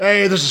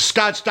Hey, this is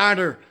Scott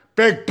Steiner,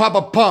 Big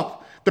Papa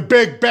Pump, the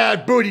Big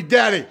Bad Booty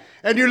Daddy,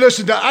 and you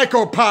listen to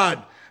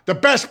IcoPod, the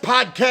best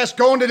podcast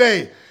going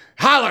today.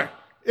 Holler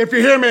if you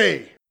hear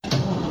me.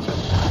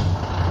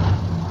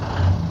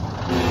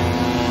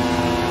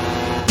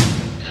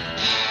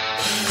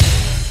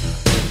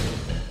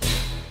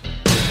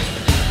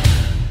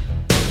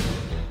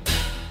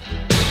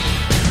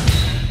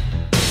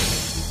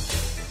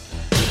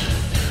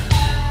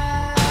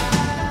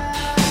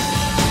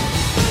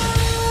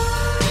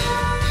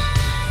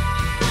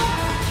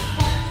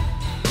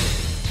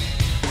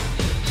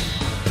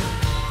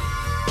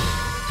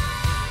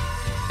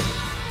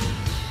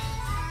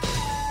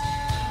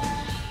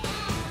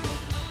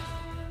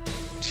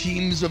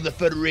 Teams of the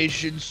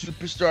Federation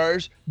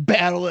superstars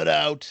battle it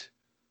out.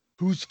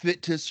 Who's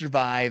fit to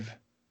survive?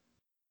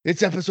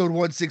 It's episode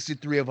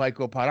 163 of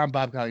IcoPod. I'm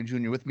Bob Conley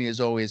Jr. With me, as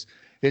always,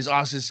 is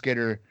Austin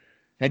Skidder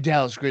and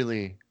Dallas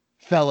Greeley.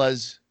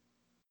 Fellas,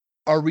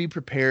 are we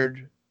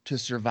prepared to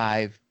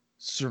survive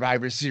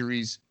Survivor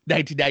Series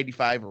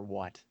 1995 or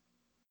what?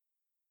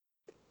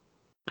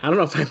 I don't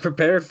know if I'm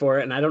prepared for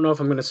it, and I don't know if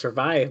I'm going to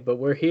survive, but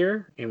we're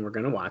here, and we're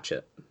going to watch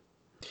it.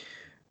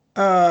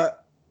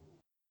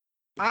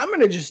 I'm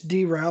going to just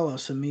derail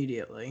us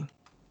immediately.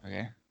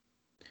 Okay.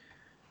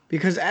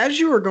 Because as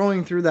you were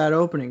going through that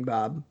opening,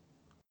 Bob,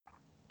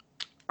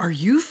 are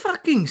you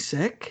fucking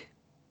sick?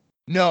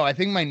 No, I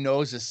think my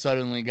nose has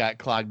suddenly got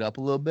clogged up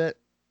a little bit.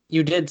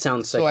 You did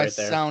sound sick right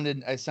there.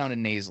 I sounded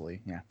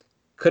nasally, yeah.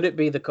 Could it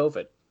be the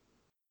COVID?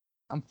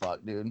 I'm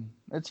fucked, dude.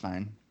 It's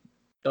fine.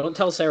 Don't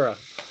tell Sarah.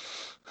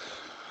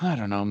 I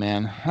don't know,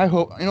 man. I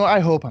hope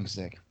I'm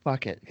sick.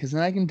 Fuck it. Because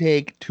then I can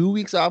take 2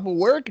 weeks off of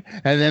work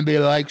and then be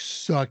like,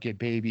 suck it,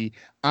 baby.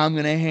 I'm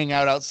going to hang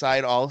out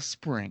outside all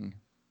spring.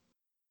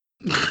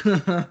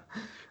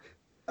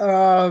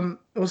 Well,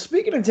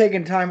 speaking of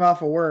taking time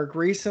off of work,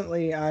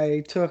 recently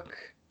I took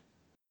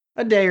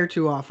a day or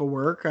two off of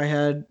work. I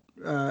had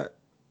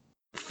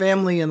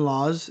family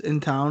in-laws in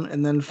town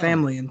and then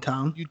family in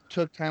town. You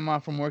took time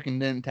off from work and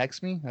didn't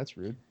text me? That's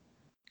rude.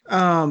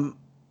 And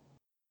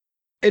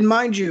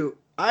mind you,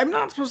 I'm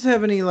not supposed to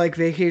have any like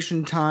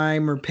vacation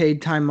time or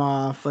paid time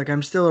off. Like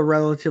I'm still a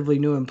relatively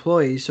new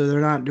employee, so they're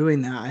not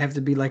doing that. I have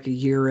to be like a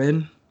year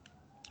in,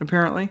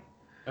 apparently.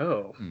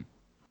 Oh.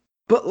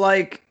 But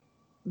like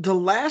the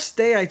last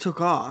day I took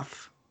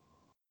off,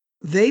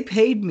 they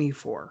paid me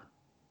for.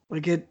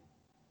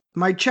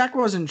 My check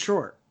wasn't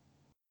short.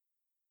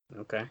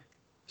 Okay.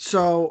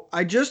 So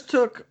I just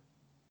took,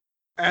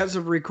 as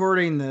of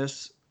recording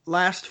this,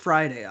 last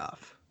Friday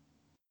off.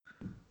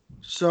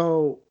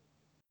 So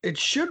it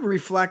should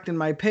reflect in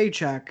my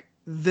paycheck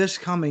this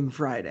coming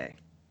Friday.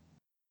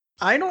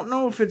 I don't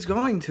know if it's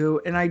going to,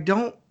 and I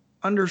don't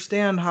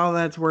understand how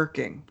that's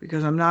working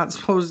because I'm not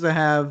supposed to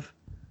have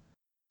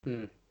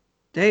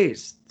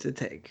days to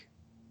take.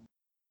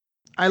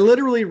 I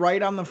literally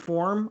write on the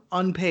form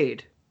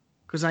unpaid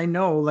because I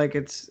know like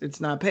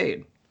it's not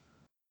paid.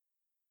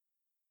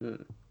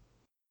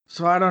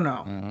 So I don't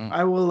know.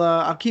 I will.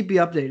 I'll keep you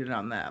updated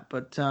on that.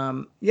 But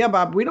yeah,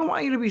 Bob, we don't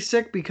want you to be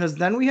sick because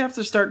then we have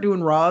to start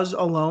doing Raws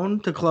alone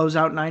to close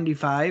out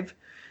 95,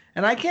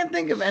 and I can't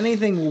think of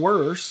anything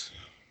worse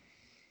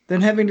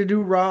than having to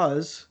do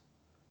Raws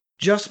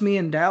just me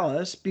and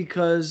Dallas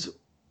because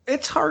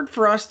it's hard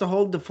for us to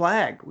hold the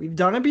flag. We've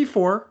done it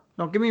before.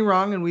 Don't get me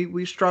wrong, and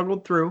we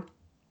struggled through.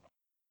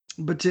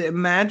 But to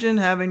imagine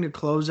having to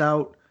close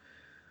out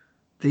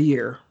the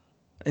year,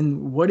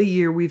 and what a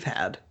year we've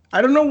had.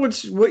 I don't know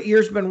what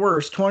year's been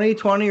worse,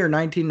 2020 or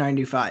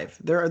 1995.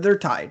 They're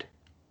tied.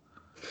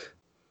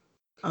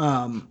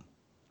 I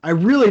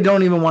really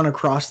don't even want to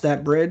cross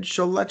that bridge,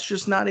 so let's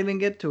just not even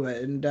get to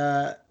it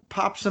and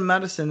pop some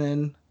medicine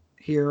in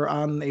here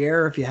on the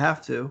air if you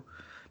have to,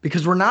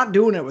 because we're not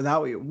doing it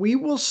without you. We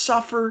will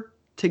suffer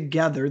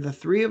together, the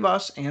three of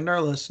us and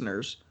our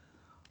listeners,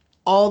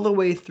 all the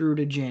way through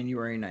to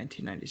January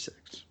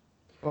 1996.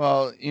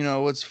 Well, you know,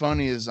 what's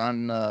funny is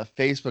on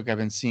Facebook, I've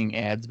been seeing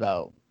ads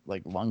about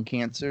like lung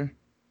cancer.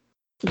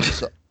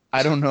 So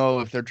I don't know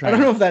if they're trying. I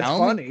don't know if that's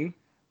funny.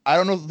 I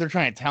don't know if they're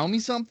trying to tell me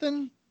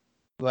something.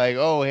 Like,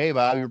 oh, hey,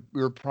 Bob,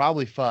 you're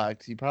probably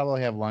fucked. You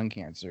probably have lung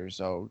cancer.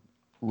 So,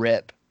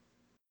 rip.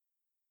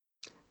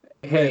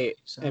 Hey,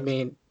 I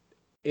mean,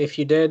 if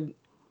you did,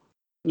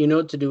 you know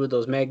what to do with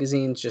those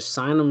magazines. Just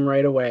sign them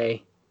right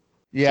away.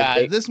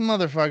 Yeah, this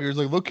motherfucker's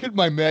like, look at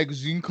my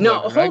magazine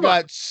collection. I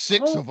got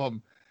 6 of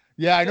them.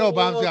 Yeah, I know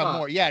Bob's got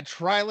more. Yeah,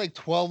 try like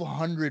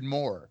 1,200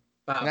 more.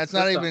 And that's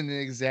not even an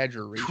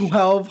exaggeration.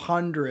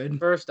 1,200.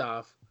 First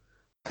off,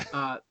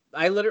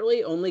 I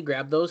literally only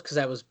grabbed those because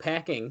I was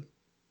packing.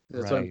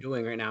 That's what I'm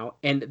doing right now.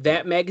 And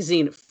that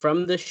magazine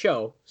from the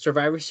show,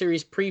 Survivor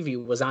Series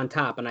Preview, was on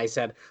top. And I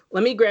said,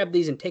 let me grab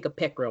these and take a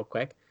pic real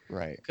quick.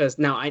 Right. Because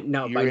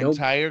your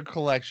entire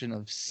collection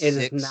of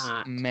 6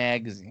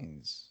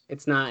 magazines.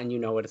 It's not, and you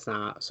know it. It's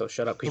not. So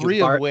shut up.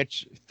 3 of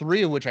which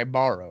I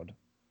borrowed.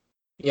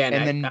 Yeah,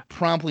 and then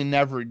promptly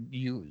never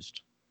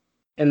used.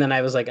 And then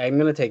I was like, I'm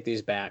gonna take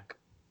these back.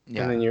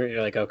 Yeah. And then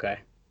you're like, okay.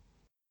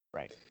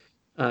 Right.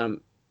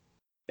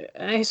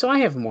 So I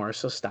have more.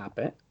 So stop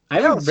it. You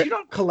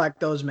don't collect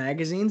those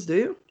magazines, do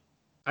you?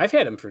 I've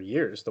had them for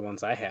years. The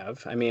ones I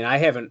have. I mean, I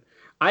haven't.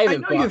 I I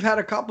haven't. know you've had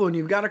a couple, and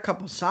you've got a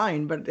couple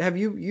signed, but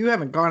you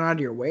haven't gone out of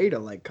your way to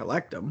like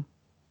collect them?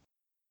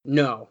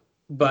 No,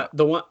 but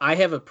the one I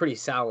have a pretty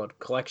solid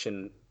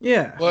collection.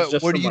 Yeah.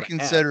 What do you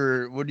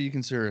consider? What do you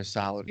consider a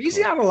solid? He's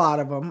got a lot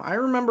of them. I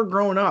remember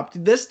growing up.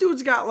 This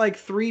dude's got like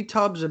 3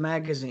 tubs of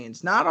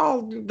magazines. Not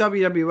all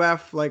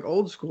WWF like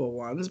old school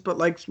ones, but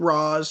like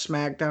Raws,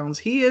 SmackDowns.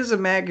 He is a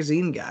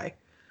magazine guy.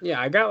 Yeah,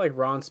 I got like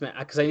Raw and Smack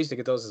because I used to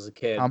get those as a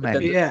kid. How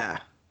many?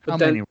 How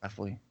many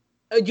roughly?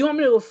 Do you want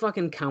me to go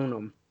fucking count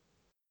them?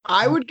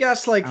 I would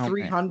guess like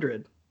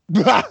 300.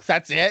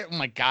 That's it? Oh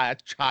my god,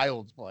 that's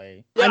child's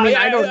play. I mean,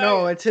 I don't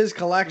know. It's his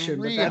collection.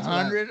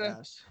 300?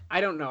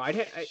 I don't know.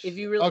 If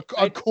you really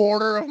a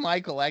quarter of my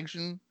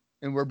collection,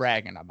 and we're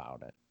bragging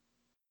about it.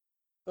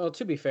 Well,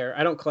 to be fair,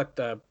 I don't collect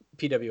the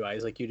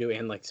PWIs like you do,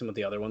 and like some of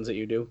the other ones that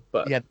you do.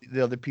 But yeah,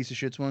 the other piece of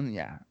shits one.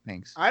 Yeah,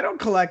 thanks. I don't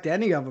collect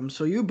any of them,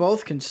 so you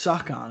both can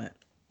suck on it.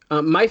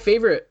 My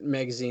favorite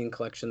magazine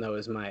collection, though,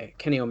 is my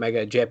Kenny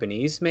Omega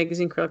Japanese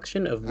magazine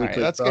collection of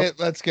Weekly Pro.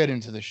 Let's get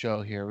into the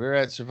show here. We're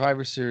at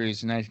Survivor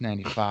Series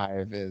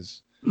 1995.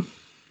 Is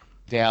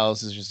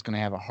Dallas is just going to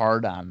have a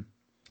hard-on.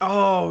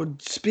 Oh,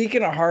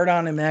 speaking of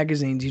hard-on in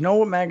magazines, you know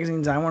what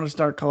magazines I want to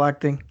start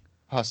collecting?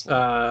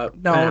 Hustler.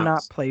 No,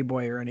 not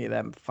Playboy or any of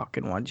them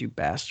fucking ones, you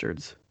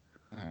bastards.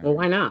 Right. Well,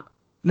 why not?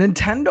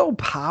 Nintendo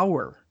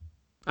Power.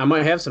 I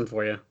might have some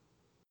for you.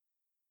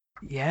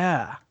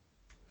 Yeah.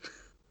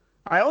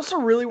 I also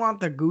really want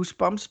the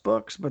Goosebumps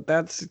books, but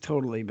that's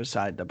totally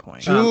beside the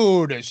point.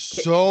 Dude,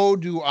 so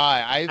do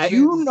I.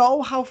 You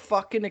know how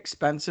fucking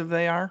expensive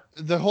they are?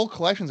 The whole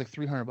collection's like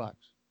 $300.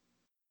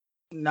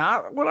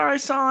 Not what I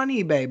saw on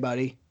eBay,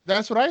 buddy.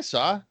 That's what I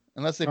saw,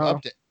 unless they've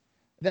upped it.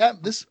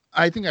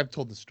 I think I've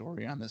told the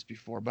story on this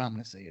before, but I'm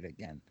going to say it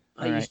again.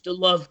 I used to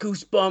love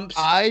Goosebumps,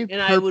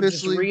 I would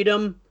just read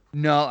them.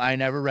 No, I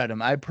never read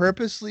them. I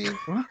purposely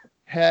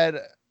had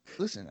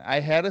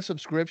a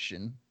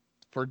subscription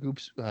for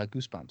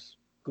Goosebumps.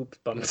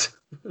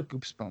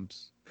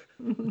 Goosebumps.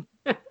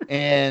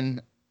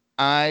 And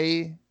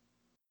I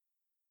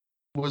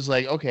was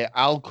like, okay,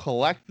 I'll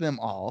collect them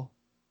all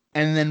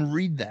and then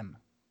read them.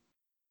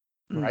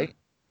 Right?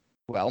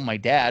 Well, my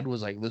dad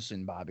was like,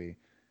 listen, Bobby,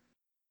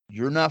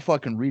 you're not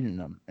fucking reading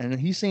them. And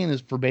he's saying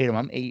this verbatim.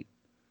 I'm 8.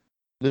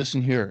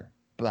 Listen here,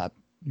 Bob,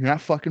 you're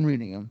not fucking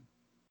reading them.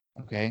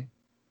 Okay?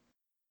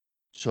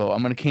 So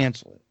I'm going to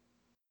cancel it.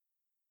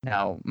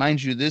 Now,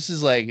 mind you, this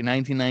is like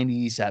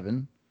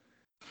 1997.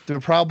 They're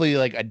probably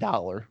like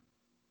 $1.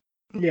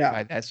 Yeah.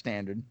 By that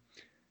standard.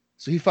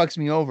 So he fucks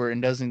me over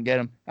and doesn't get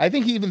them. I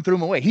think he even threw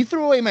them away. He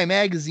threw away my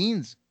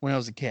magazines when I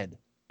was a kid.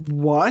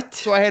 What?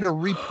 So I had to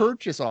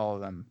repurchase all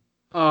of them.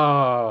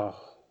 Oh.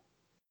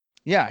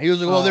 Yeah, he was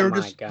like, well,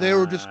 they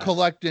were just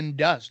collecting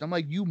dust. I'm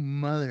like, you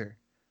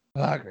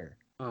motherfucker.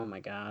 Oh my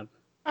god.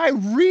 I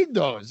read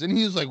those. And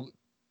he was like,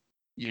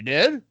 you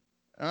did?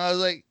 And I was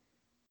like,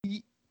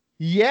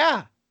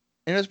 yeah.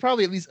 And it was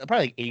probably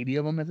like 80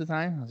 of them at the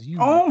time. I was like,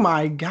 oh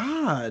my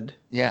god.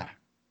 Yeah.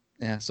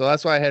 Yeah. So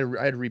that's why I had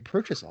to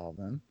repurchase all of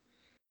them.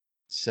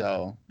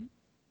 So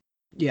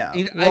yeah.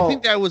 I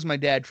think that was my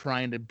dad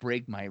trying to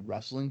break my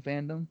wrestling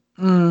fandom.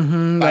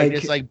 Mm-hmm. By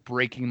just like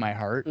breaking my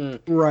heart.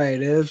 Right.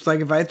 It's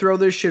like if I throw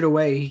this shit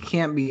away, he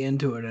can't be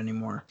into it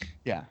anymore.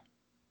 Yeah.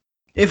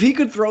 If he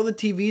could throw the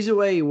TVs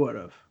away, he would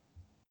have.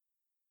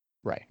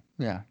 Right.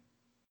 Yeah.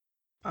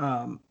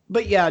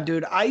 But yeah,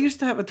 dude, I used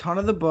to have a ton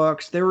of the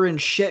books. They were in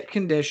shit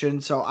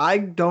condition, so I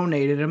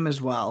donated them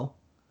as well.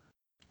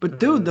 But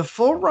dude, the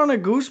full run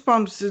of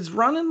Goosebumps is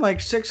running like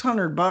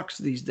 $600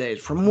 these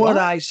days, from what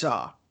I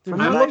saw.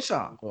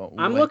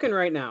 I'm looking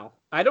right now.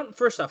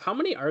 First off, how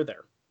many are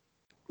there?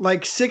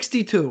 Like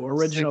 62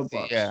 original 60,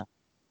 books. Yeah.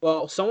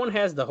 Well, someone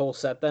has the whole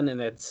set then, and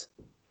it's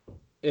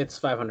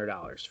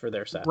 $500 for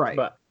their set. Right.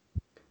 But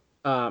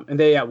and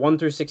they 1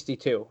 through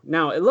 62.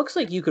 Now it looks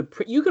like you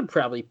could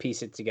probably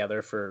piece it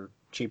together for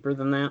cheaper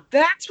than that.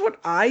 That's what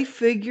I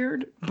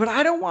figured, but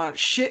I don't want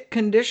shit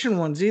condition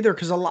ones either,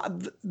 because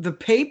the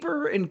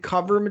paper and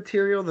cover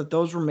material that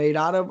those were made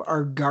out of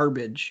are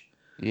garbage.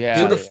 Yeah.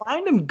 So to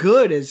find them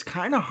good is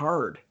kind of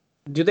hard.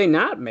 Do they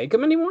not make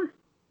them anymore?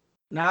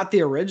 Not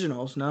the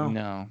originals, no.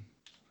 No.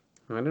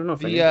 I don't know if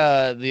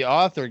the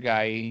author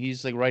guy,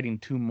 he's like writing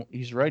two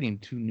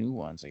new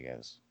ones, I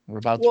guess. We're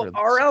about to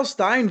R.L.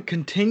 Stein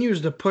continues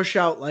to push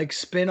out like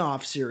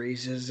spin-off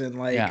series and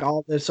like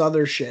all this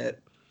other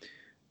shit.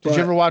 Did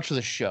you ever watch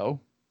the show?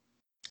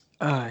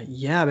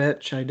 Yeah,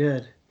 bitch, I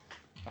did.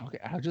 Okay,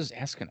 I was just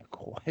asking a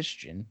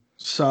question.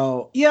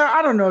 So, yeah,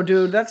 I don't know,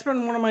 dude. That's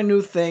been one of my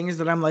new things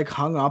that I'm like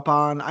hung up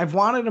on. I've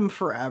wanted them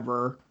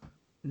forever.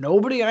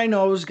 Nobody I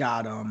know's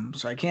got them,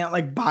 so I can't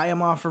like buy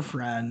them off a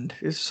friend.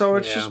 It's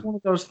just one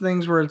of those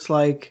things where it's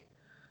like,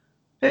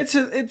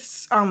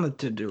 it's on the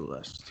to-do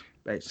list.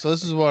 Basically. So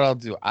this is what I'll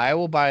do. I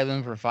will buy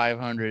them for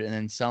 $500 and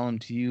then sell them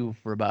to you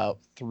for about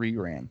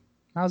 $3,000.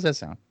 How's that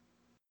sound?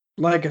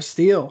 Like a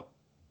steal.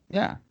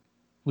 Yeah.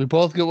 We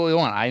both get what we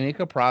want. I make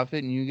a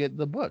profit and you get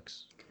the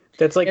books.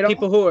 That's like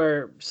people who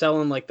are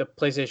selling like the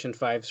PlayStation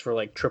 5s for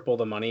like triple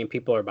the money and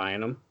people are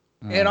buying them.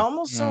 It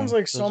almost sounds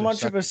like so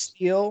much of a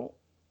steal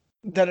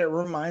that it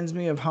reminds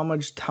me of how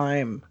much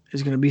time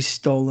is going to be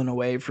stolen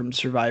away from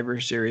Survivor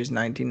Series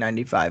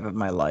 1995 of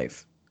my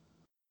life.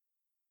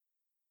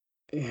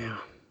 Yeah.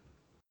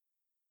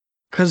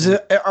 Because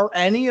are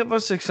any of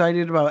us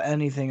excited about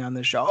anything on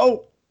the show?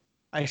 Oh,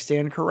 I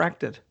stand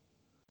corrected.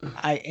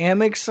 I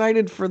am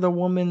excited for the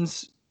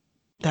women's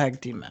tag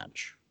team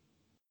match.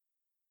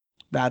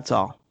 That's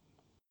all.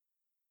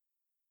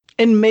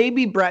 And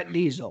maybe Brett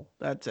Diesel.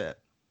 That's it.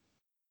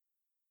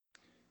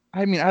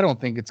 I mean, I don't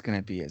think it's going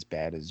to be as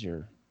bad as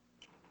you're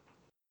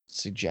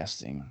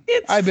suggesting.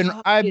 I've been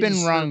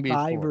wrong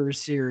before. Survivor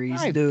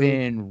Series, I've dude.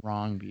 been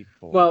wrong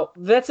before. Well,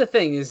 that's the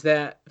thing is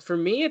that for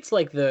me, it's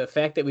like the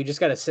fact that we just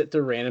got to sit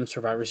through random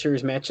Survivor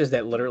Series matches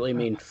that literally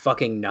mean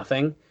fucking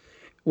nothing.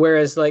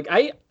 Whereas, like,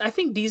 I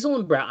think Diesel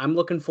and Brett, I'm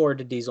looking forward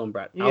to Diesel and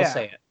Brett. I'll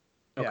say it.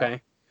 Okay. Yeah.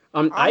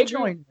 I'll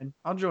join in.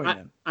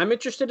 I'm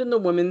interested in the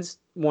women's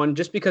one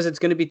just because it's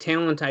going to be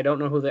talent. I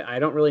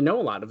don't really know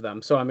a lot of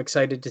them, so I'm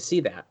excited to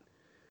see that.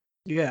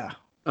 Yeah.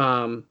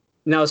 Now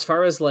as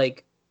far as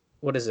like,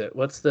 what is it?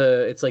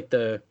 It's like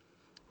the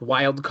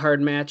wild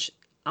card match.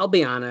 I'll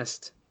be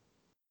honest.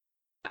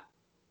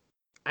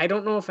 I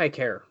don't know if I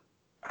care.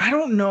 I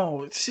don't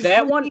know. See,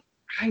 that one,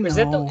 I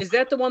know. is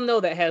that the one though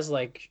that has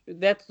like,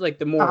 that's like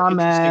the more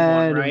interesting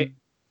one, right?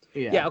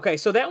 Yeah. Okay.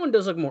 So that one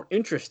does look more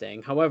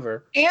interesting.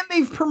 However, and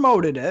they've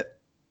promoted it.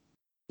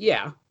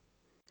 Yeah.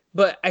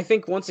 But I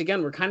think once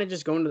again, we're kind of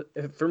just going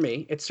to, for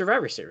me, it's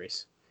Survivor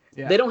Series.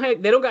 Yeah. They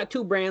don't got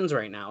two brands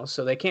right now,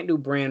 so they can't do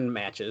brand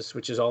matches,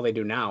 which is all they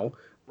do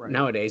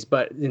nowadays.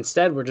 But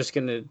instead, we're just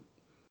gonna,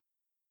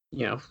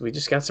 we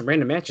just got some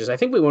random matches. I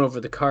think we went over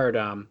the card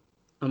on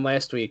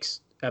last week's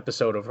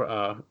episode of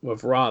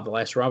Raw, the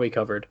last Raw we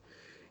covered,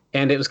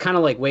 and it was kind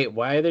of like, wait,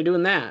 why are they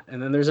doing that?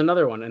 And then there's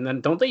another one, and then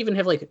don't they even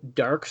have like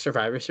dark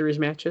Survivor Series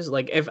matches?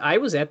 Like if I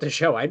was at the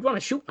show, I'd want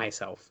to shoot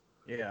myself.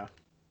 Yeah.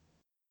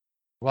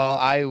 Well,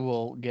 I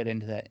will get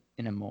into that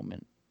in a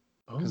moment.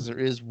 Because there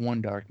is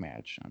one dark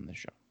match on the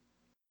show.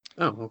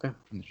 Oh, okay.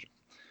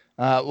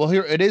 Well,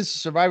 here it is,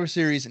 Survivor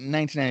Series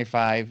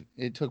 1995.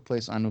 It took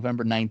place on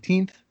November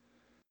 19th,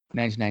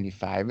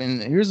 1995.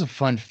 And here's a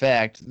fun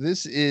fact.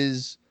 This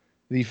is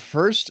the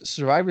first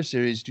Survivor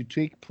Series to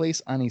take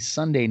place on a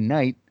Sunday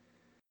night,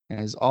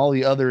 as all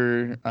the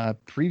other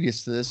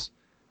previous to this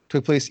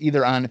took place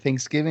either on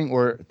Thanksgiving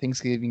or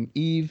Thanksgiving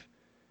Eve.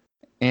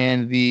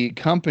 And the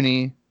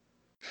company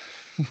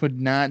would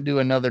not do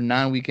another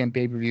non-weekend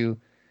pay-per-view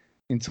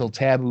until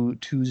Taboo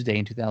Tuesday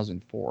in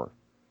 2004.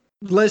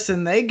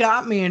 Listen, they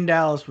got me in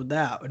Dallas with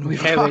that, and we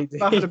talked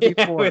about it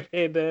before. Yeah,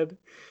 they did.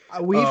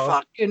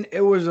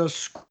 It was a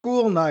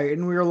school night,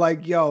 and we were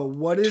like, "Yo,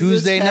 what is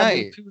Tuesday this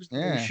night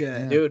Tuesday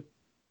shit, dude?"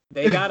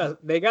 They got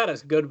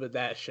us good with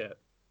that shit.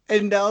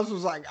 And Dallas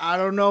was like, "I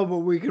don't know, but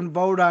we can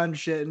vote on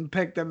shit and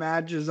pick the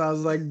matches." I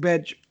was like,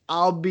 "Bitch,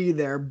 I'll be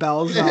there.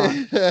 Bells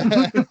on."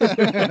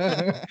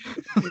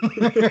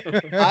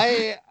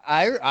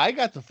 I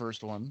got the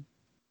first one.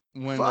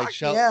 When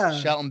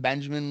Shelton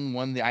Benjamin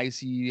won the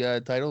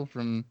IC title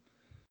from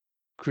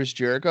Chris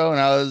Jericho, and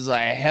I was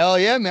like, hell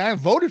yeah, man, I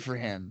voted for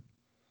him.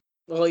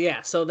 Well,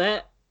 yeah, so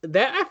that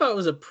I thought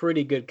was a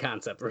pretty good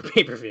concept for a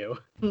pay-per-view.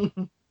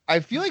 I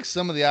feel like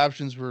some of the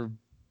options were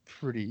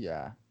pretty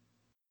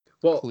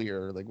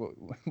clear. Like, what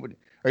are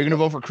you going to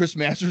vote for Chris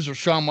Masters or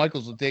Shawn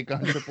Michaels will take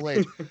on Triple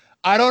H?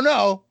 I don't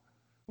know.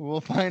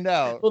 We'll find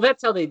out. Well,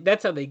 that's how they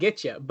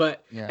get you.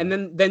 But and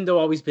then they'll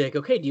always be like,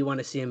 okay, do you want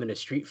to see him in a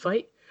street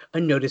fight, a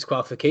no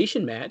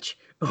disqualification match,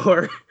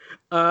 or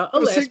a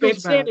last man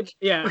standing?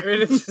 Yeah,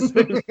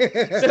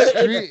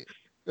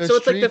 so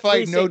it's like the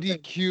fight, no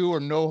DQ or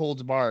no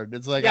holds barred.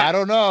 It's like I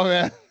don't know,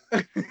 man.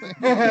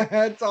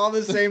 It's all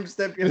the same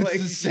stipulation.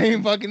 It's the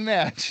same fucking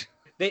match.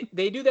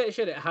 They do that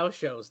shit at house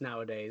shows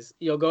nowadays.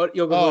 You'll go.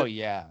 Oh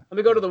yeah. Let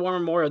me go to the War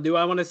Memorial. Do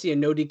I want to see a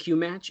no DQ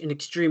match, an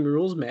Extreme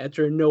Rules match,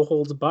 or a no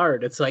holds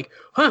barred? It's like,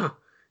 I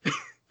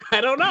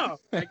don't know.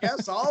 I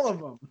guess all of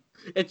them.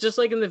 It's just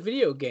like in the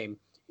video game.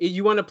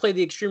 You want to play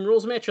the Extreme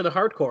Rules match or the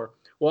Hardcore?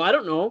 Well, I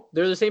don't know.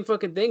 They're the same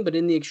fucking thing, but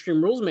in the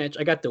Extreme Rules match,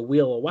 I got the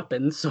Wheel of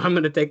Weapons, so I'm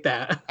gonna take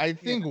that. I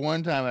think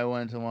one time I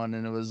went to one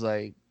and it was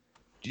like,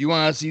 do you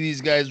want to see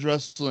these guys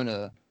wrestle in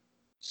a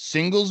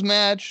singles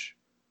match,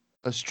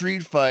 a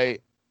street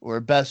fight, or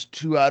a best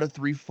 2 out of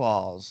 3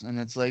 falls? And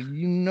it's like,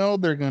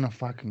 they're gonna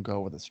fucking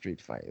go with a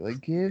street fight.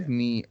 Like, give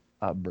me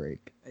a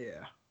break.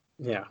 Yeah.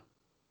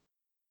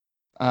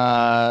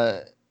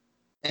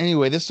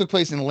 Anyway, this took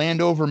place in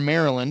Landover,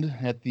 Maryland,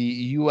 at the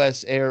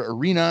U.S. Air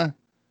Arena.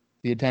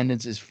 The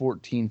attendance is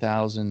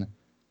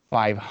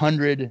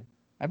 14,500.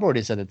 I've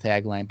already said the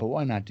tagline, but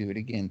why not do it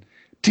again?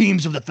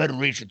 Teams of the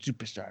Federation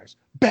Superstars,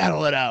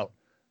 battle it out.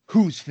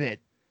 Who's fit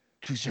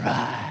to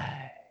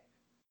survive?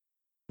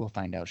 We'll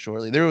find out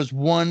shortly. There was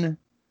one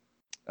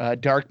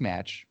dark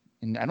match,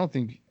 and I don't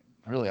think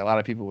really a lot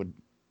of people would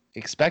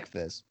expect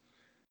this.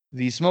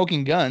 The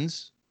Smoking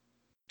Guns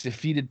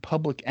defeated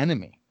Public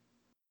Enemy.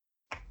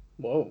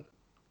 Whoa.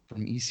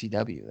 From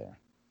ECW there.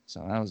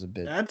 So that was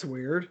That's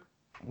weird.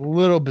 a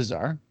little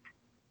bizarre.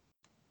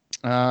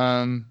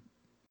 I'm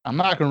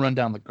not going to run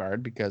down the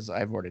card because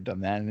I've already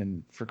done that.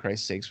 And for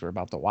Christ's sakes, we're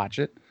about to watch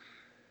it.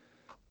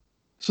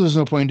 So there's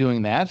no point in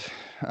doing that.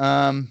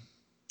 I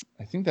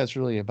think that's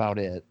really about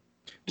it.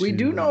 We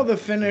do know the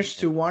finish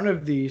to one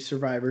of the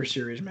Survivor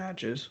Series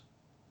matches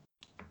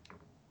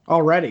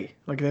already.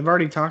 Like, they've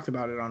already talked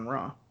about it on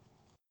Raw.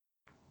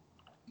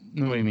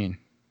 What do you mean?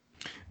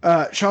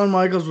 Shawn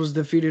Michaels was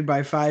defeated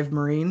by 5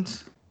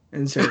 Marines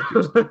in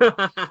Syracuse.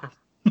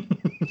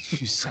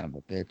 You son of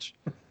a bitch.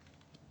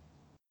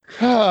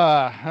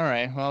 All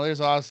right. Well,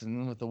 there's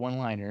Austin with the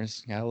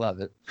one-liners. I love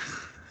it.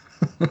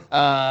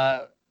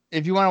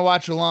 If you want to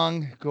watch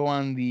along, go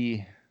on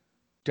the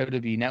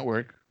WWE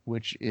Network,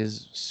 which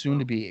is soon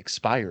to be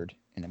expired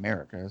in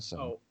America.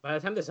 So, by the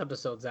time this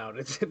episode's out,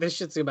 this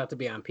shit's about to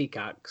be on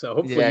Peacock. So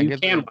hopefully you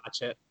can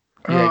watch it.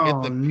 Yeah,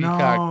 get the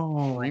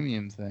Peacock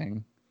premium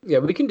thing. Yeah,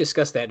 we can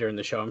discuss that during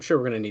the show. I'm sure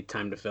we're gonna need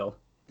time to fill.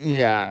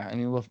 Yeah, I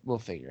mean we'll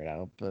figure it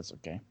out, but that's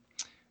okay.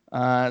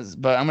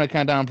 But I'm gonna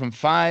count down from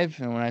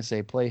 5, and when I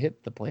say play,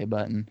 hit the play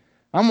button.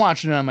 I'm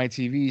watching it on my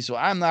TV, so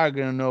I'm not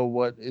gonna know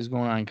what is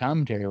going on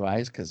commentary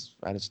wise because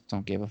I just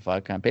don't give a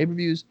fuck on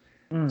pay-per-views.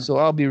 So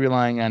I'll be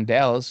relying on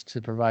Dallas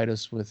to provide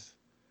us with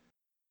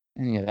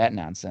any of that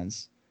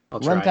nonsense.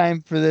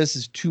 Runtime for this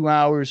is 2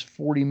 hours,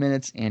 40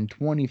 minutes, and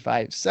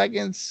 25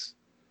 seconds.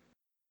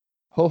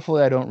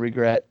 Hopefully I don't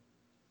regret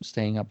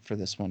staying up for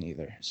this one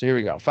either. So here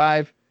we go.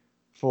 5,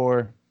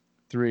 4,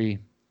 3,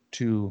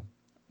 2,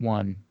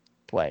 1,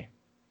 play.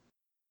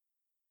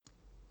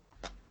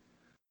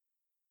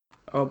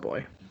 Oh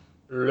boy.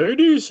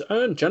 Ladies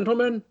and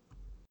gentlemen.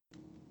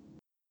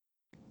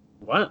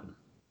 What?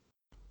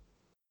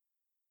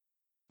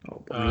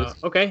 Oh boy.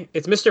 Okay,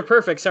 it's Mr.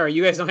 Perfect. Sorry,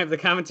 you guys don't have the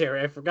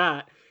commentary. I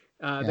forgot.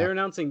 They're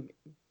announcing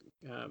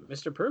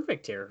Mr.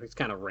 Perfect here. It's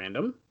kind of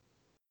random.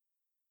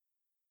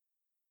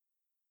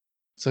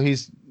 So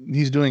he's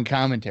doing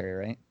commentary,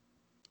 right?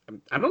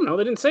 I don't know.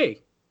 They didn't say. I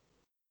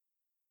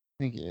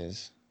think he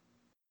is.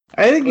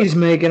 I think he's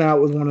making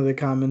out with one of the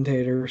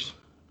commentators.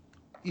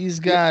 He's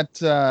got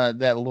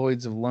that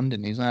Lloyd's of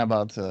London. He's not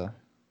about to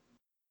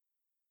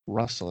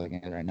rustle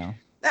again right now.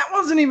 That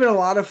wasn't even a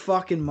lot of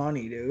fucking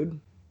money,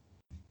 dude.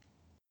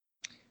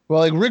 Well,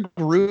 like Rick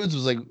Rude's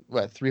was like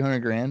what,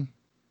 $300,000?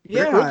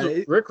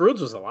 Yeah, Rick Rude's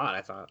was a lot,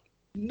 I thought.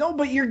 No,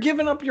 but you're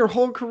giving up your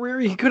whole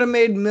career. You could have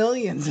made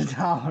millions of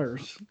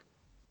dollars.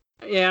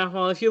 Yeah,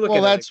 well, if you look at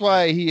well, that's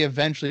why he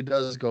eventually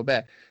does go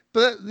back.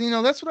 But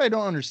that's what I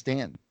don't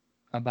understand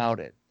about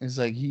it. It's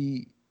like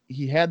he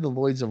had the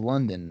Lloyd's of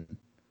London,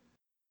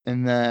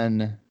 and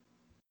then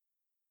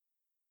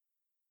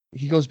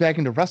he goes back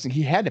into wrestling.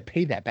 He had to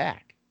pay that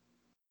back.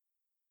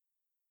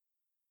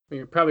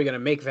 You're probably going to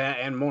make that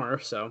and more,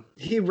 so.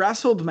 He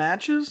wrestled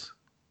matches?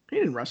 He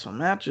didn't wrestle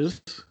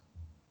matches.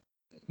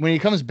 When he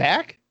comes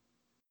back?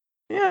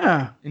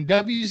 Yeah. In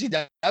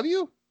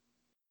WCW?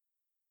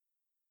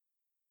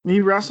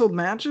 He wrestled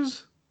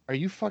matches? Are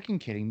you fucking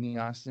kidding me,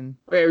 Austin?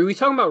 Wait, are we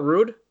talking about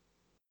Rude?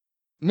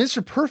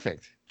 Mr.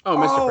 Perfect. Oh,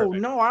 Mr. Perfect. Oh,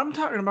 no, I'm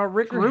talking about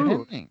Rick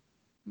Rude.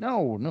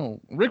 No.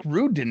 Rick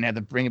Rude didn't have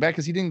to bring it back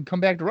because he didn't come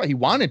back to Raw. He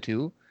wanted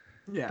to.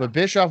 Yeah. But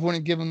Bischoff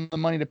wouldn't give him the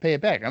money to pay it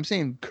back. I'm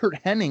saying Kurt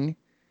Hennig.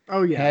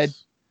 Oh,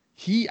 yes.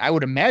 I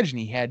would imagine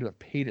he had to have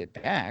paid it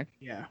back.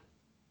 Yeah.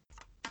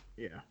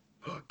 Yeah.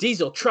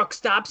 Diesel truck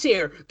stops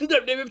here. The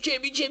WWF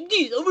Championship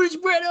Diesel versus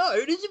Bret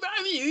Hart is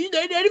Survivor Series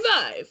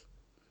 1995.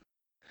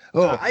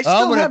 Oh, I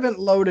still haven't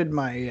loaded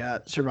my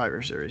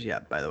Survivor Series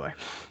yet, by the way.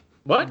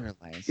 What?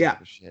 Yeah.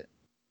 Shit.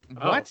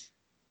 Oh. What?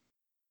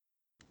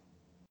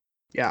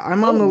 Yeah,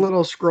 I'm on the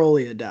little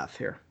scrolly of death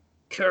here.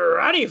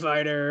 Karate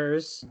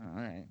Fighters.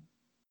 All right.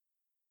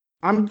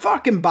 I'm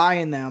fucking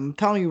buying them. I'm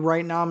telling you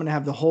right now, I'm going to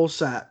have the whole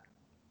set.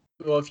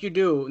 Well, if you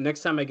do,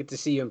 next time I get to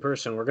see you in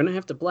person, we're going to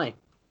have to play.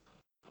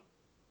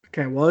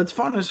 Okay, well, it's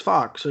fun as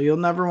fuck, so you'll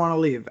never want to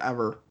leave,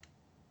 ever.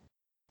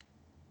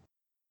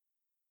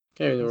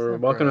 Okay, we're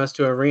welcoming us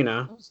to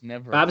Arena.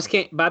 Bob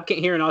can't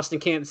hear and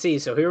Austin can't see,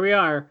 so here we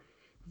are.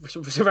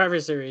 Survivor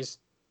Series.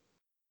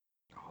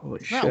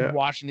 Holy shit. Not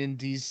Washington,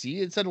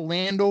 D.C. It's at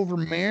Landover,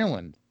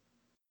 Maryland.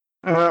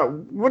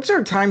 What's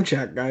our time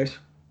check, guys?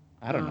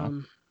 I don't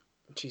know.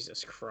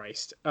 Jesus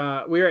Christ.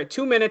 We're at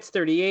 2 minutes,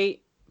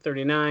 38,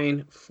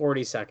 39,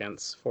 40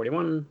 seconds,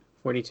 41,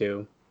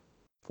 42,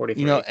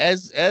 43.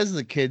 As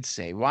the kids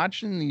say,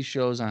 watching these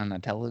shows on a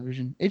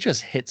television, it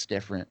just hits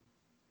different.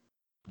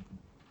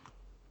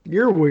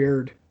 You're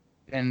weird.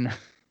 And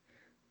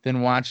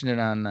than watching it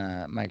on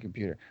my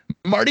computer.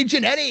 Marty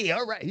Jannetty.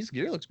 All right. His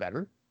gear looks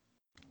better.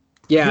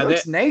 Yeah. He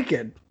looks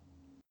naked.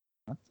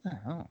 What the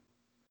hell?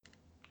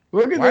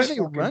 Look at Why this are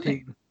they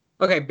running? Team.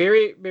 Okay,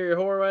 Barry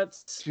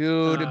Horowitz.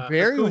 Dude,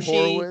 Barry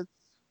Horowitz.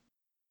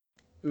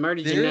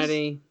 Marty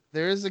Jannetty.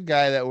 There's a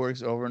guy that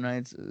works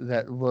overnights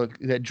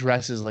that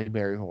dresses like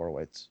Barry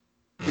Horowitz.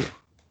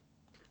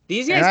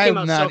 These guys came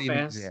out so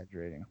fast.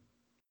 Exaggerating.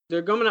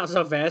 They're coming out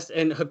so fast,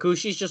 and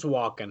Hakushi's just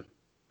walking.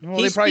 Well,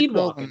 He's speed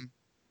walking.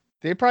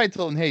 They probably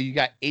told him, hey, you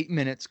got 8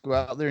 minutes. Go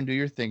out there and do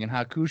your thing. And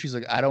Hakushi's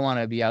like, I don't want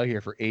to be out here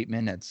for 8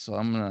 minutes. So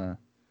I'm going to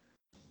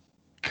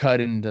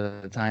cut into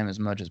the time as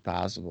much as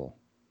possible.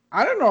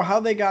 I don't know how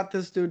they got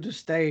this dude to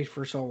stay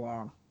for so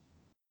long.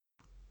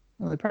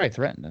 Well, they probably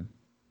threatened him.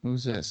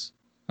 Who's this?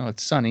 Oh,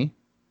 it's Sunny.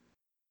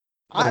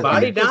 I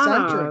Body like this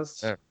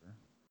Donnas. entrance.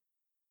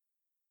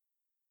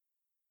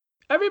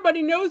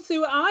 Everybody knows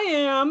who I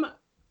am.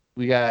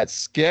 We got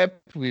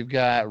Skip. We've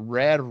got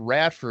Rad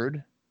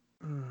Radford.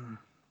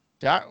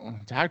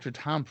 Dr.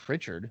 Tom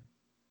Pritchard.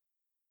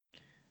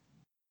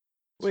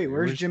 Wait,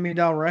 where's Jimmy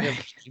Del Rey? Yeah,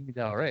 Jimmy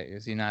Del Rey.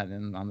 Is he not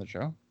on the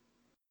show?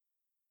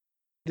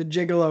 The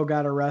Gigolo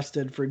got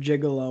arrested for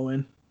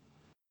gigoloing.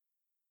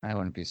 I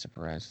wouldn't be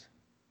surprised.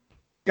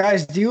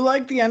 Guys, do you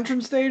like the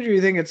entrance stage or you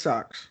think it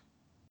sucks?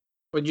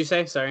 What'd you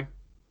say? Sorry.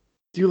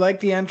 Do you like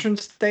the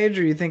entrance stage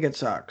or you think it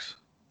sucks?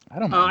 I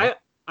don't know.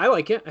 I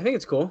like it. I think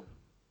it's cool.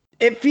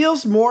 It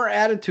feels more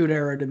Attitude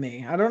Era to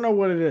me. I don't know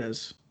what it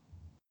is.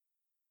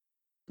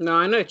 No,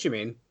 I know what you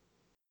mean.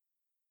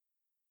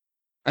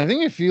 I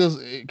think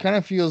it kind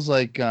of feels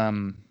like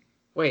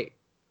Wait,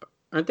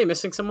 aren't they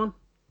missing someone?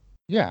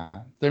 yeah,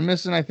 I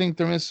think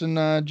they're missing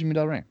Jimmy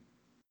Del Rey.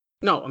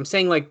 No, I'm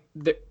saying like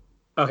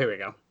oh, here we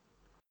go.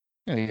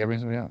 Yeah, you gotta bring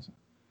somebody else.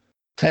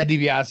 Ted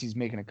DiBiase's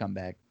making a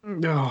comeback.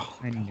 No.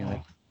 I knew it.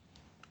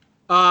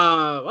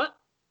 What?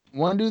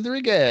 1, 2,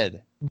 3,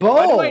 good.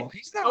 Bo,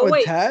 he's not with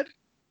wait. Ted.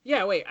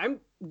 Yeah, wait.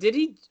 Did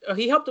he?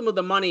 He helped him with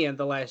the money at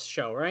the last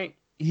show, right?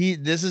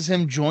 This is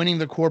him joining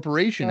the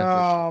corporation.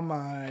 Oh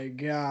my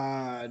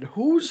god.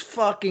 Whose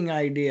fucking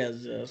idea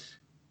is this?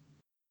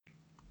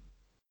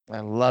 I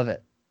love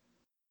it.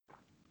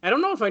 I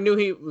don't know if I knew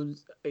he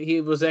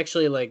was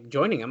actually like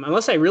joining him,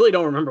 unless I really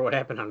don't remember what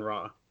happened on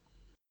Raw.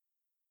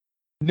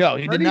 No,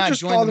 he did not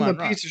just join called them him on a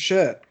Raw. piece of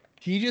shit.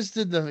 He just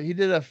did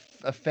a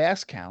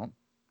fast count.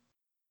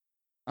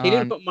 He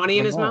didn't put money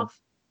in his mouth?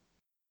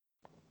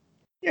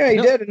 Yeah, he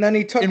did, and then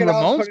he took in it out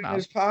and Ramon's put it in mouth.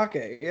 his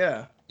pocket.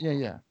 Yeah.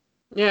 Yeah.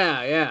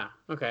 Yeah.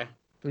 Okay.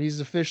 But he's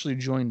officially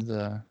joined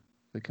the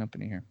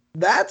company here.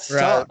 That Or,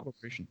 sucks.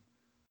 corporation.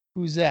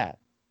 Who's that?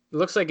 It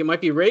looks like it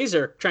might be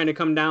Razor trying to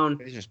come down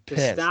He's just to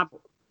pissed. stop.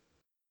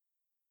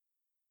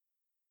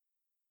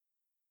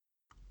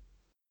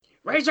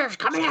 Razor's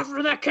coming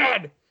after that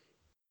kid!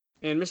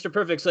 And Mr.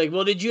 Perfect's like,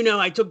 well, did you know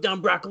I took down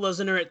Brock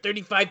Lesnar at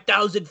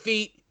 35,000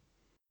 feet?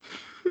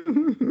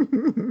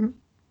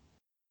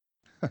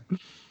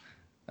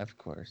 Of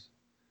course.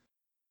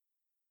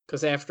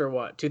 Because after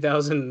what,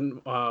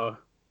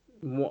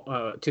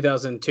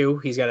 2002,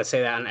 he's got to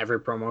say that on every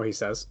promo he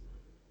says.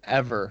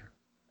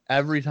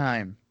 Every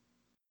time.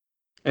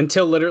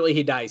 Until literally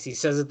he dies. He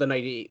says it the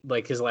night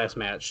like his last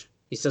match.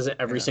 He says it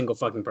every single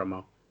fucking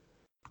promo.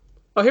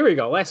 Oh, here we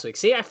go. Last week.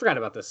 See, I forgot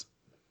about this.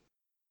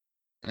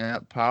 Yeah,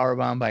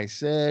 powerbomb by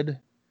Sid.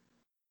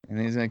 And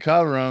he's going to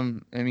cover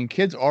him. I mean,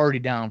 Kid's already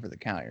down for the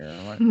count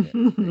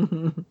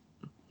here.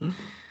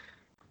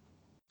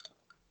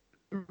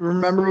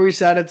 Remember we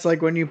said it's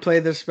like when you play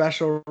the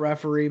special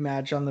referee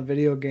match on the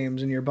video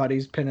games and your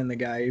buddy's pinning the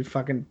guy. You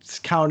fucking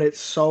count it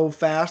so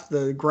fast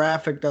the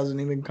graphic doesn't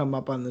even come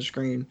up on the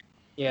screen.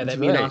 Yeah, That's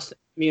that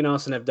me and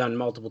Austin have done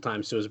multiple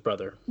times to his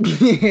brother.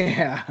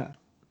 Yeah.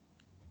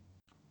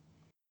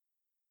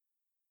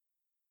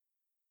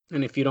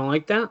 And if you don't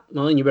like that,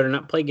 well, then you better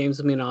not play games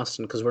with me and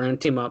Austin, because we're going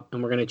to team up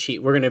and we're going to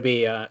cheat. We're going to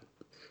be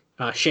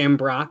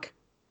Shambrock,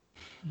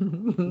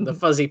 the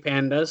Fuzzy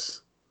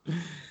Pandas.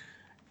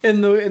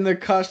 In the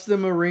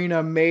custom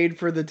arena made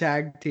for the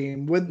tag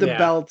team with the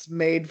belts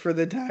made for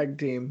the tag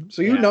team.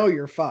 So you know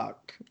you're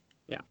fucked.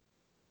 Yeah.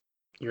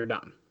 You're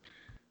done.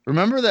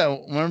 Remember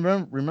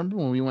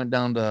when we went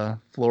down to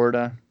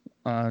Florida,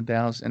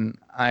 Dallas, and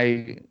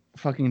I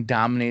fucking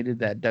dominated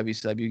that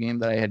WCW game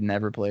that I had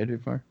never played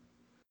before?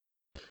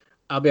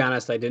 I'll be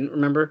honest, I didn't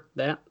remember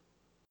that.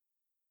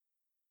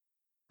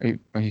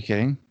 Are you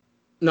kidding?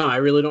 No, I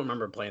really don't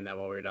remember playing that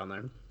while we were down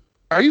there.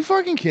 Are you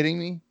fucking kidding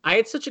me? I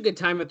had such a good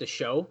time at the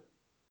show.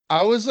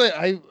 I was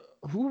like,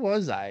 who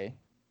was I?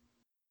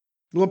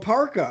 La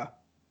Parka.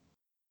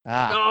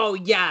 Oh,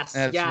 yes.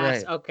 That's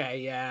yes. right.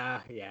 Okay. Yeah.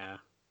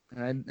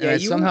 And I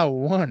somehow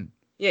won.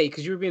 Yeah,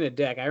 because you were being a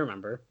dick. I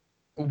remember.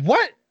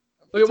 What?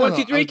 Look at 1,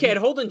 2, 3, kid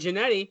holding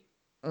Jannetty.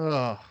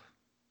 Oh,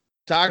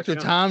 Dr.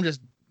 Tom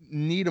just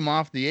need him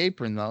off the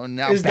apron though. And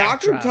now is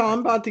Dr.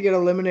 Tom about to get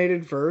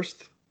eliminated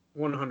first?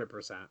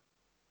 100%.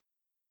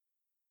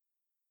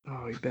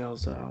 Oh, he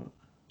bails out.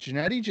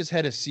 Jannetty just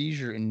had a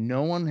seizure and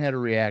no one had a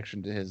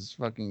reaction to his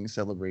fucking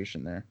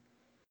celebration there.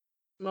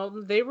 Well,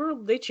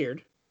 they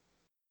cheered.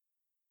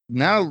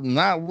 Now,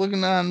 not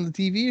looking on the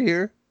TV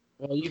here.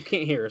 Well, you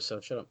can't hear us, so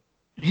shut up.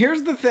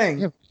 Here's the thing.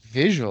 Yeah,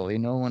 visually,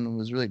 no one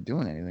was really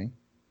doing anything.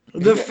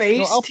 The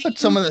face. I'll put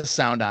some of the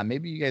sound on.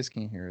 Maybe you guys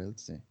can't hear it.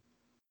 Let's see.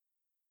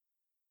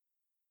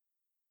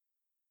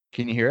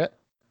 Can you hear it?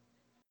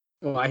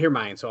 Well, I hear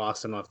mine, so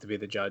Austin will have to be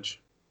the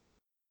judge.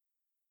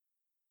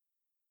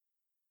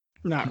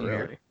 Not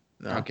really.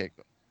 No. Okay,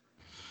 cool.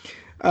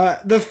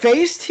 The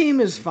face team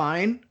is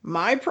fine.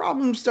 My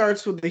problem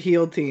starts with the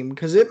heel team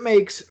because it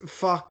makes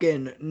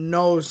fucking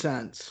no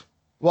sense.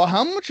 Well,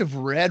 how much of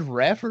Red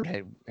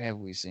Rafford have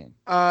we seen?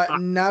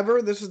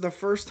 Never. This is the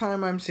first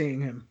time I'm seeing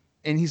him.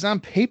 And he's on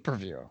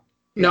pay-per-view.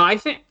 No, I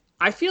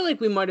feel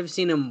like we might have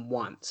seen him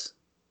once.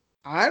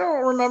 I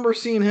don't remember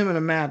seeing him in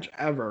a match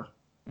ever.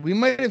 We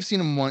might have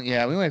seen him one.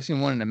 Yeah, we might have seen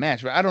one in a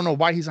match, but I don't know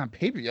why he's on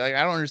pay-per-view. Like,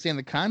 I don't understand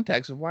the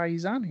context of why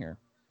he's on here.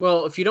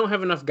 Well, if you don't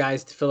have enough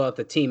guys to fill out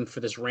the team for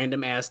this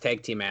random ass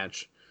tag team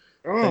match,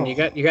 then you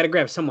got to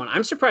grab someone.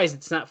 I'm surprised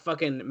it's not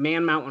fucking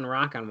Man Mountain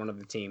Rock on one of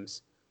the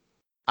teams.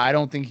 I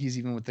don't think he's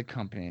even with the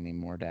company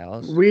anymore,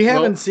 Dallas. We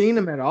haven't seen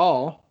him at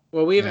all.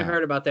 Well, we haven't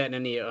heard about that in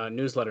any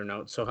newsletter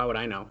notes, so how would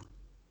I know?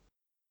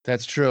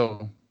 That's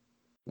true.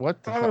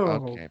 What the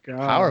fuck? Okay.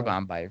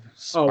 Powerbomb by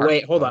Spark. Oh,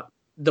 wait, hold up.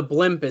 The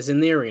blimp is in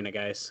the arena,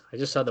 guys. I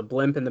just saw the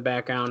blimp in the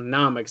background.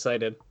 Now I'm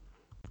excited.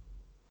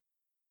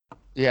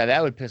 Yeah,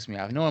 that would piss me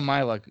off. Knowing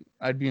my luck,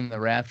 I'd be in the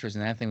rafters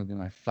and that thing would be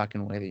my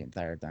fucking way the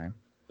entire time.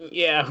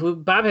 Yeah,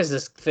 Bob has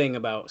this thing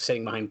about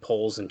sitting behind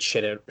poles and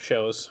shit at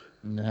shows.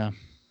 Yeah.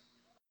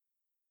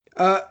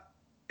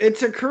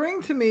 It's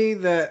occurring to me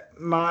that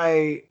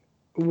my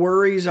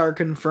worries are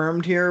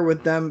confirmed here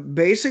with them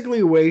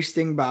basically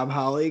wasting Bob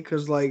Holly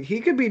because, like, he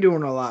could be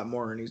doing a lot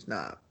more and he's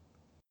not.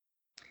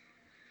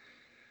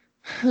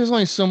 There's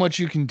only so much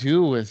you can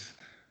do with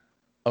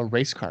a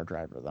race car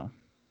driver, though.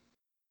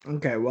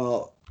 Okay,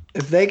 well,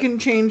 if they can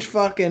change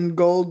fucking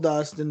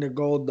Goldust into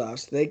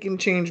Goldust, they can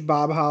change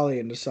Bob Holly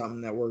into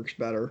something that works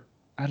better.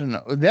 I don't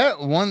know.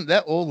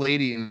 That old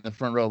lady in the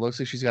front row looks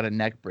like she's got a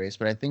neck brace,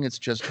 but I think it's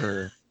just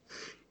her.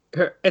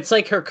 It's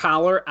like her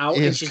collar out,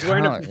 and she's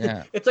wearing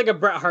yeah. It's like a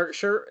Bret Hart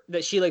shirt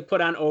that she like put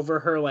on over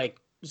her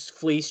like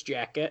fleece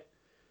jacket.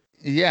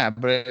 Yeah,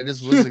 but it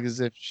just looks like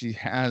as if she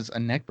has a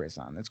neck brace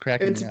on. It's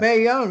cracking. It's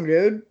Mae Young,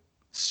 dude.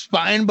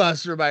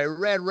 Spinebuster by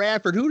Red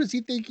Rafford. Who does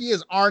he think he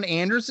is? Arn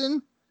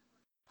Anderson?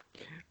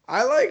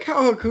 I like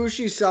how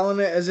Hakushi's selling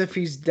it as if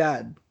he's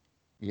dead.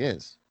 He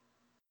is.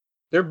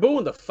 They're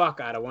booing the fuck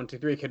out of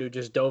 1-2-3 kid who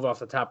just dove off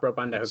the top rope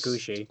onto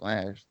Hakushi.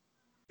 Splash.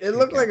 It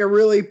looked like a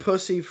really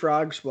pussy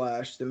frog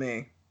splash to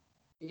me.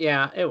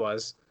 Yeah, it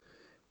was.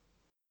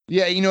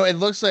 Yeah, it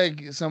looks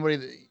like somebody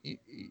that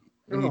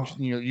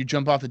you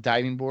jump off the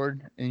diving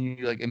board and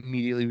you like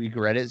immediately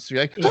regret it. So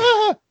you're like,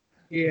 ah!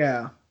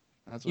 Yeah.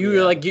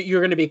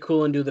 You're gonna be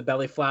cool and do the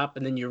belly flop,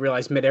 and then you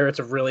realize midair it's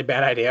a really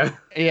bad idea.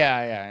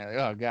 Yeah. Like,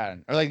 oh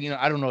god. Or like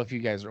I don't know if you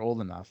guys are old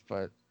enough,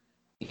 but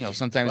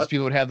sometimes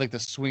people would have like the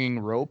swinging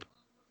rope.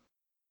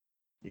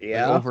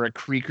 Yeah. Like over a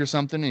creek or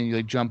something, and you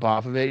like jump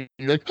off of it. And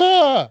you're like,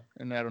 ah!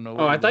 And I don't know.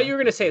 Oh, I thought you were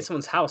gonna say at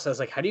someone's house. I was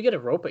like, how do you get a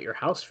rope at your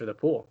house for the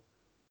pool?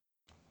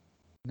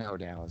 No,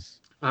 Dallas.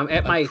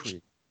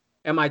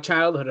 At my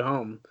childhood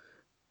home,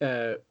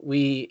 the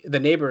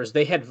neighbors,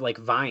 they had like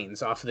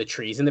vines off of the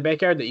trees in the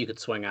backyard that you could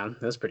swing on.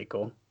 That was pretty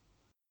cool.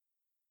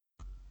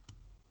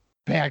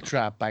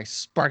 Backdrop by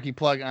Sparky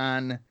Plug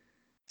on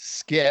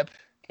Skip.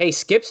 Hey,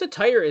 Skip's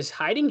attire is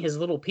hiding his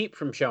little peep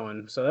from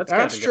showing, so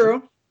that's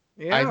true.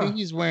 Yeah. I think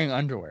he's wearing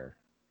underwear.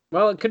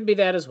 Well, it could be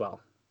that as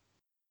well.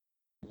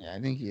 Yeah, I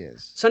think he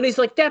is. Sonny's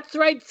like, that's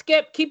right,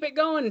 Skip, keep it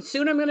going.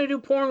 Soon I'm gonna do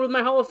porn with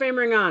my Hall of Fame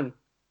ring on.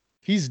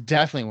 He's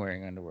definitely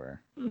wearing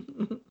underwear.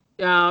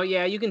 Oh,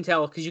 yeah, you can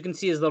tell because you can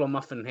see his little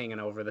muffin hanging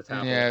over the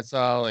top. Yeah, it's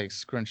all like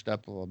scrunched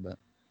up a little bit.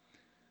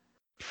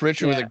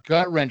 Pritchard with a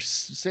gut wrench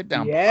sit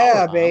down.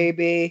 Yeah,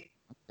 baby.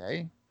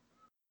 Okay.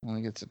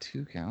 Only gets a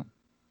 2 count.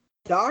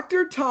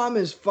 Dr. Tom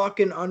is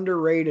fucking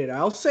underrated.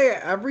 I'll say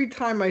it every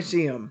time I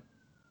see him.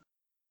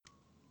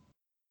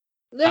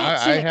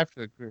 I have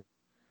to agree.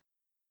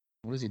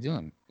 What is he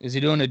doing? Is he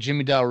doing a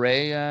Jimmy Del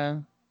Rey?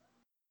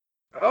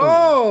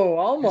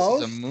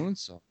 Almost. This is a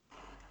moonsault.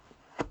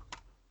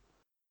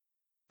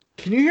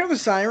 Can you hear the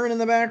siren in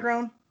the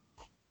background?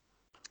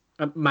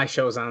 My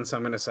show's on, so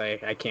I'm going to say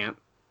I can't.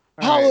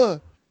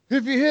 Holla!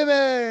 If you hear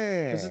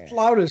me! Because it's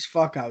loud as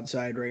fuck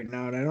outside right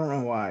now, and I don't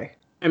know why.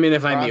 I mean,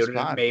 if I muted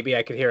it, maybe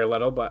I could hear a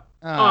little, but...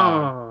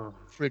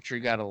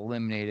 Pritchard got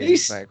eliminated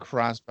by a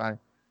crossbody.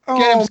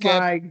 Oh,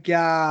 my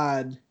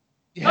God.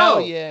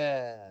 Hell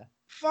yeah.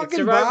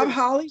 Fucking Bob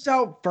Holly's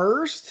out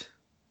first?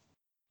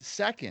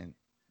 Second.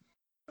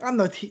 On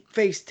the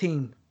face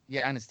team.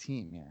 Yeah, on his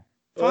team, yeah.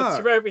 Well, it's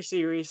Survivor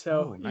Series,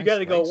 so you got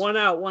to go one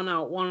out.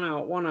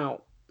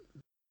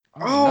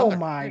 Oh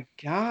my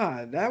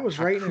God, that was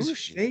right in his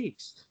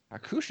face.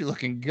 Hakushi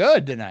looking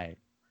good tonight.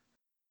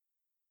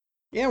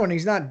 Yeah, when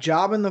he's not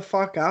jobbing the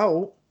fuck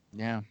out.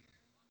 Yeah.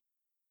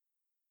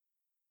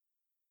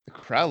 The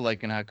crowd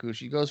liking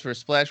Hakushi. Goes for a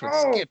splash, but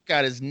Skip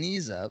got his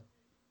knees up.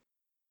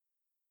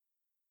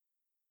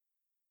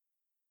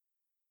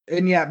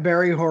 And yet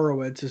Barry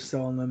Horowitz is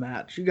still in the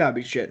match. You gotta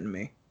be shitting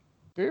me.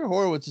 Barry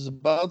Horowitz is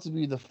about to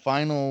be the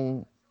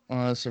final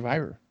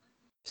survivor.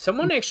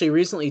 Someone actually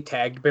recently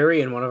tagged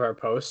Barry in one of our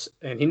posts,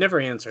 and he never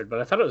answered, but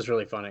I thought it was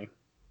really funny.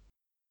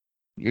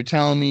 You're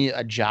telling me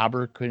a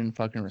jobber couldn't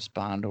fucking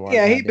respond to our...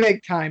 Yeah, he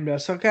big timed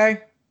us,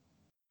 okay?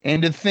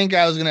 And to think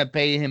I was going to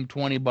pay him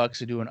 $20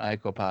 to do an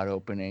IcoPod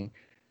opening.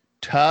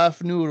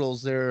 Tough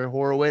noodles there,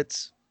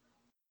 Horowitz.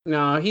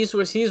 No, he's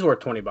worth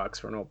 $20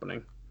 for an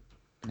opening.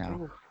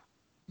 No.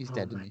 He's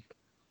dead to me.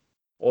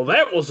 Well,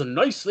 that was a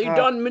nicely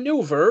done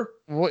maneuver.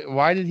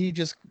 Why did he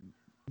just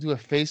do a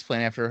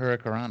faceplant after a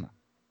Hurricanrana?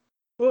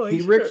 Well,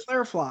 He Ric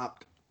Flair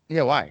flopped.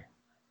 Yeah, why?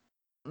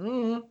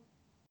 Mm-hmm.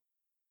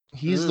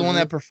 He's the one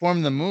that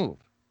performed the move.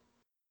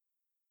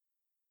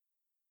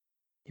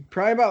 He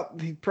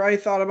probably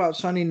thought about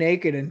Sonny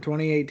naked in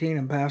 2018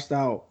 and passed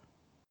out.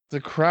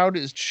 The crowd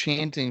is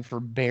chanting for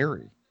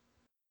Barry.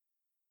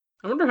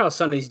 I wonder how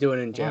Sonny's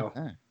doing in jail.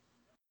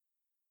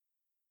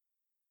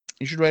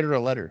 You should write her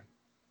a letter.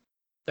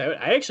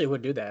 I actually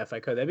would do that if I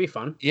could. That'd be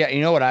fun. Yeah,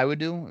 you know what I would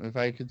do if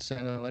I could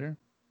send a letter?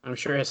 I'm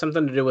sure it has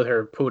something to do with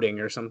her pooting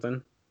or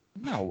something.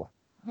 No,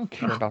 I don't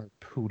care about her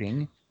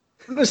pooting.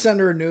 I'm gonna send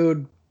her a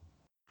nude.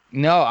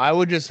 No, I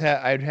would just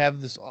I'd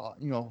have this,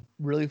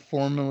 really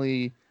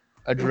formally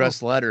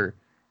addressed letter,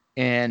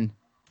 and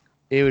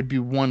it would be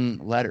one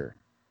letter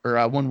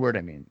or one word.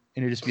 I mean,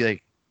 and it'd just be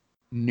like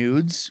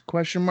nudes ?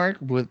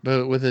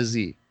 With a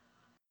Z.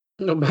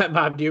 No,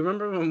 Bob, do you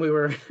remember when we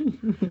were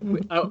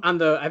on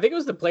the? I think it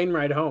was the plane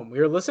ride home. We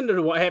were listening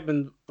to what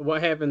happened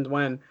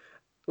when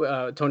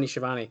Tony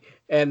Schiavone,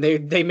 and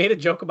they made a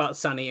joke about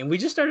Sonny, and we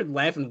just started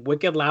laughing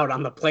wicked loud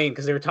on the plane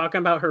because they were talking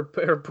about her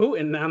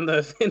Putin on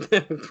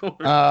the corner.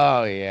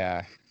 Oh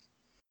yeah.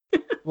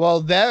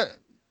 Well,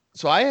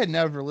 so I had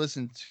never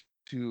listened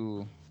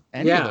to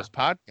any of those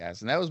podcasts,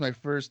 and that was my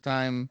first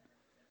time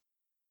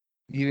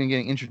even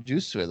getting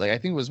introduced to it. Like I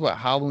think it was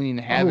Halloween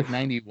Havoc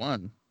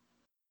 91.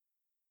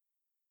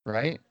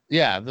 Right?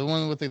 Yeah, the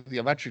one with the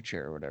electric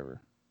chair or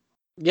whatever.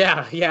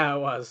 Yeah, it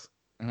was.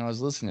 And I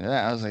was listening to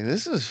that. I was like,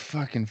 this is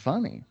fucking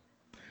funny.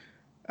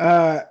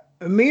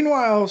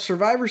 Meanwhile,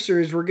 Survivor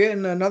Series, we're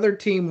getting another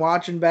team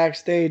watching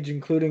backstage,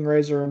 including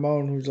Razor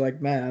Ramon, who's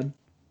like mad.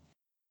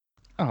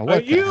 Oh,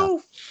 what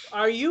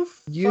Are you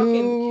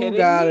fucking You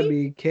gotta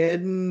be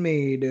kidding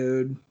me,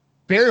 dude.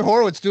 Barry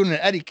Horowitz doing an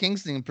Eddie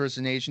Kingston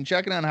impersonation,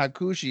 checking on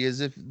Hakushi as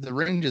if the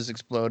ring just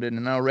exploded,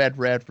 and now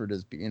Radford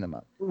is beating him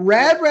up.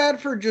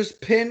 Radford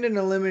just pinned and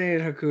eliminated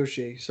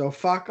Hakushi, so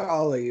fuck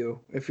all of you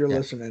if you're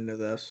listening to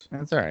this.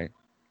 That's all right.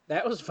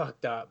 That was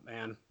fucked up,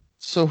 man.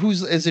 So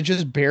is it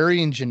just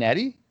Barry and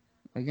Jannetty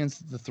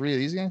against the three of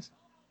these guys?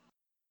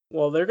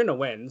 Well, they're gonna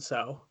win,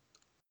 so.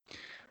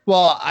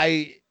 Well,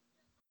 I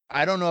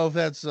don't know if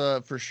that's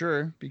for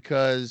sure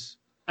because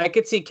I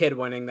could see Kid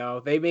winning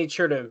though. They made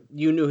sure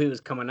you knew he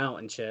was coming out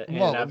and shit. And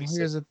well,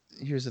 obviously...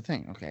 here's the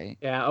thing, okay?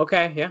 Yeah,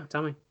 okay, yeah,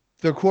 tell me.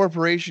 The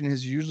corporation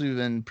has usually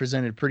been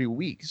presented pretty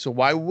weak, so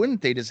why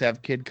wouldn't they just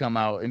have Kid come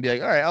out and be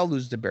like, all right, I'll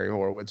lose to Barry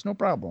Horowitz, no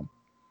problem.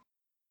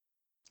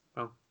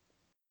 Oh.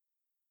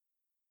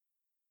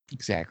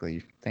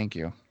 Exactly. Thank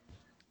you.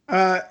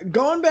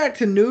 Going back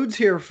to nudes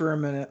here for a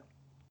minute.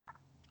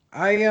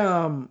 I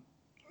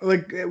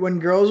like when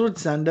girls would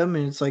send them,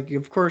 and it's like,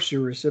 of course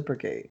you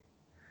reciprocate.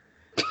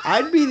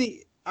 I'd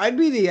be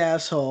the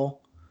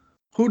asshole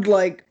who'd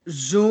like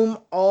zoom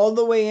all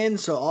the way in,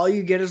 so all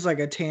you get is like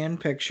a tan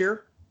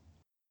picture.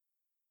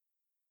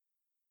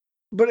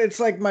 But it's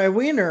like my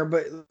wiener,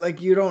 but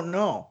like you don't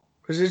know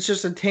because it's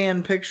just a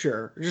tan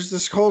picture. Just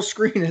this whole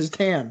screen is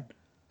tan.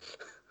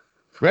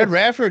 Red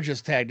Radford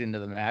just tagged into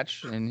the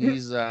match, and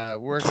he's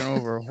working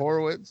over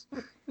Horowitz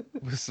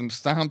with some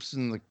stomps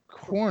in the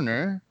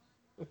corner.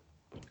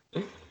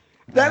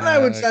 Then I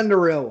would send a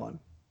real one.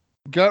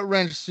 Gut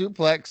wrench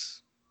suplex.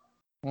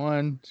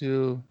 1,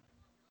 2,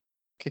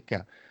 kick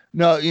out.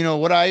 No,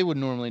 what I would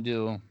normally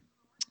do,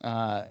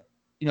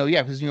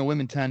 because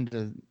women tend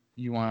to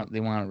they want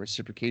a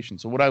reciprocation.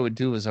 So what I would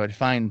do is I would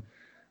find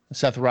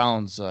Seth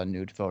Rollins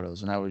nude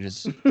photos, and I would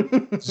just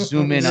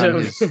zoom in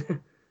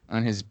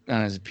on his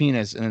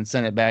penis and then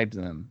send it back to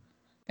them,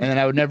 and then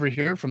I would never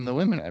hear from the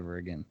women ever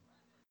again.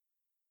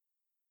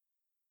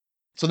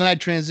 So then I'd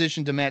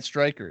transition to Matt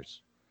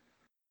Striker's.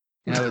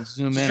 And I would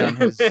zoom in on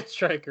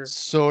his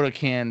soda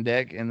can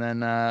dick, and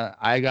then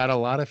I got a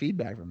lot of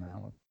feedback from that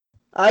one.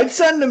 I'd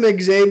send him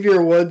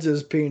Xavier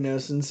Woods'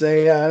 penis and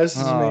say, yeah, this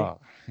is me.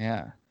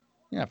 Yeah.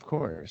 Yeah, of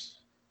course.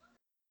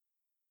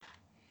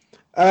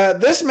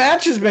 This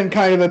match has been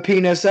kind of a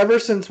penis ever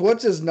since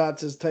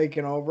What's-His-Nuts has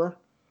taken over.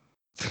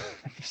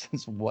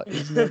 Since what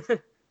is nuts?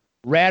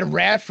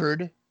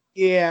 Radford.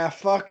 Yeah,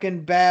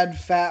 fucking bad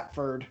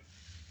Fatford.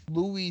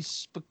 Louis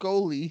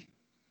Spicoli.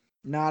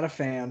 Not a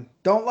fan.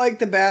 Don't like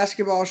the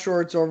basketball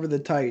shorts over the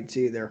tights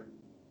either.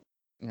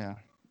 Yeah.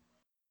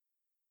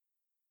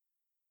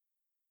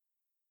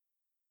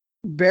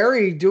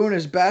 Barry doing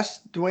his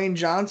best Dwayne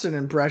Johnson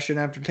impression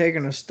after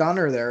taking a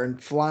stunner there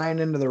and flying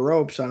into the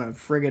ropes on a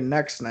friggin'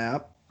 neck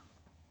snap.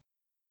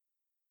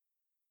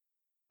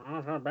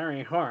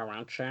 Barry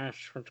Horowitz, it's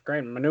a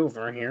great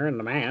maneuver here in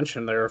the match,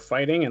 and they're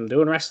fighting and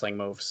doing wrestling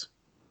moves.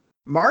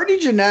 Marty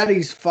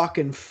Jannetty's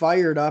fucking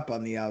fired up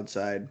on the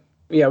outside.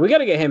 Yeah, we got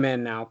to get him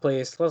in now,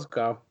 please. Let's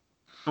go.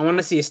 I want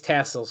to see his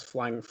tassels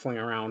fling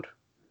around.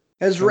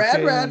 Has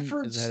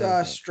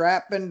Radford's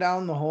strap been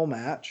down the whole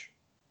match?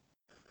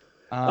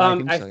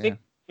 I think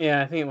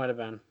it might have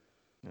been.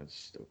 That's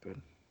stupid.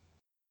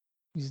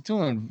 He's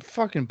doing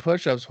fucking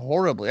push-ups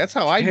horribly. That's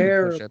how I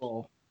do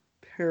push-ups.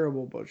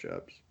 Terrible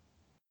push-ups.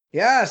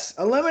 Yes,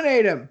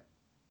 eliminate him.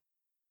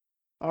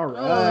 All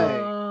right.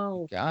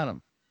 Oh. Got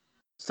him.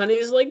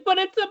 Sonny's like, but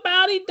it's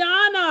about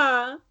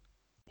Donna.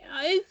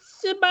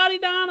 It's about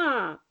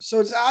Donna. So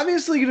it's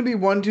obviously going to be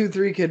 1, 2,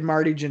 3 Kid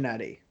Marty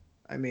Jannetty.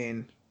 I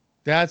mean,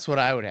 That's what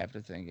I would have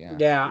to think. Yeah.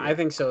 Yeah, I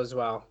think so as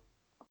well.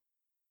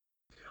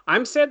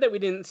 I'm sad that we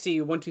didn't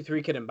see 1, 2,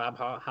 3 Kid and Bob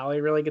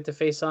Holly really get to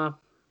face off.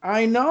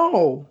 I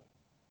know.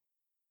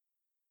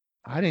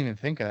 I didn't even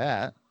think of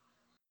that.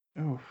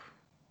 Oh.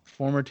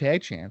 Former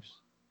tag champs.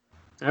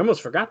 I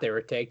almost forgot they were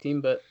a tag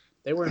team, but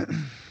they weren't.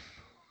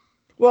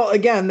 Well,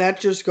 again, that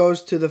just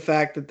goes to the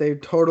fact that they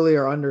totally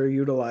are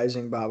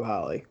underutilizing Bob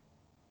Holly.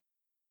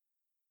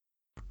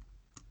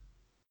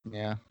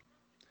 Yeah.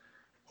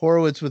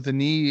 Horowitz with the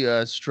knee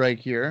strike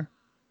here.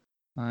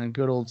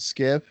 Good old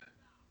Skip.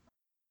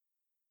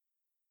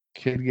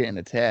 Kid getting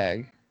a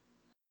tag.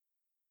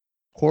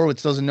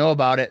 Horowitz doesn't know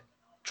about it.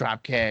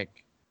 Drop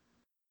kick.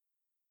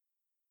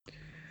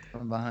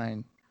 From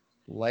behind.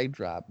 Leg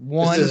drop.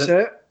 1, Is this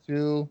it?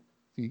 2.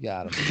 You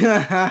got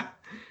him.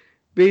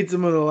 Beats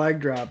him with a leg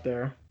drop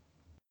there.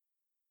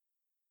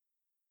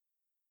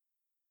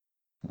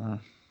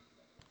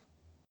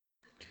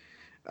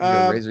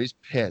 Razor, he's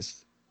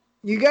pissed.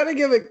 You got to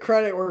give it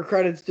credit where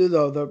credit's due,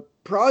 though.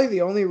 Probably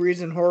the only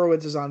reason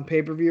Horowitz is on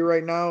pay-per-view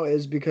right now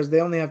is because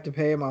they only have to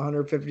pay him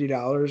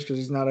 $150 because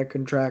he's not a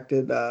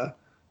contracted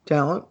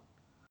talent.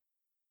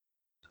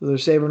 So they're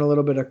saving a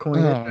little bit of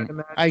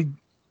coin.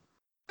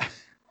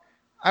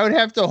 I would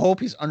have to hope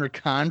he's under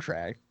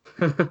contract.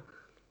 I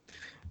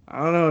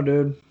don't know,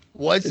 dude.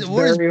 What is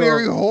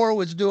Barry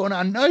Horowitz doing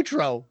on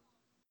Nitro?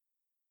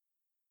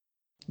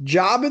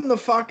 Jobbing the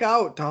fuck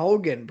out to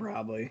Hogan,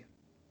 probably.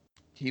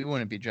 He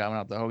wouldn't be jobbing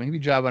out to Hogan. He'd be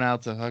jobbing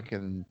out to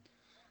fucking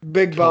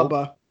Big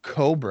Bubba.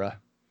 Cobra.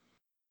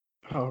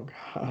 Oh,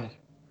 God.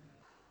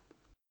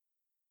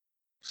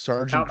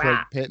 Sergeant Craig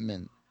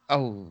Pittman.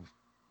 Oh,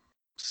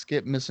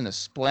 Skip missing a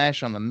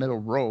splash on the middle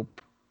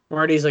rope.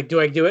 Marty's like,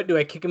 do I do it? Do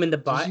I kick him in the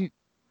butt?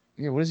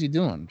 What is he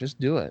doing? Just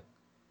do it.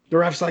 The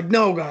ref's like,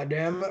 no,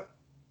 goddamn it.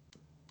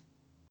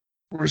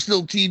 We're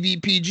still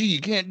TV PG. You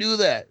can't do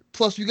that.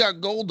 Plus, we got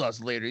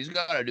Goldust later. He's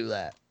got to do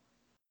that.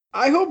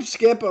 I hope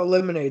Skip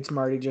eliminates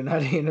Marty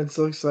Jannetty, and it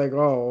looks like,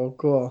 oh,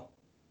 cool. All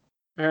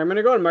right, I'm going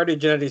to go on Marty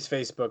Jannetty's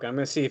Facebook. I'm going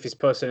to see if he's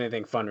posted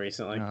anything fun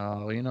recently.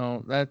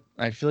 No, that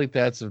I feel like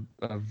that's a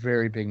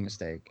very big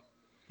mistake.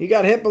 He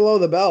got hit below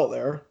the belt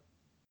there.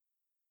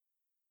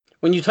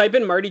 When you type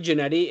in Marty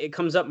Jannetty, it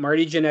comes up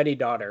Marty Jannetty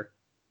daughter.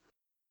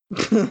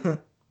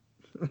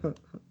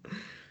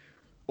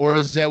 Or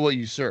is that what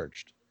you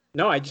searched?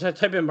 No, I just had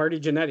to type in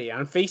Marty Jannetty.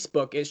 On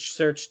Facebook, it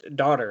searched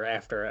daughter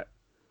after it.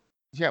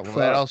 Yeah, well,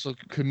 that also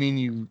could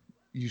mean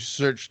you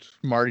searched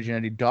Marty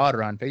Jannetty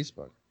daughter on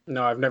Facebook.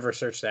 No, I've never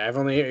searched that. I've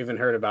only even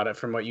heard about it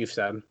from what you've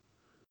said.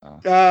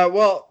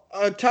 Well,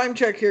 time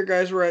check here,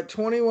 guys. We're at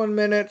 21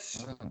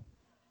 minutes.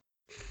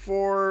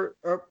 I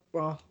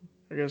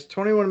guess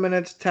 21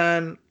 minutes,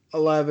 10,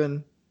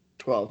 11,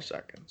 12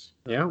 seconds.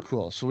 Yeah.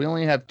 Cool. So we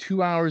only have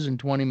 2 hours and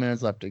 20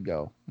 minutes left to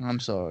go. I'm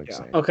so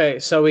excited. Okay,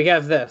 so we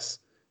have this.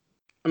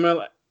 I'm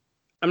not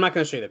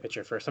gonna show you the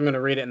picture first. I'm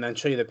gonna read it and then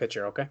show you the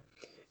picture, okay?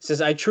 It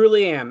says, I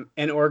truly am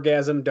an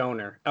orgasm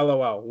donor.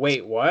 LOL.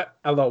 Wait, what?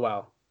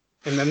 LOL.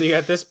 And then you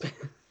got this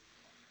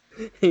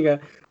you got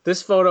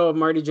this photo of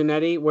Marty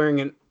Jannetty wearing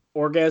an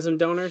orgasm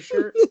donor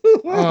shirt.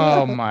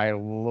 Oh my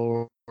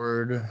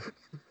Lord.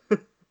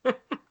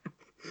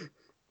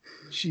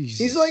 Jesus.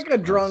 He's like a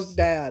drunk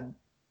dad.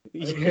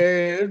 Yeah.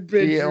 Hey,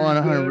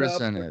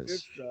 100%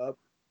 is.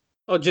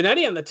 Oh,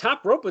 Jannetty on the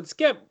top rope with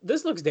Skip.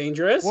 This looks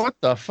dangerous. What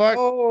the fuck?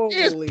 He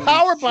just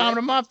powerbombed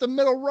him off the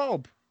middle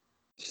rope.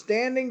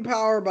 Standing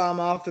powerbomb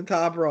off the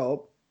top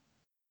rope.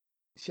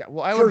 Yeah,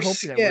 well, I would hope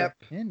that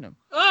would pin him.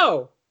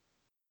 Oh!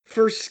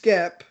 For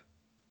Skip.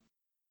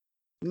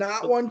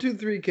 Not 1, 2,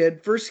 3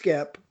 Kid. For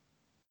Skip.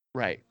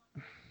 Right.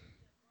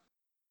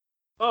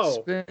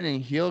 Oh.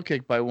 Spinning heel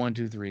kick by 1,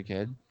 2, 3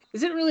 Kid.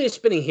 Is it really a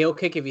spinning heel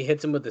kick if he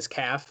hits him with his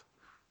calf?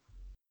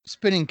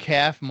 Spinning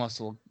calf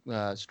muscle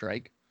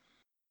strike.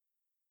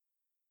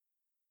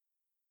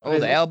 Oh,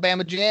 the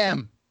Alabama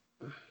Jam.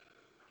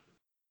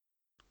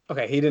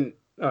 Okay, he didn't.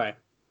 All right.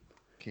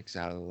 Kicks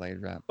out of the leg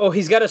drop. Oh,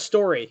 he's got a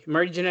story.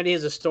 Marty Jannetty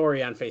has a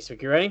story on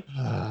Facebook. You ready?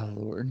 Oh,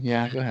 Lord.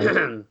 Yeah, go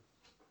ahead.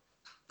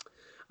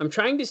 I'm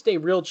trying to stay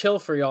real chill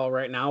for y'all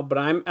right now, but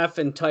I'm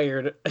effing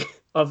tired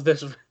of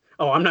this.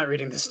 Oh, I'm not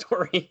reading the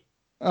story.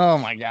 Oh,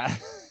 my God.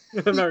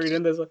 I'm not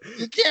reading this one.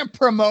 You can't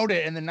promote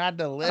it and then not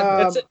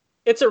deliver.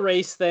 It's a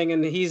race thing,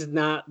 and he's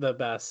not the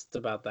best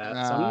about that.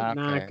 So I'm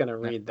not going to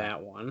read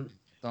that one.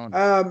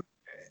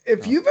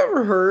 If you've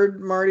ever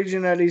heard Marty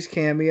Jannetty's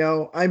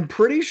cameo, I'm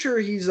pretty sure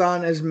he's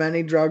on as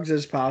many drugs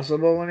as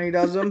possible when he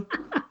does them.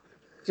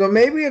 So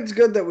maybe it's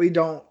good that we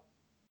don't,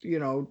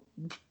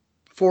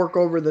 fork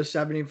over the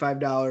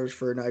 $75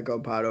 for an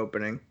IcoPod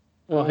opening.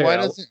 Well, why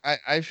doesn't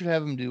I should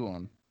have him do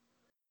one?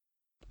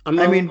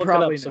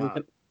 Probably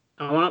not.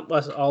 I want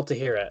us all to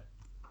hear it.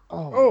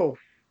 Oh.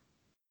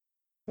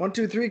 1,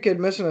 2, 3 Kid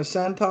missing a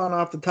senton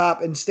off the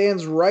top and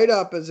stands right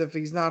up as if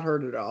he's not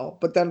hurt at all,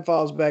 but then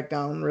falls back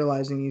down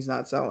realizing he's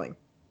not selling.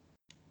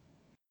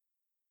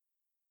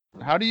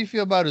 How do you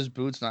feel about his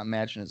boots not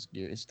matching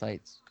his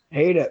tights?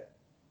 Hate it.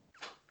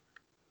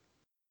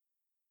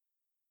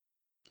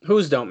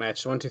 Whose don't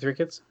match? 1, 2, 3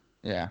 kids?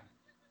 Yeah.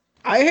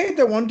 I hate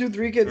that 1, 2,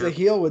 3 Kids a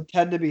heel with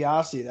Ted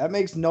DiBiase. That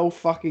makes no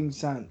fucking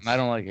sense. I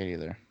don't like it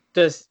either.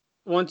 Does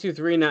 1, 2,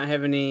 3 not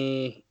have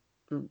any?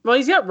 Well,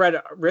 he's got red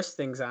wrist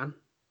things on,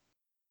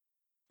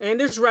 and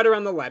there's red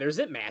around the letters.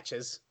 It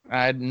matches.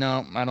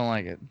 No, I don't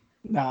like it.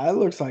 Nah, it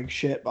looks like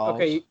shit balls.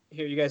 Okay,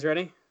 here, you guys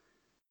ready?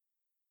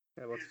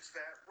 Yeah, It's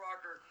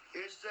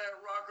that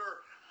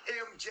rocker,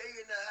 MJ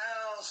in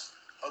the house,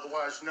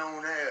 otherwise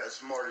known as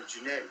Marty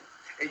Jannetty.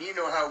 And you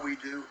know how we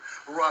do,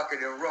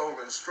 rocking and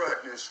rolling,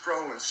 strutting and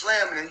strolling,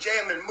 slamming and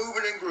jamming,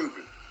 moving and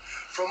grooving.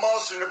 From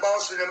Austin to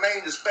Boston to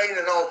Maine to Spain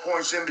and all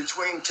points in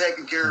between,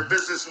 taking care of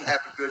business and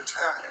having good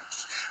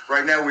times.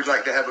 Right now, we'd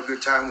like to have a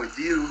good time with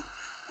you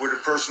with a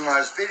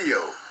personalized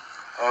video.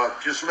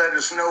 Just let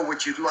us know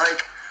what you'd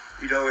like.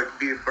 You know, it'd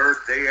be a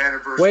birthday,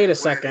 anniversary. Wait a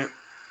second.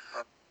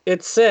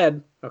 It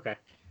said, okay.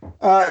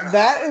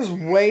 That is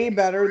way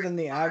better than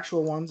the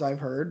actual ones I've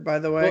heard, by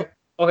the way.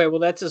 Well,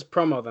 that's his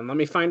promo then. Let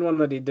me find one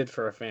that he did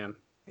for a fan.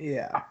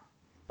 Yeah.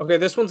 Okay,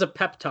 this one's a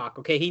pep talk.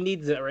 Okay, he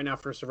needs it right now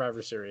for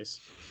Survivor Series.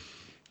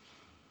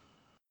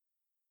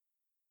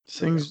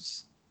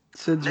 Sings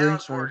Sid's Now ring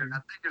it's working. I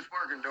think it's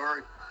working,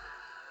 Dory.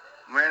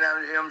 Man,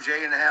 I'm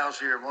MJ in the house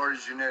here, Marty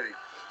Jannetty.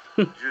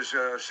 Just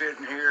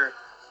sitting here.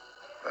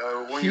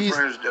 When He's your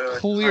friends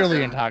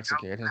clearly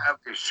intoxicated. have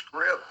a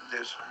script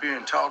that's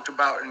being talked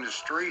about in the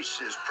streets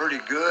is pretty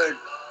good.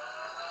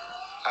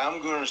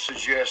 I'm going to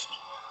suggest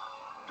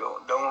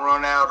don't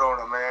run out on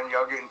it, man.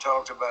 Y'all getting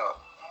talked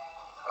about.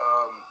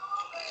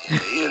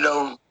 You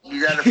know,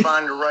 you got to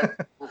find the right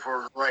people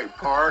for the right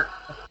part.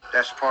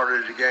 That's part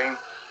of the game.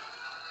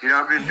 You know,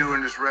 I've been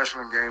doing this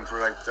wrestling game for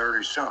like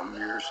 30-something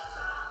years.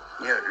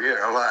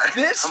 Yeah, a lot.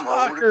 This I'm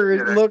old.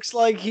 fucker looks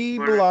like he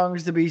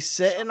belongs to be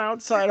sitting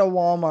outside of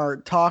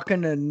Walmart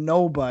talking to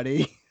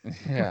nobody.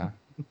 Yeah.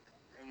 And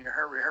you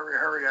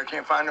hurry. I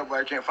can't find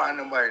nobody.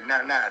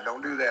 Nah,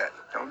 don't do that.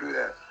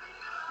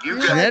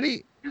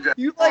 Jannetty,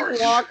 You like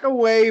walk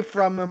away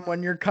from him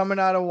when you're coming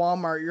out of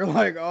Walmart. You're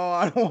like, oh,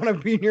 I don't want to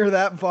be near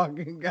that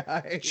fucking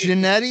guy.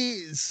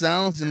 Jannetty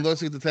sounds and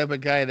looks like the type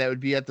of guy that would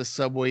be at the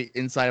Subway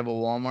inside of a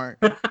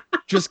Walmart,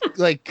 just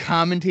like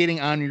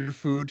commentating on your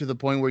food to the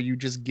point where you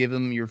just give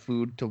him your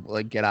food to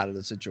like get out of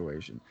the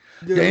situation.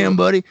 Dude. Damn,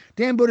 buddy,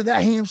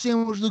 that ham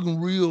sandwich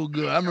looking real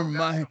good. I remember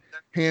my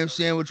ham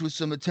sandwich with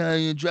some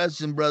Italian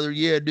dressing, brother.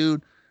 Yeah,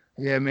 dude.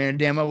 Yeah, man.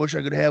 Damn, I wish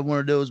I could have one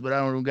of those, but I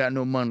don't got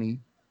no money.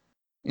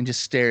 And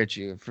just stare at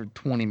you for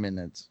 20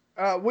 minutes.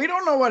 We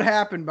don't know what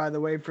happened, by the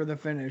way, for the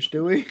finish,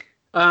 do we?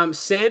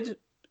 Sid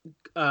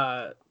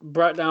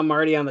brought down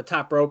Marty on the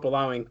top rope,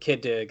 allowing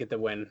Kid to get the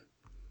win.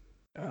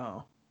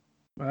 Oh.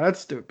 Well, that's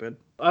stupid.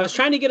 I was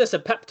trying to get us a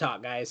pep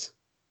talk, guys.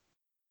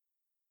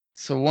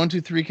 So 1, 2,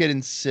 3 Kid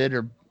and Sid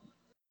are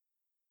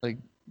like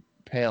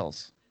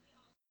pals.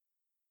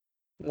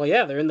 Well,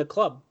 yeah, they're in the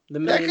club. The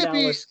 $1 million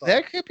club.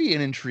 That could be an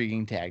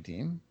intriguing tag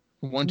team.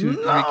 1, 2,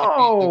 3.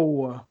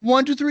 No.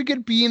 1, 2, 3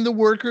 Kid being the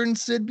worker and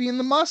Sid being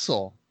the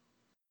muscle.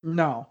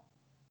 No.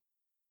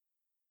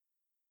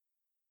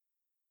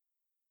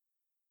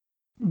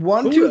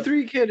 1, 2,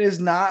 3 Kid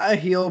is not a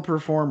heel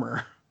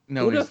performer.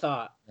 No, who'd have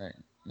thought? Right.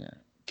 Yeah.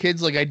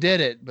 Kid's like, I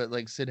did it, but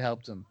like Sid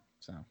helped him.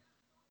 So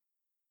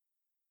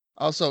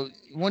also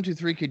 1, 2,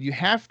 3 Kid, you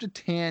have to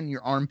tan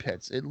your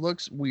armpits. It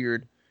looks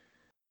weird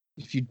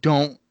if you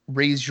don't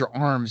raise your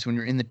arms when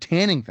you're in the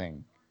tanning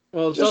thing.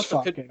 Well, it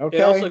also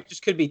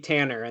just could be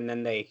Tanner, and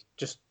then it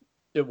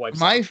wipes.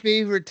 My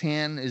favorite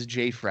tan is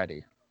Jay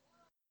Freddy.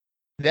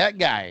 That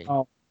guy.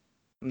 Oh,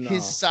 no.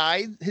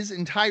 His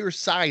entire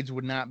sides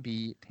would not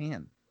be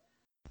tan.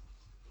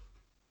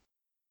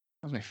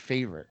 That was my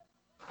favorite.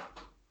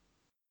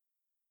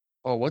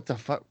 Oh, what the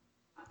fuck?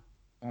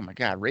 Oh my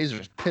God,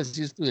 Razor's pissed.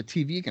 He just threw the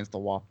TV against the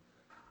wall.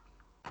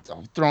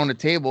 So throwing the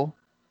table.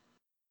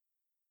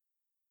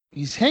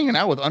 He's hanging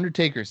out with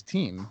Undertaker's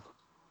team.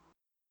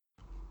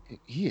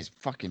 He is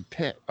fucking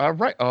pissed. All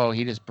right. Oh,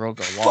 he just broke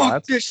a wall.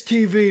 Fuck this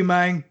TV,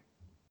 man.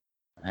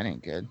 That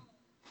ain't good.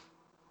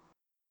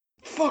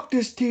 Fuck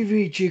this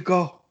TV,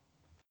 Chico.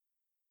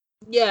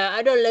 Yeah,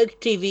 I don't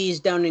like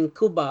TVs down in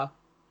Cuba.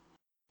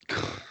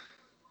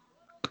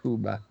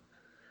 Cuba.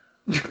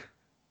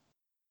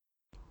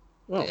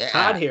 Well, yeah.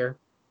 Todd here.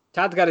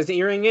 Todd's got his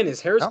earring in,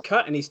 his hair's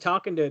cut, and he's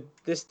talking to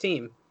this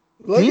team.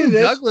 Dean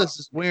Douglas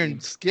is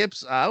wearing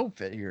Skip's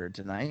outfit here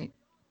tonight.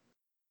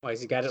 Why, has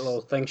he got a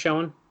little thing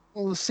showing?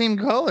 Well, the same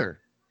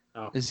color.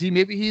 Oh.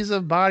 Maybe he's a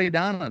body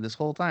Donna this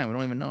whole time. We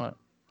don't even know it.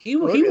 He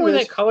wore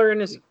that color in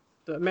his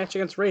match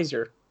against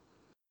Razor.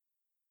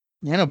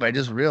 Yeah, no, but I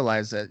just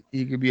realized that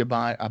he could be a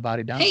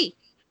body Donna. Hey,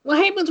 what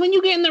happens when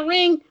you get in the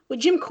ring with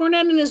Jim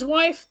Cornette and his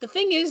wife? The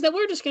thing is that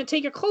we're just going to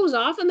take your clothes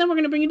off, and then we're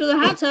going to bring you to the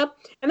hot tub,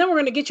 and then we're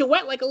going to get you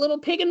wet like a little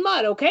pig in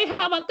mud, okay?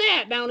 How about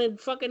that down in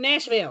fucking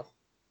Nashville?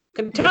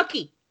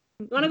 Kentucky.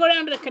 You want to go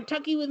down to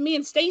Kentucky with me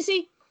and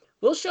Stacy?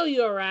 We'll show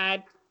you a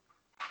ride.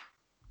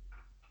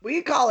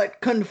 We call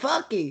it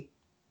Kentucky.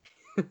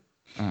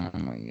 Oh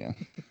my God.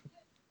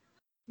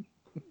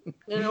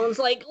 And Owen's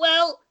like,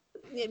 well,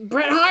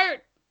 Bret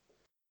Hart,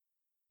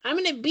 I'm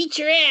going to beat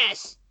your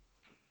ass.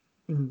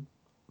 And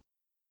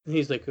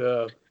he's like,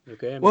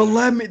 okay. Well,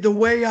 the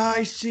way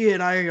I see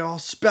it, I'll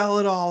spell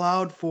it all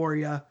out for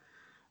you.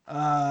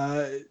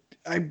 I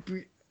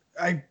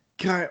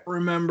can't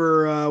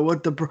remember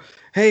what the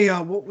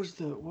what was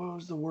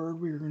the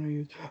word we were gonna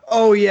use?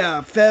 Oh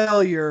yeah,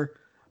 failure.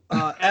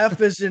 F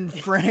is in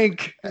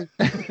Frank.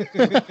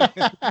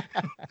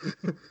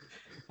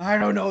 I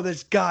don't know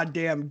this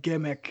goddamn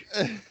gimmick.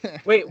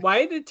 Wait,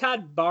 why did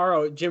Todd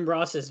borrow Jim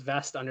Ross's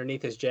vest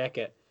underneath his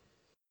jacket?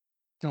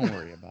 Don't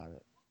worry about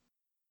it.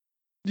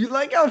 Do you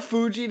like how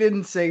Fuji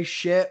didn't say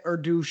shit or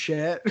do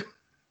shit?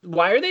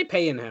 Why are they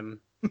paying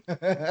him?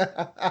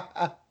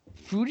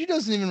 Fuji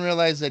doesn't even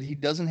realize that he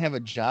doesn't have a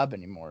job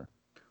anymore.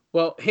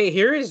 Well, hey,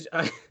 here's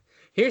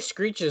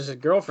Screech's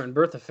girlfriend,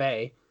 Bertha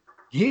Faye.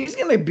 He's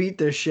gonna beat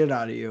the shit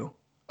out of you.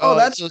 Oh,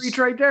 that's so Screech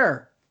right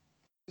there.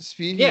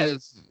 Speaking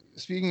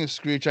of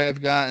Screech, I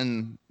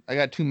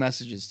got 2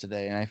 messages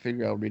today, and I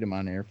figure I'll read them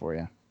on air for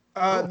you.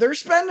 They're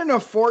spending a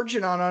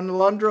fortune on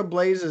Alundra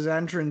Blaze's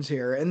entrance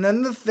here, and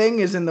then the thing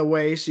is in the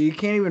way, so you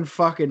can't even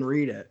fucking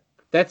read it.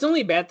 That's the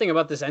only bad thing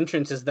about this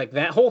entrance is like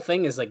that whole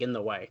thing is like in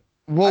the way.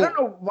 Well, I don't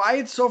know why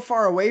it's so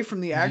far away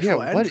from the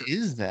actual entrance. What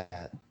is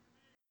that?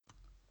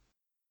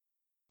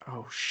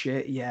 Oh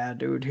shit, yeah,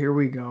 dude, here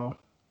we go.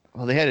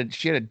 Well,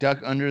 she had a duck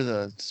under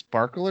the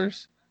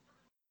sparklers.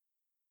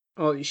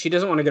 Oh, she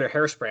doesn't want to get her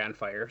hairspray on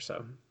fire,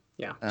 so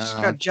yeah. She's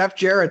got Jeff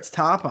Jarrett's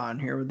top on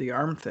here with the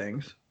arm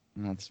things.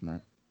 That's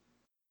smart.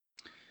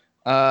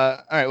 All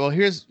right, well,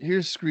 here's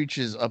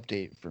Screech's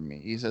update for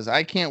me. He says,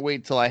 I can't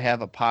wait till I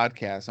have a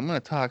podcast. I'm going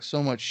to talk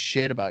so much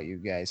shit about you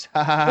guys.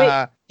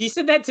 Wait, he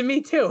said that to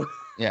me too.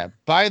 Yeah,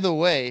 by the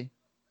way,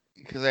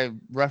 because I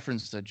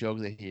referenced a joke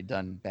that he had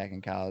done back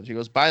in college. He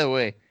goes, by the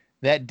way,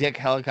 that dick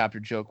helicopter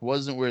joke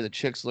wasn't where the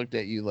chicks looked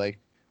at you like,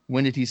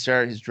 when did he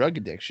start his drug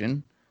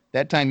addiction?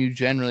 That time you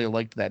generally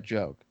liked that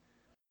joke.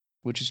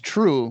 Which is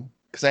true,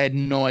 because I had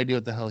no idea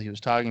what the hell he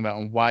was talking about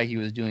and why he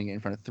was doing it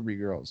in front of 3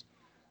 girls.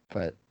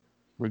 But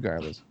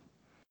regardless.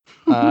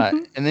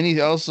 And then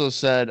he also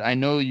said, I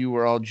know you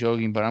were all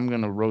joking, but I'm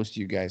going to roast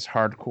you guys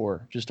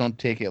hardcore. Just don't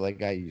take it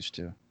like I used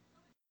to.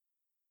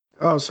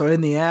 Oh, so in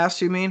the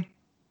ass, you mean?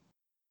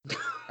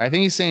 I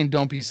think he's saying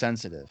don't be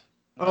sensitive.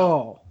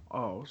 Oh,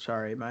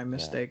 sorry, my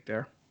mistake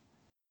there.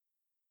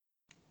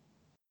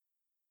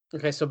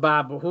 Okay, so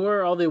Bob, who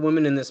are all the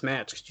women in this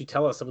match? Could you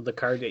tell us about the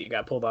card that you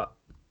got pulled up?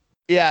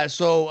 Yeah,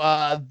 so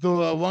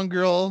the one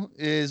girl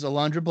is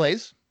Alundra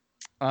Blaze.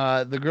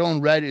 The girl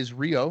in red is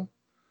Rio.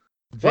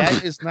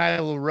 That is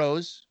Nyla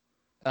Rose.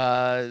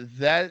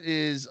 That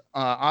is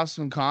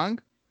Awesome Kong.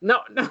 No,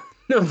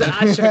 it's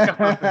Asha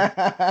Kong.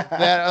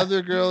 That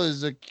other girl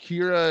is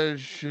Akira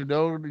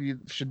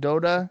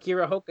Shidota.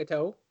 Kira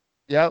Hokuto.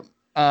 Yep.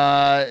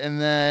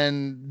 And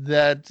then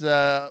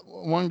that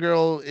one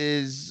girl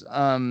is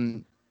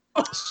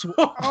Jesus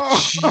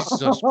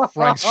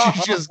Christ,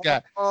 she just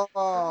got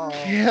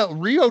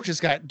Rio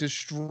just got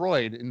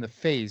destroyed in the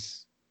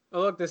face.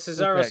 Oh look, the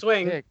Cesaro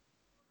swing. Kick.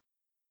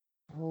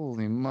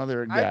 Holy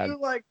mother of God. I do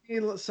like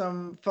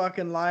some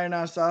fucking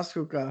Lioness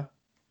Asuka.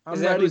 I'm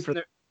Is that ready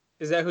for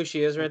Is that who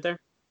she is right there?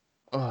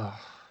 Oh.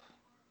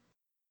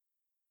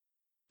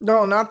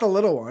 No, not the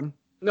little one.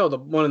 No, the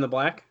one in the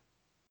black.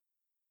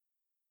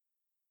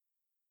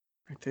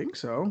 I think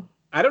so.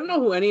 I don't know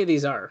who any of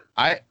these are.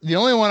 The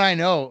only one I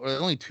know, or the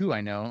only 2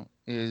 I know,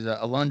 is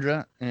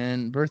Alundra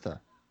and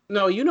Bertha.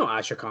 No, you know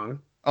Asha Kong.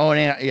 Oh,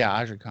 and yeah,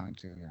 Asha Kong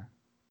too. Yeah,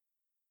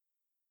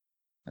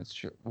 that's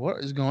true. What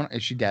is going on?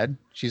 Is she dead?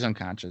 She's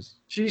unconscious.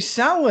 She's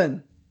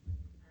selling.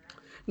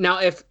 Now,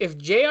 if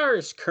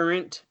JR's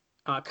current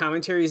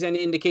commentary is any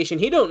indication,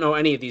 he don't know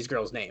any of these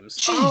girls' names.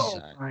 Jesus.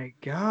 Oh my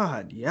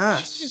God!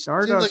 Yes,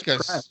 Stardust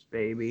Press,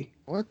 baby.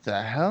 What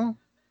the hell?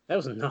 That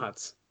was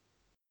nuts.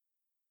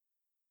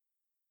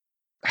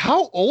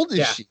 How old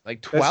is she?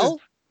 Like 12?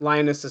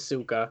 Lioness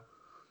Asuka.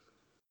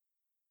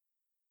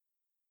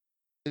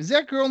 Is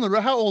that girl in the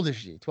row? How old is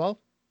she? 12?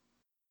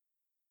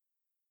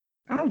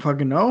 I don't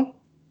fucking know.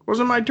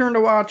 Wasn't my turn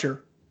to watch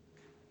her.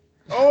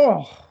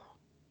 Oh.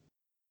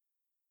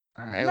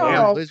 All right. No,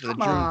 well, with a come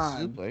German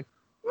on. suplex.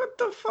 What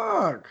the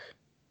fuck?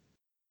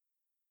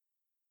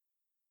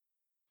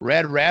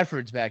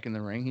 Radford's back in the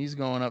ring. He's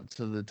going up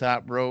to the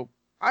top rope.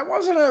 I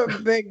wasn't a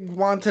big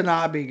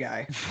Watanabe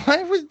guy.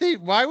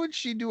 Why would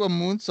she do a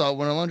moonsault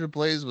when Alundra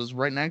Blaze was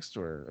right next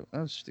to her?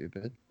 That was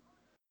stupid.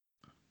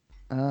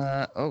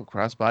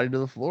 Crossbody to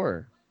the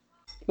floor.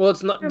 Well,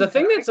 it's not the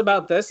thing that's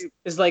about this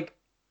is like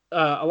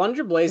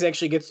Alundra Blaze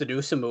actually gets to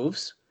do some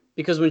moves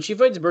because when she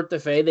fights Bertha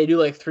Faye, they do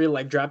like 3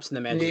 leg drops in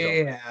the match.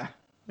 Yeah,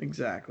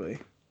 exactly.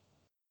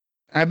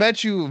 I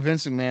bet you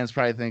Vince McMahon's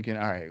probably thinking,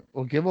 all right,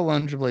 we'll give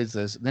Alundra Blaze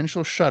this, then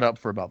she'll shut up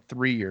for about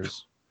 3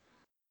 years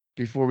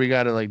before we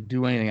got to like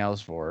do anything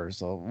else for her.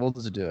 So we'll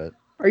just do it.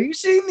 Are you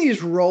seeing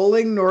these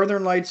rolling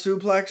Northern Light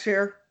suplex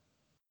here?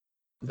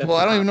 Well,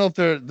 I don't even know if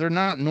they're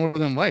not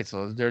Northern Lights,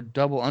 so they're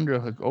double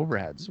underhook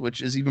overheads,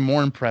 which is even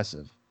more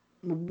impressive.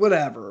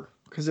 Whatever.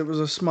 because it was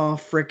a small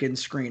frickin'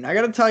 screen. I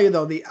gotta tell you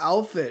though, the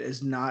outfit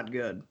is not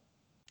good.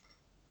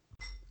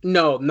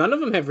 No, none of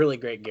them have really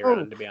great gear Oh.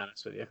 on, to be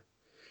honest with you.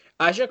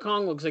 Aja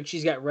Kong looks like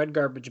she's got red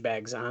garbage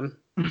bags on,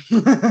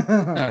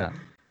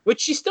 which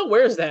she still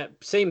wears that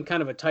same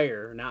kind of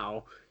attire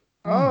now.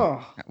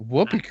 Oh,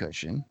 Whoopee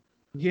cushion.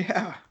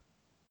 yeah.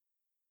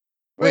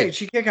 Wait. Wait,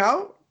 she kick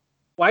out?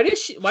 Why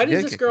does did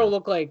this kick girl out.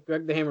 look like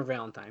Greg the Hammer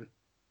Valentine?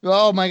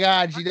 Oh my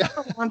God, she does.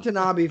 I'm a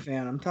Watanabe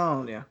fan, I'm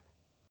telling you.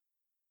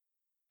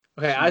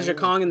 Okay, She Aja is,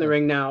 Kong in the yeah.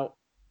 ring now.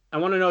 I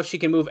want to know if she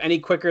can move any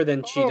quicker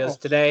than she does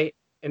today,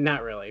 and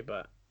not really,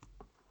 but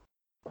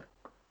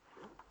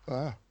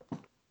Wow.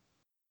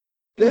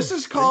 This Oh,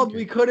 is called thank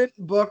we you. couldn't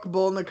book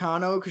Bull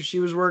Nakano because she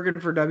was working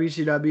for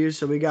WCW,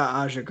 so we got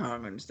Aja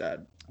Kong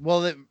instead.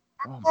 Well, oh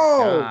my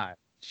Oh. God,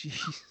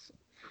 jeez.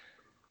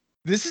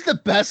 This is the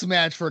best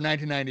match for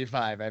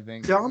 1995, I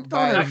think. Dumped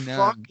by on her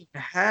none. fucking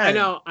head. I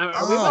know. Are we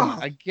Oh,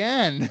 about,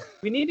 again.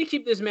 we need to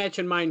keep this match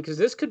in mind because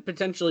this could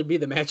potentially be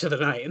the match of the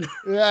night.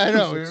 Yeah, I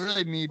know. We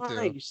really need to.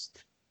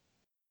 Christ.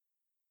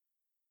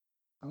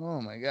 Oh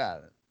my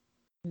God.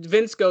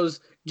 Vince goes,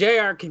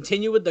 JR,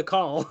 continue with the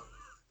call.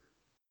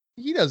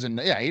 He doesn't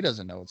know. Yeah, he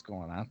doesn't know what's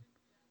going on.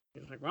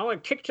 He's like, well, a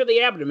kick to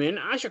the abdomen.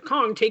 Aja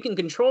Kong taking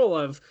control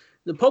of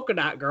the polka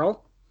dot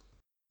girl.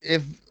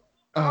 If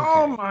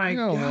Oh okay, my you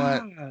know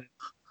God. what?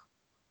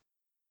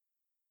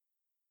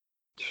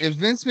 If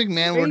Vince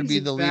McMahon were to be Crazy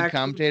the lead back-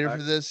 commentator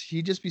for this,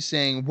 he'd just be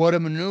saying, "What a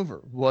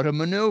maneuver! What a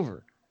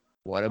maneuver!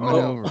 What a Oh.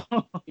 maneuver!"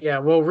 Yeah,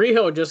 well,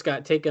 Riho just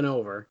got taken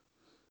over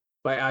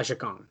by Aja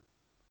Kong.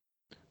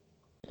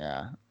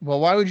 Yeah. Well,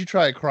 why would you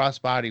try a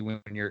crossbody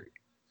when you're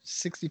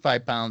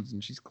 65 pounds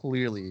and she's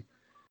clearly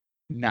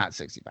not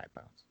 65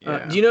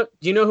 pounds? Do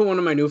you know who one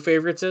of my new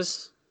favorites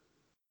is?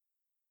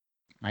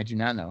 I do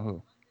not know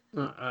who.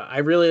 I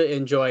really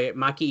enjoy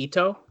Maki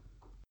Ito.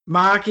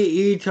 Maki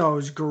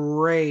Ito's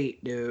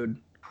great, dude.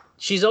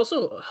 She's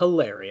also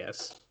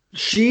hilarious.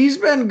 She's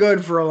been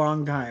good for a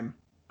long time.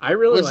 I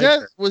really like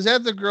her. Was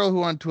that the girl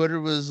who on Twitter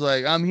was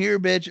like, "I'm here,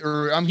 bitch,"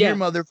 or "I'm here,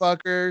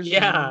 motherfuckers"?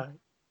 Yeah.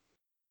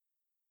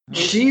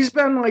 She's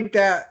been like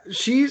that.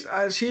 She's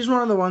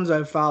one of the ones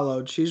I've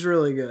followed. She's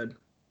really good.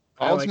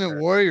 Ultimate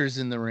Warrior's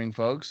in the ring,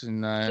 folks,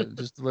 and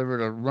just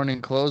delivered a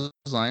running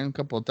clothesline a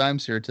couple of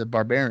times here to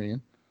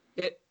Barbarian.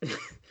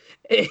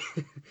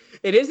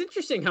 It is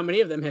interesting how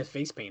many of them have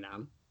face paint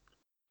on.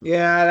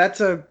 Yeah,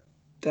 that's a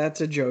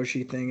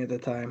Joshi thing at the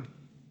time.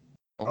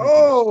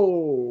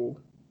 Oh.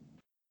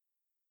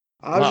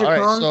 Aja Wow, all right,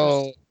 Kong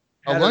so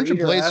had her Alundra eat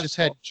her Blaze ass just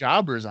had off.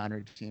 jobbers on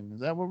her team. Is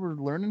that what we're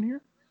learning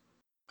here?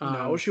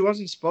 No, she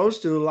wasn't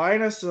supposed to.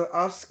 Linus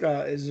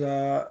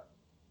Asuka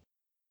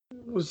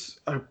was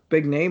a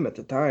big name at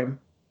the time.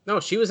 No,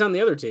 she was on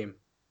the other team.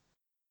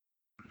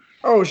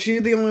 Oh, she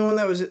the only one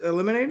that was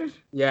eliminated?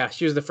 Yeah,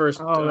 she was the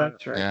first. Oh,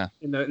 that's right. Yeah.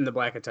 In the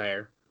black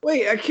attire.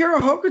 Wait, Akira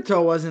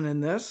Hokuto wasn't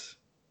in this.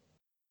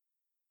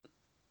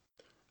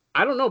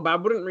 I don't know.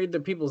 Bob wouldn't read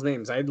the people's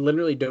names. I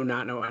literally do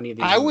not know any of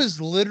these. I names.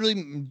 was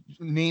literally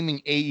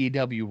naming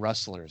AEW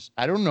wrestlers.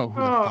 I don't know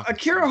who. Oh,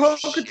 Akira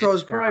Hokuto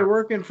is probably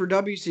working for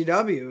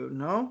WCW.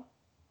 No.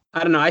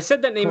 I don't know. I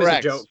said that name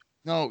Correct. as a joke.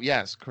 No,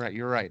 yes, correct.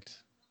 You're right.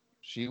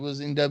 She was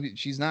in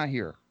She's not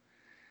here.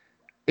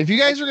 If you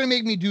guys are gonna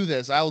make me do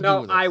this, I'll do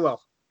it. No, I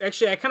will.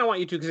 Actually, I kind of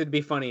want you to because it'd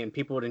be funny and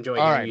people would enjoy it.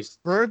 All right.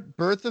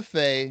 Bertha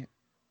Faye,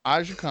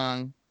 Aja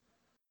Kong,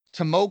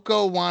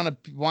 Tomoko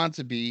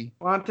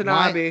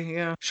Watanabe,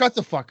 yeah. Shut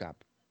the fuck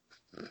up.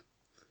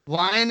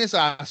 Lioness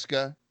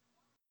Asuka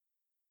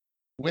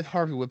with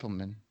Harvey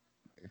Whippleman,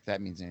 if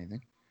that means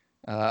anything.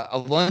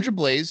 Alundra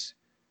Blaze,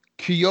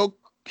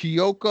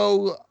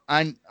 Kyoko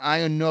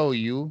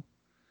Ionoyu,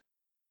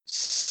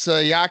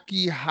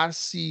 Sayaki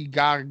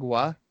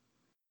Hasegawa,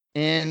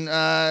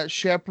 and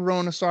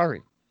Chaperone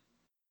Asari.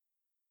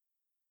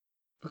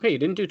 Okay, you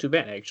didn't do too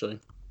bad actually.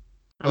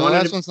 Well, the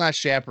last one's not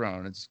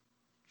Chaperone. It's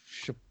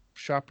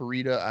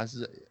Chaparita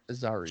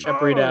Azari.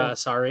 Chaparita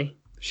Asari.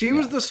 She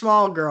was the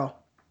small girl.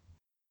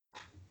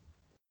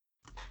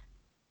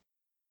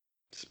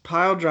 This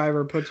pile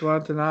driver puts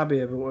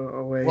Watanabe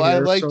away.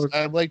 Well, here,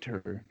 I liked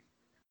her.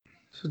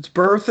 So it's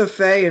Bertha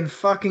Faye and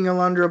fucking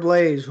Alundra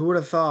Blaze. Who would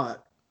have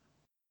thought?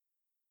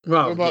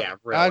 Well, yeah,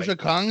 really. Aja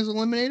Kong is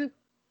eliminated?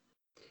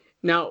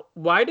 Now,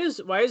 why is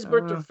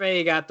Bertha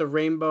Faye got the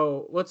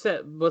rainbow? What's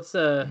the books?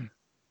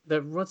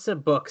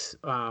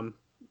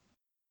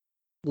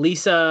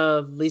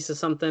 Lisa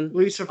something.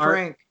 Lisa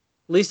Frank.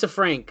 Lisa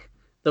Frank.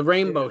 The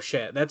rainbow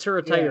shit. That's her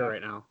attire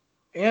right now.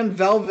 And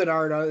velvet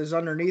art is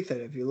underneath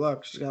it. If you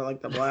look, she's got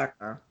like the black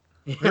now.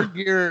 Her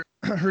gear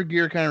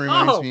kind of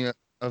reminds me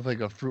of like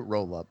a fruit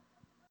roll up.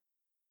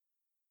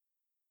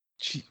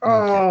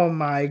 Oh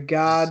my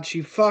god,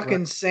 she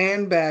fucking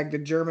sandbagged the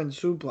German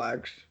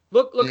suplex.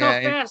 Look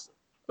how fast.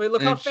 Wait,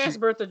 look how fast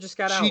Bertha just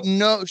got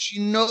out. She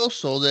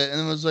no-sold it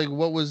and was like,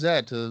 "What was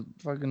that?" to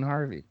fucking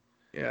Harvey.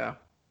 Yeah.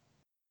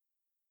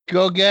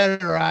 Go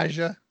get her,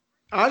 Aja.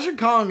 Aja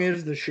Kong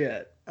is the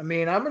shit. I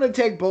mean, I'm gonna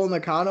take Bull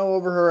Nakano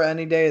over her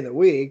any day of the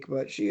week,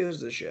 but she is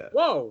the shit.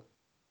 Whoa.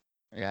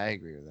 Yeah, I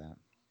agree with that.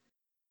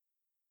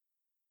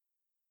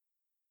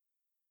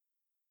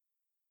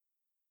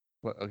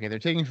 Okay, they're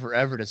taking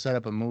forever to set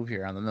up a move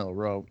here on the middle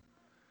rope.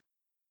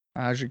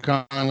 Aja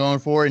Kong going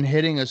forward and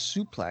hitting a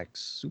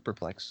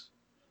superplex.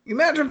 You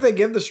imagine if they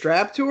give the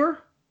strap to her?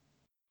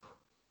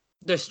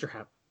 The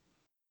strap.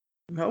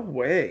 No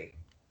way.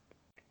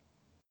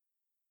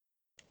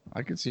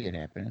 I could see it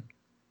happening.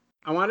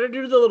 I want to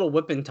do the little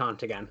whipping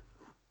taunt again.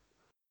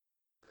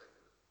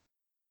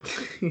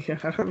 Yeah,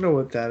 I don't know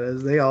what that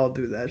is. They all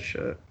do that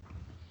shit.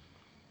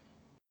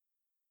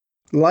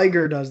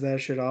 Liger does that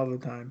shit all the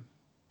time.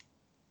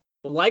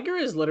 Liger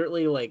is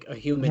literally like a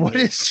human. What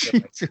is she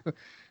doing?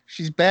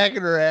 She's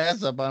backing her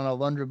ass up on a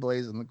Alundra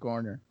Blaze in the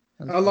corner.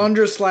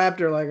 Alundra slapped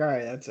her like, all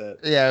right, that's it.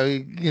 Yeah,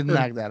 we can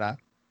knock that off.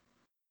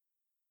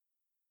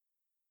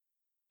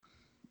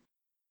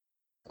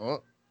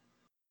 Oh,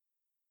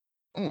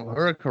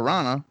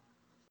 Hurricanrana.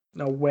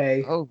 No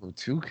way. Oh,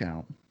 2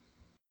 count.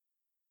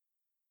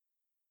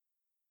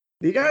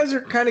 You guys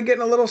are kind of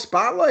getting a little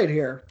spotlight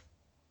here.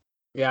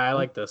 Yeah, I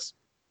like this.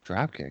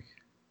 Dropkick.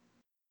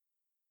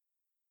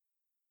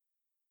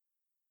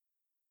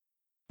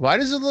 Why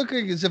does it look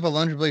like as if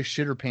Alundra Blaze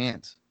shit her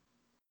pants?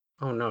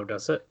 Oh no,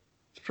 does it?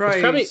 It's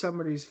probably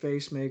somebody's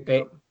face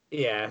makeup.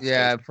 Yeah.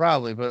 Yeah,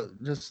 probably,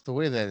 but just the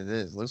way that it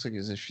is, looks like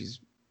as if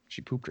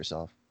she pooped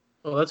herself.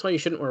 Well, that's why you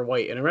shouldn't wear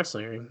white in a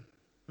wrestling ring.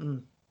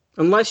 Mm.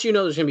 Unless you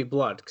know there's gonna be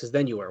blood, because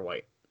then you wear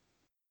white.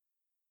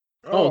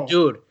 Oh,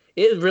 dude,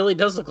 it really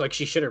does look like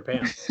she shit her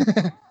pants. That's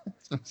what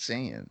I'm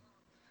saying.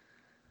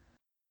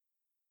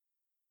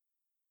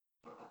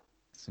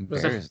 It's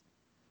embarrassing.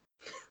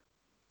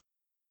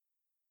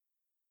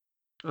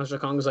 Aja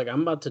Kong's like,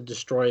 I'm about to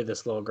destroy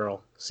this little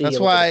girl. See, That's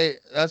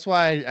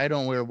why I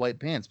don't wear white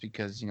pants,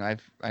 because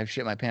I've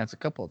shit my pants a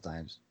couple of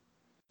times.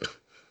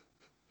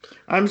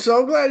 I'm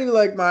so glad you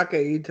like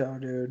Maka Ito,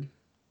 dude.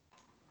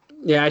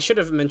 Yeah, I should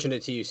have mentioned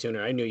it to you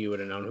sooner. I knew you would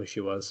have known who she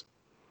was.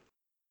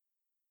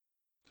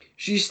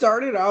 She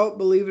started out,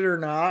 believe it or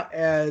not,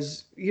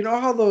 as you know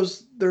how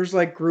there's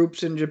like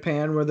groups in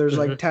Japan where there's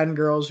like 10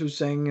 girls who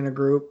sing in a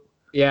group.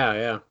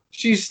 Yeah.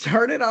 She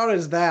started out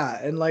as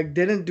that and like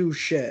didn't do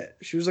shit.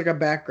 She was like a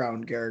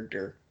background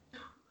character.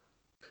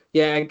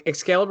 Yeah,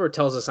 Excalibur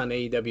tells us on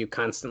AEW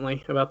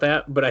constantly about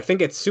that, but I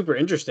think it's super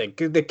interesting.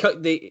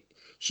 It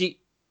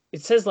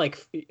says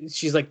like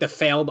she's like the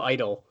failed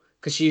idol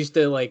because she used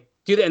to like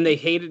do that, and they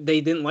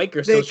didn't like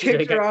her. They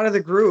kicked her out of the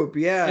group,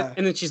 yeah.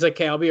 And then she's like,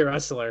 "Okay, I'll be a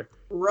wrestler."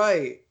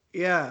 Right,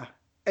 yeah.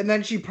 And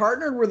then she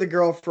partnered with a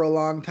girl for a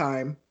long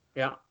time.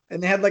 Yeah.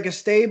 And they had like a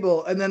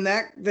stable, and then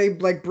they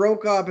like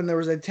broke up, and there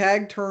was a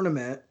tag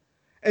tournament,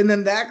 and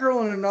then that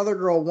girl and another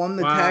girl won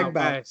the tag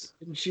bout,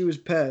 and she was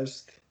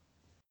pissed.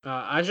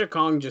 Aja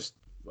Kong just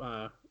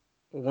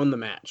won the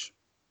match.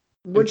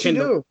 What'd she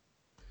do?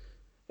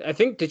 I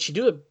think, did she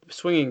do a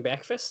swinging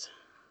back fist?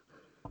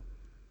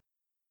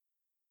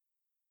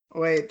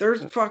 Wait, they're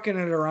fucking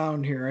it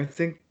around here. I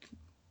think.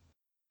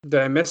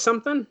 Did I miss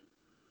something?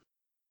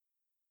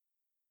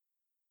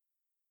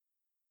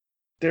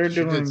 They're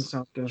doing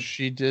something.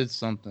 She did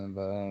something,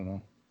 but I don't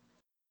know.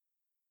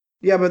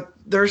 Yeah, but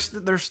they're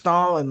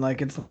stalling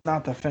like it's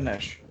not the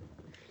finish.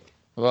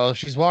 Well,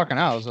 she's walking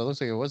out, so it looks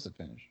like it was the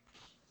finish.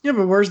 Yeah,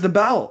 but where's the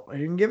belt? I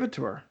didn't give it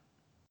to her.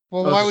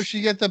 Well, why would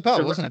she get the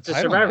belt? It wasn't a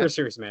title Survivor match.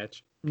 Series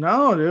match.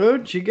 No,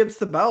 dude, she gets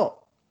the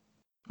belt.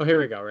 Oh, here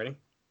we go. Ready?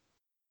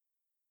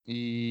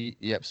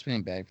 Yep,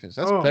 spinning back fist.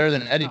 That's better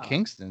than Eddie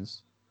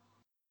Kingston's.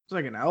 It's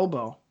like an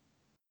elbow.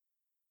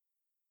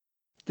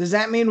 Does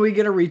that mean we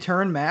get a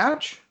return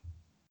match?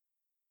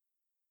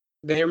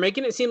 They're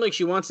making it seem like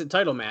she wants a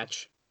title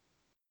match.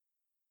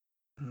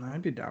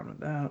 I'd be down with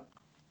that.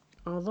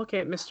 Oh, look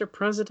at Mr.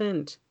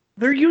 President.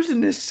 They're using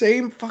this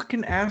same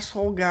fucking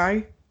asshole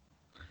guy.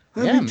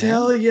 Let me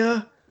tell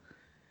you.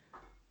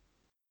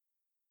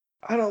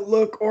 I don't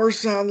look or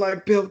sound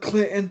like Bill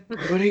Clinton,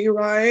 but here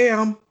I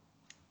am.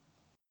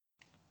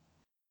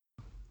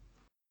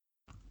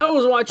 I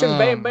was watching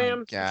Bam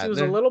Bam since he was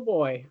a little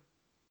boy.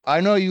 I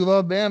know you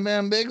love Bam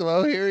Bam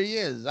Bigelow. Here he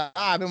is.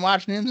 I've been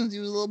watching him since he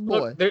was a little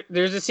boy. Look,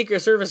 there's a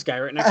Secret Service guy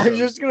right next to him. I was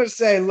just going to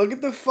say, look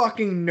at the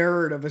fucking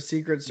nerd of a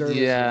Secret Service.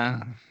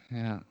 Yeah.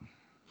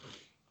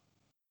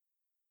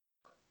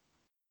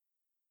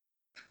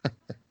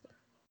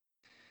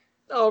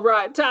 All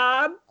right,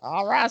 Todd.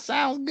 All right,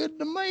 sounds good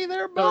to me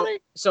there, buddy.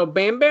 So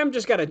Bam Bam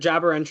just got a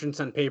jobber entrance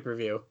on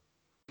pay-per-view.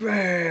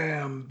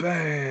 Bam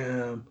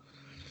Bam.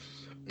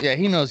 Yeah,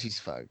 he knows he's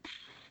fucked.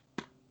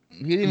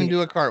 He didn't even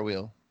do a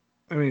cartwheel.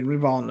 I mean,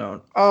 we've all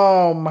known.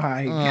 Oh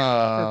my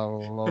god. Oh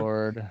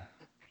Lord.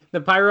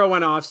 The pyro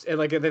went off,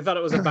 like they thought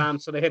it was a bomb,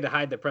 so they had to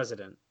hide the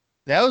president.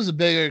 That was a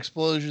bigger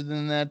explosion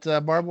than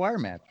that barbed wire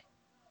match.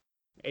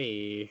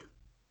 Hey.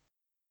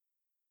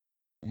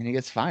 And he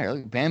gets fired.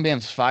 Look, Bam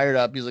Bam's fired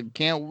up. He's like,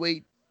 can't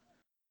wait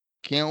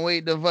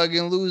to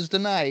fucking lose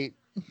tonight.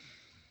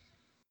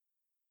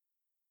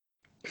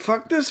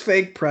 Fuck this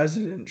fake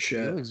president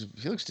shit.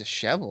 He looks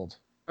disheveled.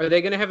 Are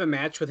they gonna have a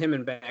match with him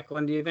and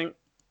Backlund, do you think?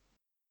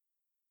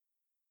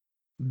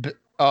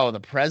 The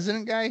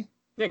president guy?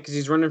 Yeah, because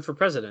he's running for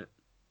president.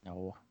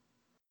 No.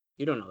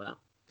 You don't know that.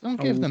 Don't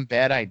give them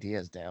bad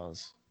ideas,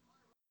 Dallas.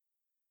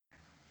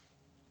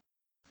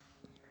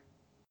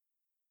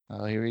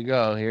 Oh, here we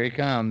go. Here he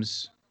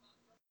comes.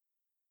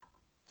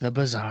 The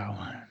bizarre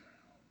one.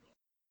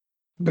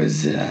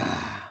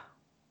 Bizarre.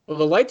 Well,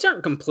 the lights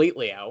aren't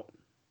completely out.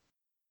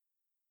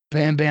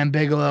 Bam Bam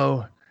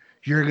Bigelow,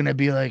 you're going to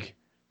be like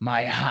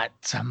my hot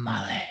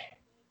tamale.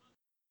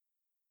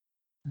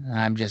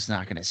 I'm just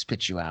not going to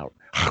spit you out.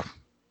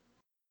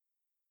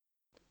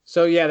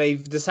 So yeah,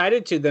 they've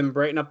decided to then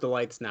brighten up the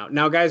lights now.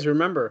 Now, guys,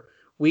 remember,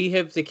 we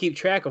have to keep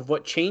track of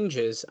what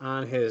changes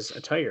on his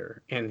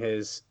attire and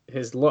his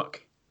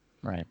look.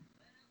 Right.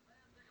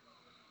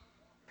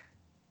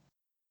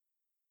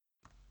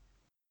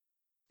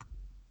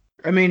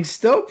 I mean,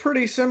 still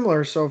pretty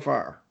similar so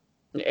far.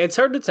 It's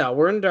hard to tell.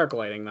 We're in dark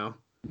lighting though.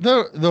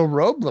 The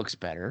robe looks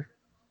better.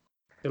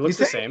 It looks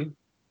You the think? same.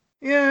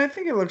 Yeah, I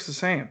think it looks the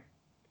same.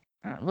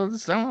 Well,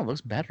 this, I don't know, it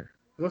looks better.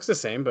 It looks the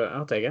same, but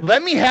I'll take it.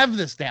 Let me have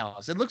this,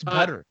 Dallas. It looks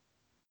better.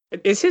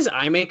 Is his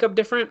eye makeup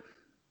different?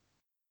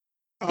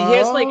 He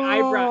has like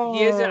eyebrow.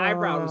 He has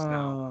eyebrows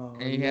now.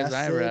 He has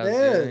eyebrows. It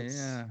is.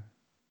 Yeah.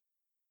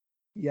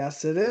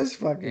 Yes, it is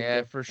fucking.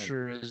 Yeah, different. for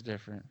sure is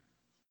different.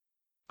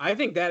 I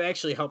think that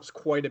actually helps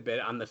quite a bit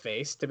on the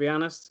face, to be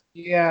honest.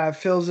 Yeah, it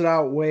fills it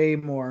out way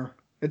more.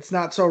 It's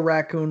not so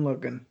raccoon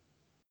looking.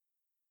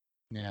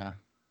 Yeah.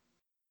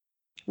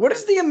 What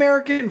is the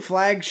American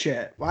flag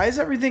shit? Why has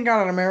everything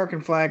got an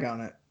American flag on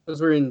it?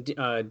 Because we're in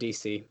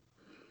DC.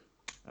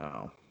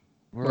 Oh.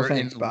 We're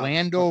thanks, in Bob.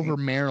 Landover,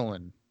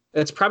 Maryland.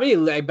 It's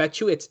probably, I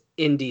bet you it's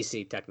in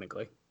DC,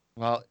 technically.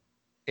 Well,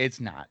 it's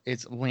not.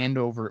 It's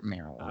Landover,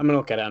 Maryland. I'm going to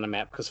look at it on a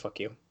map because fuck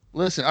you.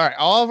 Listen, all right,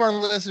 all of our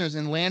listeners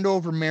in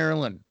Landover,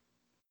 Maryland.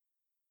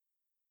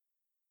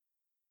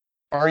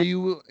 Are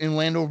you in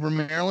Landover,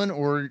 Maryland,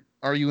 or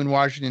are you in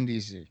Washington,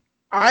 D.C.?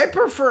 I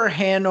prefer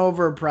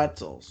Hanover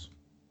pretzels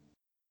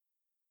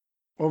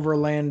over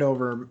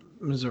Landover,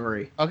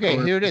 Missouri. Okay,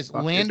 Or here it is.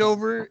 fuck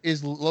Landover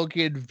is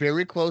located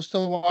very close to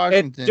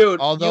Washington, dude,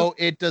 although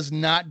it does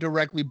not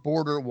directly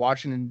border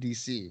Washington,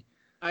 D.C.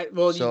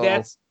 So,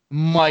 that's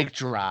mic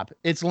drop.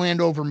 It's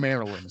Landover,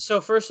 Maryland. so.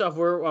 First off,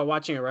 we're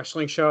watching a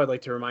wrestling show. I'd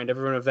like to remind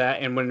everyone of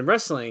that. And when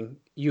wrestling,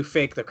 you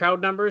fake the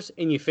crowd numbers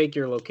and you fake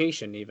your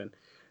location, even.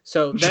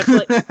 So that's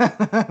like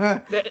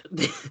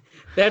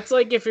that's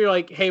like if you're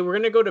like, hey, we're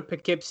gonna go to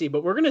Poughkeepsie,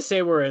 but we're gonna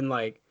say we're in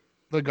like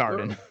The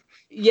Garden.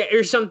 yeah,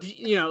 or some,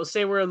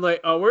 say we're in like,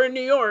 oh, we're in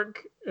New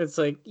York. It's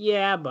like,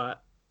 yeah,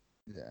 but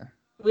Yeah.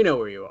 we know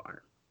where you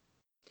are.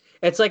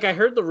 It's like I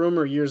heard the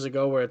rumor years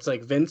ago where it's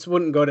like Vince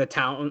wouldn't go to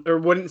town or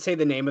wouldn't say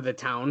the name of the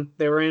town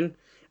they were in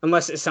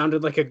unless it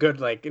sounded like a good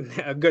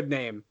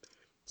name.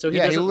 So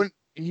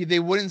they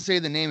wouldn't say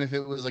the name if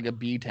it was like a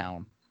B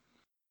town.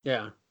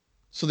 Yeah.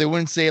 So they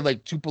wouldn't say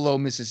like Tupelo,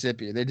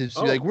 Mississippi. They'd just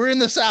be Oh. like, we're in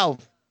the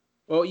South.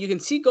 Well, you can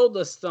see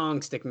Goldust's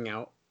thong sticking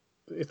out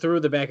through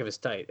the back of his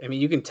tight. I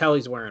mean, you can tell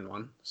he's wearing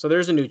one. So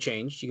there's a new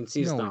change. You can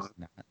see his No, thong. he's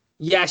not.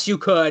 Yes, you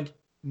could.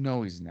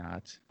 No, he's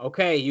not.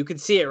 Okay, you could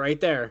see it right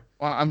there.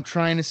 Well, I'm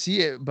trying to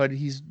see it, but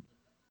he's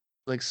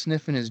like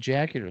sniffing his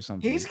jacket or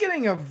something. He's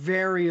getting a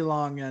very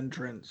long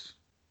entrance.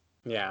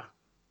 Yeah.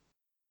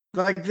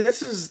 Like,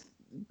 this is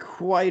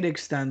quite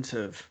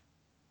extensive.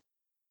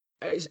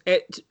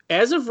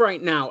 As of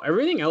right now,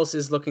 everything else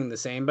is looking the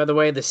same. By the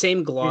way, the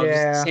same gloves,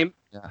 Yeah.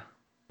 Yeah.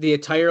 The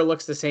attire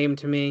looks the same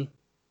to me.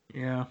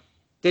 Yeah.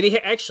 Did he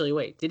actually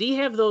wait? Did he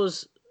have the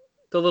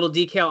little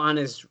decal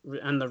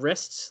on the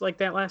wrists like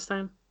that last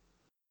time?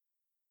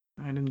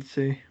 I didn't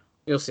see.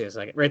 You'll see in a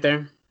second, right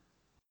there.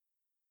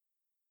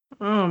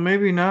 Oh,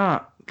 maybe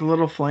not. The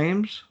little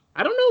flames?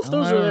 I don't know if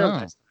those I were don't there know.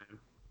 last time.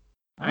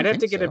 I I'd have to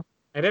think get so.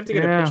 a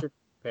picture to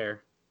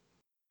compare.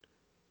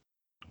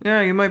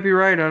 Yeah, you might be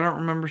right. I don't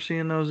remember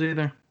seeing those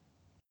either.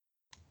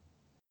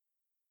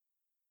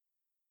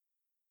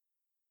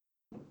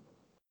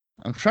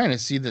 I'm trying to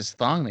see this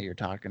thong that you're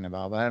talking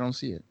about, but I don't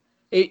see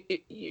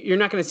it. You're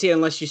not going to see it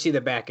unless you see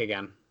the back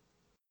again.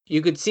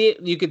 You could see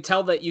it. You could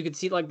tell that you could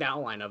see like the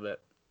outline of it.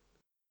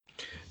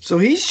 So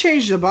he's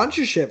changed a bunch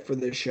of shit for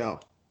this show.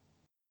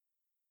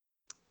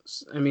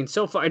 I mean,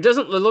 so far it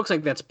doesn't. It looks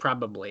like that's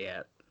probably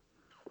it.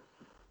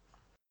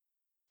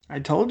 I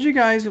told you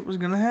guys it was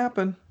going to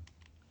happen.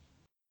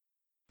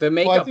 The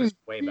Well, I makeup think is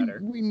way better.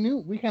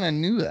 We kind of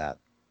knew that.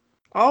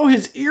 Oh,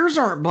 his ears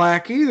aren't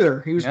black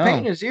either. He was No.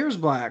 painting his ears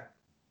black.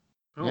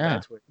 Oh, Yeah.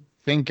 that's weird.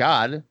 Thank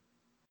God.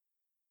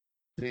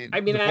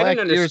 I mean, the I black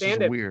didn't ears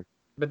understand is it. weird.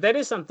 But that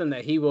is something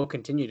that he will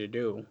continue to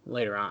do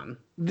later on.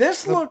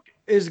 This look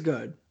is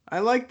good. I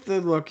like the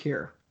look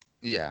here.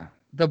 Yeah.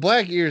 The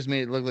black ears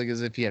made it look like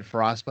as if he had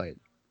frostbite.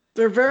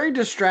 They're very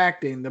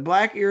distracting. The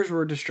black ears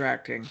were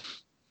distracting.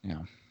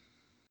 Yeah.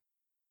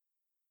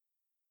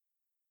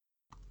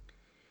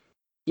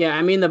 Yeah,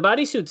 I mean the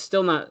bodysuit's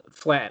still not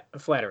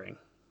flattering.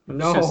 We're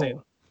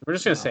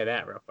just gonna say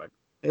that real quick.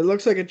 It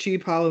looks like a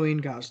cheap Halloween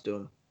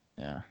costume.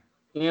 Yeah.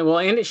 Yeah, well,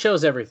 and it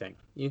shows everything.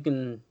 You're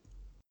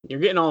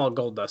getting all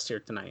gold dust here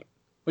tonight,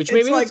 which It's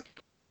maybe like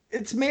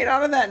it's made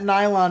out of that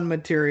nylon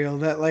material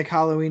that like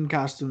Halloween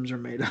costumes are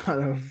made out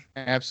of.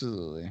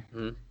 Absolutely.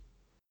 Mhm.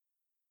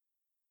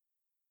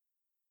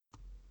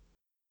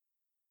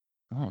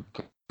 Oh,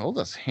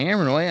 Goldust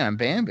hammering away on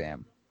Bam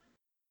Bam.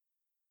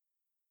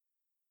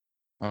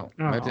 Oh,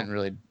 Oh. that didn't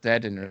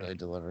really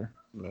deliver.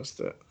 Missed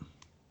it.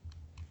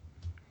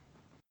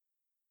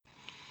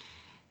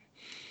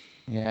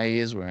 Yeah, he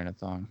is wearing a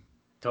thong.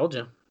 Told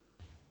you.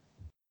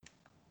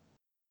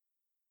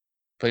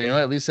 But you know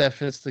what? At least that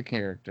fits the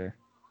character.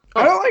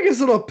 I don't like his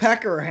little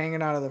pecker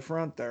hanging out of the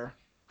front there.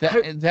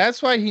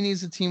 That's why he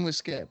needs a team with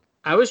Skip.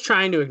 I was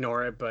trying to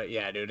ignore it, but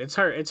yeah, dude, it's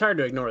hard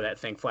to ignore that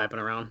thing flapping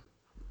around.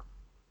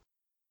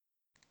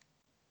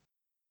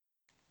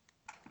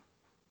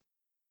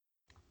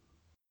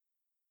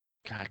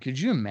 God, could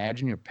you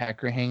imagine your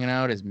pecker hanging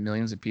out as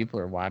millions of people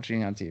are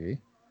watching on TV?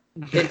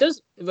 It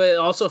does, but it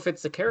also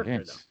fits the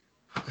character, Yes.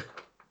 though.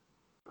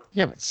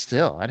 Yeah, but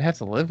still, I'd have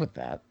to live with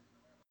that.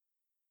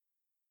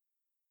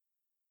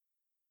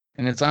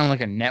 And it's on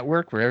like a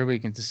network where everybody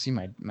can just see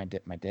my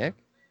dick.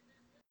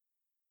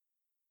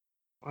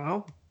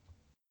 Well,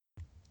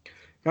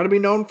 got to be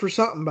known for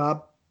something,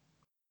 Bob.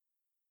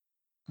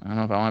 I don't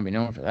know if I want to be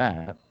known for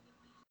that.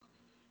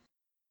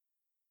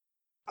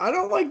 I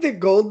don't like that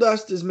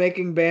Goldust is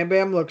making Bam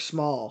Bam look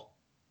small.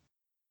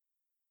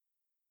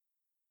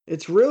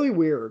 It's really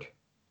weird.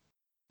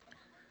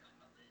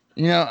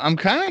 You know, I'm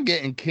kind of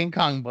getting King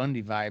Kong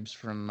Bundy vibes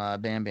from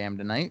Bam Bam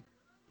tonight.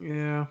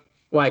 Yeah.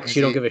 Why? Because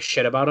you don't give a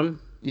shit about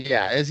him?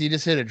 Yeah, as he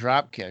just hit a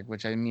drop kick,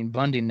 which I mean,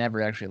 Bundy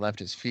never actually left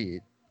his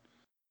feet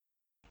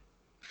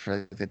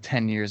for the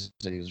 10 years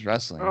that he was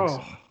wrestling. Oh.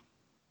 So.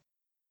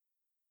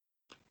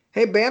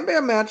 Hey, Bam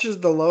Bam matches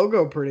the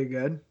logo pretty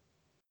good.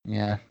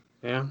 Yeah.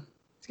 Yeah.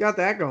 He's got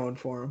that going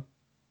for him.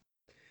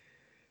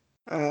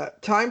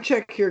 Time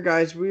check here,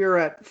 guys. We are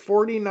at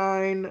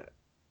 49,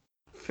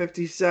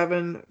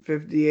 57,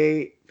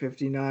 58,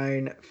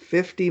 59,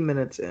 50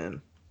 minutes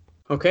in.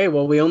 Okay,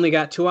 well, we only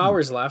got 2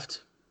 hours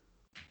left.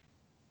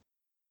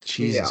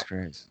 Jesus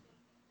Christ.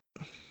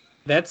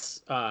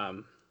 That's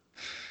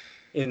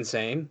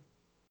insane.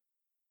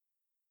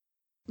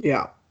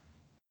 Yeah.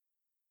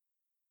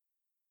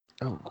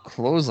 Oh,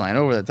 clothesline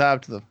over the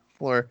top to the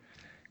floor.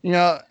 You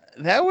know,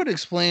 that would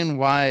explain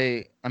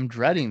why I'm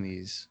dreading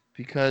these.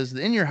 Because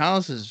the In Your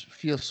Houses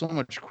feel so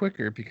much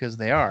quicker because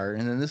they are.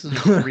 And then this is a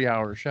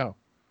 3-hour show.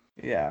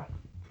 Yeah.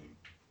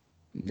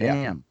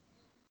 Damn.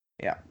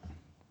 Yeah.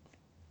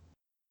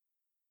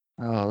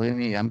 Oh, look at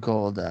me. I'm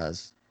cold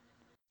as.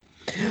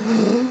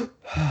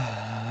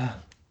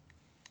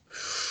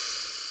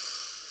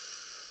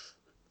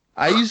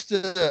 I used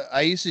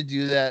to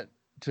do that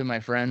to my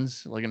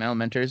friends, like in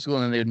elementary school,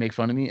 and then they would make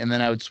fun of me, and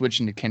then I would switch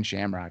into Ken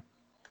Shamrock.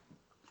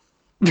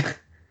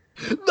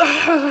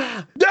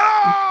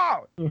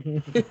 No!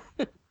 And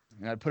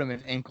I'd put him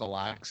in ankle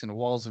locks and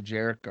walls of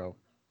Jericho.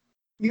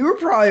 You were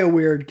probably a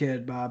weird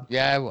kid, Bob.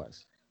 Yeah, I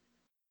was.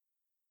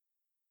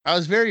 I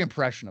was very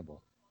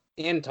impressionable.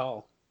 And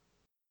tall.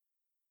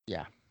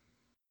 Yeah.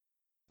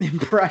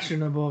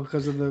 Impressionable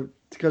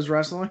because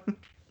wrestling.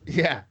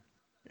 Yeah.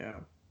 Yeah.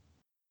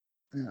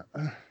 Yeah.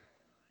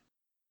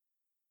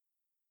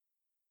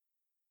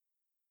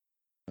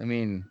 I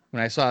mean,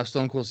 when I saw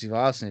Stone Cold Steve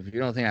Austin, if you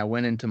don't think I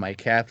went into my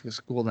Catholic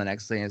school the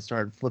next day and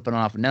started flipping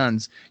off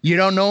nuns, you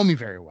don't know me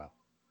very well.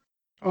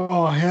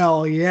 Oh,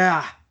 hell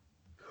yeah.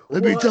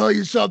 Let me tell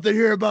you something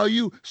here about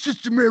you,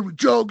 Sister Mary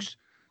Jokes,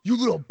 you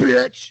little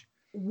bitch.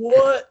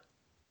 What?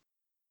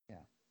 Yeah.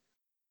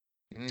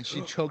 And then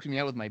she choked me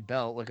out with my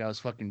belt like I was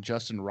fucking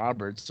Justin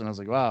Roberts, and I was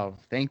like, wow,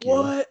 thank you.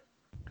 What?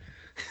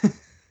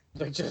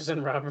 Like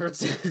Justin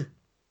Roberts.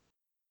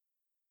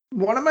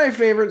 One of my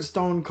favorite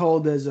Stone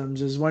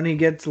Cold-isms is when he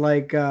gets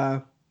like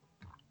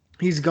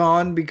he's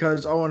gone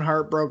because Owen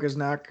Hart broke his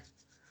neck,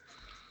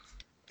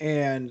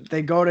 and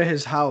they go to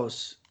his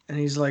house and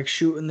he's like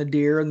shooting the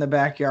deer in the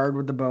backyard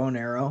with the bow and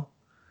arrow.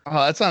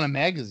 Oh, that's on a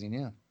magazine,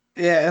 yeah.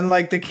 Yeah, and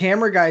like the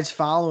camera guy's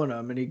following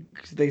him, and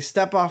they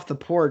step off the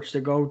porch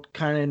to go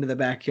kind of into the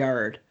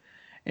backyard,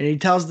 and he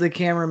tells the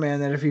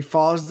cameraman that if he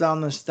falls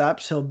down the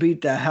steps, he'll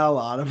beat the hell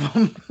out of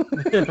him.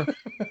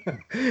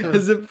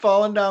 As if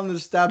falling down the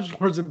steps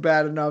wasn't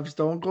bad enough,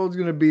 Stone Cold's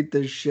gonna beat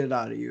the shit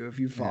out of you if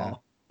you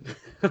fall.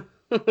 Yeah.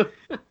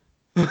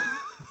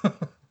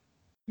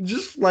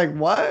 Just like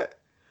what?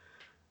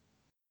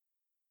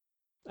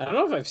 I don't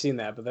know if I've seen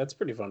that, but that's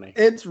pretty funny.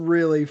 It's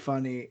really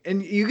funny.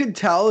 And you can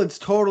tell it's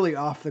totally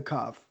off the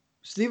cuff.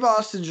 Steve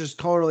Austin's just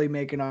totally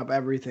making up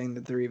everything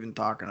that they're even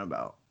talking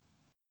about.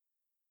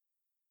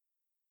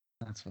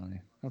 That's funny.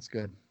 That's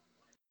good.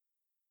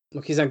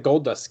 Look, he's on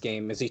Goldust's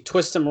game. As he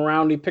twists him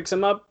around, he picks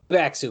him up,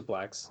 back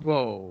suplex.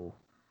 Whoa.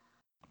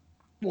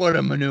 What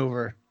a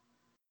maneuver.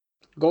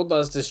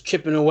 Goldust is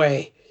chipping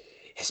away.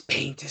 His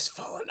paint is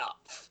falling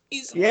off.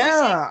 He's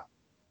Yeah.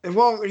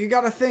 Well, you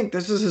got to think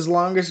this is his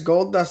longest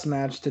Goldust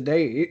match to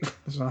date.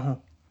 So.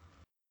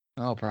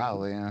 Oh,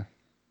 probably, yeah.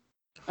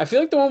 I feel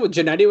like the one with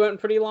Jannetty went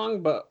pretty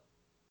long, but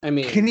I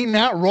mean, Can he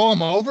not roll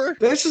him over?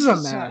 This is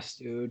a mess,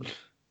 dude.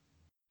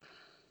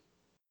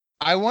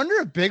 I wonder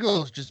if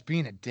Bigelow's just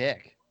being a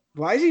dick.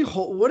 Why is he?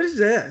 What is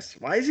this?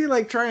 Why is he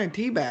like trying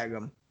to teabag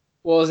him?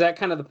 well, is that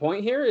kind of the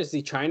point here? Is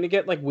he trying to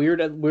get like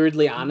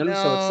weirdly on him? No,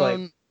 So it's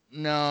like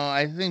no,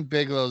 I think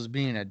Bigelow's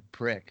being a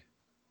prick.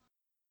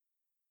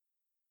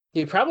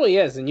 he probably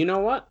is, and you know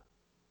what?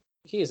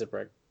 He is a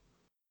prick.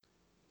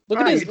 Look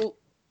at his. Right.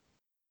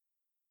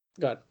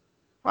 God.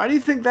 Why do you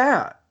think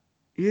that?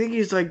 You think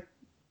he's like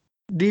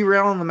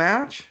derailing the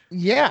match?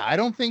 Yeah, I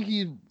don't think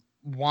he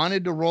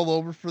wanted to roll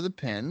over for the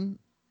pin,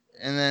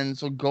 and then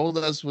so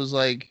Goldust was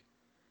like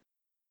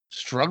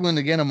struggling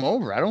to get him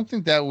over. I don't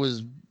think that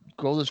was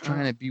Goldust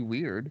trying to be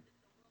weird.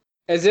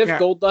 As if Yeah.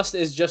 Goldust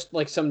is just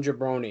like some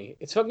jabroni.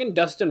 It's fucking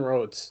Dustin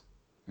Rhodes.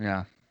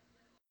 Yeah.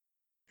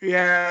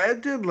 Yeah,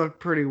 it did look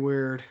pretty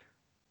weird.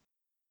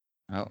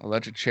 Oh,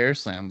 electric chair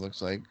slam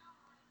looks like.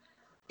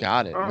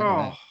 Got it. Look at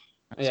that.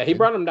 That's Yeah, he good.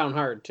 brought him down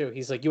hard too.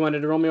 He's like, "You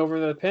wanted to roll me over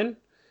the pin?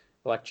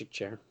 Electric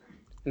chair."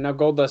 And now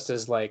Goldust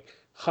is like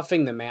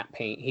huffing the mat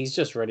paint. He's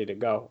just ready to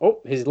go.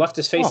 Oh, he's left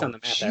his face on the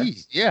mat there.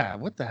 Jeez, yeah.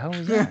 What the hell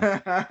was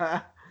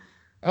that?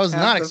 I I was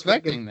not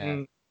expecting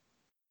that.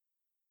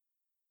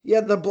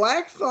 Yeah, the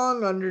black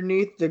thong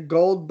underneath the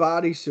gold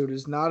bodysuit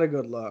is not a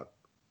good look.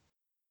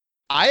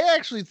 I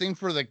actually think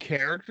for the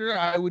character,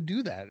 I would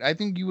do that. I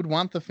think you would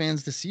want the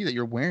fans to see that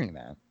you're wearing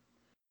that.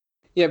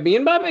 Yeah, me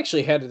and Bob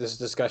actually had this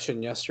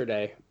discussion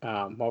yesterday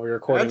while we were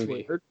recording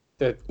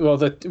That's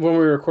weird. when we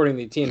were recording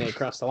the TNA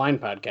Across the Line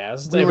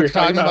podcast. We were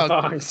talking about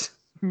thongs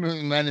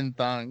men in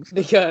thongs.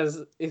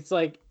 because it's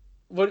like,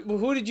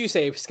 who did you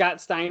say? Scott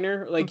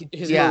Steiner? Like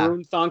his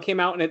maroon thong came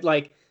out and it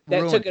like that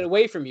Ruined took it it.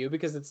 away from you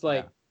because it's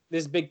like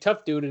this big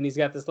tough dude and he's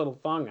got this little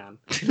thong on.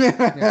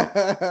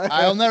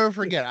 I'll never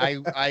forget.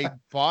 I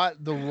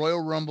bought the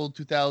Royal Rumble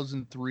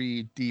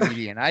 2003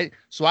 DVD, and I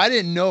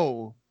didn't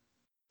know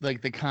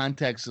like the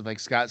context of like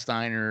Scott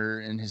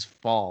Steiner and his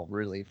fall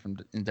really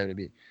in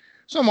WWE.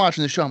 So I'm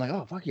watching the show. I'm like,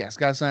 oh fuck yeah,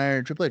 Scott Steiner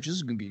and Triple H. This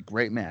is gonna be a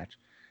great match.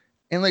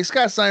 And like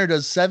Scott Steiner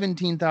does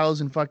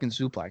 17,000 fucking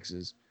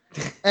suplexes,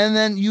 and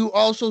then you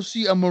also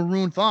see a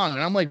maroon thong,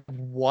 and I'm like,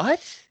 what?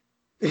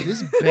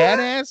 This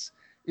badass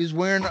is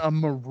wearing a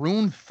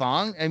maroon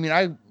thong. I mean,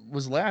 I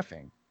was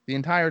laughing the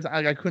entire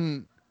time.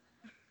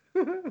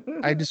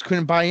 I just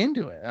couldn't buy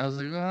into it. I was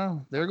like,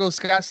 well, there goes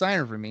Scott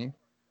Steiner for me.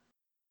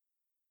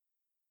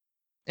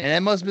 And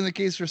that must have been the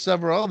case for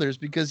several others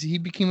because he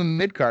became a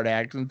mid-card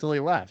act until he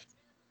left.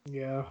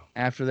 Yeah.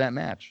 After that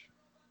match.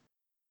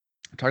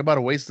 Talk about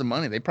a waste of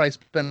money. They probably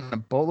spent a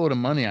boatload of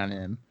money on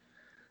him.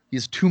 He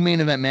has 2 main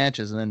event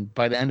matches, and then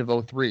by the end of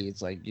 2003,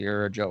 it's like,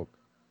 you're a joke.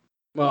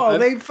 Well,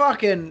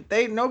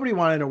 nobody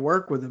wanted to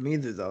work with him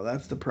either, though.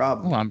 That's the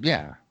problem. Well,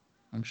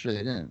 I'm sure they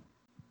didn't.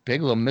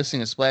 Bigelow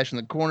missing a splash in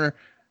the corner.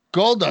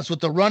 Goldust with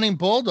the running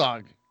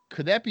bulldog.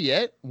 Could that be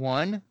it?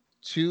 1,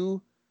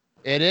 2.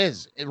 It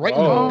is. Right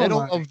in the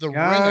middle of the ring.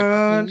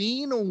 A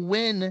clean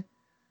win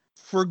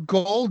for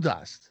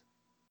Goldust.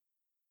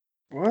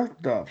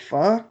 What the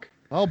fuck?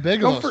 Oh,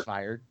 Bigelow's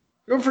fired.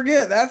 Don't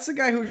forget, that's the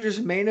guy who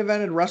just main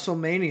evented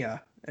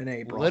WrestleMania in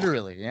April.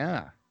 Literally,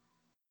 yeah.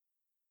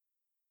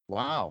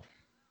 Wow.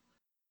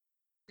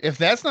 If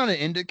that's not an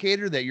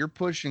indicator that you're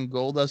pushing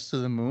Goldust to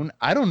the moon,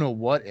 I don't know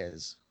what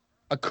is.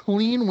 A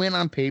clean win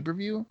on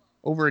pay-per-view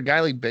over a guy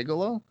like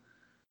Bigelow?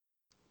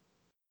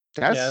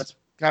 That's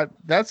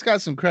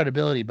got some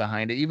credibility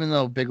behind it, even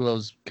though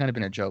Bigelow's kind of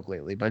been a joke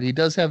lately, but he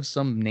does have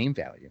some name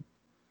value.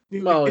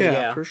 Well,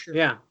 yeah, for sure.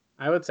 Yeah,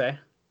 I would say.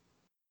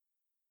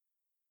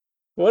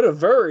 What a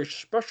very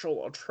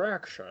special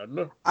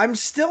attraction. I'm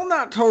still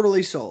not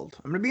totally sold.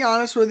 I'm going to be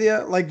honest with you.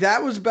 Like,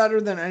 that was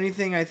better than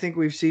anything I think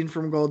we've seen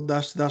from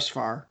Goldust thus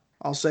far.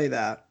 I'll say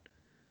that.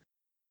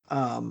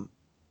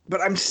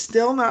 But I'm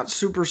still not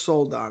super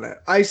sold on it.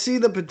 I see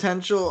the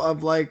potential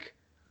of, like,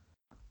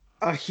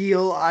 a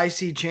heel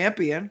IC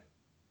champion.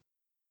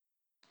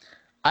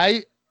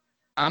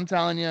 I'm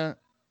telling you,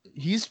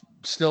 he's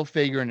still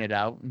figuring it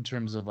out in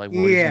terms of, like,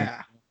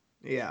 Yeah.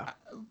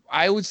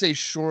 I would say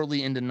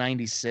shortly into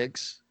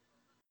 96,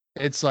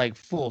 it's like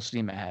full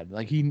steam ahead.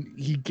 Like he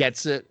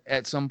gets it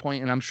at some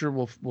point, and I'm sure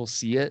we'll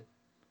see it.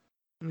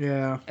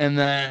 Yeah. And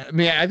then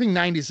I think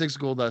 96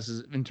 Goldust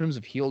is, in terms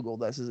of heel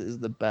Goldust, is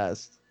the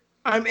best.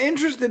 I'm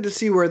interested to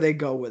see where they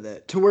go with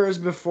it. To whereas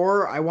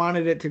before I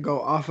wanted it to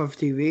go off of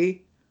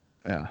TV.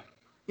 Yeah.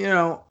 You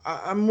know,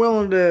 I'm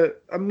willing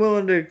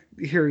to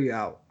hear you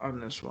out on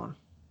this one.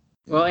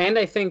 Well, and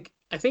I think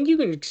you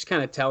can just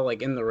kind of tell,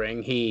 like, in the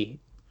ring, he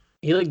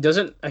like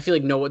doesn't, I feel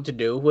like, know what to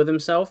do with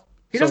himself.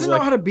 He doesn't know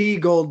how to be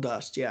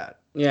Goldust yet.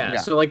 Yeah.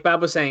 So like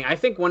Bob was saying, I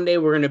think one day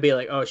we're gonna be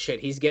like, oh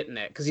shit, he's getting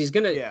it, because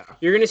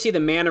you're gonna see the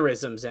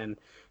mannerisms. And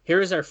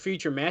here's our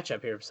future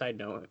matchup here. Side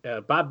note: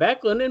 Bob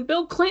Backlund and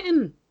Bill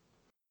Clinton.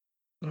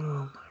 Oh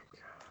my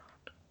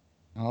god.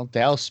 Well,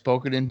 Dal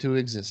spoke it into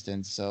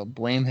existence, so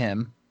blame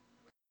him.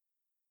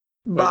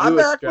 Bob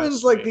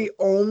Backlund's like the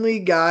only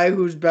guy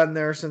who's been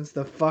there since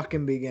the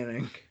fucking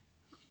beginning.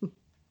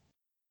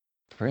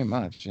 Pretty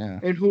much, yeah.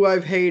 And who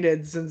I've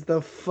hated since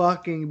the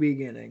fucking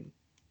beginning.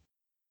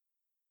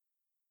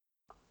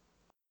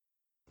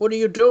 What are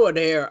you doing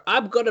here?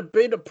 I'm gonna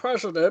be the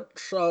president,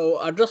 so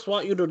I just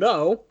want you to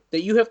know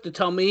that you have to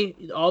tell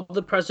me all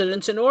the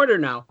presidents in order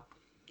now.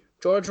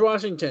 George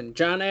Washington,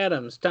 John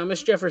Adams,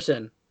 Thomas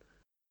Jefferson.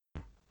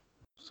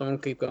 Someone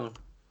keep going.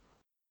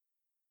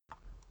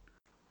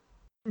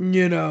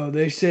 You know,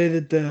 they say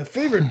that the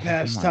favorite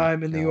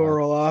pastime in the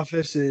Oral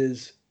Office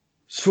is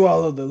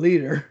swallow the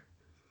leader.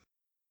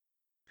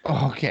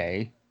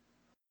 Okay.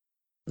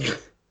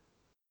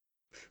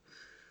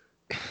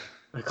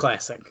 A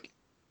classic.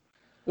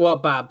 Well,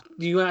 Bob,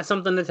 do you want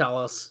something to tell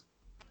us?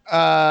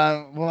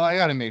 Well, I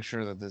got to make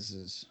sure that this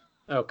is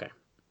Okay.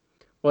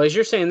 Well, as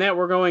you're saying that,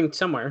 we're going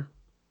somewhere.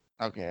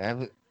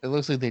 okay. It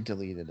looks like they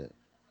deleted it.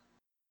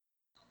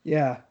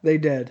 Yeah, they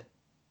did.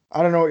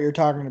 I don't know what you're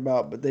talking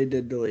about, but they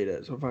did delete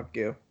it. So fuck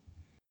you.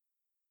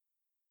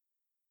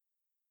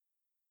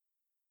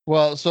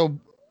 Well, so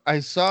I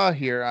saw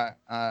here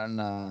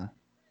on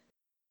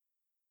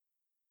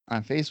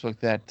Facebook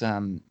that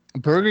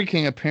Burger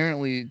King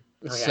apparently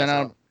Oh, yeah, I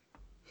saw it.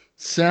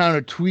 sent out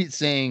a tweet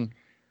saying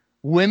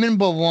women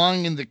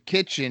belong in the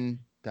kitchen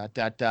dot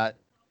dot dot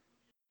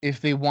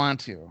if they want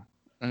to,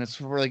 and it's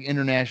for like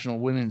International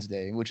Women's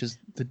Day, which is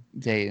the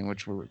day in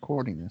which we're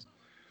recording this.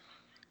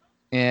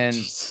 And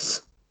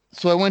Jesus.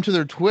 so I went to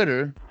their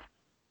Twitter,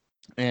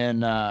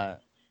 and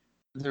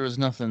there was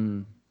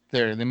nothing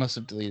there. They must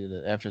have deleted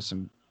it after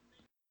some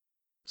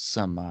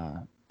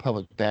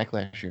public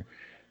backlash here.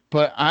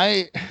 But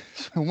I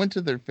went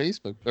to their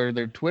Facebook or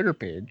their Twitter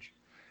page,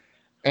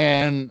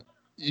 and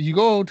you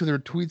go to their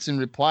tweets and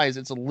replies.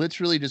 It's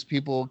literally just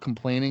people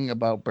complaining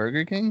about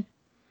Burger King.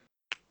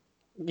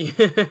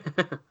 Burger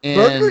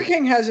And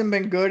King hasn't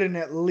been good in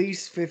at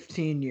least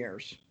 15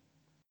 years.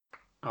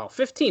 Oh,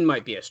 15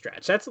 might be a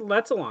stretch. That's a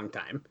long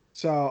time.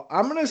 So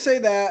I'm going to say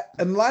that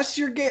unless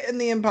you're getting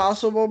the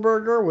Impossible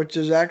Burger, which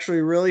is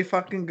actually really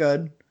fucking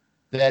good,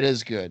 that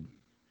is good.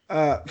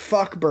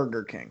 fuck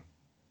Burger King.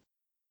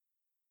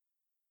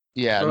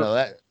 Yeah, Well,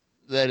 no,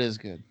 that is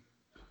good.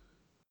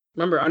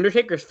 remember,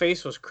 Undertaker's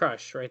face was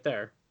crushed right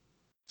there.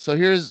 So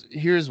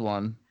here's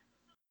one.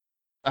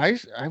 I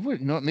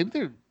would know maybe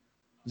there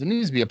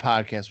needs to be a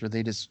podcast where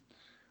they just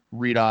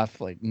read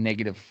off like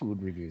negative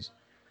food reviews.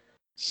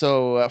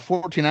 So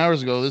 14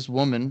 hours ago, this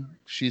woman,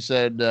 she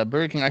said,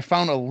 Burger King, I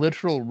found a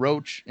literal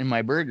roach in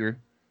my burger.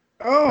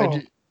 Oh.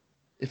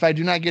 If I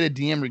do not get a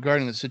DM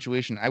regarding the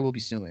situation, I will be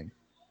suing.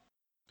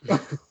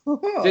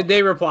 Did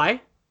they reply?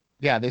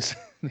 Yeah, they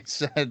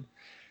said,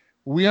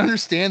 we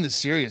understand the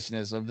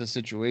seriousness of the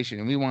situation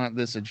and we want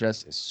this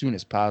addressed as soon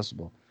as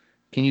possible.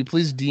 Can you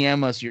please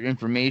DM us your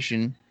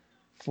information,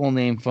 full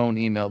name, phone,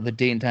 email, the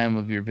date and time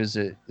of your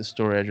visit, the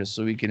store address,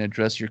 so we can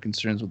address your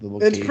concerns with the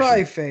location? It's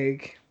probably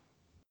fake.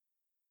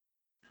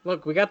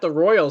 Look, we got the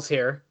Royals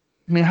here.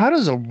 I mean, how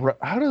does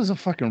a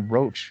fucking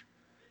roach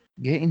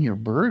get in your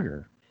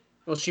burger?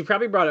 Well, she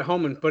probably brought it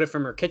home and put it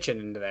from her kitchen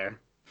into there.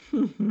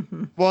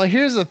 Well,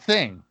 here's the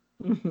thing.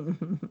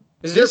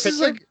 Is there a This is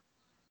picture? like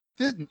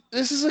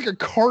this is like a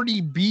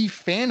Cardi B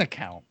fan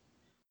account.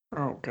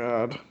 Oh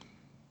God.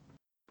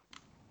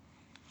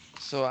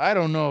 So I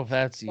don't know if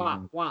that's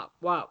even Wop.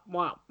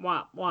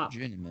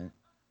 legitimate.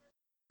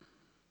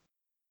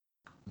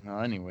 No,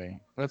 anyway,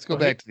 let's go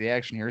back to the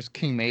action here. It's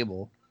King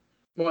Mabel.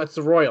 Well, it's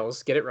the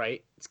Royals. Get it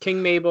right. It's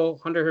King Mabel,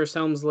 Hunter Hearst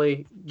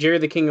Helmsley, Jerry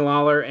the King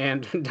Lawler,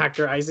 and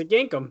Dr. Isaac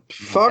Yankum.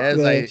 Fuck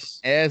this.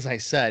 As I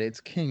said,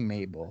 it's King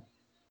Mabel.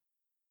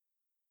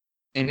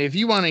 And if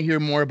you want to hear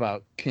more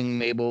about King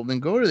Mabel, then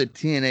go to the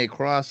TNA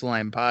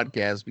Crossline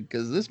podcast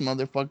because this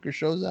motherfucker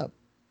shows up.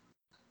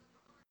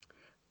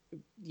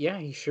 Yeah,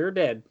 he sure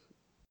did.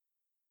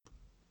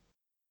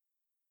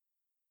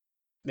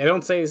 They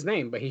don't say his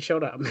name, but he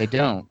showed up. They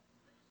don't.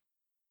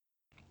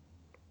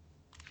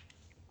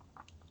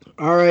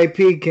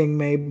 R.I.P. King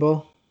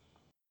Mabel.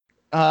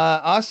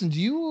 Austin,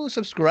 do you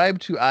subscribe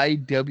to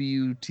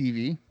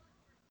IWTV?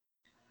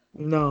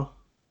 No.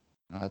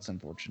 Oh, that's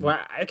unfortunate. Well,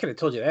 I could have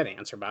told you that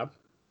answer, Bob.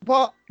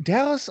 Well,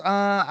 Dallas,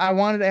 I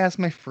wanted to ask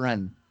my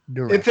friend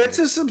directly. If it's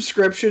a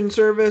subscription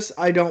service,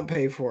 I don't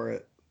pay for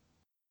it.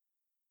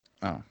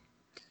 Oh.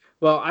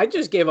 Well, I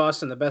just gave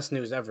Austin the best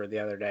news ever the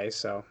other day,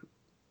 so.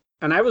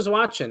 And I was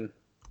watching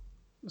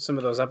some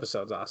of those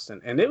episodes, Austin,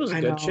 and it was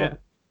good shit.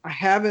 I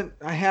haven't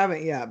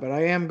yet, but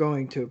I am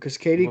going to because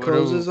Katie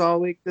closes all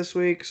week this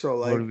week. So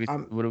like,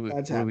 what are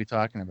we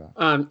talking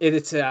about?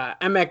 It's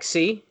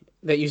MXC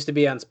that used to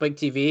be on Spike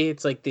TV.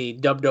 It's like the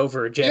dubbed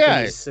over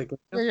Japanese.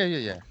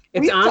 Yeah.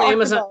 It's on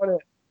Amazon.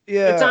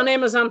 Yeah, it's on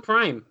Amazon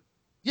Prime.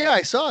 Yeah,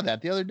 I saw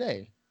that the other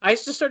day. I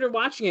just started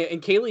watching it,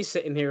 and Kaylee's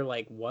sitting here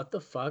like, "What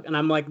the fuck?" And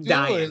I'm like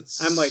dying.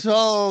 I'm like,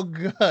 so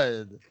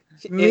good.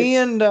 Me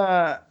and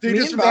they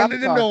just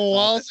running into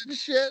walls and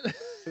shit.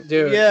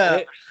 Dude,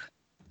 yeah.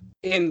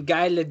 In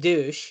Guy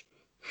Ledouche.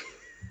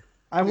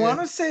 I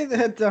want to say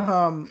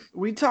that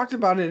we talked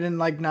about it in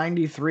like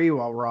 '93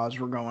 while Raws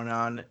were going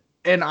on,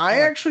 and I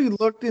actually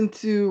looked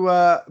into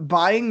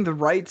buying the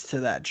rights to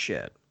that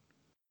shit.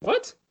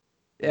 What?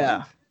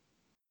 Yeah.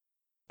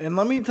 And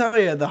let me tell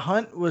you, the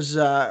hunt was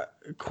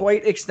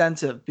quite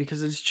extensive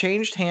because it's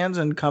changed hands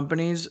and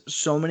companies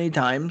so many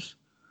times.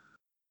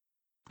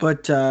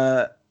 But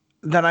then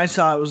I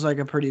saw it was like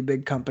a pretty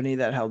big company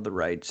that held the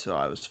rights, so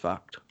I was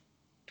fucked.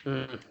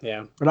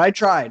 Yeah. But I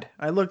tried.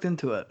 I looked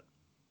into it.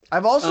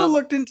 I've also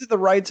looked into the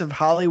rights of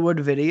Hollywood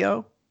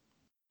Video.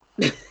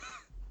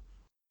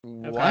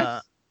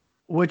 What?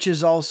 Which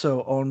is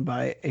also owned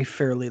by a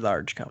fairly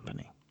large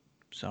company.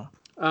 So.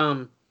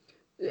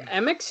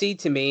 MXC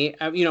to me,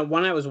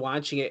 when I was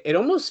watching it, it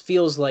almost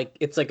feels like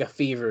it's like a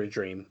fever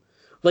dream.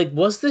 Like,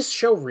 was this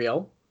show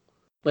real?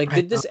 Like, I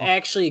did this know.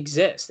 actually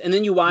exist? And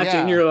then you watch it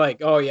and Yeah. you're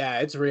like, oh yeah,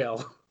 it's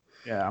real.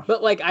 Yeah.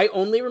 But like, I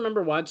only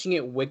remember watching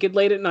it wicked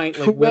late at night,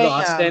 like with Well,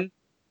 Austin.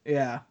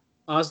 Yeah.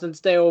 Austin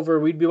stay over.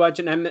 We'd be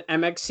watching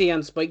MXC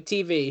on Spike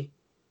TV.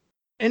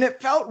 And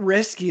it felt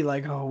risky,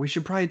 like, oh, we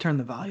should probably turn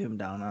the volume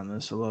down on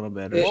this a little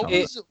bit or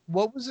It- something.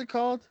 What was it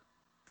called?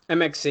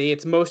 MXC,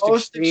 it's most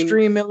Most extreme,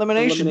 extreme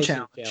elimination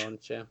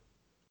challenge. Yeah.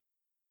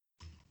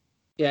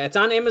 Yeah, it's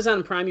on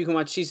Amazon Prime. You can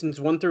watch seasons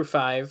 1 through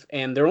 5,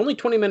 and they're only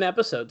 20-minute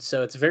episodes,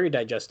 so it's very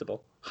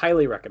digestible.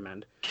 Highly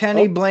recommend.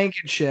 Kenny Oh.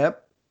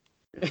 Blankenship.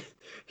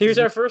 Here's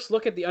our first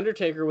look at the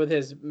Undertaker with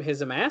his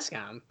mask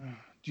on.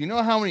 Do you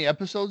know how many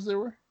episodes there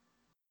were?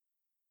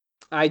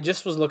 I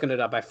just was looking it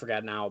up. I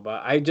forgot now,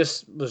 but I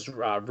just was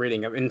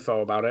reading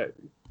info about it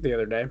the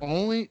other day.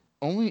 Only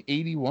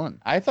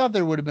 81. I thought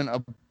there would have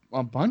been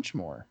a bunch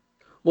more.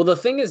 Well, the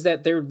thing is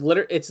that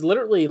it's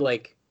literally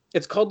like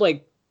it's called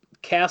like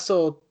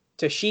Castle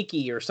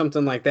Tashiki or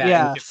something like that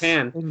in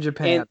Japan. In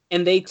Japan.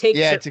 And they take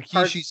Yeah, certain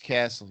parts- Takeshi's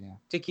Castle.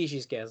 Yeah.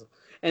 Takeshi's Castle,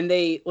 and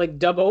they like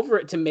dub over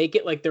it to make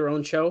it like their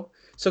own show.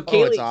 So Oh,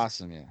 Kaylee, it's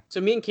awesome. Yeah. so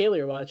me and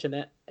Kaylee are watching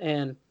it,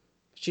 and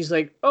she's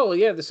like, "Oh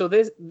yeah, so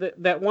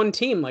that one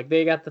team, like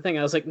they got the thing."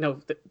 I was like, "No,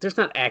 there's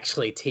not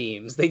actually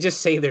teams. They just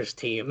say there's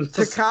teams."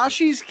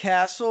 Takashi's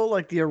Castle,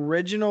 like the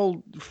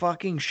original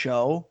fucking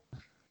show,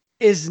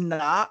 is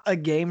not a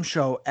game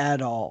show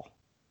at all.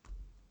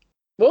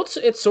 Well,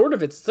 it's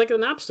like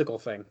an obstacle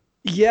thing.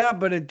 Yeah,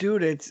 but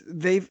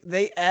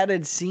they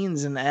added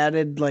scenes and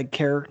added like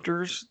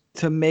characters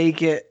to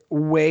make it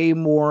way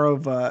more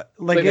of a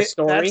Like a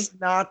story? That's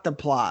not the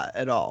plot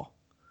at all.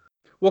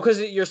 Well, because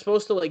you're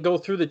supposed to like go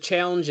through the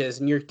challenges,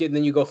 and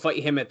then you go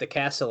fight him at the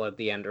castle at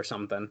the end or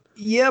something.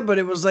 Yeah, but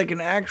it was like an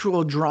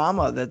actual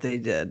drama that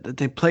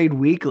they played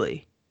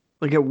weekly.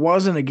 Like it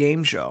wasn't a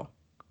game show.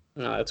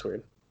 Oh, that's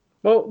weird.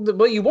 Well,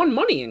 but you won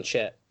money and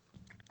shit.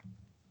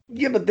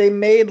 Yeah, but they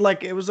made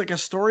it was like a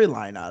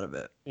storyline out of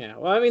it. Yeah.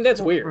 Well, I mean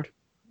that's weird.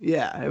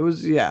 Yeah, it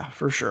was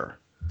for sure.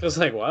 It's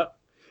like what?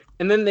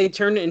 And then they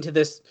turned it into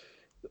this,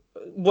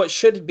 what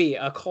should be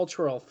a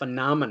cultural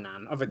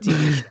phenomenon of a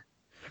TV show.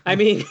 I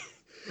mean,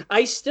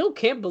 I still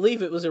can't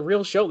believe it was a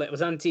real show that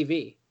was on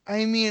TV.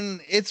 I mean,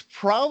 it's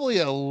probably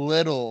a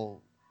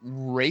little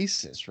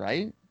racist,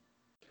 right?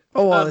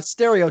 Oh, well, it's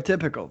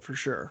stereotypical for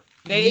sure.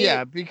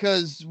 Yeah,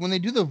 because when they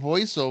do the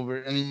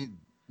voiceover, I mean,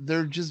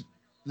 there's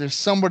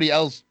somebody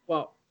else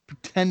Well,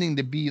 pretending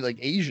to be like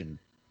Asian.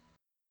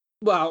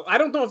 well, I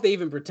don't know if they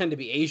even pretend to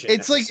be Asian.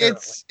 It's like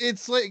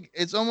necessarily.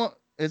 it's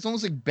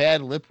almost like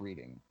bad lip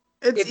reading.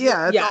 It's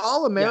yes,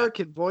 all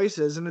American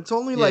voices, and it's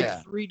only like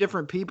Yeah. 3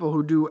 different people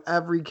who do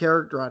every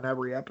character on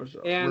every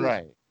episode. And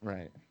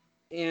Right.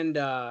 and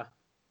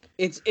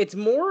it's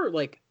more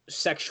like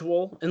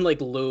sexual and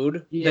like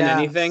lewd than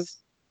anything.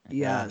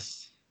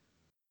 Yes.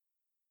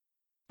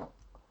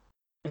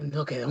 And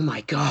look at, oh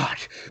my god,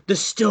 the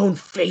stone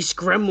face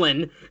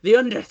gremlin, the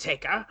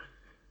Undertaker.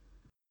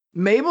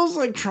 Mabel's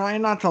like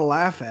trying not to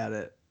laugh at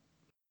it.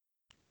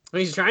 I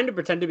mean, he's trying to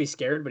pretend to be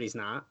scared, but he's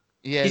not.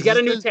 Yeah. He's got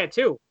a new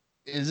tattoo.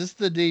 Is this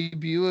the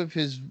debut of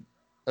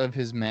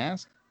his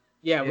mask?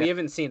 Yeah, Yeah. we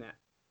haven't seen it.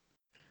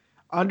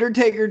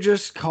 Undertaker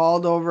just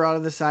called over out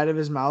of the side of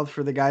his mouth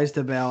for the guys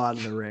to bail out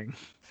of the ring.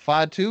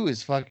 Fatu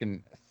is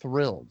fucking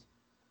thrilled.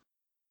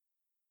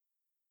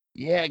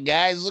 Yeah,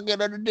 guys, look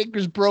at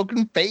Undertaker's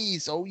broken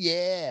face. Oh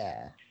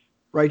yeah.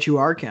 Right, you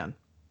are, Ken.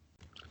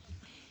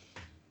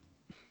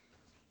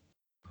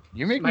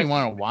 You're making me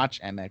want to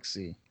watch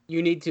MXC.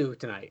 You need to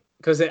tonight,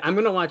 because I'm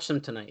gonna watch them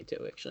tonight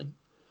too. Actually,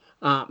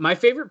 my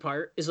favorite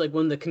part is like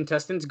when the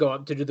contestants go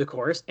up to do the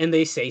chorus and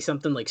they say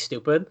something like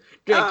stupid.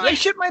 They're like, I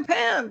shit my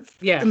pants.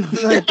 yeah, And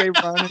then they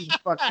run and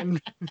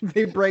fucking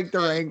they break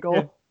their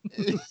ankle.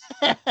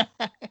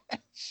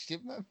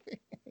 Shit my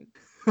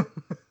pants.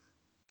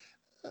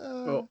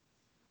 Oh.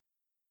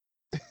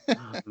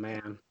 Oh,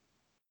 man.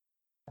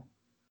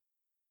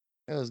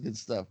 That was good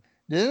stuff.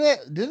 Did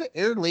it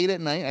air late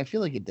at night? I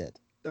feel like it did.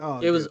 Oh,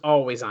 It was dude.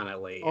 always on it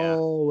late. Yeah.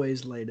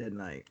 Always late at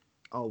night.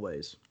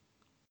 Always.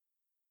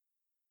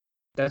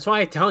 That's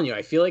why I'm telling you,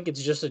 I feel like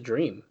it's just a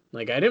dream.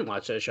 Like I didn't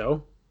watch that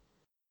show.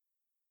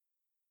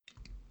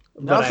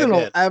 But I Nothing will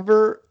did.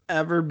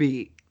 ever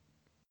beat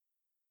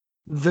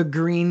the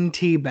green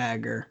tea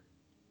bagger.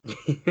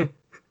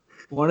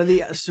 One of the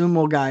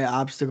sumo guy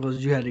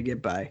obstacles you had to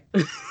get by.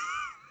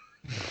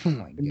 Oh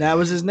my And that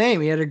was his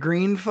name. He had a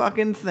green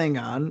fucking thing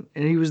on,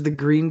 and he was the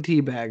green tea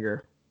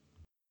bagger.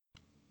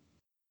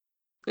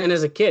 And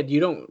as a kid, you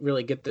don't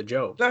really get the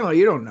joke. No,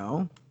 you don't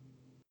know.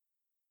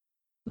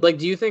 Like,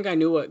 do you think I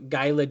knew what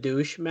Guy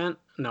Ledouche meant?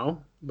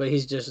 No, but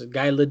he's just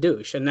Guy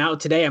Ledouche. And now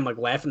today, I'm like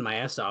laughing my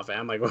ass off. And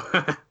I'm like,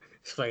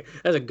 it's like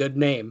that's a good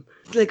name.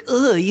 It's like,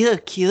 oh, you're a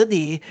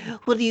cutie.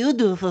 What do you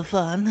do for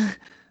fun?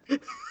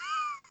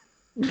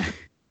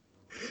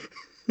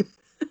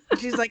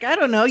 She's like, I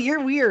don't know.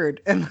 You're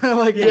weird. And I'm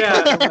like,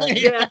 Yeah,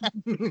 yeah.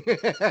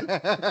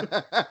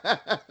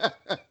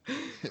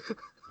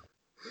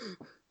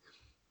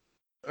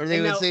 Or they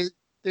And would now- say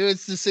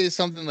just say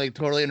something like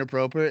totally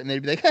inappropriate, and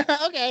they'd be like,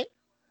 okay.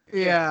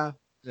 Yeah.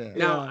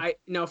 Yeah.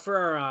 Now for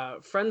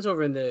our friends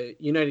over in the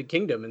United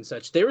Kingdom and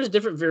such, there was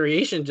different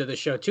variations of the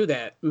show too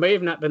that may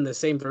have not been the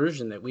same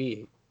version that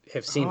we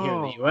have seen here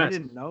in the I U.S.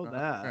 didn't know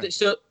that. Right.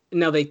 So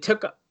now they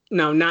took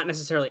not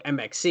necessarily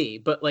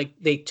MXC, but like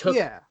they took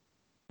Yeah.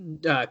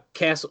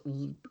 Castle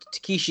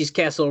Takeshi's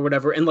Castle or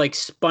whatever and like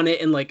spun it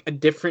in like a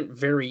different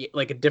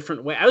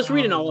way. I was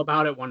reading all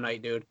about it one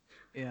night, dude.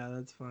 Yeah,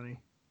 that's funny.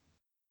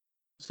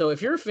 So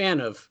if you're a fan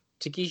of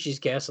Takeshi's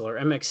Castle or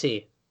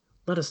MXC,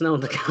 let us know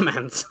in the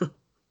comments.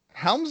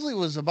 Helmsley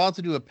was about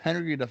to do a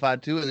pedigree to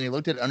Fatu, and then he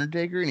looked at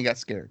Undertaker and he got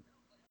scared.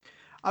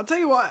 I'll tell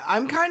you what,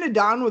 I'm kind of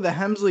down with a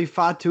Hemsley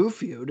Fatu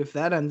feud if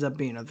that ends up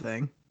being a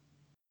thing.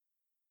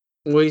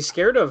 Well, he's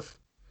scared of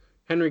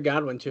Henry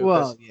Godwinn too.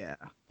 Well, yeah.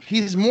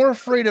 He's more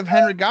afraid of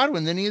Henry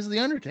Godwinn than he is the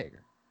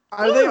Undertaker.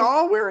 Are they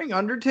all wearing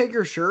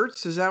Undertaker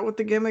shirts? Is that what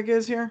the gimmick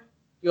is here?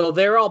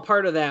 They're all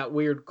part of that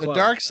weird club. The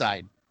dark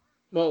side.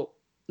 Well,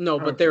 no,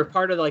 but Okay. they're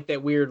part of like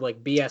that weird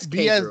like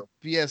BSK group.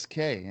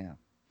 BSK, yeah.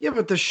 Yeah,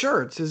 but the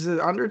shirts, is it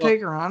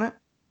Undertaker on it?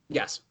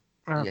 Yes.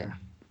 Okay.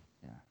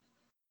 Yeah.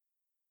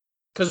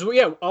 Because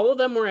all of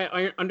them were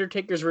at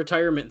Undertaker's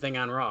retirement thing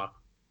on Raw,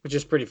 which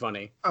is pretty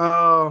funny.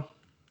 Oh,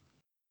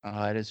 Oh,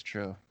 that is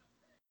true.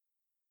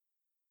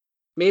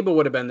 Mabel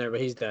would have been there, but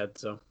he's dead.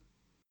 So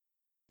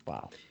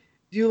Wow.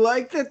 do you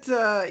like that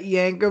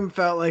Yankum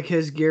felt like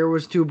his gear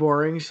was too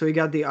boring, so he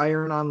got the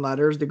iron-on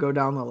letters to go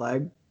down the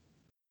leg?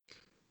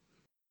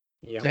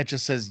 yeah. That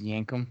just says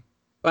Yankum.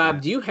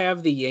 Bob, do you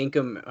have the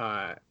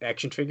Yankum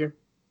action figure?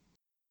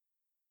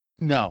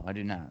 No, I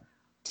do not.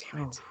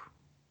 Damn it.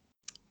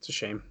 It's a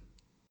shame.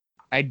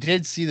 I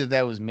did see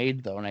that was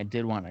made though, and I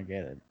did want to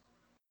get it.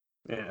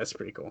 Yeah, that's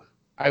pretty cool.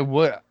 I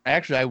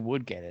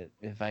would get it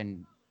if I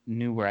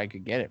knew where I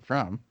could get it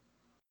from.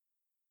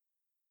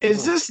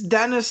 Is this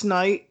Dennis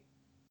Knight?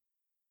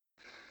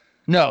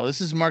 No, this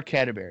is Mark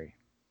Canterbury.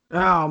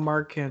 Oh,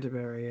 Mark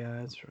Canterbury. Yeah,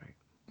 that's right.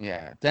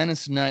 Yeah,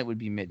 Dennis Knight would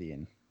be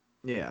Midian.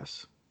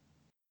 Yes.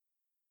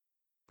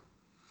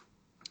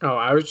 Oh,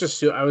 I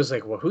was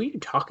like, well, who are you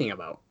talking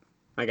about?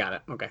 I got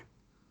it. Okay.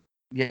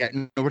 Yeah,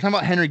 no, we're talking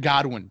about Henry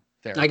Godwinn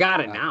there. I got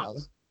it now.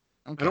 Alice.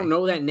 I don't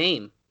know that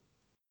name.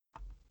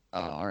 Oh,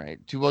 all right.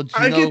 Do you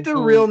I know get the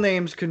who- real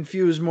names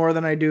confused more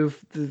than I do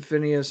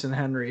Phineas and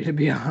Henry, to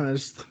be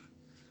honest.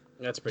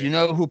 That's Do pretty you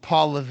know who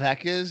Paul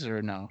Levesque is,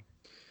 or no?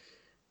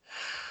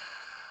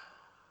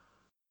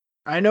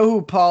 I know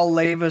who Paul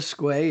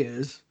Levisque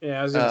is. Yeah,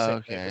 I was going to say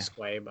okay. this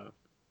way, but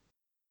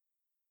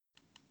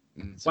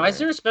It's why all is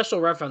there a special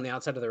ref on the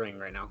outside of the ring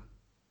right now?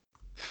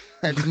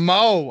 right. It's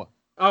Mo.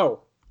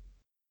 Oh,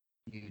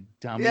 You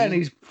dummy. Yeah, and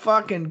he's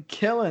fucking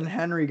killing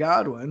Henry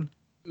Godwinn.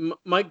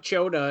 Mike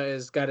Chioda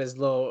has got his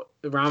little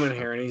ramen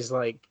hair, and he's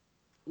like,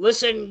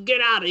 "Listen,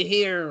 get out of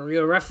here,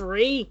 you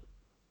referee."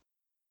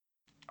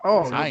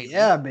 Oh, Nice.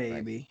 yeah,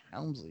 baby.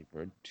 Helmsley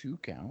for a 2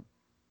 count.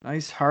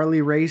 Nice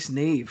Harley race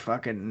knee.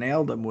 Fucking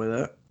nailed him with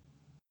it.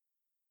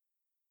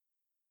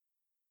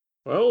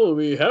 Well,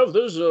 we have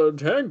this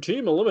tag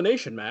team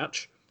elimination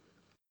match.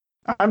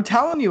 I'm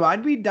telling you,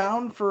 I'd be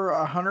down for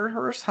a Hunter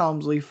Hearst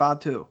Helmsley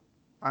Fatu.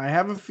 I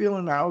have a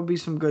feeling that would be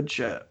some good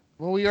shit.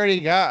 Well, we already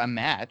got a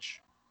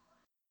match,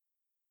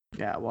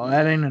 Yeah, well,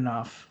 that ain't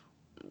enough.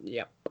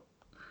 Yep.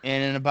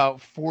 and in about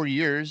 4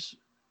 years,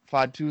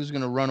 Fatu is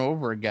going to run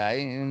over a guy,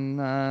 and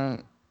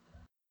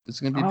it's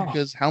going to be Oh.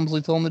 because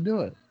Helmsley told him to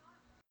do it.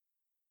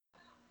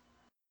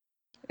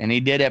 And he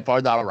did it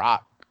for the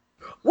Rock.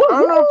 Woo, I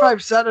don't know woo! if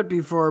I've said it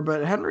before,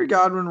 but Henry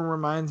Godwinn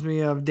reminds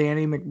me of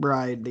Danny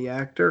McBride, the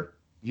actor.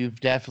 You've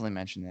definitely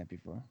mentioned that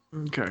before.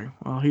 Okay,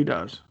 well, he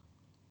does.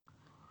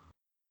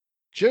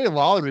 Jerry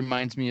Lawler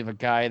reminds me of a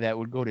guy that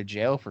would go to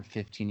jail for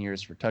 15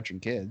 years for touching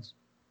kids.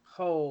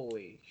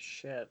 Holy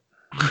shit!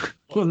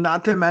 Well,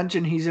 not to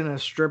mention he's in a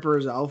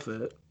stripper's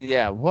outfit.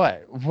 Yeah,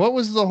 what? What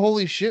was the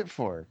holy shit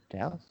for,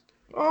 Dallas?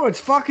 Oh, it's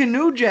fucking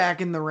New Jack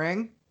in the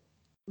ring.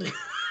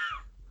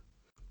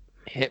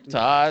 Hip to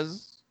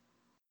Oz.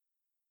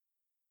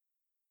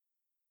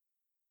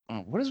 Oh,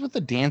 what is with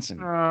the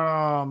dancing?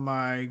 Oh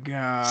my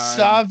god.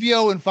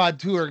 Savio and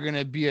Fatu are going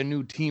to be a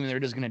new team, and they're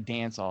just going to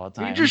dance all the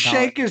time. You just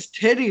shake his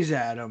titties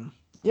at him.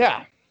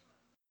 Yeah.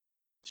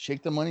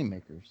 Shake the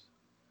moneymakers.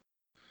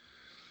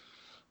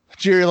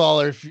 Jerry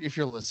Lawler, if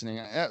you're listening,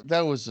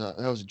 that was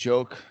a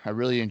joke. I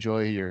really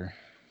enjoy your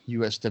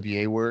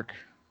USWA work.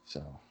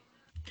 So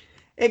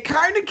It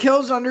kind of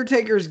kills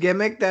Undertaker's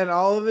gimmick that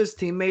all of his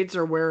teammates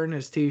are wearing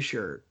his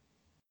t-shirt.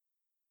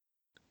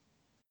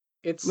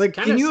 It's Like,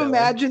 kinda can you silly.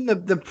 imagine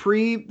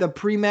the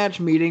pre-match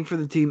meeting for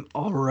the team?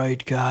 All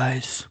right,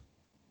 guys.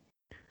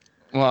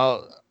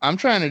 well, I'm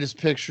trying to just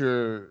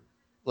picture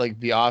like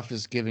the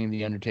Office giving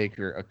the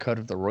Undertaker a cut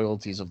of the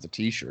royalties of the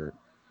T-shirt.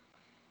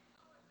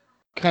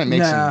 Kind of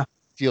makes him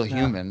feel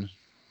human.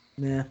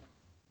 Yeah.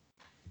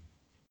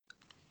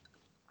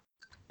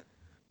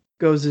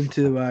 Goes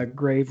into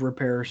grave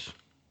repairs.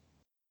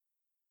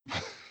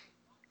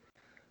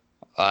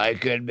 I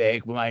could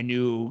make my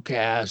new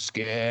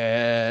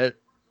casket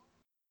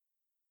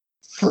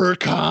for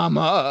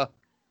Kama.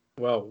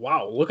 Well,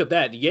 wow, look at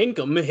that.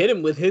 Yankum hit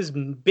him with his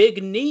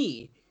big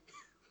knee.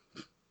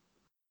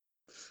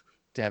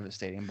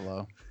 Devastating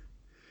blow.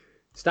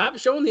 Stop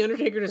showing the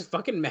Undertaker his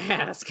fucking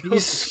mask.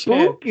 He's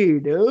Holy spooky,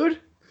 dude.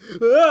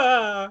 shit.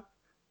 Ah!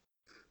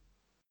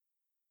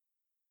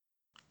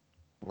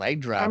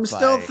 Leg drop. I'm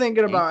still by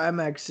thinking Hank. about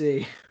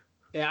MXC.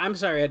 Yeah, I'm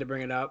sorry I had to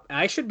bring it up.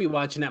 I should be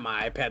watching at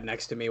my iPad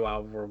next to me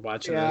while we're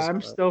watching Yeah, this. I'm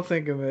but still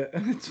thinking of it.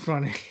 It's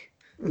funny.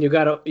 You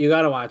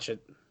gotta watch it.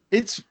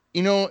 It's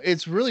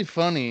it's really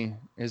funny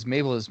as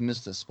Mabel has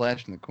missed a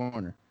splash in the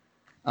corner.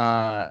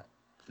 That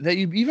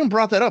you even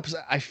brought that up. 'Cause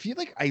I feel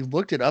like I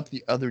looked it up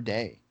the other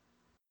day.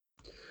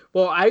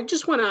 Well, I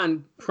just went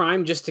on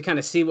Prime just to kind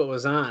of see what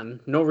was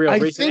on. No real I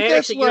reason. think And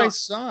that's actually, where I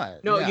saw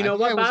it. no, Yeah, you I know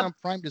think what, I was Bob? on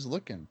Prime just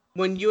looking.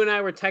 When you and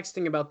I were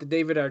texting about the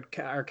David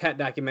Arquette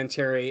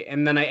documentary,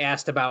 and then I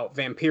asked about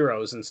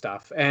Vampiros and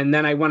stuff, and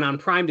then I went on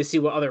Prime to see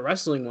what other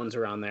wrestling ones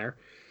are on there,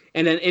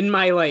 and then in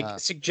my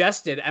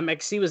suggested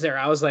MXC was there.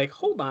 I was like,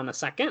 hold on a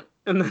second,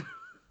 and then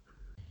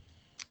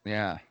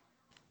Yeah.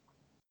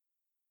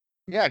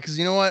 Yeah, because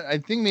you know what? I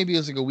think maybe it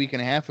was like a week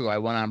and a half ago I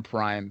went on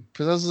Prime.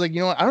 Because I was like,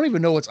 you know what? I don't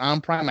even know what's on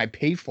Prime. I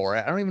paid for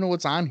it. I don't even know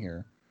what's on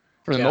here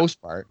for the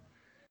most part.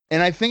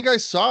 And I think I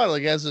saw it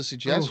like as a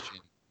suggestion.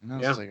 And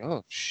I was like,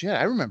 oh, shit.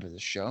 I remember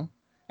this show.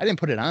 I didn't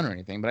put it on or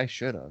anything, but I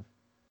should have.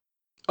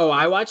 oh,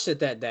 I watched it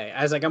that day.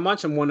 I was like, I'm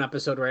watching one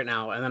episode right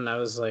now, and then I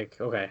was like,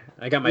 okay,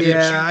 I got my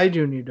Yeah, I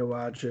do need to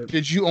watch it.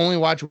 Did you only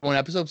watch one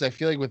episode? Because I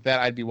feel like with that,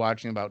 I'd be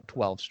watching about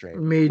 12 straight.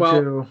 Me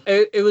too.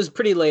 It was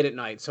pretty late at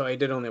night, so I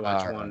did only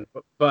watch one.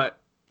 But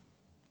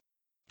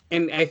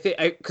and I think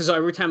because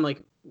every time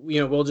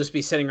we'll just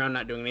be sitting around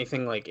not doing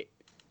anything. Like,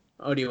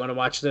 oh, do you want to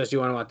watch this? Do you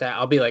want to watch that?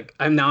 I'll be like,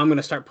 I'm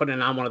gonna start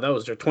putting on one of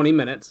those. They're 20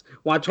 minutes.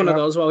 Watch one of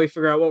those while we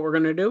figure out what we're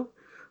gonna do.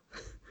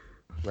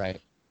 Right.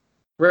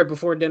 Right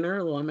before dinner,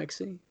 a little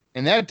MXC.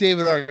 And that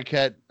David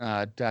Arquette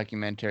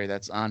documentary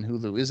that's on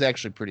Hulu is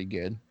actually pretty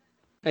good.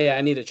 Yeah,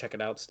 I need to check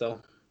it out still.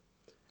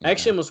 Yeah. I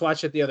actually almost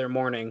watched it the other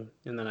morning,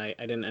 and then I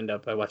didn't end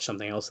up. I watched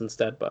something else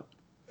instead. But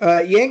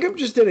Yankum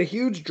just did a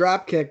huge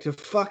drop kick to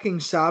fucking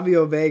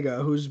Savio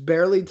Vega, who's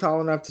barely tall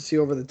enough to see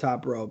over the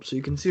top rope. So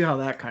you can see how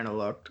that kind of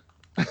looked.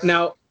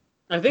 Now,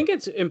 I think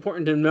it's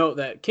important to note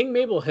that King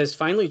Mabel has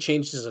finally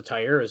changed his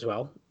attire as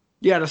well.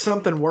 Yeah, to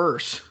something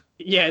worse.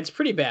 Yeah, it's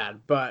pretty bad,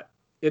 but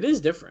it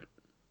is different.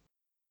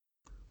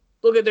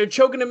 Look at, they're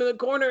choking him in the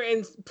corner,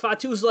 and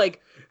Fatu's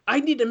like, I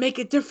need to make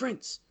a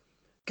difference.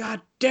 God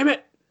damn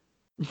it.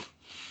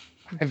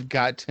 I've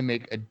got to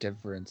make a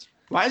difference.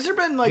 Why has there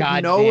been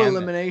no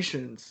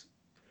eliminations?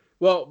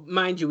 Well,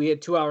 mind you, we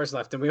had 2 hours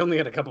left, and we only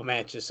had a couple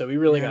matches, so we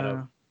really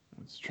gotta.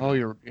 That's true.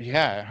 Oh,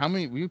 how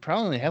many? We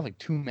probably only have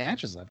 2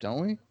 matches left,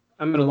 don't we?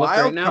 I'm gonna look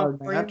right now.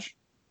 Match?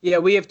 Yeah,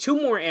 we have 2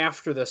 more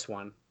after this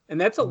one,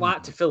 and that's a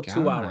lot to fill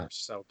 2 hours.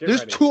 So there's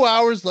ready. 2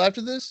 hours left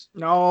of this?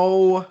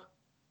 No.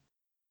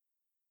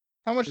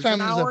 How much time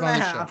is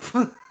left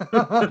on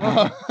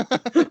the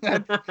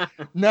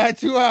show? not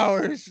 2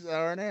 hours.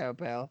 Hour and a half,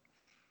 pal.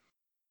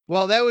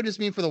 Well, that would just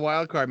mean for the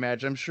wild card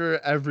match, I'm sure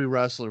every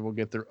wrestler will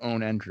get their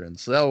own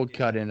entrance. So that will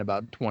cut in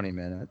about 20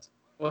 minutes.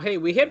 Well, hey,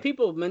 we had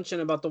people mention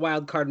about the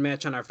wild card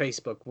match on our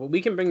Facebook. Well,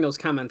 we can bring those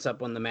comments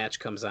up when the match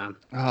comes on.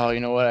 Oh, you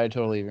know what? I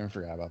totally even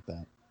forgot about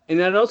that.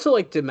 And I'd also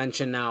like to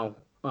mention now,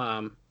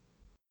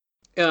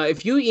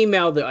 if you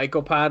email the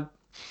IcoPod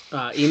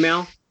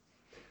email,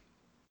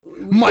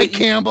 Mike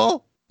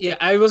Campbell. Yeah,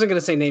 I wasn't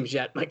gonna say names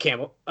yet, Mike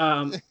Campbell.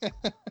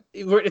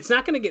 It's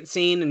not gonna get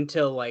seen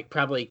until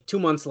probably 2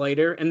 months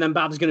later, and then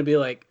Bob's gonna be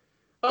like,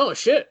 "Oh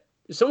shit,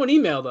 someone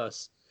emailed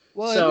us."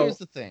 Well, so here's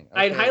the thing.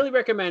 Okay. I'd highly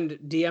recommend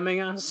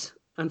DMing us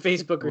on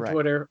Facebook or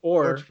Twitter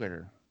or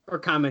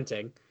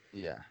commenting.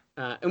 Yeah.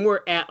 And we're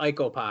at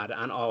IcoPod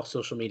on all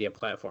social media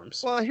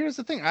platforms. Well, here's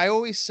the thing. I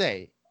always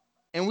say,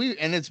 and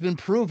it's been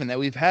proven that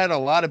we've had a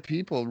lot of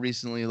people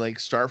recently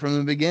start from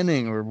the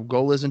beginning or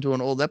go listen to an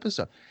old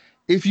episode.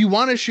 If you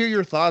want to share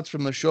your thoughts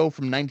from the show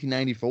from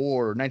 1994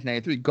 or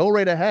 1993, go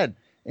right ahead.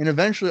 And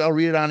eventually I'll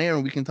read it on air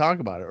and we can talk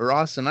about it. Or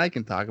Austin and I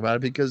can talk about it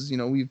because,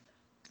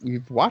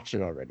 we've watched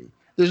it already.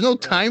 There's no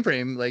time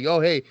frame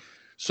oh, hey,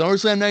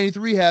 SummerSlam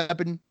 93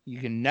 happened. You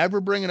can never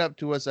bring it up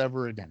to us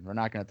ever again. We're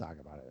not going to talk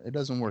about it. It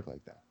doesn't work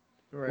like that.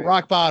 Right.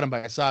 Rock Bottom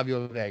by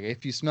Savio Vega.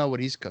 If you smell what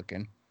he's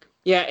cooking.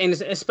 Yeah, and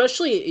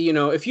especially,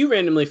 if you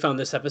randomly found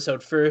this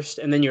episode first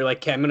and then you're like,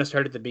 okay, I'm going to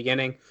start at the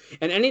beginning,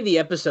 and any of the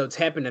episodes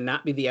happen to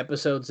not be the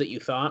episodes that you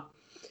thought,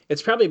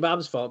 it's probably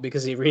Bob's fault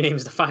because he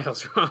renames the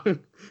files wrong.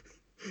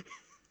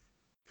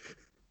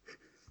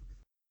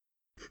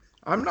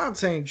 I'm not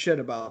saying shit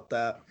about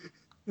that.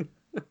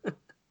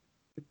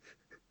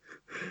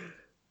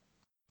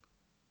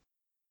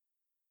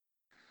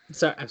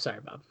 I'm sorry,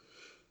 Bob.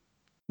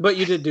 But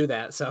you did do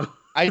that, so...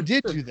 I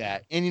did do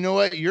that. And you know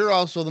what? You're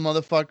also the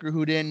motherfucker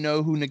who didn't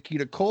know who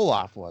Nikita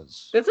Koloff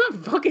was. That's not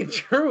fucking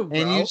true, bro.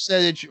 And you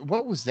said that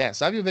what was that?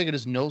 Savio Vega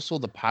just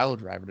no-sold the pile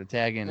driver to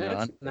tag in.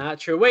 That's not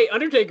true. Wait,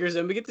 Undertaker's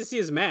in. We get to see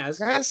his mask.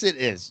 Yes, it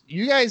is.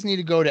 You guys need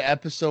to go to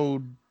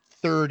episode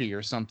 30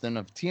 or something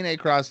of TNA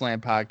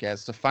Crossland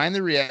podcast to find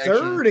the reaction.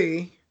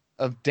 30?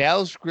 of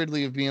Dallas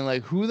Gridley of being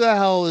like, who the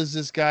hell is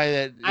this guy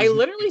that I is-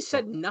 literally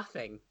said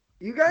nothing.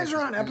 You guys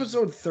are on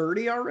episode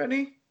 30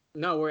 already?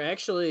 No,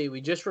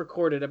 we just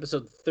recorded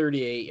episode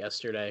 38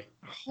 yesterday.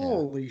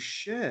 Holy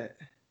shit.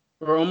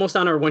 We're almost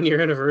on our 1-year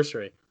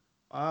anniversary.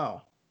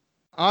 Wow.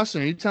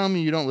 Austin, are you telling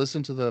me you don't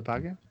listen to the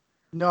podcast?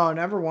 No,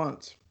 never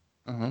once.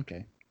 Oh,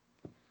 okay.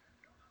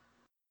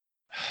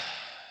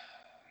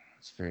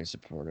 It's very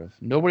supportive.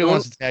 Nobody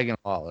wants to tag in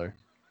Lawler.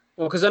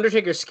 Well, because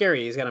Undertaker's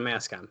scary. He's got a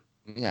mask on.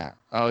 Yeah.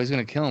 Oh, he's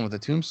gonna kill him with a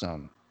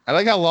tombstone. I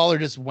like how Lawler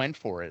just went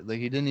for it. Like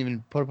he didn't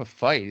even put up a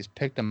fight. He just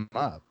picked him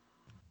up.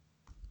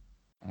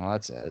 Oh,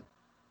 that's it.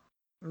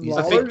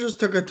 Lawler just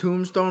took a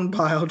tombstone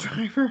pile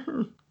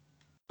driver.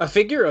 A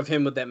figure of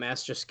him with that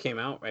mask just came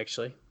out,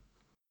 actually.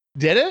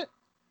 Did it?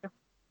 Yeah.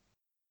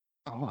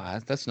 Oh,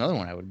 that's another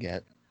one I would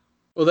get.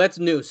 Well, that's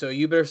new, so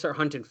you better start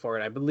hunting for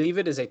it. I believe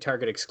it is a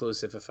Target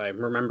exclusive, if I'm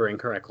remembering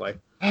correctly.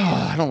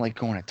 Oh, I don't like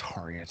going to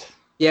Target.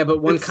 Yeah,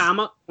 but when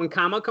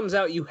Kama comes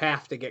out, you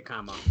have to get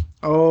Kama.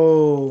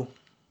 Oh.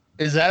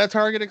 Is that a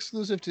Target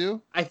exclusive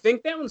too? I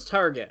think that one's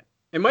Target.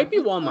 It might be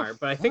Walmart,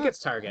 but I think it's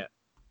Target.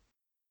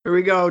 Here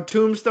we go.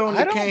 Tombstone to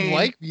I don't Kane.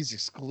 like these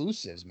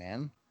exclusives,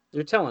 man.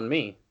 You're telling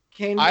me.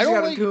 Kane I just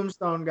don't got like- a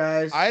tombstone,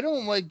 guys. I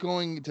don't like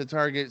going to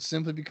Target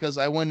simply because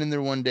I went in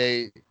there one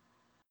day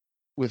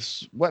with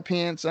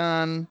sweatpants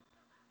on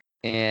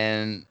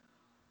and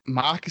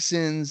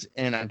moccasins,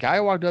 and a guy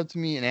walked up to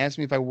me and asked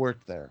me if I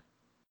worked there.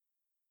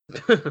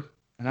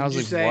 And I was Did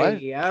you like, say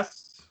what?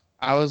 yes?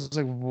 I was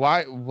like,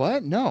 why?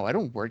 What? No, I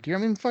don't work here.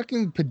 I'm in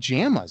fucking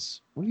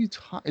pajamas. What are you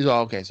talking?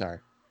 Oh, okay, sorry.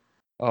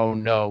 Oh,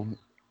 no.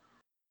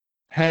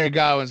 Henry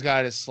Godwin's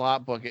got his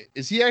slop bucket.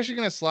 Is he actually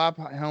going to slop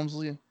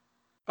Helmsley?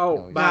 Oh,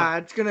 No, Bob, Nah,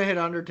 it's gonna hit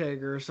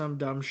Undertaker or some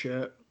dumb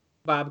shit.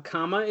 Bob,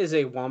 Kama is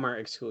a Walmart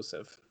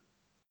exclusive.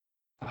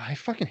 Oh, I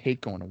fucking hate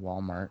going to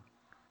Walmart.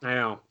 I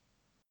know.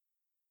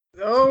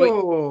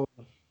 Oh.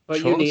 But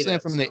you Choke need slam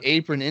it. from the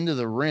apron into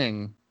the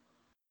ring.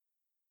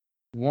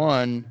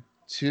 1,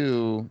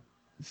 2,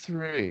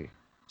 3.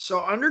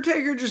 So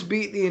Undertaker just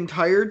beat the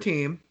entire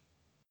team.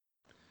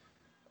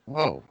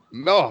 Whoa.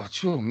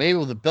 Oh, maybe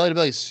with a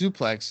belly-to-belly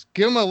suplex.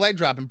 Give him a leg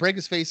drop and break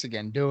his face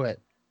again. Do it.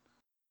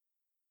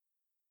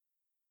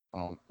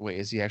 Oh, wait.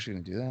 Is he actually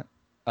going to do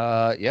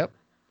that? Yep.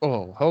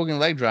 Oh, Hogan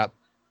leg drop.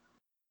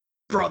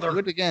 Do Brother.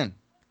 it again.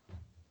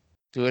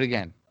 Do it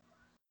again.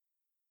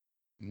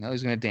 No,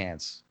 he's going to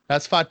dance.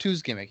 That's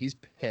Fatu's gimmick. He's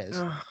pissed.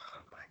 Oh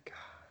my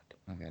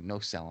god. Okay, no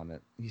selling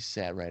it. He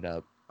sat right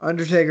up.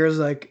 Undertaker's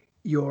like,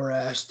 your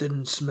ass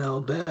didn't smell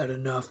bad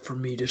enough for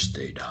me to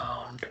stay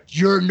down.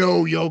 You're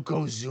no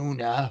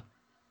Yokozuna.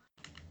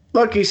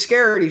 Look, he's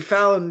scared. He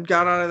fell and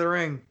got out of the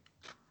ring.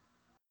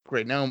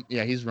 Great. Now,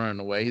 yeah, he's running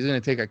away. He's going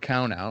to take a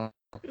count out.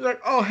 He's like,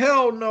 oh,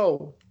 hell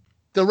no.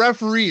 The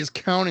referee is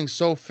counting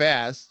so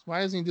fast.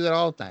 Why doesn't he do that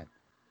all the time?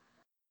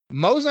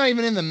 Mo's not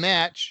even in the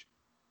match.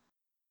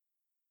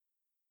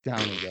 Down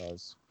he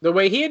goes. The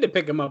way he had to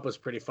pick him up was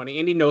pretty funny.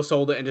 Andy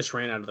no-sold it and just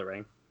ran out of the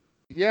ring.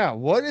 Yeah,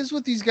 what is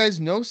with these guys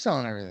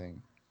no-selling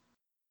everything?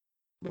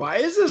 Why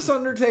is this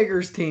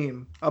Undertaker's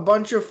team? A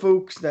bunch of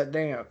fooks that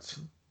dance.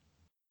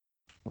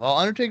 Well,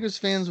 Undertaker's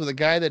fans with a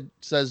guy that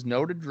says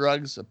no to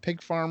drugs, a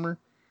pig farmer,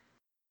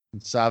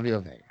 and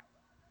Savio Vega.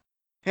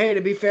 Hey,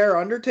 to be fair,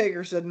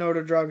 Undertaker said no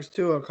to drugs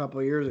too a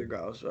couple years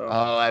ago. So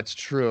Oh, that's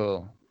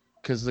true.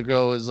 Because the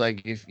girl was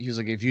like, if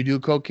you do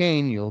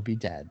cocaine, you'll be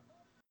dead.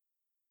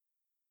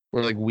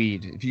 Or like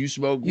weed. If you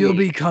smoke you'll weed.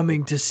 be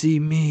coming to see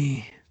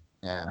me.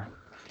 Yeah.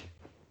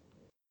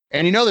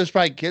 And there's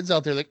probably kids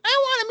out there like, I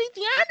want to meet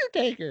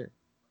the Undertaker.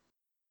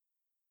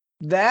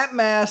 That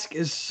mask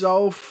is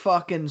so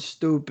fucking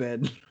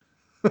stupid.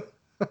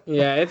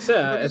 Yeah, it's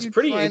did you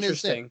pretty find this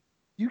interesting.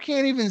 You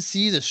can't even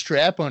see the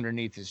strap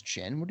underneath his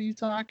chin. What are you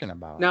talking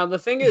about? Now the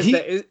thing is He-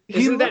 that He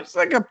isn't that looks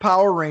like a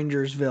Power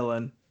Rangers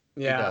villain.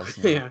 yeah does,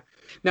 yeah. yeah.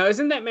 Now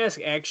isn't that mask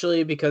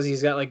actually because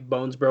he's got like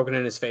bones broken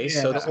in his face?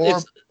 Yeah.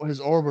 So His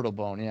orbital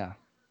bone, yeah.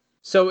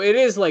 so it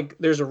is like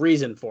there's a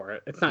reason for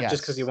it. It's not just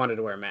Yes. because he wanted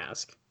to wear a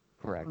mask.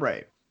 Correct.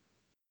 Right.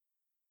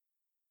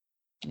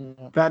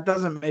 Yeah. That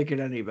doesn't make it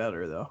any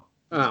better though.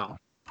 Oh,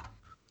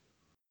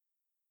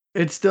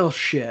 It's still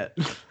shit.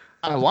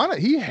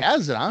 He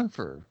has it on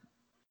for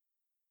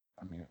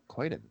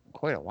quite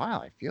a while,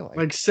 I feel like.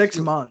 Like 6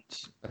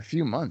 months. A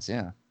few months,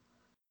 yeah.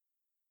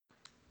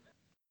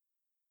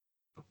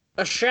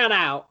 a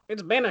shutout.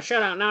 It's been a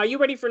shutout. Now, are you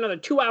ready for another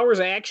 2 hours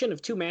of action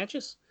of 2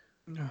 matches?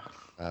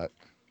 I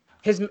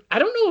don't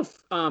know if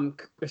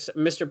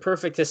Mr.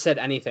 Perfect has said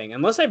anything,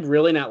 unless I'm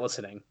really not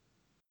listening.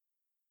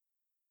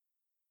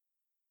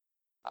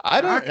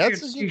 I don't. I can't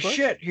That's a see good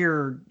question. shit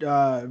here,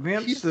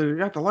 Vince. He's- You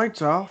got the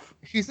lights off.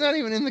 He's not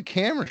even in the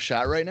camera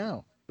shot right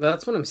now.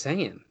 That's what I'm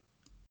saying.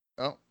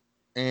 Oh,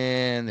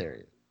 and there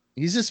he is.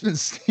 He's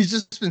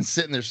just been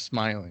sitting there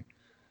smiling.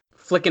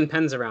 Flicking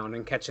pens around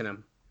and catching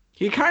him.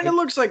 He kind of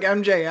looks like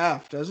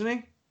MJF, doesn't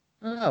he?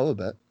 A little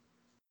bit.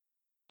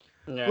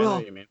 Yeah, I know Well,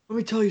 what you mean. let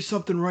me tell you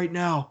something right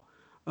now.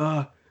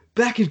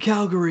 Back in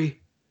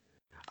Calgary,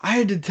 I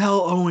had to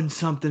tell Owen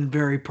something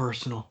very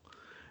personal.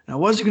 And I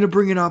wasn't going to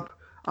bring it up.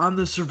 on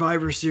the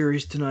Survivor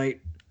Series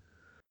tonight,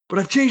 but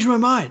I've changed my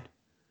mind.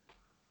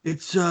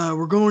 It's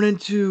we're going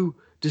into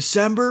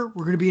December.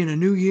 We're going to be in a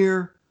new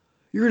year.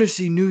 You're going to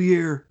see new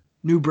year,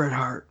 new Bret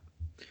Hart.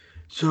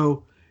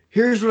 So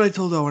here's what I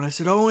told Owen. I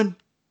said, Owen,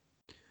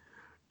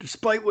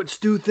 despite what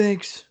Stu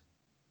thinks,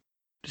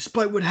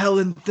 despite what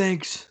Helen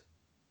thinks,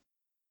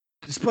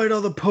 despite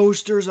all the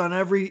posters on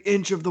every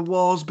inch of the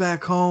walls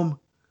back home,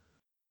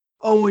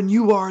 Owen,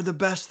 you are the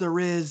best there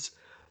is,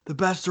 the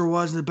best there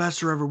was, and the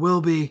best there ever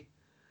will be.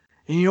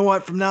 And you know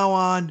what? From now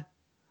on,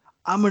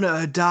 I'm going to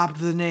adopt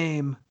the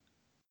name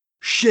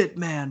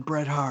Shitman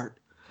Bret Hart.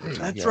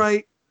 That's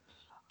right.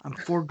 I'm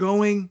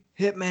foregoing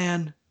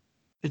Hitman.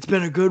 It's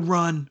been a good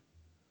run.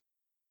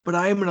 But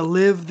I am going to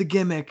live the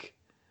gimmick,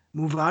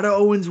 move out of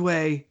Owen's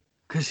way,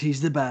 because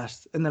he's the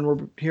best. And then we're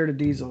here to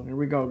Diesel. Here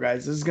we go,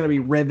 guys. This is going to be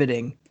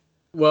riveting.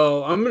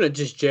 Well, I'm going to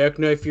just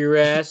jackknife your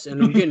ass,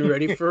 and I'm getting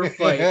ready for a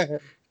fight.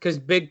 Because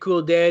Big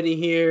Cool Daddy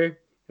here,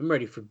 I'm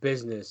ready for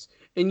business.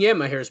 And yeah,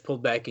 my hair's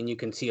pulled back, and you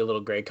can see a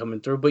little gray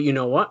coming through. But you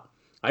know what?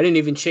 I didn't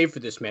even shave for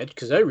this match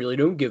because I really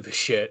don't give a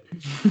shit.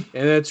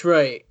 And that's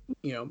right.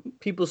 You know,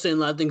 people saying a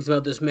lot of things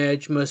about this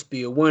match. Must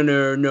be a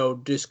winner, no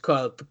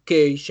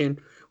disqualification.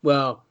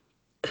 Well,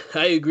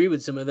 I agree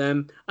with some of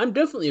them. I'm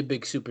definitely a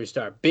big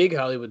superstar, big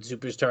Hollywood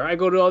superstar. I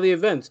go to all the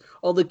events.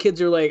 All the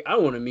kids are like, I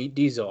want to meet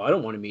Diesel. I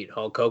don't want to meet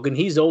Hulk Hogan.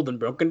 He's old and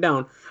broken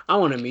down. I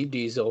want to meet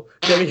Diesel.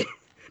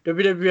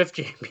 WWF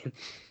champion.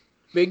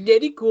 Big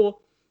Daddy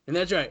Cool. And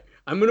that's right.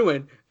 I'm going to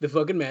win the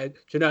fucking match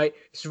tonight.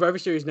 Survivor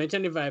Series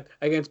 1995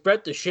 against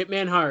Bret the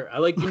Shitman Hart. I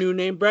like your new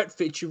name, Bret.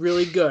 Fits you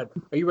really good.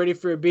 Are you ready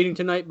for a beating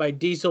tonight by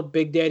Diesel,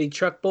 Big Daddy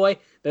Truck Boy?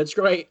 That's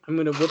right. I'm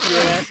going to whip your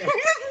ass.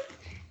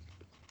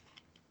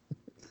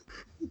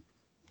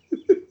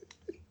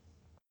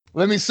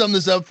 Let me sum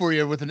this up for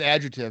you with an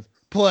adjective.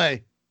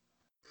 Play.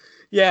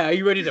 Yeah, are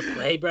you ready to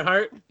play, Bret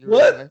Hart?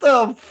 What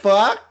the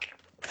fuck?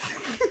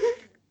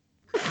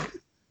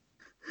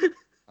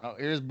 Oh,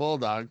 here's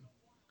Bulldog.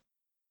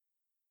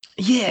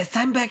 Yes,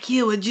 I'm back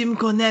here with Jim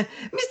Cornette.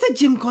 Mr.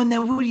 Jim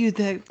Cornette, what do you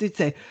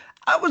say?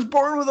 I was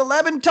born with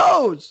 11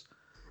 toes.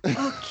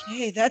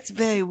 Okay, that's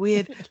very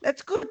weird.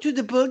 Let's go to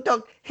the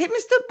Bulldog. Hey,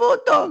 Mr.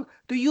 Bulldog,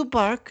 do you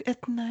bark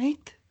at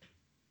night?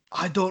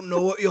 I don't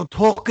know what you're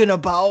talking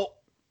about.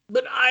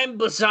 But I'm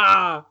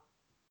bizarre.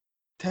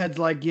 Ted's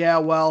like, yeah,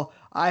 well,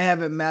 I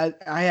haven't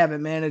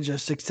managed a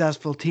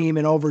successful team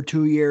in over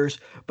 2 years,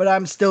 but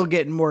I'm still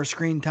getting more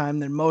screen time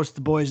than most of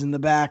the boys in the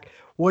back.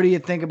 What do you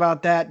think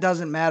about that?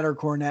 Doesn't matter,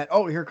 Cornette.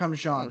 Oh, here comes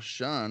Sean. Oh,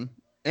 Sean.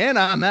 And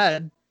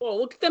Ahmed. Oh,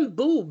 look at them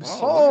boobs.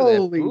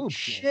 Oh, holy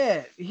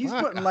shit. He's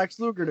putting Lex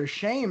Luger to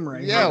shame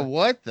right Yeah, here.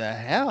 what the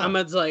hell?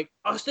 Ahmed's like,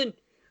 Austin,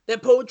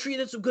 that poetry,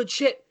 that's some good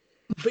shit.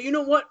 But you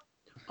know what?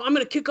 I'm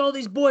going to kick all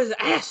these boys'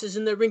 asses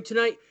in the ring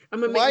tonight.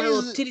 I'm going to make my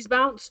little titties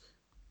bounce.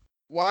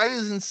 Why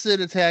isn't Sid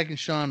attacking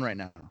Sean right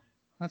now?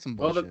 That's some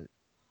bullshit.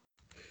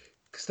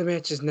 Because the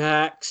match is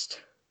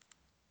next.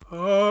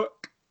 Oh.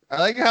 I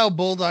like how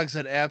Bulldog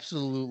said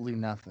absolutely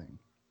nothing.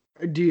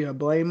 Do you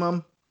blame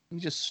him? He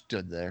just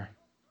stood there.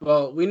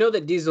 Well, we know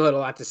that Diesel had a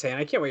lot to say, and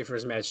I can't wait for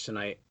his match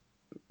tonight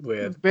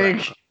with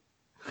Big.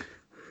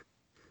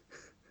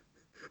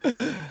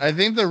 I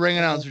think the ring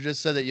announcer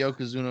just said that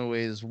Yokozuna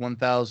weighs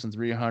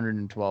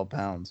 1,312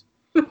 pounds.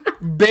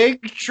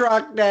 Big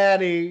Truck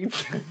Daddy.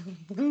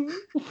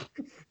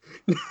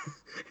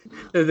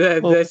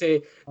 Did I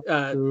say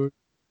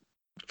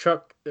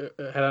truck? I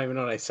don't even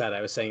know what I said.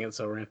 I was saying it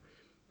so random.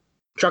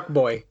 Truck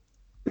boy.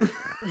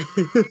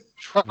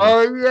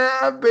 Oh,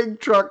 yeah,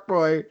 Big Truck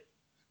Boy.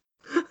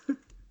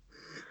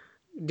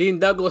 Dean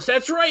Douglas,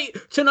 that's right.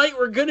 Tonight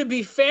we're going to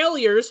be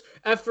failures.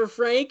 F for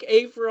Frank,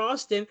 A for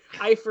Austin,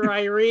 I for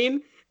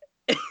Irene,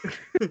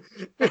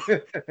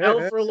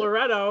 L for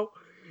Loretto,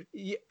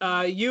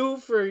 U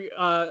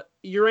for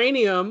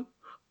Uranium,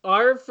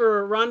 R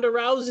for Ronda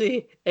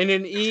Rousey, and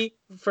an E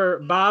for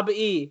Bob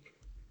E.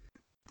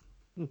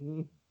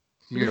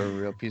 You're a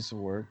real piece of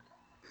work.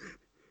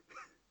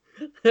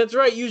 That's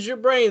right. Use your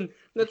brain.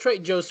 That's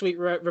right. Joe Sweet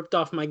ripped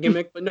off my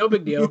gimmick, but no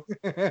big deal.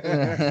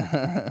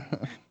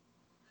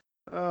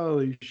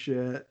 Holy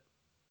shit.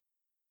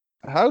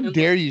 How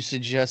dare you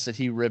suggest that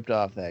he ripped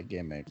off that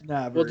gimmick?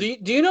 Never. Well, do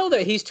you know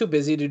that he's too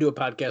busy to do a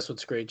podcast with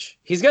Screech?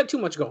 He's got too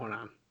much going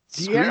on.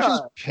 Screech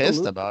is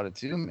pissed about it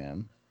too,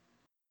 man.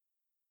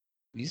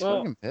 He's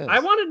fucking pissed. I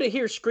wanted to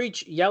hear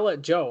Screech yell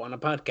at Joe on a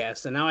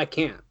podcast, and now I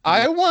can't.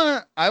 I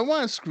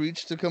want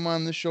Screech to come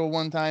on the show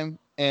one time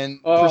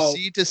and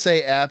proceed to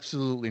say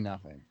absolutely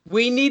nothing.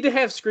 We need to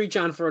have Screech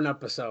on for an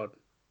episode.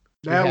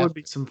 That would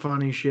be some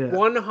funny shit.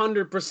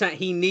 100%.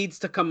 He needs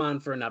to come on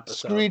for an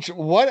episode. Screech,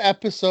 what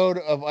episode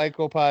of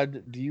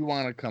IcoPod do you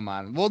want to come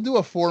on? We'll do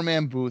a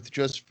 4-man booth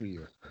just for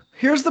you.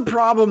 Here's the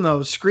problem,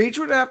 though. Screech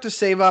would have to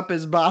save up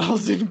his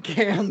bottles and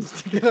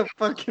cans to get a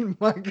fucking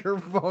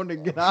microphone to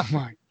get on.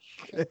 My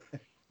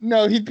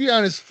No, he'd be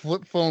on his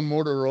flip phone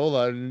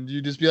Motorola, and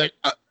you'd just be like,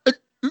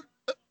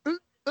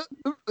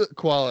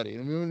 quality.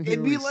 I mean,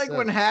 it'd be like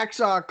when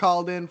Hacksaw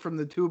called in from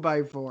the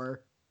 2x4.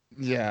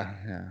 Yeah,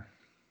 yeah.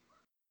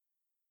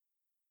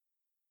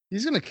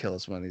 He's gonna kill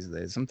us one of these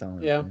days. I'm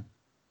telling Yeah. you.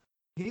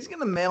 He's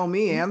gonna mail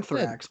me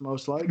anthrax,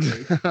 most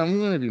likely. I'm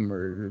gonna be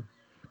murdered.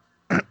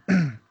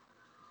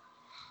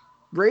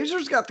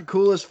 Razor's got the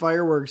coolest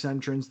fireworks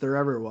entrance there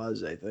ever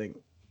was, I think.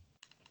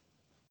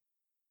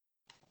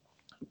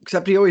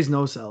 Except he always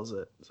no-sells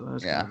it, so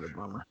that's kind of a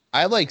bummer.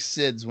 I like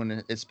Sid's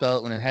when it's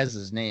spelled when it has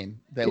his name.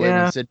 That way,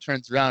 Yeah. when Sid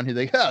turns around, he's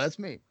like, "Oh, that's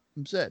me.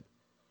 I'm Sid."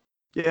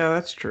 Yeah,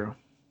 that's true.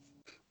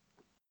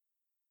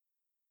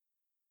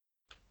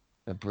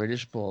 The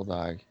British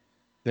Bulldog,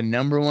 the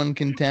 #1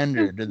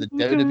 contender to the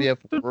WWF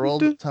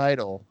World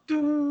Title.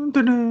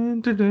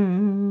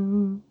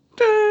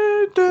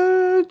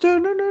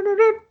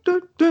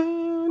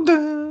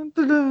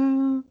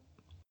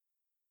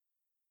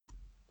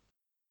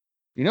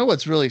 You know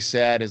what's really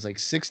sad is like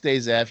 6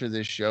 days after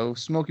this show,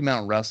 Smoky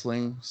Mountain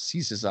Wrestling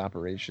ceases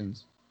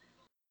operations.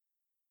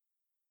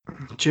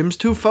 Jim's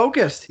too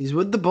focused. He's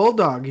with the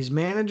Bulldog. He's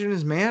managing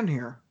his man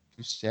here.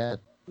 Too sad.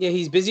 Yeah,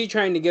 he's busy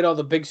trying to get all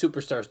the big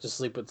superstars to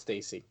sleep with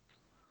Stacy.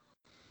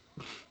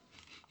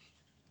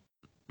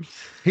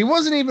 He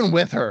wasn't even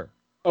with her.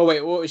 Oh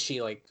wait, what was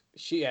she like?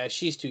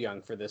 She's too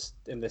young for this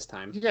in this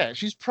time. Yeah,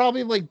 she's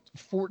probably like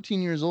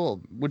 14 years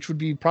old, which would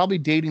be probably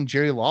dating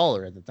Jerry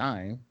Lawler at the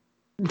time.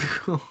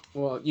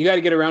 Well, you got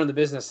to get around the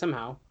business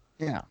somehow.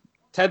 Yeah.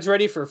 Ted's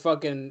ready for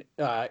fucking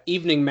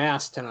evening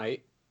mass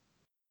tonight.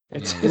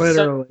 It's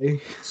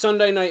Literally.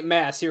 Sunday night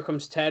mass. Here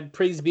comes Ted.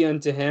 Praise be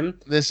unto him.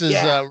 This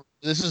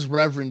is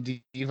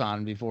Reverend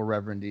Devon before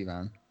Reverend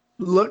Devon.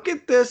 Look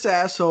at this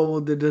asshole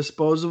with the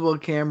disposable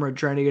camera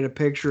trying to get a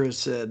picture of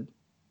Sid.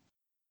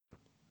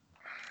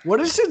 What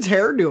is Sid's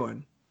hair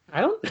doing? I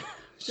don't.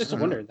 Just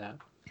wondered that.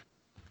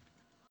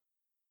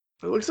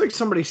 It looks like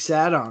somebody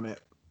sat on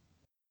it.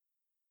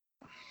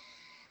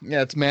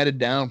 Yeah, it's matted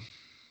down.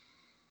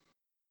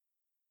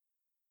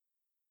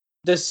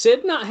 Does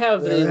Sid not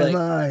have the Where am like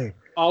I?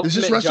 ultimate Is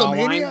this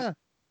jawline? WrestleMania?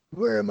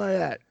 Where am I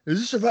at? Is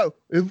this about?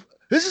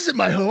 This isn't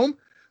my home.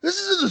 This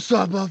isn't a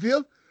softball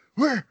field.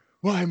 Where?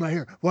 Why am I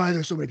here? Why are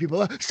there so many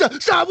people?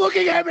 Stop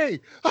looking at me!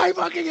 I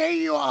fucking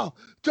hate you all!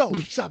 Don't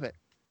stop it.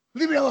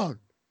 Leave me alone.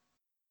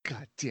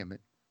 God damn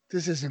it!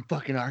 This isn't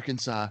fucking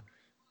Arkansas.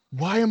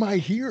 Why am I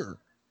here?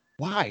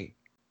 Why?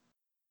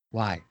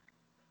 All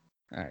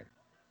right.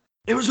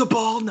 It was a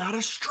ball, not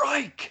a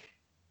strike.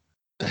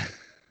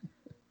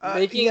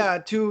 Yeah,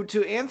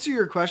 to answer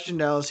your question,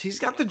 Dallas, he's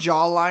got the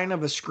jawline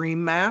of a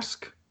Scream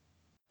mask.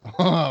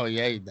 Oh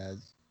yeah, he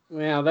does.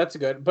 Yeah, that's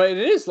good. But it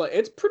is like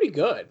it's pretty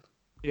good.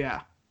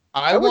 Yeah.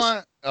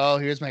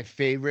 Here's my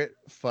favorite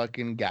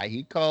fucking guy.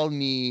 He called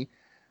me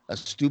a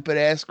stupid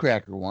ass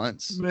cracker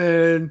once.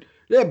 Man,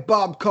 that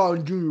Bob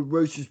Collins Jr.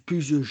 racist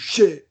piece of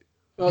shit.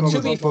 Well,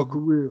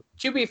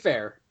 to be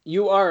fair,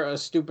 you are a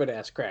stupid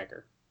ass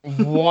cracker.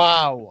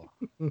 Wow.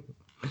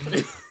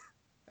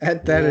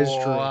 That is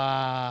true.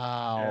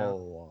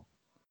 Wow.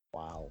 Yeah.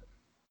 Wow.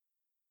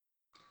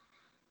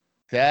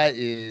 That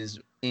is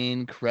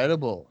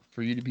incredible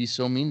for you to be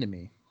so mean to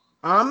me.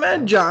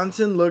 Ahmed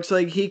Johnson looks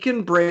like he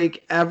can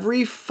break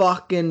every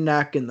fucking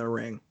neck in the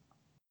ring.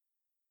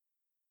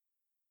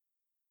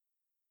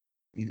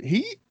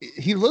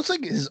 He looks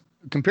like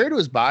compared to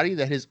his body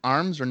that his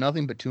arms are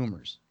nothing but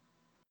tumors.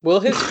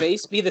 Will his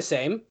face be the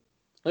same?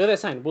 Look at that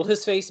sign. Will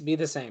his face be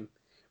the same?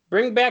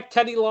 Bring back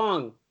Teddy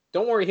Long.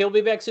 Don't worry, he'll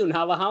be back soon.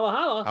 Holla, holla,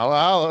 holla. Holla,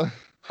 holla.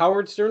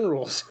 Howard Stern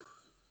rules.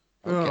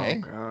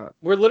 Okay. Oh, God.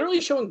 We're literally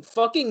showing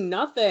fucking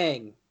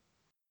nothing.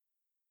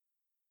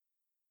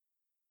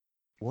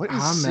 What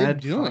is Ahmed Sid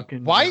doing?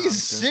 fucking Why Johnson.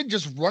 is Sid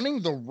just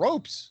running the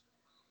ropes?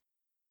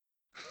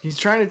 He's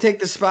trying to take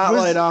the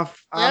spotlight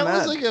off That Ahmed.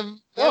 was like a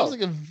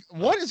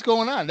what is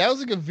going on? That was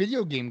like a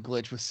video game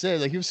glitch with Sid.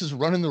 Like he was just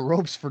running the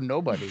ropes for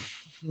nobody.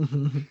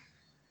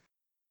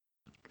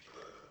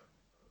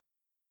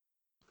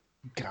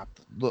 Got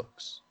the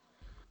looks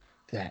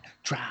that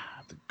drive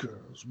the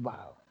girls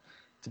wild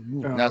to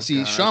move. Oh, Now, see,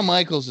 God. Shawn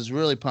Michaels is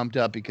really pumped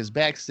up because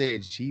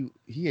backstage he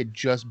had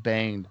just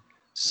banged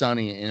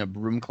Sonny in a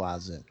broom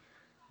closet.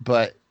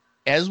 But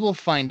as we'll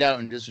find out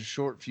in just a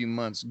short few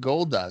months,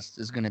 Goldust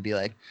is going to be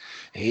like,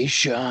 "Hey,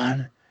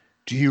 Shawn,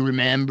 do you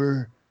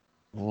remember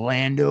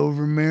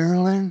Landover,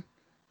 Maryland?"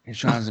 And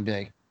Shawn's going to be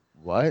like,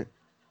 "What?"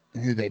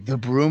 And he'll be like, "The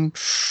broom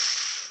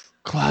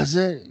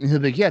closet?" And he'll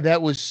be like, "Yeah,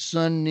 that was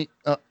Sonny."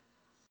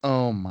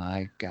 Oh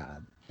my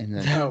God. And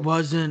then That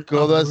wasn't a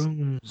Goldust.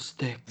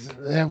 broomstick.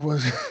 That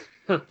was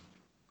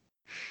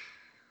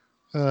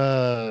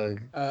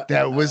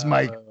that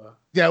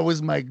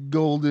was my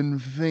golden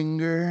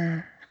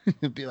finger.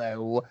 It'd be like,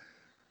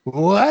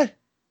 what?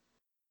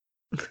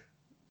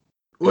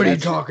 What are you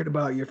talking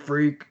about, you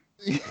freak?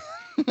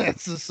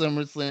 That's the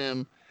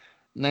SummerSlam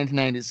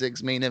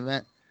 1996 main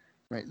event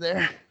right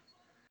there.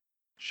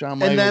 Shawn And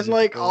Michaels then,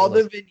 like, all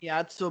the Goldust.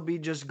 vignettes will be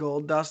just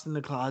Goldust in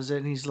the closet,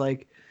 and he's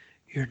like,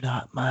 "You're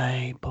not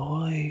my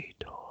boy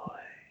toy."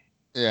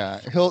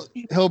 Yeah,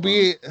 he'll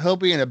be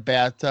in a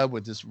bathtub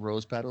with just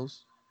rose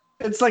petals.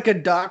 It's like a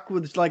duck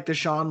with like the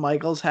Shawn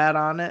Michaels hat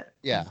on it.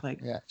 Yeah, It's like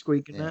yeah,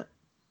 squeaking yeah. it.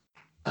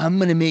 I'm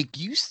gonna make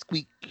you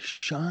squeak,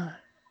 Shawn.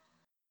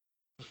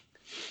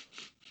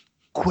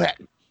 Quack,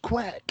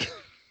 quack.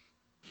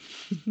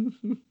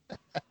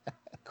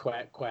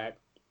 Quack, quack.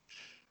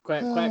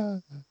 Quack,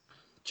 quack.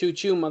 Choo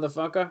choo,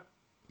 motherfucker.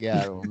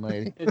 God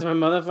almighty. It's my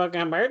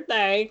motherfucking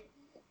birthday.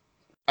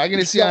 I'm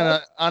gonna see on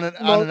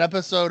an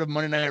episode of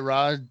Monday Night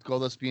Raw,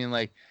 Goldust being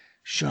like,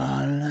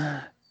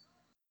 Sean,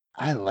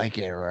 I like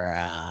it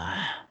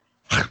raw.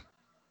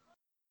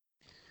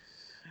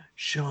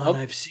 Sean,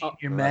 I've seen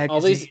your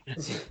magazine.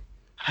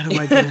 How do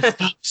I get a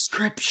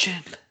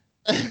subscription?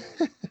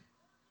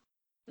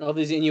 All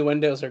these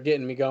innuendos are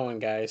getting me going,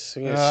 guys.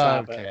 We need to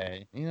stop it.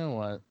 Okay. You know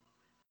what?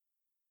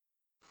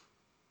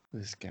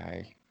 This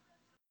guy.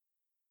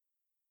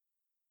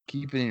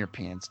 Keep it in your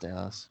pants,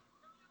 Dallas.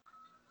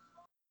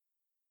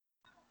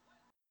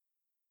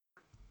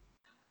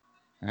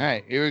 All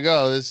right, here we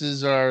go. This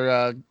is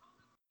our,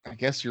 I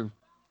guess, your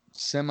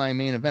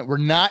semi-main event. We're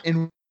not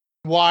in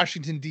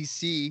Washington,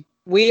 D.C.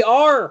 We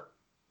are.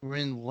 We're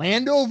in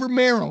Landover,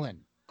 Maryland.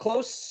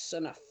 Close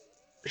enough.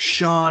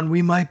 Sean,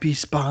 we might be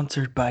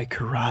sponsored by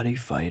Karate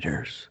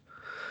Fighters,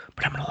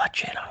 but I'm going to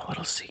let you in on a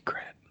little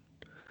secret.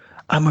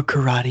 I'm a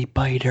karate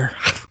biter.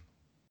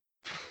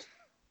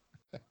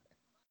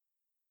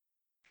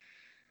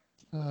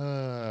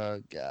 Oh,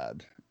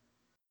 God.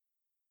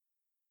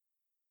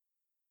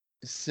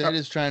 Sid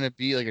is trying to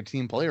be like a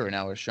team player right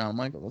now with Shawn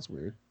Michaels. That's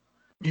weird.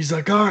 He's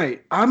like, all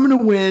right, I'm going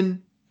to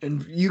win,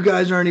 and you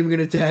guys aren't even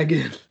going to tag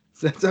in.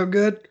 Does that sound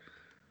good?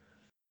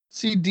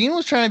 See, Dean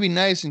was trying to be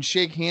nice and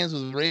shake hands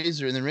with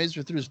Razor, and then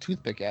Razor threw his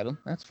toothpick at him.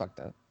 That's fucked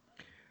up.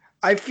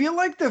 I feel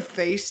like the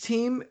face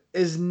team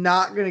is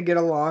not going to get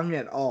along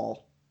at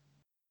all.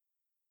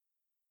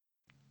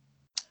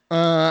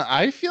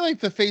 I feel like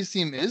the face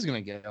team is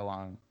going to get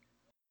along.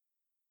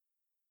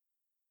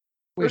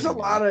 There's a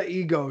lot of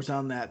egos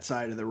on that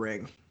side of the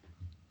ring.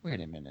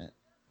 Wait a minute.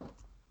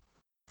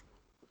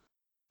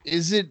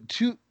 Is it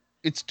two?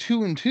 It's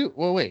 2-2.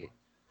 Well, wait.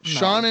 No.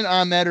 Sean and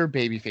Ahmed are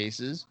baby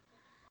faces.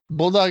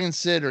 Bulldog and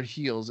Sid are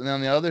heels. And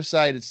on the other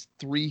side, it's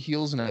 3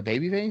 heels and a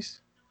baby face?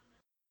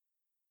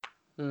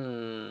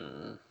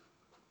 Something's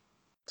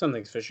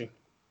fishy.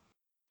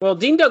 Well,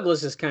 Dean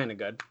Douglas is kind of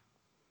good.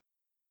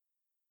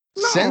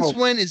 No. Since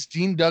when is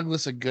Dean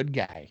Douglas a good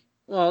guy?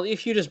 Well,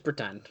 if you just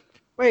pretend.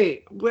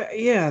 Wait,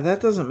 yeah, that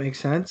doesn't make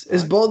sense.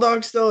 Is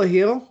Bulldog still a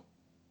heel?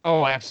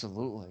 Oh,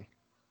 absolutely.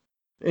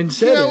 And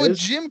Sid is. With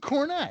Jim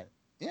Cornette.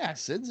 Yeah,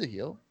 Sid's a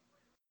heel.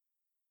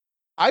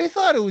 I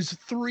thought it was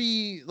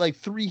 3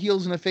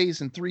 heels and a face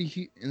and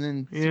 3 and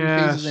then 3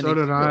 faces and so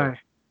did I.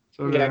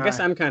 I guess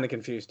I'm kind of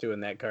confused too in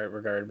that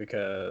regard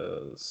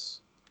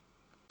because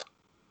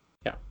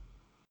you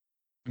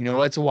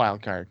know, it's a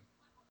wild card.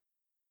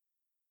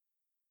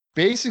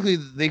 Basically,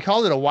 they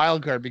called it a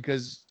wild card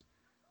because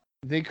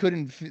they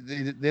couldn't.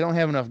 They don't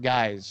have enough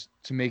guys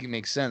to make it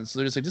make sense. So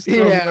they're just like, just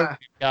throw whoever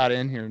got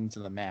in here into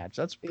the match.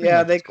 That's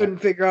they couldn't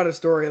figure out a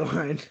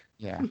storyline.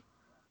 Yeah.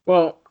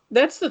 Well,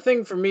 that's the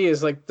thing for me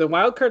is like the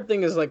wild card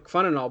thing is like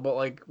fun and all, but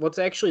like, what's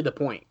actually the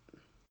point?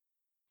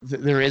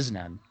 There is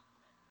none.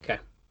 Okay.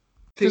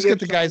 Just get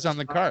the guys on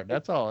the card.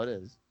 That's all it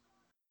is.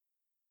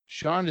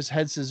 Sean just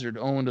head scissored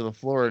Owen to the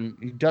floor and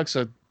he ducks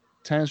a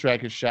tennis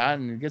racket shot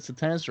and he gets the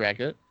tennis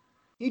racket.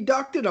 He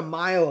ducked it a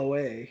mile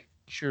away.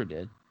 Sure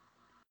did.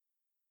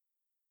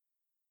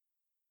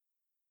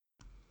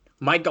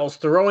 Michael's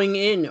throwing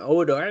in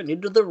Owen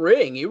into the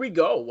ring. Here we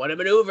go. What a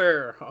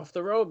maneuver. Off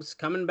the ropes.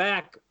 Coming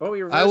back. Oh,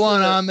 you're. I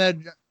want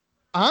Ahmed.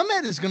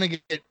 Ahmed is going to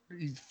get.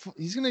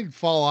 He's going to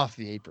fall off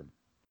the apron.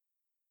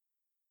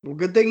 Well,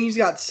 good thing he's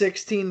got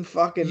 16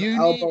 fucking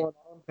elbow and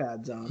arm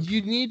pads on.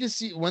 You need to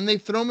see when they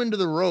throw him into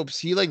the ropes,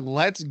 he like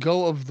lets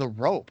go of the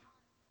rope.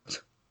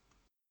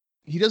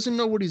 He doesn't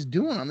know what he's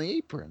doing on the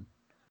apron.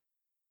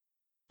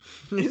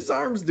 His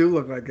arms do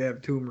look like they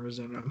have tumors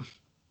in them.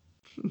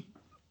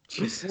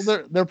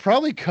 Well, they're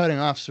probably cutting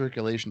off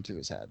circulation to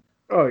his head.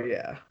 Oh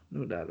yeah,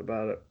 no doubt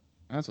about it.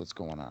 That's what's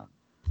going on.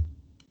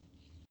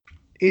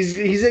 He's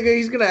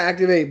gonna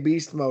activate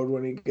beast mode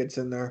when he gets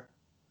in there.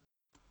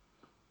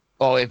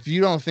 Oh, if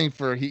you don't think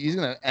he's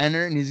gonna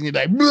enter and he's gonna be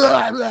like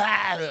blah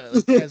blah,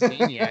 this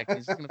maniac,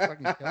 he's gonna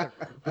fucking kill her.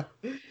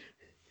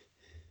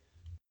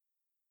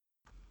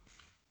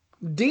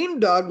 Dean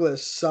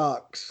Douglas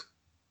sucks.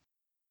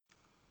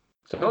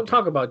 So don't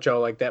talk about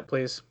Joe like that,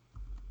 please.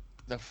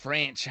 The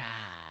franchise.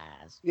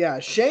 Yeah,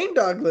 Shane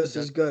Douglas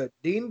is good.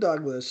 Dean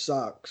Douglas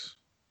sucks.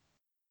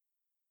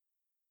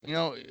 You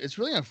know, it's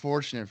really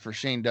unfortunate for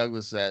Shane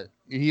Douglas that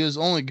he was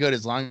only good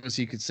as long as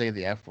he could say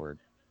the F word.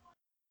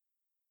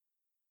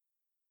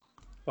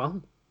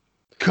 Well,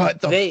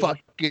 cut the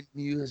fucking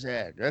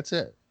music. That's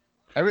it.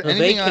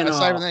 Anything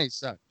aside from that, he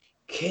sucked.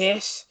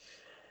 Kiss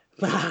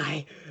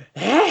my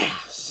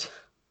ass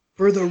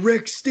for the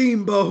Rick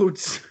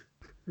Steamboats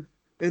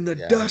and the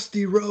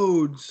Dusty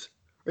Rhodes.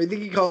 I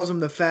think he calls him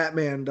the Fat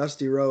Man,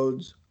 Dusty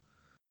Rhodes.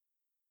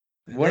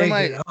 Yes. One of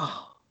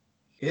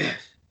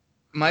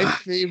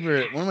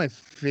my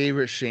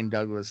favorite Shane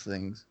Douglas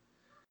things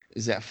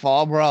is that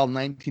Fall Brawl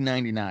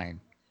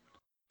 1999.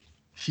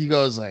 He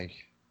goes like,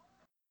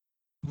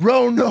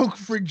 Roanoke,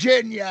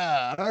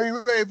 Virginia. Are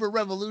you ready for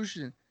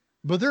revolution?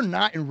 But they're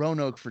not in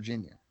Roanoke,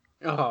 Virginia.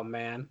 Oh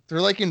man.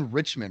 They're like in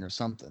Richmond or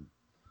something.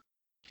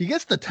 He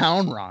gets the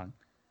town wrong.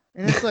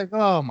 And it's like,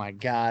 oh my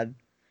God.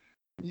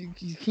 You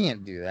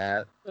can't do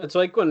that. It's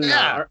like when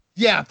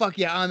Yeah, fuck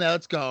yeah, on that.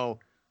 Let's go.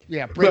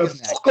 Yeah, break Man,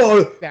 his neck. fuck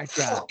all,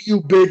 Backdrop. fuck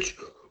you, bitch.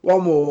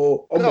 I'm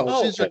Go,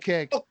 a scissor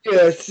kick. fuck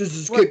yeah,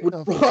 scissors What kick with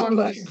the the fuck wrong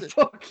leg. is it?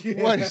 Fuck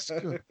yeah. What is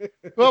good?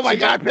 Oh my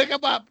God, pick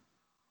him up.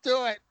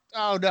 Do it.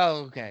 Oh no,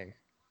 okay.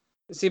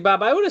 See,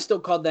 Bob, I would have still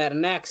called that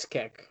an axe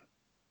kick.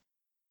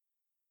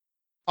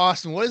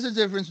 Austin, what is the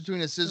difference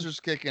between a scissors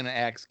kick and an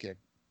axe kick?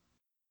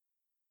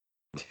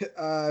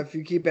 If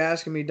you keep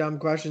asking me dumb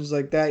questions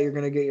like that, you're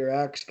gonna get your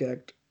axe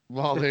kicked.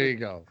 Well, there you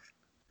go.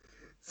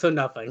 So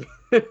nothing.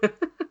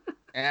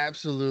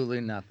 Absolutely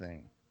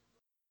nothing.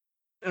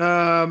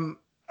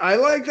 I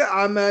like that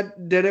Ahmed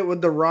did it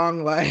with the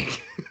wrong leg.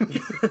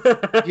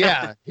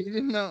 Yeah, he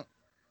didn't know.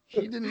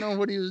 He didn't know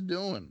what he was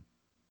doing.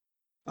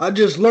 I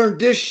just learned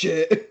this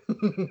shit.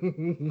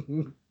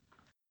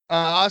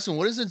 Austin,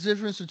 what is the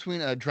difference between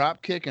a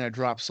drop kick and a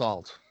drop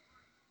salt?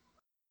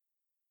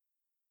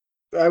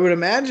 I would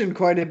imagine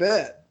quite a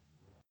bit.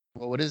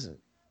 Well, what is it?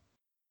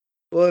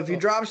 Well, if you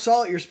drop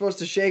salt, you're supposed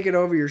to shake it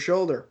over your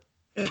shoulder.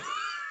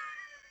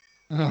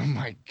 Oh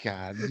my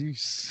God.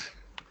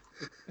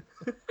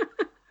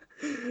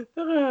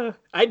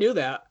 I do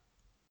that.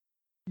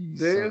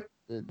 Do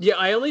you? Yeah,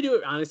 I only do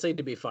it honestly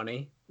to be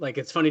funny. Like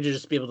it's funny to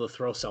just be able to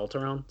throw salt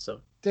around.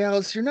 So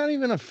Dallas, you're not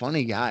even a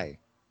funny guy.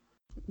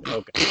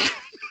 okay.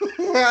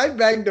 I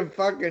beg to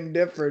fucking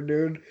differ,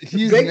 dude.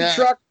 He's Big not,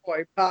 truck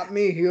boy popped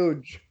me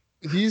huge.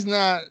 he's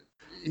not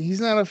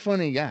a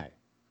funny guy.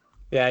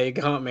 Yeah, you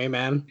got me,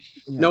 man.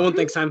 Yeah. No one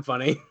thinks I'm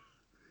funny.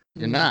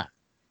 You're not.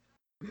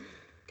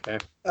 Okay.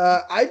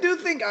 I do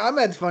think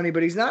Ahmed's funny,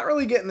 but he's not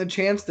really getting the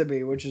chance to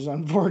be, which is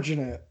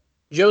unfortunate.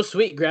 Joe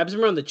Sweet grabs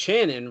him around the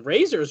chin, and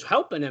Razor's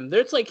helping him.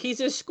 It's like he's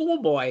his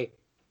schoolboy.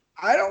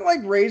 I don't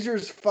like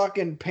Razor's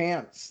fucking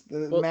pants,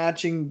 the Well-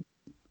 matching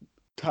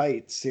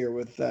tights here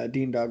with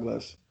Dean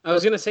Douglas. I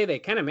was gonna say they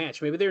kind of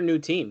match. Maybe they're a new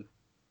team.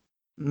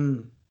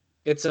 Mm.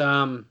 It's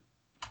the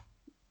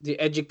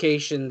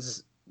educational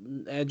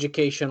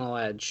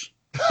edge.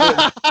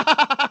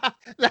 that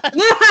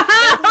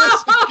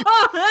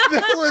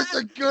was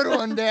a good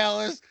one,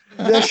 Dallas.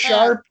 The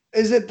sharp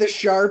is it the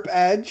sharp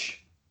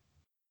edge?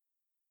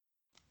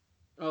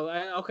 Oh,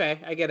 okay,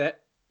 I get it.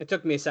 It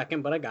took me a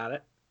second, but I got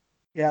it.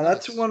 Yeah,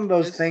 that's one of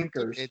those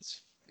thinkers.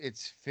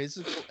 It's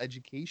physical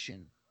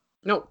education.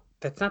 No,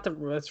 that's not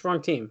that's the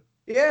wrong team.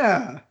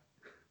 Yeah.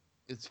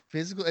 It's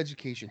physical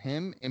education.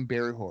 Him and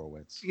Barry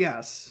Horowitz.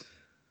 Yes.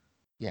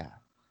 Yeah,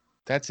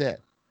 that's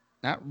it.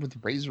 Not with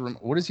Razor.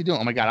 What is he doing?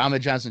 Oh my God,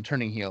 Ahmed Johnson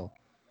turning heel.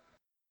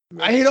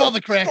 I hate all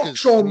the crackers. Fuck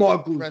Shawn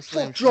Michaels.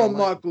 Wrestling Fuck Shawn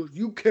Michaels.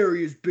 You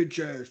carry his bitch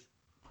ass.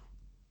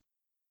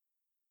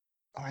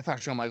 Oh, I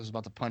thought Shawn Michaels was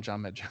about to punch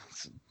Ahmed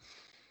Johnson.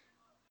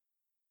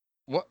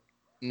 What?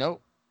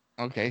 Nope.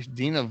 Okay,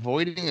 Dean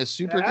avoiding a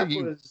super That kick.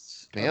 He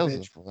was a bails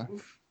bitch it for.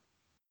 move.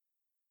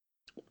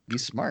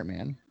 He's smart,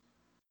 man.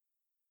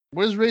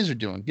 What is Razor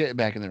doing? Get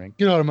back in the ring.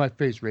 Get out of my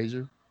face,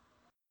 Razor.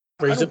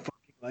 I Razor. don't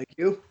fucking like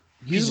you.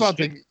 He's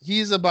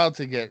about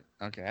to get.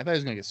 Okay, I thought he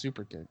was gonna get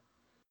super kicked.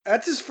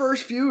 That's his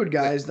first feud,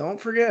 guys. Don't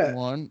forget.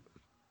 One.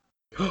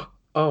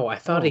 Oh, I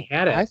thought he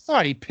had it. I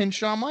thought he pinned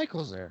Shawn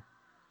Michaels there.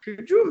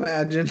 Could you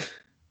imagine?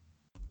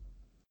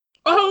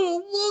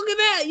 Oh, look at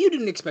that! You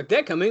didn't expect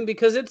that coming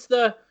because it's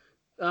the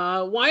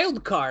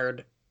wild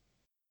card.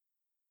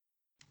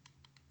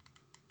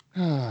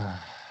 I'll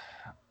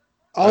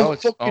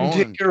it's fucking Owen.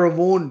 take care of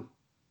Owen.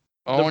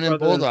 Owen and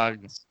brothers.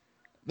 Bulldog.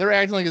 They're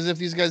acting like as if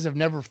these guys have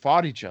never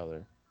fought each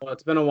other. Well,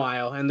 it's been a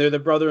while, and they're the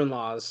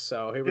brother-in-laws.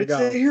 So here we It's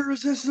go. an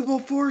irresistible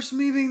force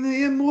meeting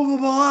the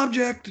immovable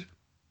object.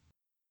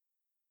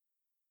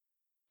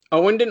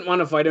 Owen didn't want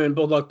to fight him, and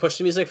Bulldog pushed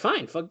him. He's like,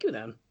 "Fine, fuck you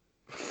then."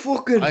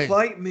 Fucking I-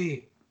 fight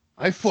me.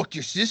 I fucked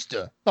your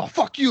sister. Oh,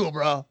 fuck you,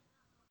 bro.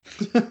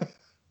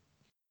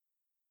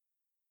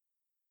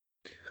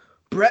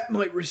 Brett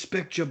might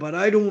respect you, but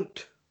I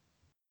don't.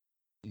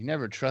 You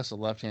never trust a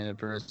left-handed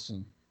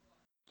person.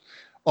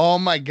 Oh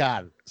my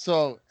God.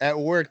 So at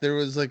work, there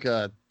was like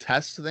a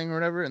test thing or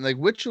whatever. And like,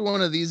 which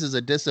one of these is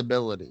a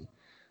disability?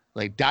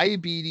 Like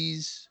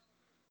diabetes,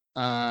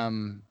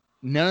 none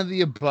of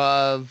the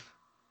above,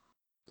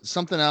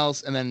 something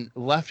else, and then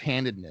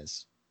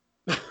left-handedness.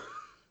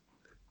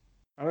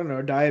 I don't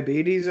know,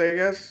 diabetes, I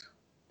guess.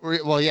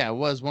 Well, yeah, it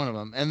was one of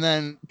them. And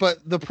then, but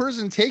the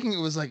person taking it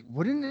was like,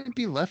 wouldn't it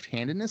be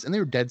left-handedness? And they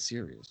were dead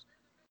serious.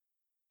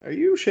 Are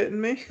you shitting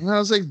me? And I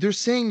was like, they're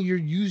saying you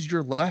use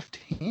your left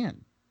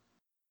hand.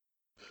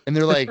 And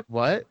they're like,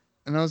 what?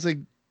 And I was like,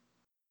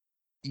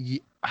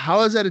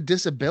 how is that a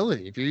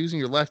disability if you're using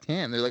your left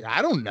hand? They're like,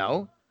 I don't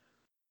know.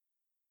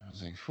 I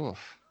was like, phew.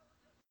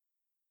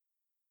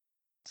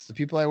 It's the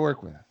people I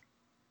work with.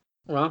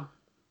 Well,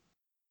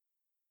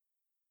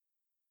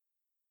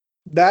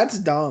 That's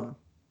dumb.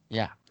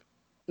 Yeah.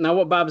 now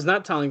what Bob's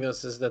not telling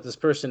us is that this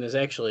person is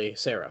actually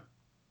Sarah.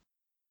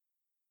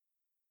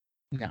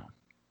 No.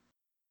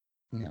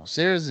 No.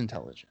 Sarah's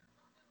intelligent.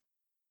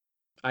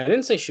 I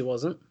didn't say she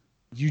wasn't.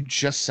 You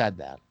just said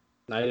that.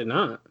 I did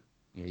not.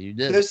 Yeah, you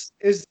did.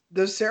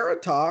 Does Sarah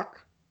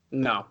talk?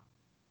 No.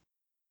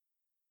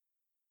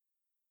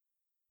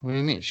 What do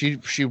you mean?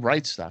 She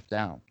writes stuff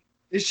down.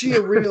 Is she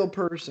a real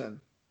person?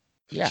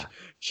 Yeah.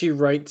 She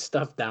writes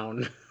stuff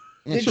down.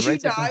 Yeah, Did she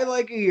writes stuff die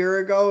like a year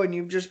ago and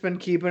you've just been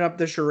keeping up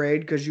the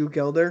charade because you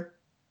killed her?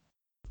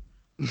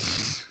 down.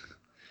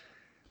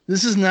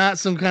 This is not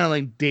some kind of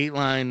like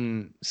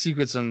Dateline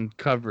Secrets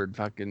Uncovered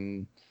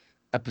fucking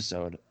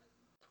episode.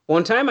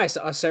 One time I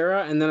saw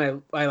Sarah, and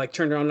then I like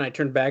turned around and I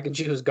turned back, and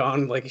she was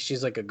gone, like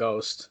she's like a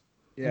ghost.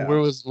 Yeah. When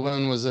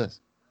was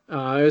this? It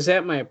was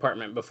at my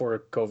apartment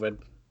before COVID.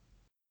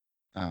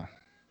 Oh.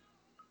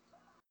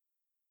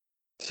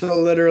 So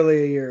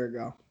literally a year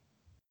ago.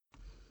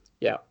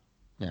 Yeah.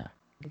 Yeah.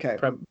 Okay.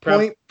 Prob-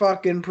 Point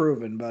fucking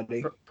proven,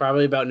 buddy.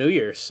 Probably about New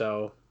Year's,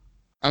 so.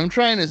 I'm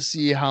trying to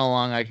see how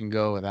long I can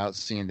go without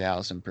seeing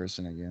Dallas in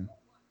person again.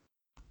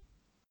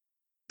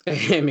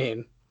 I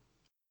mean,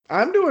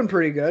 I'm doing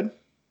pretty good.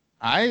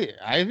 I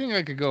think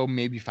I could go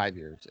maybe 5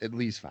 years, at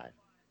least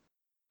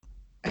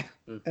 5.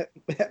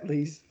 At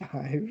least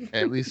 5.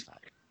 At least 5.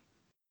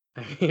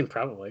 I mean,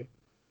 probably.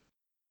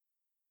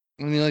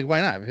 I mean, like,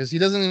 why not? Because he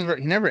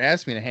never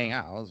asked me to hang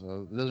out,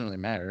 so it doesn't really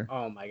matter.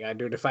 Oh my god,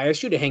 dude! If I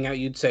asked you to hang out,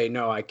 you'd say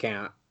no, I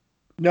can't.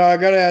 No, I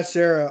gotta ask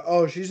Sarah.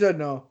 Oh, she said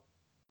no.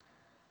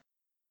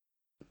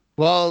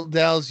 Well,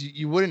 Dallas,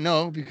 you wouldn't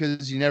know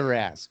because you never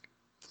ask.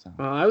 So.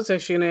 Well, I was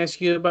actually going to ask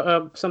you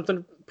about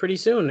something pretty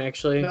soon,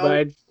 actually.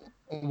 No.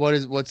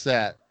 But What's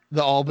that?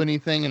 The Albany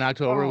thing in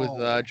October with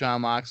Oh.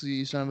 John Moxley,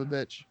 you son of a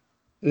bitch.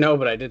 no,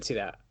 but I did see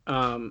that.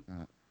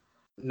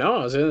 No,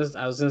 I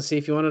was gonna see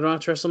if you wanted to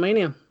watch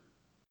WrestleMania.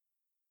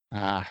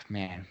 Ah,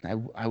 man,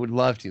 I would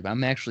love to, but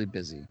I'm actually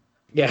busy.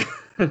 Yeah.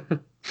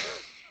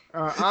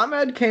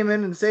 Ahmed came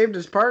in and saved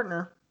his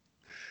partner.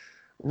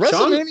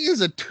 WrestleMania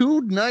is a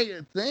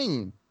 2-night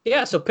thing.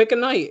 Yeah. So pick a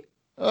night.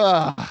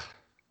 Ugh,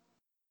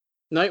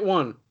 Night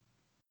 1.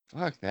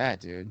 fuck that,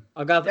 dude.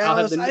 I'll have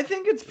Dallas, the. I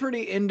think it's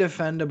pretty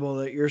indefendable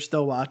that you're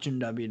still watching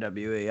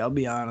WWE. I'll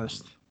be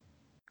honest.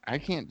 I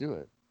can't do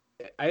it.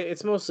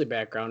 It's mostly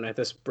background at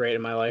this rate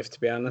in my life, to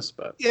be honest.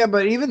 But Yeah,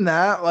 but even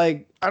that,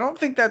 like, I don't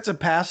think that's a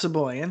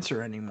passable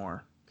answer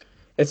anymore.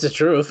 it's the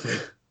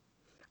truth.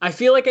 I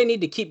feel like I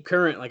need to keep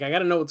current. Like I got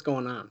to know what's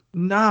going on.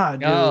 Nah,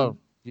 dude. No,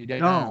 you don't.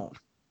 No.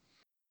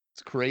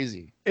 It's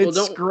crazy. It's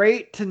don't-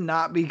 great to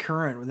not be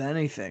current with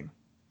anything.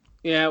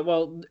 Yeah.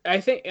 Well,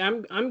 I think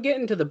I'm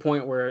getting to the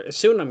point where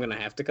soon I'm gonna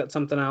have to cut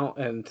something out,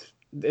 and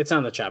it's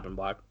on the chopping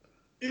block.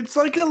 It's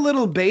like a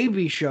little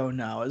baby show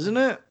now, isn't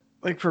it?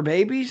 Like for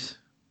babies?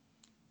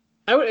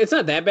 It's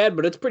not that bad,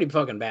 but it's pretty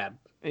fucking bad.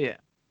 Yeah.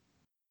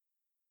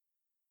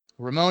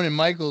 Ramon and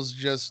Michaels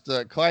just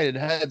collided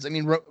heads. I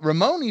mean,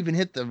 Ramon even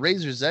hit the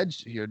razor's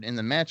edge here in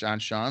the match on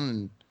Sean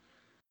and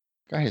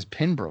got his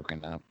pin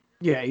broken up.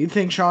 Yeah, you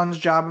think Sean's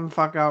jobbing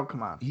fuck out?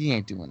 Come on. He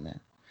ain't doing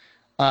that.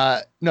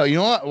 No, you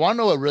know what? Want to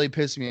know what really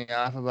pissed me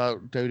off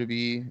about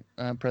WWE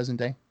present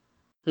day?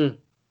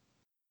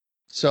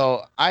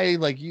 So I,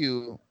 like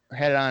you,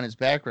 had it on as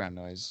background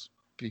noise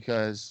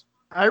because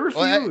I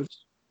refuse.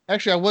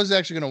 I was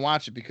actually going to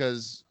watch it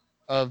because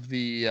of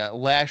the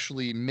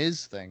Lashley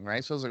Miz thing,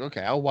 right? So I was like,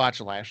 okay, I'll watch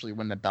Lashley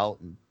win the belt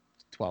in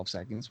 12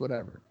 seconds,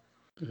 whatever.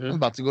 I'm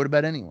about to go to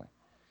bed anyway.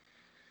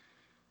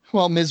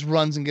 Well, Miz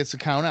runs and gets a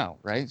count out,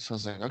 right? So I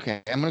was like,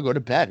 okay, I'm going to go to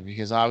bed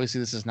because obviously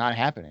this is not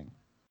happening.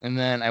 And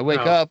then I wake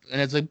up and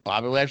it's like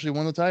Bobby Lashley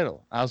won the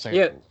title. I was like,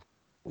 Yeah.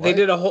 what?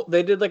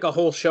 They did like a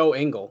whole show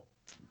angle.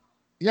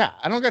 Yeah,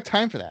 I don't got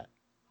time for that.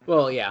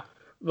 Well, yeah.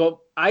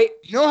 Well, You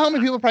know how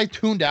many people probably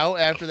tuned out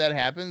after that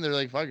happened? They're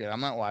like, fuck it,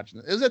 I'm not watching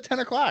it. It was at 10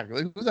 o'clock.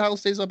 Like, who the hell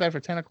stays up after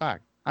 10 o'clock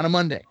on a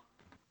Monday?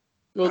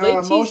 well they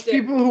Most teased it.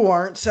 people who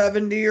aren't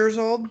 70 years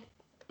old.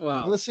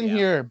 Well, Listen yeah.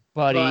 here,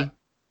 buddy. But-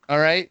 all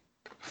right?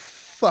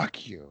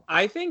 Fuck you.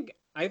 I think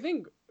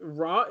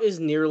Raw is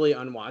nearly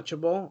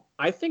unwatchable.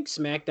 I think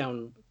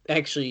SmackDown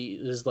actually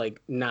is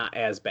like not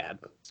as bad.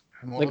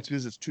 Well, it's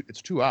because it's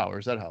 2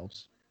 hours. That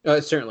helps.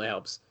 It certainly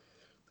helps.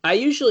 I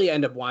usually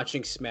end up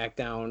watching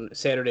SmackDown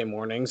Saturday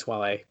mornings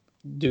while I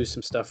do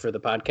some stuff for the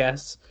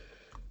podcasts.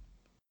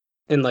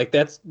 And like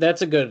that's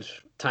a good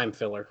time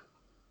filler.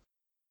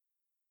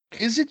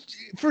 Is it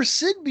for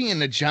Sid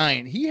being a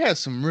giant? He has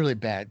some really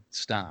bad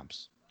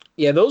stomps.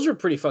 Yeah, those are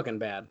pretty fucking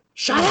bad.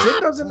 Shut Sid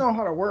up! doesn't know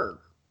how to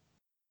work.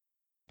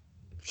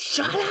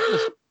 Shut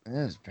up!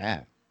 That is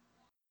bad.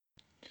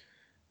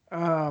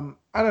 I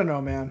don't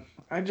know, man.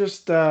 I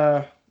just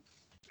hey,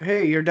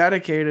 you're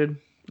dedicated.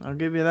 I'll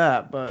give you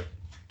that, but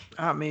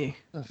not me.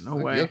 No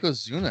way.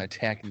 Yokozuna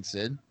attacking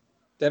Sid.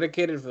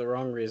 Dedicated for the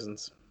wrong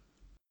reasons.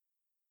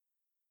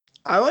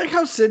 I like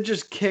how Sid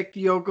just kicked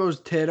Yoko's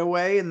tit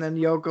away and then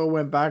Yoko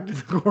went back to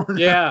the corner.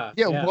 Yeah.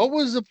 Yeah, what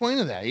was the point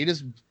of that? He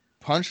just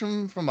punched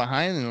him from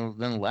behind and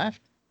then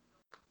left?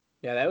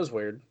 Yeah, that was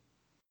weird.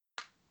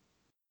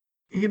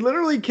 He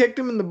literally kicked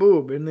him in the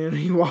boob and then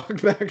he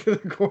walked back to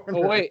the corner.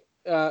 Oh wait,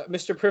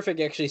 Mr. Perfect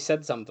actually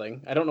said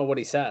something. I don't know what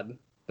he said,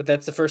 but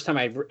that's the first time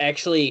I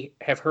actually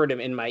have heard him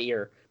in my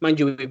ear. Mind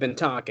you, we've been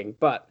talking,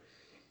 but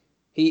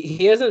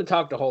He hasn't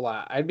talked a whole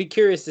lot. I'd be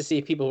curious to see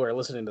if people who are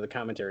listening to the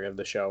commentary of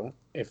the show,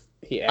 if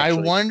he I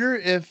actually. wonder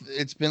if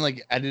it's been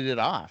like edited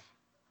off.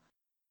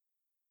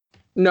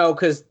 No,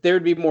 because there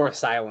would be more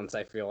silence,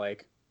 I feel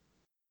like.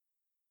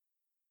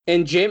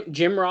 And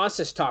Jim Ross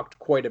has talked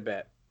quite a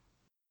bit.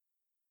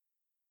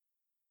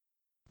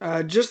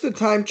 Just the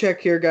time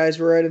check here, guys.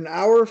 We're at an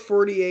hour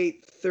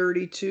 48,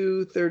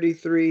 32,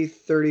 33,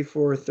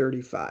 34,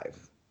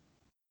 35.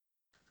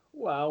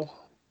 Wow.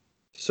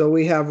 So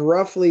we have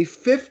roughly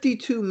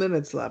 52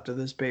 minutes left of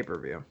this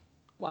pay-per-view.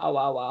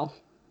 Wow.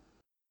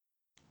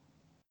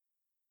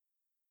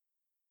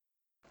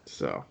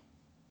 So.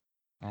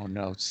 Oh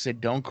no, Sid,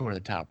 don't go to the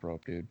top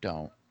rope, dude.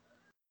 Don't.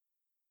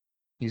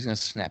 He's gonna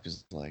snap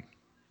his leg.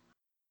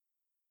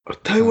 I'll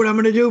tell you what I'm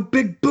gonna do.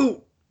 Big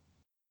boot.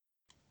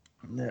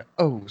 Yeah.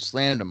 Oh,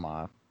 slammed him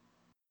off.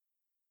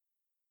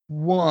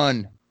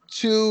 1,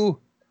 2.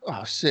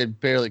 Oh, Sid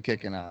barely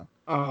kicking out.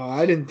 Oh,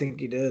 I didn't think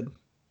he did.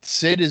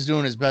 Sid is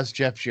doing his best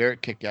Jeff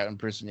Jarrett kick out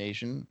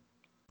impersonation.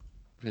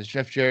 Because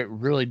Jeff Jarrett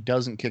really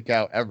doesn't kick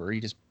out ever. He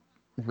just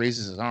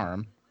raises his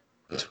arm.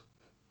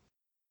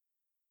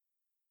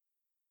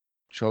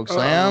 Choke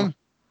slam.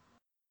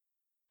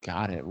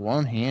 Got it.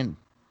 One hand.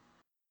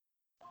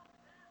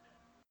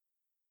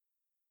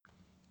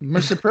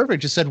 Mr.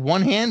 Perfect just said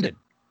one-handed.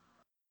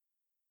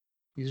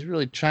 He's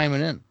really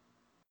chiming in.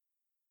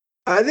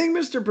 I think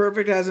Mr.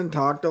 Perfect hasn't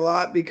talked a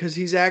lot because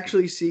he's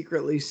actually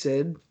secretly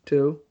Sid,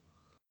 too.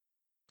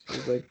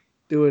 He's like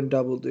doing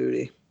double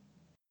duty.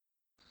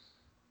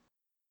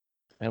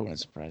 That wouldn't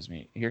surprise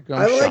me. Here comes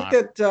I Sean.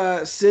 like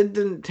that Sid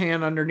didn't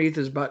tan underneath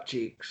his butt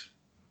cheeks.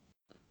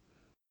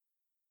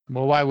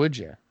 Well, why would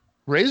you?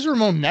 Razor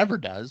Ramon never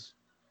does.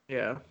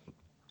 Yeah.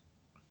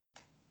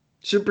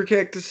 Super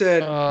kick to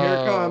Sid. Here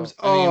it comes.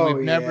 I mean, Oh,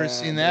 we've never yeah,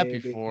 seen that baby.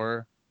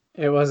 before.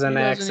 It was an He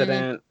doesn't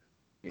accident.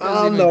 He doesn't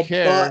On even the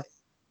care. butt.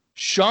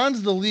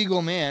 Sean's the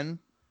legal man.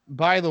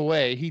 By the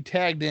way, he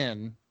tagged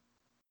in.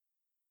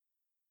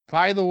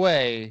 By the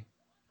way,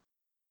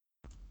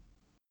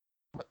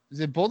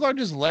 did Bulldog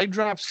just leg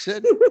drop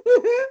Sid?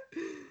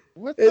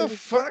 What the It's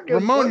fuck? fucking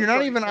Ramon, foot you're not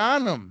fight. even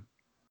on him.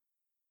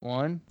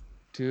 1,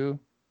 2,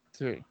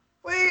 3.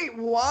 Wait,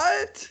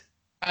 what?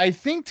 I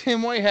think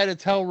Tim White had to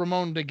tell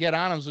Ramon to get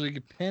on him so he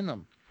could pin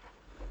him.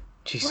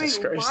 Jesus Wait,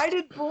 Christ. why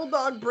did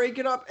Bulldog break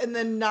it up and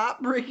then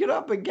not break it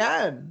up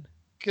again?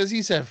 Because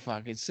he said,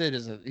 fuck it.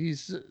 Sid's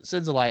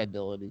a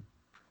liability.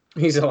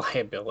 He's a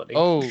liability.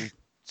 Oh,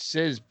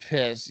 Sid's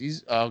pissed.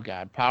 Oh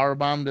god.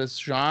 Powerbomb to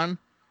Sean.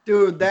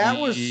 Dude, that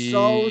was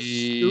so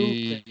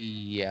stupid.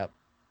 Yep.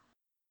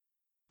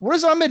 What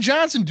is Ahmed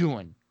Johnson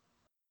doing?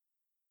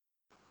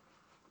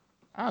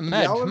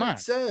 Ahmed, Yelling come on.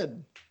 at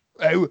Sid.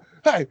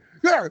 Hey,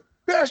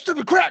 yeah,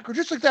 stupid cracker,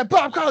 just like that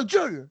Bob Collins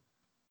Jr.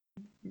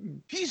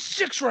 He's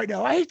 6 right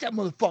now. I hate that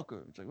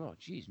motherfucker. It's like, oh,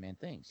 jeez, man,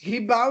 thanks. He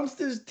bounced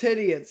his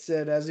titty at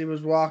Sid as he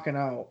was walking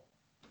out.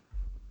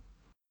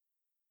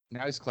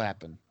 Now he's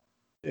clapping.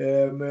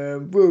 Yeah,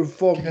 man. We're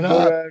fucking Get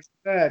up. good ass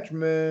match,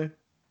 man.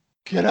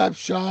 Get up,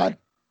 Sean.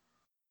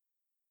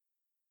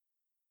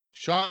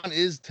 Sean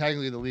is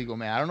technically the legal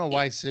man. I don't know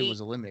why Sid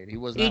was eliminated. He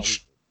was not.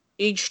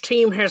 Each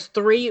team has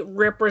 3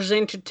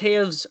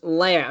 representatives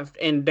left.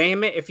 And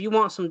damn it, if you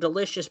want some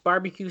delicious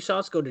barbecue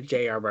sauce, go to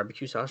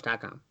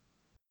jrbarbecuesauce.com.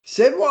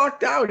 Sid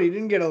walked out. He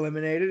didn't get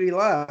eliminated. He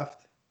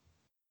left.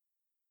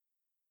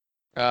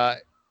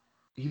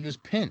 He was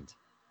pinned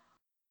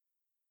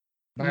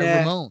by Nah.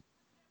 Ramon.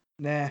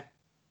 Nah.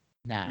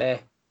 Nah.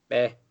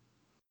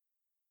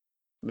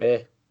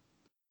 Bleh.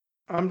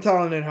 I'm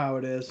telling it how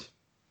it is.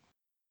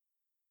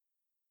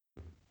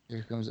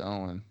 Here comes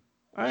Owen.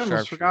 I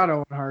almost forgot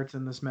Owen Hart's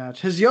in this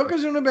match. Has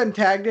Yokozuna been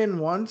tagged in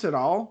once at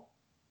all?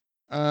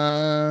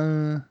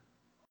 I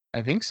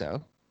think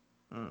so.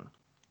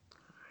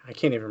 I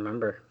can't even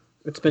remember.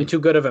 It's been too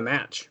good of a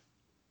match.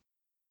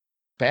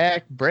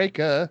 Back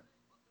breaker.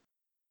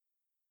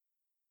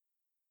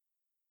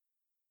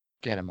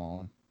 Get him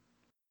on.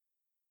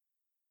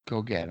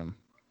 Go get him.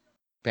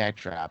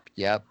 Backdrop.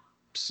 Yep.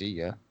 See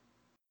ya.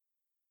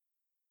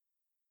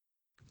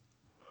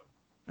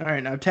 All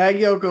right, now tag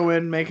Yoko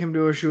in, make him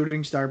do a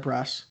shooting star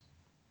press.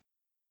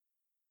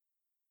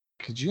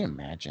 Could you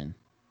imagine?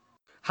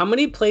 How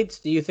many plates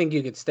do you think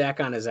you could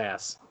stack on his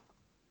ass?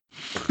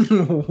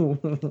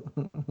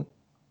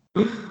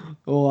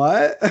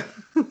 What?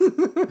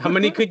 How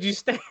many could you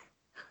stack?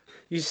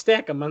 You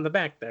stack them on the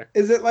back there.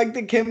 Is it like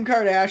the Kim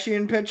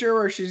Kardashian picture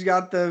where she's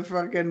got the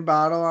fucking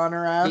bottle on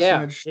her ass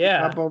Yeah, and it's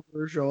yeah. up over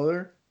her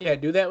shoulder? Yeah,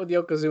 do that with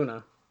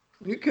Yokozuna.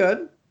 You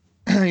could.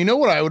 You know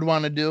what I would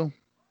want to do?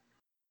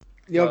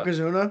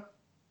 Yokozuna?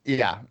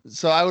 Yeah.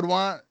 So I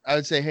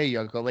would say, hey,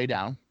 Yoko, lay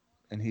down.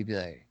 And he'd be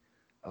like,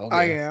 okay.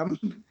 I am.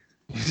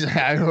 He's like,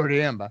 I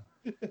already am, but.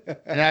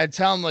 And I'd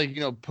tell him, like,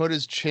 put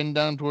his chin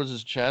down towards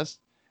his chest.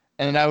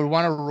 And then I would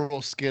want to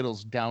roll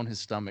Skittles down his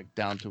stomach,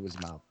 down to his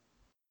mouth.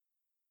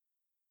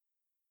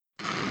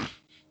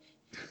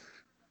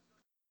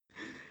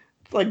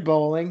 It's like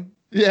bowling.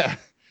 Yeah.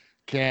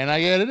 Can I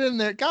get it in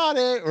there? Got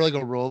it. Or like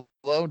a Rolo,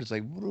 just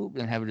like, whoop,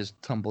 and have it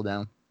just tumble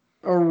down.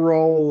 A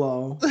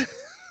Rolo.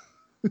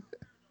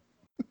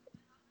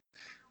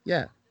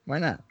 Yeah, why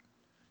not?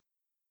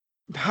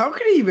 How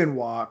could he even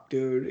walk,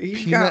 dude?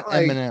 Peanut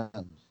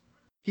M&M's.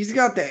 He's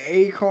got the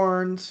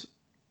acorns.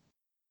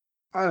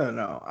 I don't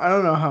know. I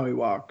don't know how he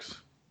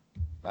walks.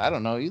 I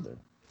don't know either.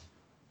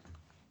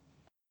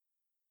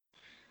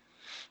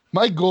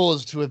 My goal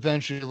is to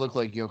eventually look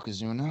like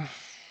Yokozuna.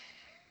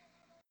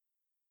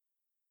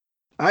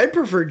 I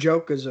prefer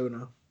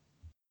Yokozuna.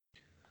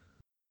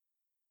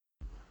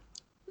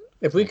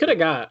 If we could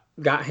have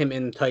got him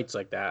in tights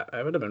like that,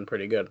 that would have been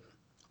pretty good.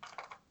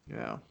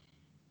 Yeah.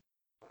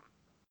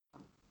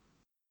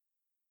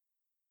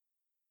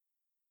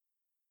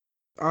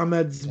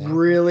 Ahmed's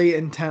really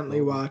intently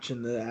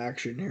watching the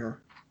action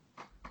here.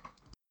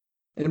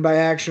 And by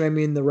action, I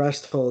mean the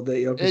rest hold that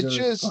Yokozuna. It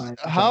just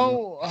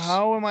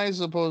how am I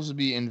supposed to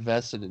be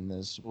invested in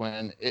this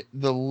when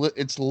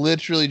it's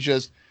literally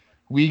just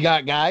we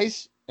got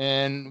guys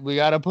and we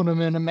got to put them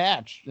in a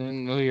match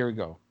and here we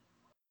go.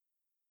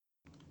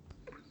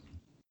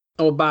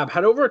 Oh, Bob,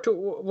 head over to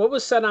what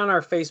was said on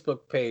our Facebook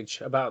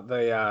page about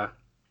the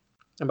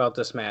about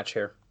this match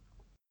here.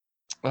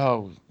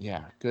 Oh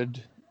yeah,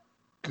 good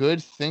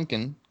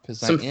thinking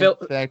because I'm in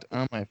fact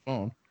on my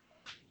phone.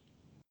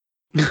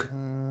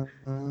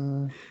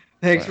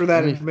 Thanks for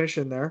that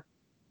admission there.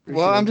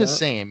 Well, I'm just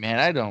saying, man.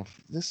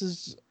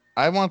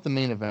 I want the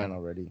main event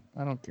already.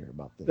 I don't care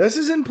about this. This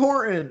is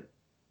important.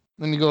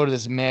 Let me go to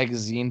this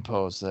magazine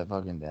post that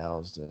fucking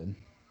Dallas did.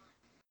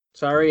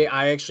 Sorry,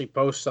 I actually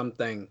post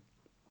something.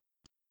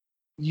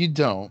 You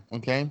don't,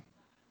 okay?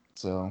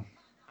 So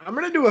I'm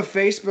gonna do a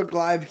Facebook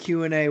Live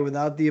Q&A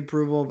without the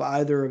approval of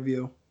either of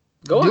you.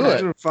 Go ahead.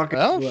 I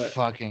don't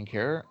fucking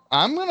care.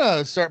 I'm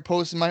gonna start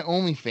posting my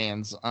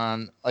OnlyFans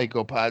on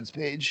IcoPod's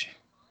page.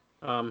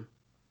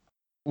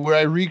 Where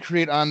I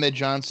recreate Ahmed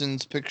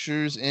Johnson's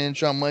pictures and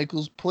Shawn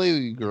Michaels'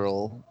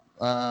 Playgirl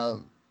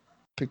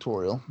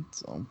pictorial.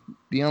 So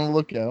be on the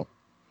lookout.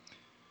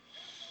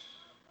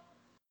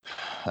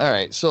 All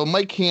right. So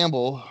Mike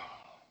Campbell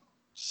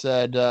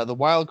said the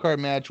wild card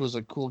match was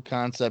a cool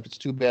concept. It's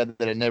too bad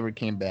that it never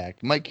came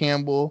back. Mike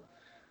Campbell,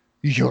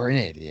 you're an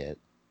idiot.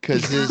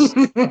 Because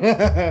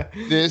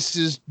this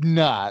is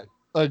not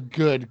a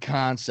good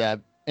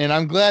concept. And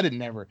I'm glad it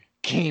never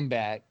came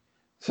back.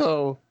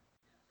 So,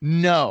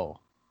 no.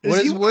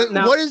 What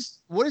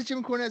does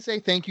Jim Cornette say?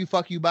 Thank you,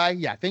 fuck you, bye?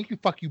 Yeah, thank you,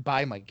 fuck you,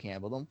 bye, Mike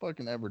Campbell. Don't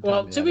fucking ever tell me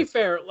Well, to be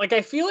fair, like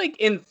I feel like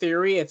in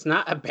theory it's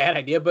not a bad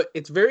idea, but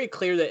it's very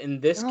clear that in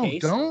this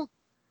case... Don't.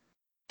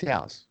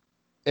 Dallas,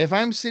 if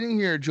I'm sitting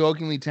here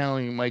jokingly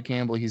telling Mike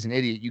Campbell he's an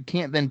idiot, you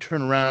can't then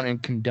turn around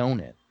and condone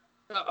it.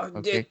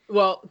 Okay.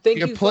 Well, thank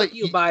you, fuck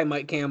you, bye,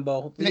 Mike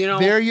Campbell. You know,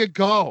 there you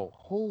go.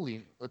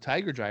 Holy, a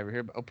Tiger Driver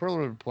here, a Pearl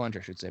River Plunge, I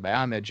should say, by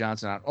Ahmed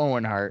Johnson on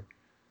Owen Hart.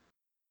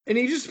 And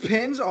he just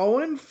pins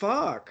Owen?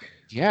 Fuck.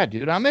 Yeah,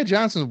 dude. Ahmed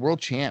Johnson's world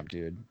champ,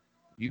 dude.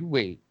 You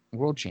wait.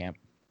 World champ.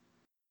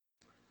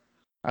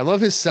 I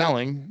love his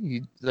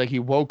selling. He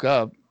woke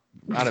up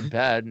out of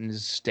bed and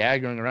is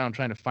staggering around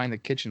trying to find the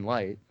kitchen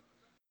light.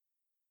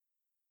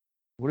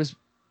 What is...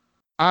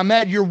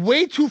 Ahmed, you're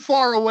way too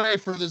far away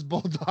for this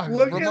bulldog.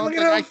 Look at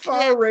how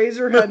far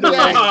Razorhead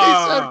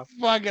is.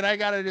 Fuck it, I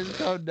gotta just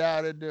come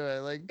down and do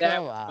it. Like,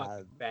 come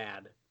on.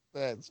 Bad.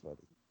 That's funny.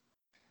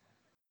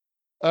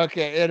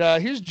 Okay,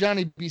 and here's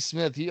Johnny B.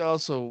 Smith. He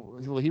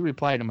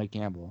replied to Mike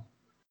Campbell.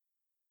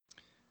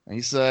 And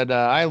he said,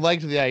 I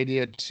liked the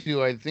idea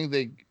too. I think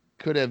they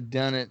could have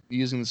done it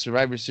using the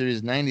Survivor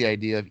Series 90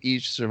 idea of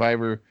each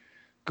survivor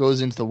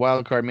goes into the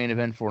wild card main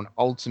event for an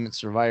ultimate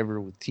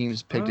survivor with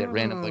teams picked at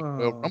random like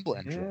Royal Rumble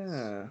entrants.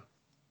 Yeah.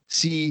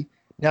 See,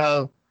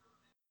 now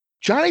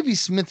Johnny B.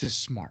 Smith is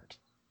smart.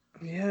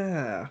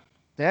 Yeah.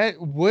 That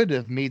would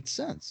have made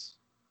sense.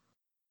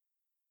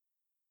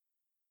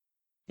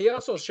 He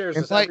also shares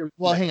this.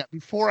 Well, hang on.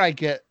 Before I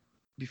get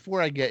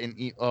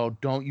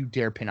don't you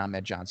dare pin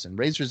Ahmed Johnson.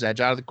 Razor's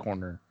Edge out of the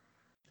corner.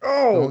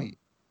 Oh.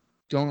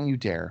 Don't you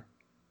dare.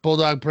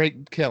 Bulldog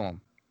kill him.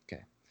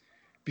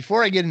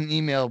 Before I get an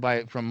email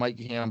from Mike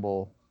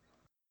Campbell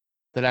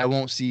that I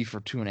won't see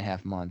for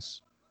 2.5 months,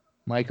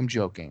 Mike, I'm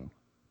joking.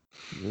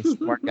 You're a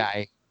smart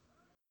guy.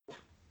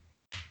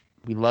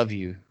 We love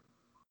you.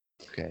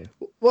 Okay.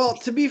 Well,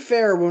 to be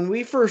fair, when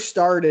we first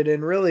started,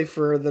 and really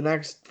for the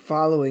next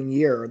following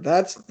year,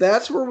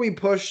 that's where we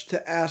push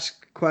to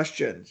ask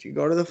questions. You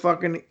go to the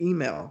fucking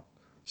email,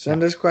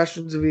 send us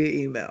questions via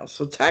email.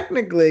 So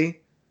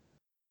technically,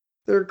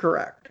 they're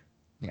correct.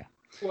 Yeah.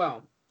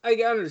 Well, I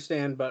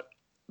understand, but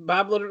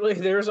Bob, literally,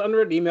 there's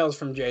unread emails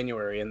from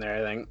January in there,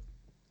 I think.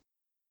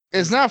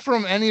 It's not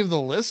from any of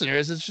the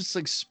listeners. It's just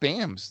like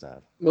spam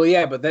stuff. Well,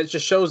 yeah, but that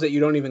just shows that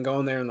you don't even go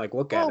in there and like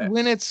look at it.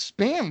 When it's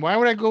spam, why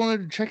would I go in there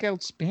to check out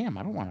spam?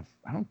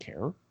 I don't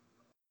care.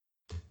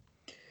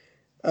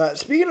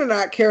 Speaking of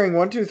not caring,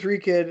 123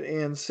 Kid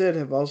and Sid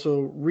have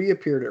also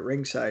reappeared at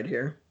ringside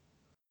here.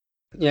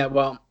 Yeah,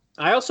 well,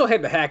 I also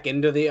had to hack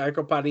into the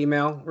IcoPod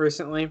email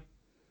recently.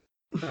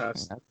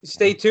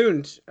 Stay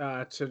tuned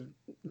to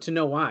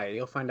know why.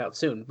 You'll find out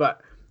soon.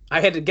 But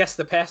I had to guess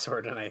the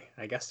password, and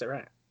I guessed it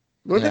right.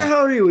 What the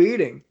hell are you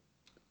eating?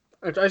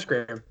 It's ice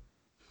cream.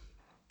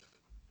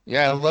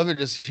 Yeah, I love it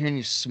just hearing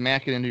you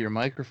smack it into your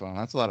microphone.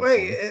 That's a lot of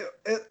Wait,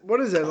 fun. what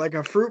is it? Like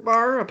a fruit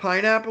bar, a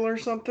pineapple, or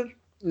something?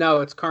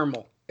 No, it's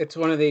caramel. It's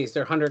one of these.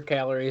 They're 100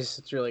 calories.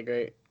 It's really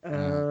great.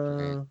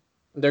 Okay.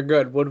 They're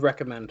good. Would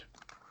recommend.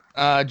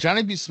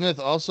 Johnny B. Smith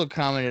also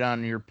commented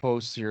on your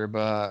post here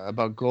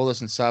about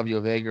Goldust and Savio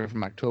Vega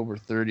from October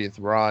 30th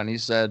Raw, and he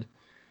said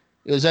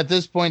it was at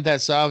this point that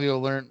Savio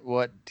learned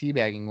what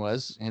teabagging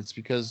was, and it's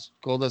because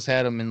Goldust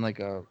had him in like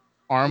a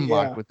arm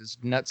lock with his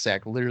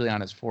nutsack literally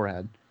on his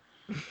forehead.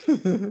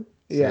 So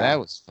that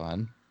was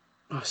fun.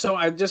 So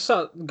I just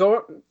saw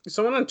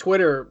someone on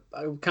Twitter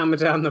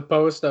commented on the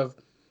post of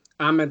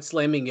Ahmed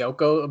slamming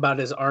Yoko about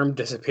his arm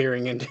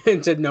disappearing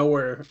into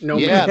nowhere.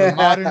 The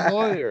modern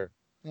lawyer.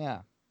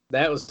 Yeah.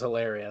 That was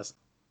hilarious.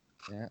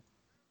 Yeah.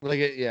 Like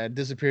it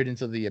disappeared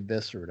into the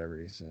abyss or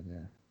whatever he said,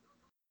 yeah.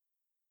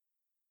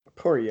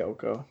 Poor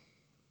Yoko.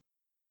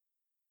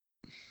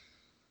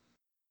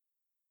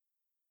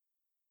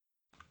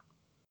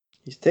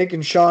 He's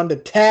taking Sean to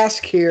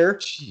task here.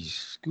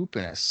 Jeez,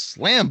 scooping a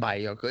slam by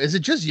Yoko. Is it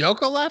just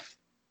Yoko left?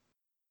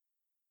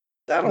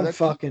 I don't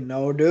fucking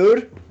know,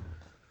 dude.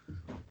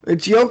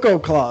 It's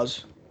Yoko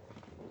Claus.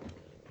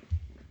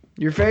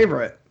 Your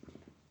favorite.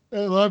 I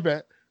love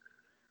it.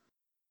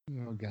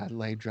 Oh, God,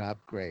 leg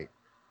drop. Great.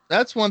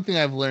 That's one thing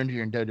I've learned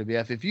here in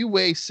WWF. If you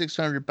weigh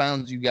 600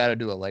 pounds, you got to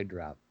do a leg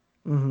drop.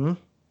 Mm-hmm.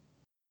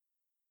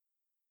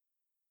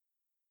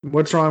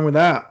 What's wrong with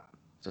that?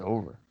 It's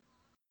over.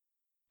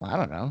 I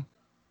don't know.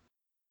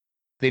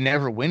 They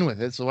never win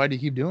with it, so why do you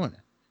keep doing it?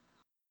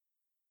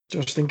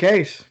 Just in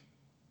case.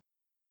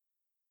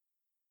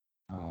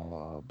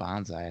 Oh,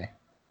 Bonsai.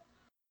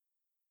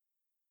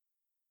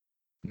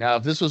 Now,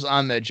 if this was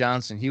Ahmed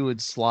Johnson, he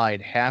would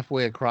slide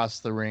halfway across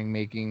the ring,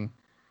 making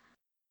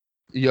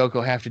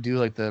Yoko have to do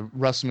like the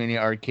WrestleMania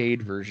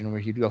arcade version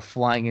where he'd go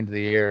flying into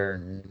the air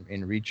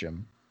and reach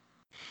him.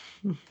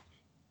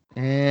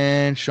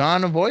 And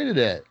Sean avoided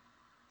it.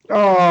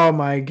 Oh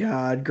my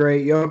God,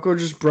 great. Yoko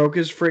just broke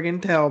his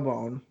friggin'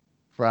 tailbone.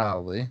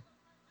 Probably.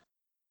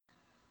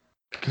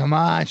 Come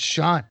on,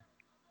 Sean.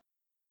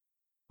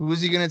 Who is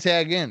he going to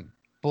tag in?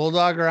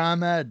 Bulldog or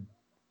Ahmed?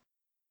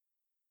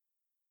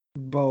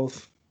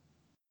 Both.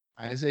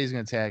 I say he's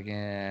going to tag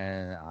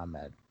in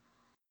Ahmed.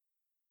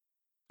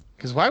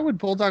 Because why would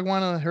Bulldog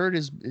want to hurt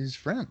his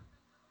friend?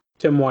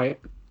 Tim White.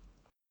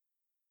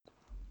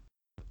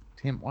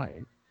 Tim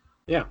White?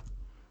 Yeah.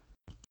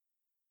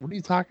 What are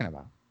you talking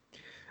about?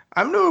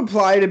 I'm going to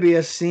apply to be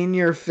a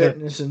senior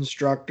fitness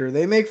instructor.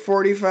 They make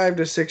 $45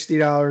 to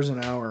 $60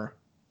 an hour.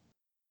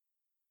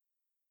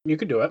 You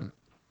could do it.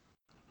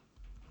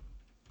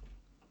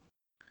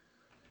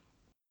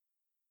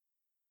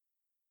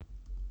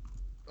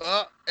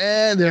 Oh,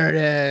 and there it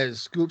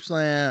is. Scoop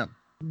slam.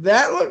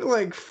 That looked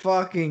like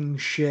fucking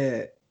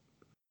shit.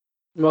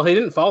 Well, he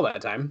didn't fall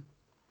that time.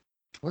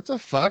 What the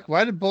fuck?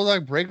 Why did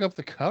Bulldog break up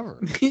the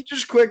cover? He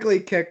just quickly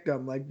kicked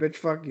him like, bitch,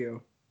 fuck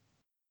you.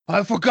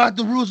 I forgot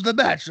the rules of the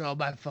match. Oh,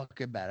 my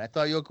fucking bad. I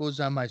thought Yoko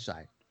was on my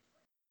side.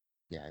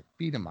 Yeah,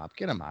 beat him up.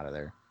 Get him out of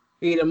there.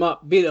 Beat him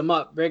up,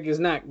 break his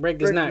neck, break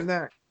his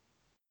neck.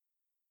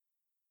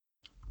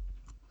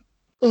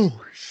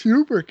 Oh,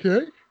 super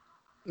kick.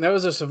 That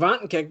was a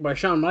savant kick by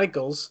Shawn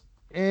Michaels.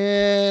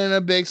 And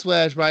a big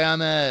splash by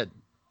Ahmed.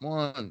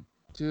 1,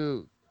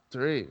 2,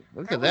 3.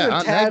 Look at that.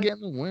 Ahmed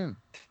getting the win.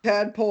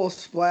 Tadpole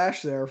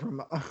splash there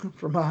from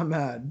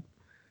Ahmed.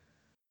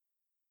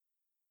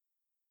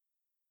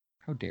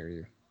 How dare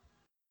you?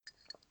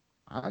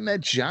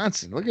 Ahmed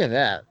Johnson. Look at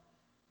that.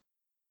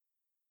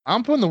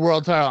 I'm putting the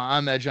world title on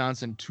Ahmed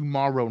Johnson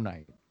tomorrow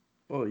night.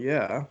 Well,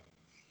 yeah.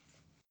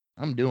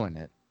 I'm doing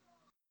it.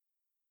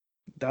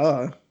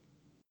 Duh.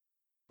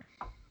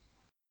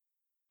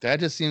 That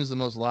just seems the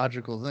most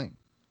logical thing.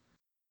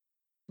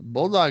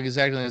 Bulldog is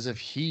acting as if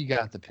he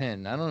got the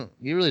pin.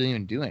 He really didn't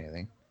even do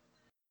anything.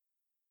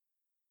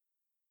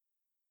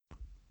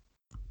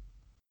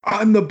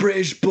 I'm the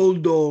British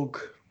Bulldog.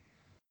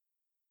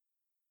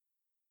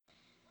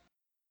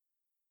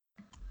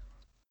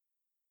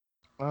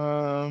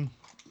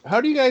 How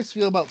do you guys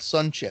feel about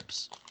Sun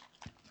Chips?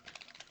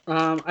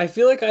 I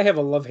feel like I have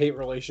a love-hate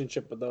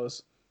relationship with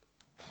those.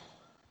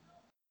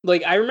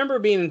 Like, I remember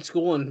being in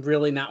school and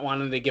really not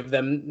wanting to give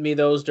me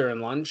those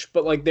during lunch,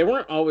 but like they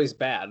weren't always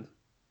bad.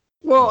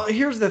 Well,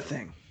 here's the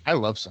thing. I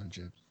love Sun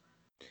Chips.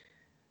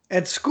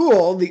 At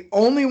school, the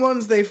only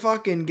ones they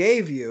fucking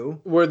gave you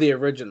were the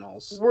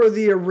originals.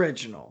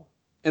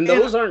 And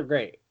those aren't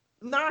great.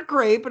 Not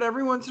great, but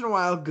every once in a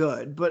while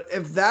good. But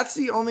if that's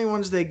the only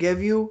ones they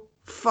give you,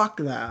 fuck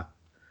that.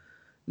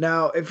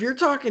 Now, if you're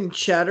talking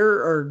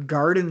cheddar or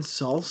garden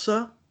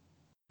salsa,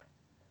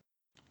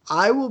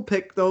 I will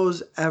pick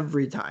those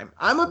every time.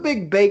 I'm a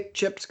big baked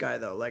chips guy,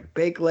 though, like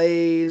Baked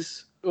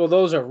Lays. Well,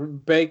 those are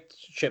baked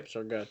chips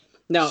are good.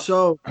 Now,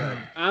 so good.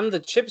 On the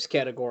chips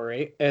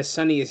category, as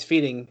Sonny is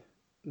feeding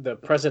the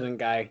president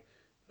guy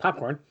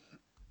popcorn,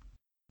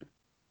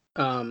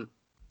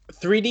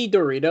 3D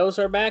Doritos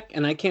are back,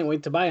 and I can't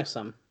wait to buy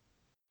some.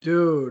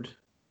 Dude,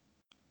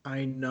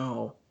 I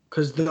know.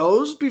 Because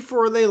those,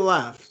 before they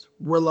left,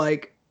 were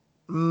like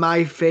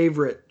my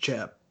favorite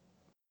chip.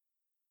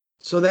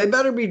 So they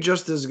better be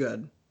just as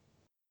good.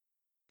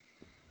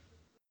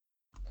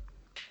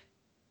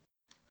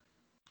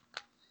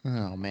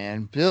 Oh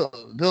man, Bill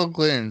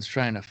Clinton's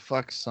trying to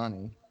fuck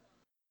Sonny.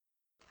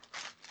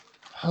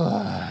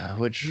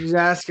 Which He's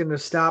asking to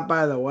stop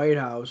by the White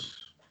House.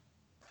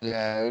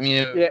 yeah, I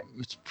mean Yeah.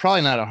 it's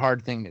probably not a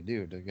hard thing to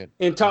do to get.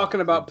 And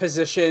talking about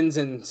positions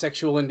and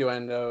sexual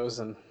innuendos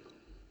and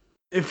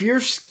If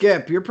you're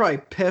Skip, you're probably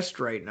pissed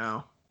right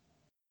now.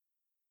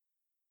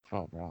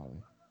 Oh, probably.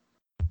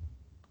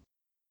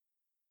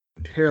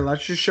 Here,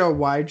 let's just show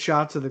wide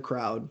shots of the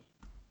crowd.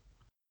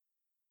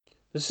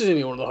 this is gonna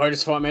be one of the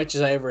hardest fought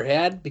matches I ever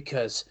had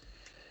because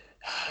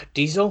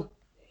Diesel,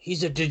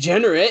 he's a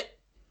degenerate.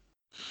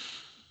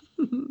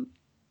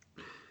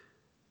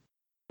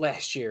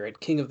 Last year at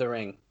King of the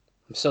Ring.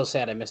 I'm so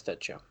sad I missed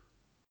that show.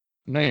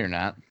 No, you're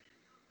not.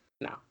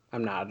 No,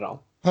 I'm not at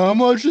all. How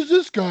much does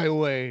this guy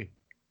weigh?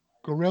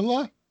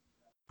 Gorilla?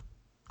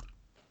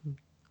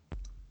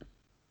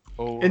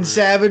 And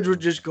Savage would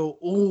just go,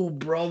 "Ooh,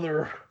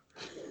 brother."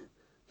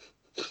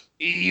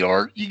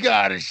 York, you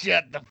gotta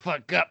shut the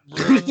fuck up,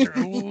 brother.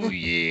 Oh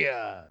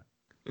yeah.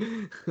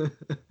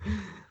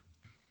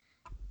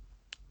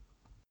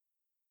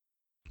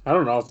 I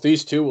don't know if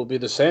these two will be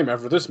the same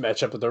after this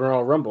matchup at the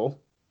Royal Rumble.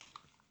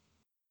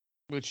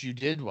 Which you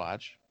did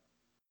watch.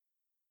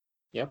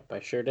 Yep, I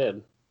sure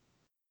did.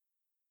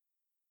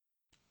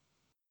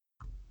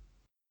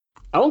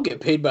 I don't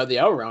get paid by the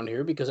hour around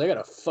here because I got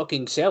a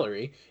fucking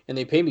salary and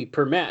they pay me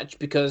per match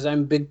because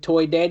I'm Big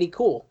Toy Daddy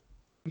Cool.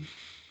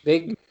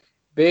 Big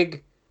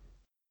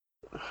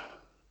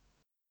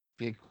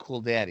cool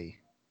daddy.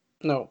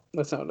 No,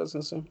 that's not what I was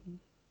gonna say.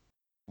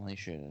 Well, he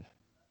should have.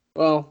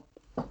 Well,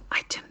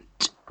 I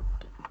didn't.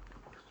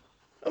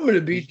 I'm gonna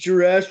beat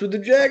your ass with a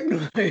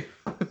jackknife.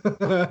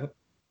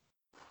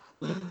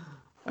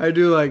 I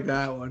do like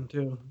that one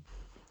too.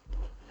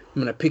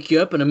 I'm gonna pick you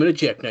up and I'm gonna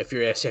jackknife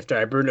your ass after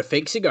I burn a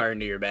fake cigar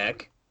into your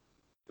back.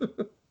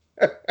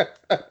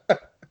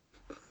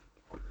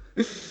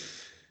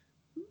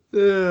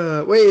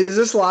 Wait, is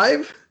this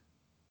live?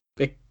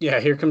 Yeah,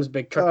 here comes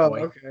Big Truck Boy.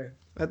 Okay.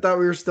 I thought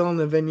we were still in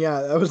the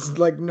vignette. That was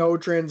like no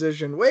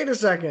transition. Wait a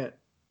second.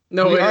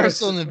 No, we it are was-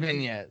 still in the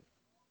vignette.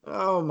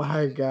 Oh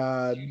my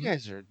god. You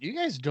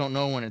guys don't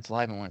know when it's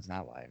live and when it's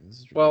not live. This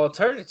is Well, it's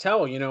hard to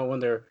tell, when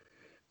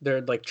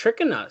they're like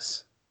tricking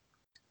us.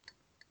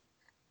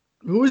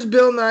 Who's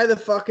Bill Nye the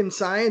fucking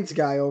science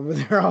guy over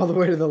there all the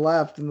way to the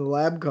left in the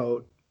lab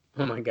coat?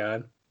 Oh my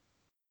god.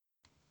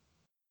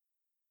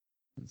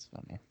 It's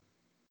funny.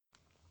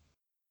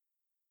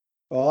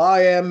 Well, I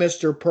am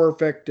Mr.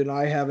 Perfect, and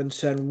I haven't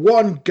said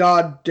one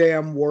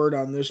goddamn word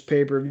on this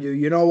pay-per-view.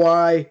 You know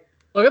why?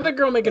 Look at the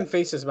girl making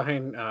faces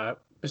behind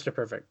Mr.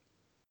 Perfect.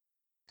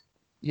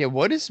 Yeah,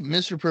 what is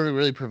Mr. Perfect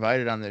really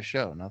provided on this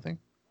show? Nothing?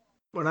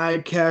 When I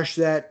cash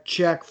that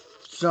check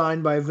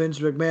signed by Vince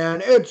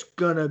McMahon, it's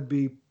gonna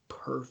be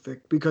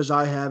perfect because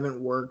I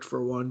haven't worked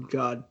for one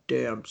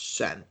goddamn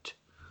cent.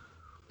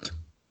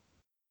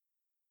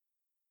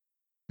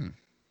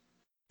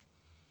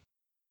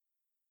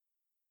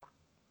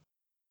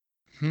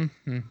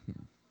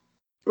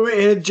 Wait,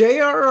 had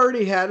JR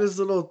already had his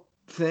little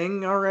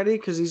thing already?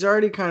 Because he's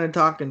already kind of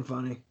talking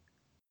funny.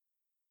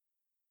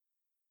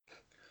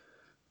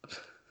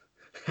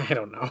 I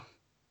don't know.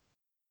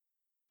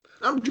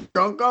 I'm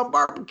drunk on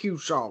barbecue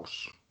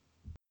sauce.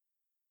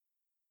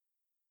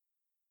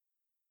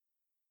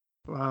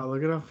 Wow,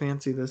 look at how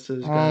fancy this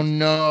is. Oh guys.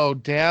 no,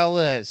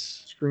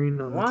 Dallas.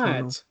 Screen on the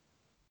tunnel. What?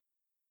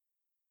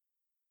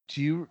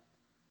 Do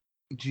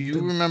you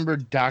remember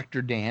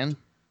Dr. Dan?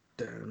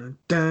 Dun,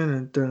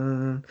 dun,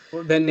 dun,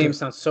 Well, that name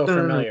sounds so dun,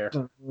 familiar.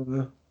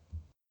 dun.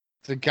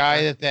 The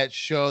guy that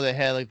show that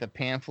had like the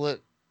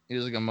pamphlet. He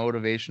was like a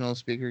motivational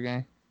speaker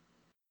guy.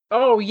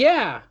 Oh,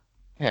 yeah.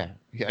 Yeah,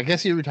 I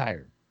guess he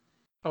retired.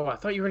 Oh, I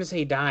thought you were going to say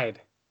he died.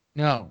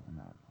 No.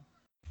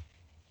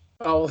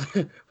 Oh,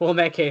 well, in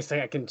that case,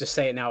 I can just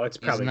say it now. It's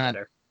probably not.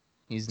 better.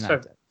 He's It's not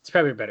prob- dead. It's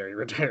probably better he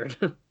retired.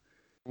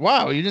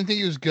 Wow, you didn't think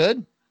he was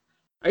good?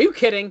 Are you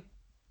kidding?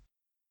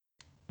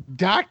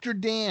 Dr.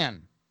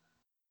 Dan.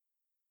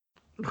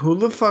 Who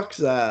the fuck's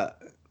that?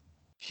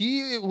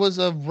 He was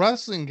a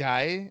wrestling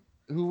guy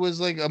who was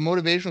like a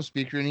motivational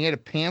speaker, and he had a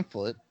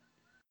pamphlet.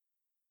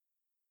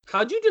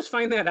 How'd you just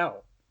find that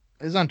out?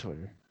 It was on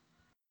Twitter.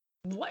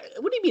 What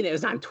do you mean it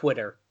was on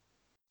Twitter?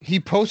 He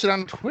posted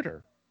on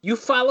Twitter. You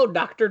follow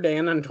Dr.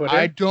 Dan on Twitter?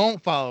 I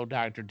don't follow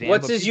Dr. Dan.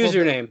 What's but his people-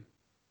 username?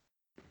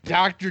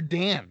 Dr.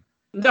 Dan.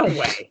 No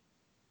way.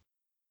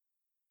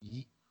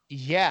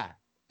 Yeah.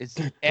 It's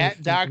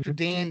at Dr.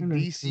 Dan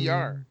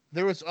DCR.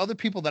 There was other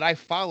people that I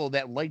follow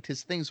that liked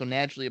his thing, so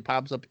naturally it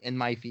pops up in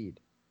my feed.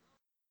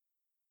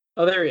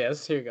 Oh, there he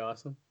is. Here you go,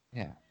 Austin.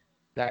 Yeah.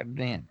 Dr.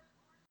 Dan.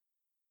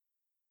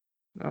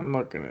 I'm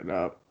looking it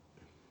up.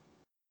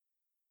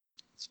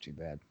 It's too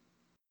bad.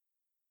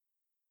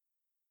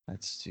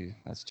 That's too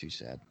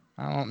sad.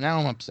 Now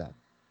I'm upset.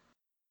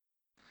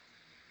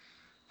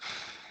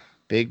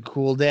 Big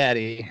cool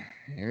daddy.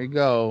 Here we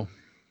go.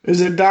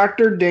 Is it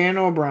Dr. Dan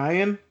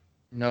O'Brien?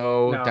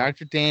 No, No.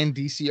 Dr. Dan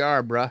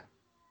DCR, bruh.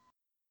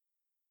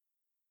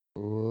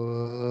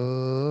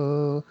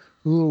 Whoa,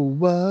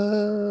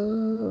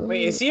 whoa.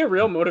 Wait, is he a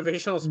real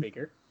motivational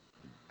speaker?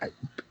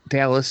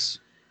 Dallas?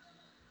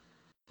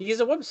 He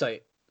has a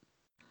website.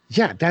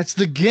 Yeah, that's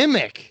the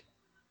gimmick.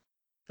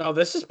 Oh,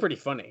 this is pretty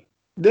funny.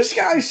 This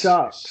guy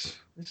sucks.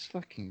 This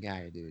fucking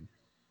guy, dude.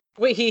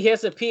 Wait, he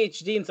has a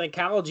PhD in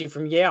psychology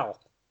from Yale.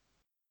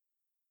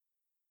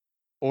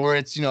 Or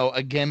it's,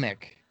 a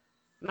gimmick.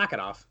 Knock it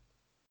off.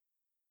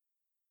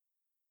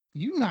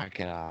 You knock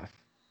it off.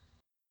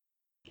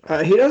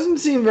 He doesn't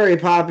seem very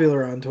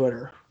popular on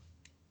Twitter.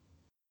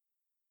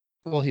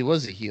 Well, he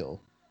was a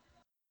heel.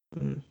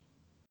 Mm.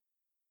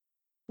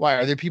 Why?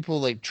 Are there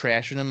people like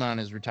trashing him on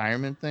his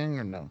retirement thing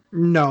or no?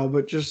 No,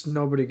 but just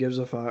nobody gives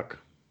a fuck.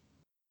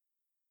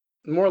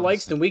 More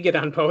likes than we get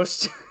on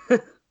post.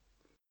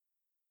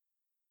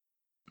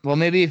 Well,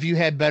 maybe if you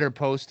had better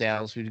post,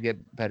 Dallas, we'd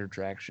get better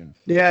traction.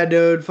 Yeah,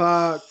 dude,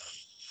 fuck.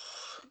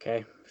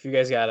 Okay, if you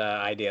guys got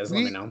ideas,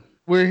 let me know.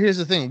 Where here's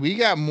the thing: we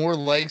got more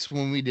likes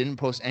when we didn't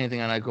post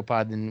anything on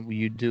IcoPod than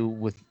you do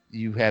with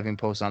you having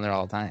posts on there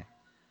all the time.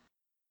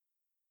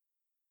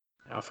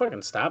 I'll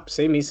fucking stop.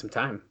 Save me some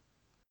time.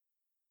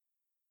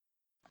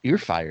 You're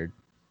fired.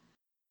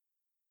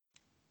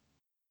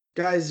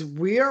 Guys,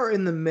 we are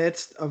in the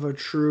midst of a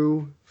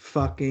true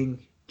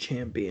fucking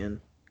champion.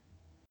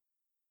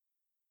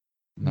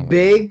 No way.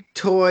 Big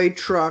toy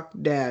truck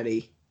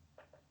daddy.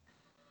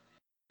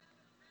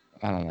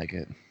 I don't like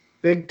it.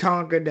 Big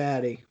Tonka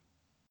daddy.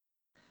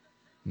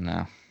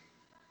 No,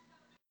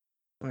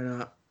 Why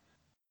not?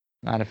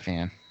 not a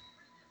fan.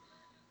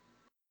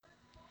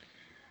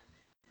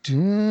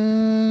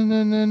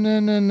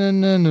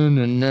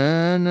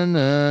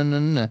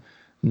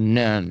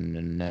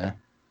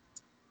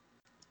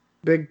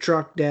 Big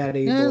truck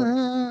daddy.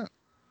 Boy.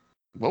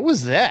 What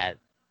was that?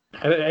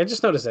 I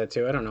just noticed that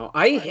too. I don't know.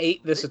 I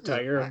hate this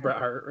attire of Bret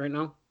Hart right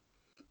now.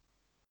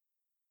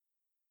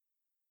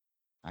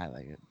 I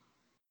like it.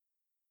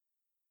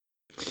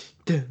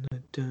 Dun,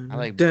 dun, dun, I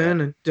like dun,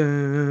 dun,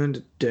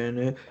 dun, dun,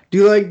 dun. Do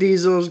you like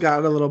Diesel's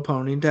got a little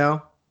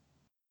ponytail?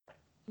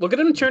 Look at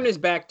him turn his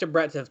back to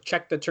Bret to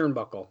check the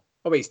turnbuckle.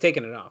 Oh wait, he's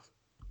taking it off.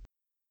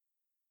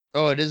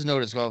 Oh, it is no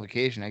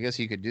disqualification. I guess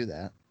you could do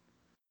that.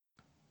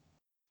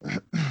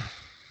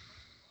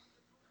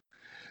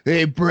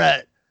 Hey,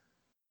 Bret.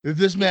 If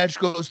this match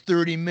goes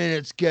 30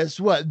 minutes, guess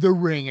what? The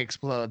ring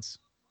explodes.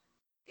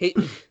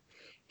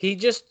 He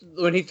just,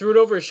 when he threw it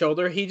over his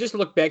shoulder, he just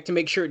looked back to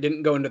make sure it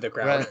didn't go into the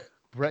crowd.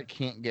 Bret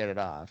can't get it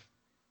off.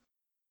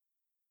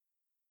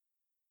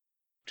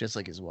 Just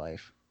like his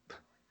wife.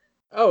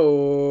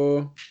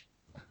 Oh.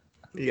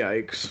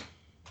 Yikes.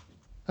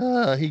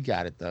 He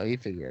got it, though. He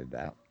figured it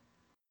out.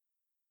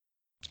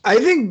 I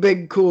think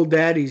Big Cool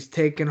Daddy's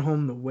taking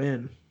home the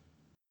win.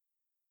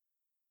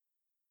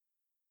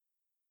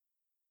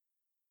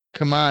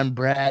 Come on,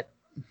 Bret.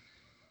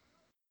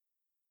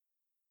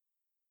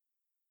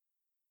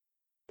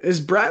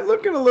 Is Bret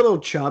looking a little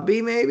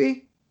chubby,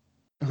 maybe?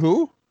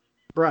 Who?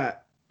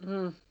 Bret.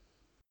 Mm.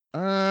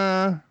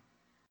 Or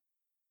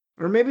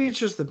maybe it's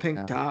just the pink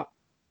No. top.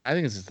 I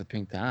think it's just the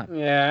pink top.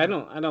 Yeah, I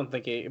don't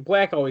think it.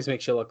 Black always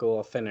makes you look a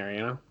little thinner, you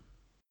know?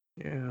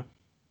 Yeah.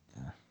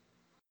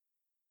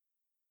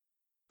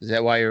 Is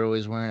that why you're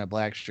always wearing a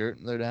black shirt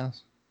there,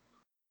 Dallas?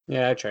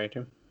 Yeah, I try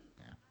to.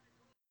 Yeah.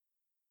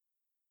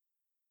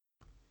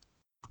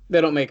 They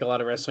don't make a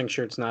lot of wrestling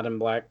shirts not in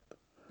black.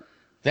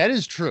 That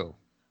is true.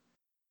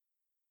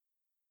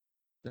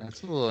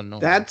 That's a little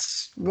annoying.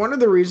 That's one of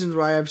the reasons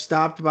why I've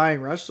stopped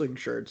buying wrestling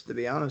shirts, to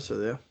be honest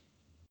with you.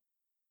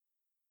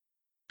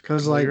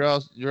 Because, Well,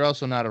 like, you're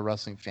also not a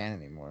wrestling fan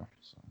anymore.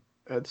 So.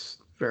 that's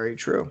very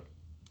true.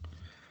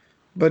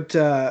 But,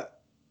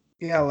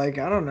 yeah, like,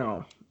 I don't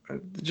know.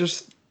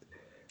 Just,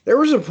 there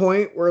was a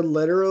point where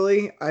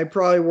literally I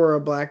probably wore a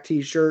black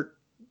t-shirt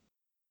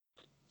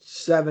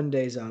 7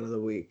 days out of the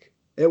week.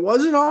 It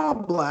wasn't all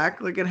black,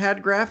 like it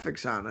had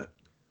graphics on it,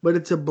 but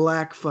it's a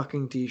black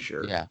fucking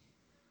t-shirt. Yeah.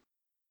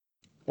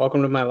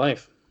 Welcome to my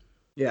life.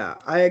 Yeah,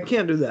 I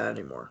can't do that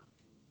anymore.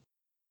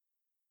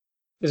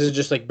 Does it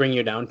just like bring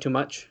you down too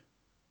much?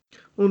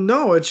 Well,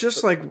 no, it's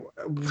just like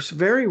it's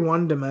very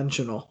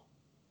one-dimensional.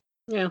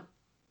 Yeah.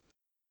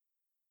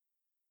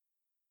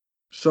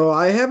 So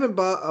I haven't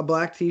bought a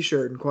black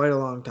t-shirt in quite a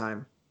long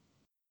time.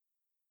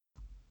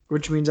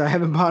 Which means I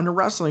haven't bought a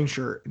wrestling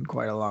shirt in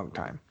quite a long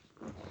time.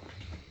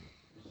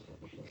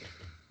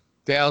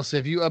 Dallas,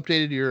 have you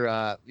updated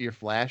your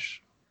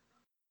Flash?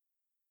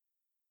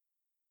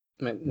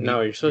 No,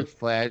 you're supposed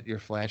Your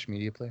Flash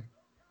media player?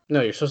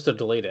 you're supposed to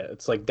delete it.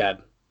 It's like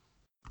dead.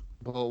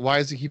 Well, why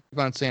does he keep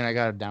on saying I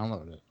gotta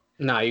download it?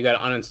 No, you gotta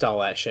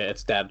uninstall that shit.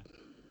 It's dead.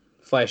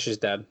 Flash is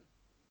dead.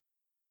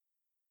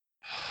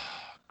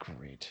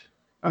 Great.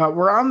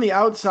 We're on the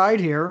outside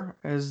here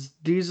as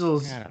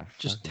Diesel's Gotta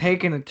just fucking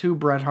taking it to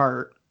Bret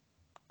Hart.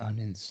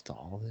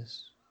 uninstall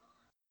this.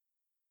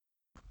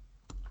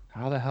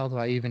 How the hell do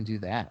I even do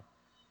that?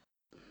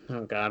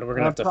 Oh god, we're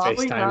gonna have to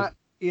Probably FaceTime. not.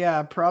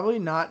 Yeah, probably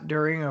not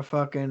during a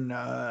fucking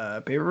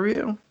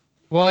pay-per-view.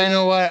 Well, you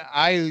know what?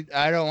 I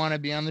don't want to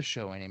be on the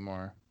show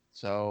anymore.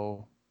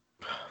 So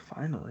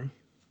Finally.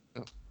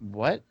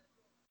 what?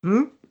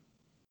 Hmm?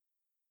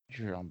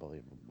 You're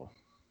unbelievable.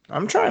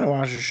 I'm trying to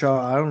watch a show.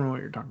 I don't know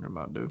what you're talking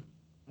about, dude.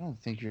 I don't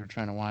think you're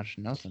trying to watch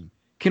nothing.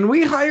 Can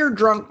we hire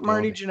drunk Go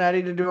Marty ahead.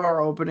 Jannetty to do our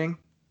opening?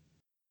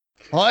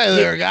 Hi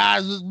there,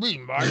 guys. It's me,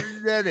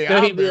 Martin Daddy.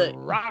 No, he'd I've be been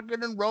like-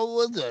 rocking and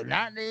rolling since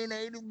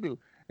 1982.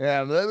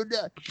 Yeah, let me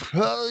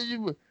tell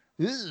you,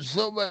 this is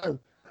so much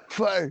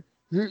fun.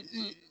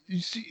 You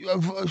see,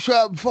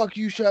 fuck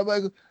you, Shawn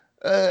Michael.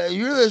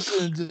 You're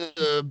listening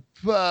to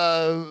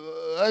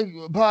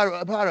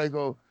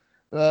Podico.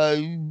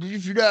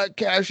 If you're not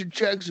cashing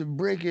checks and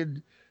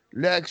breaking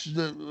necks,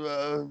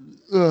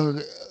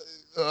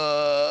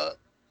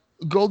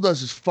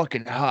 Goldust is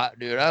fucking hot,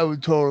 dude. I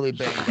would totally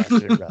bang that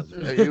shit out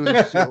there. It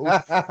was so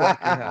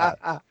fucking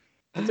hot.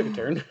 That took a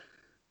turn.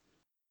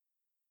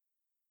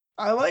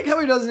 I like how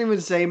he doesn't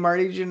even say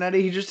Marty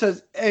Jannetty. He just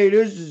says, "Hey,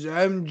 this is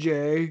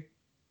MJ."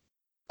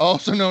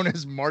 Also known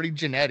as Marty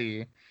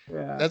Jannetty.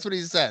 Yeah. That's what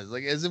he says.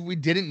 Like as if we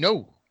didn't know.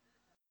 What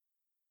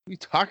are you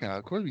talking about?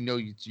 Of course we know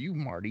it's you,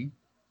 Marty.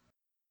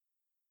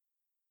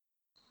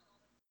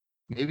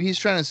 Maybe he's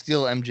trying to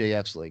steal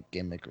MJF's like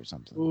gimmick or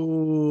something.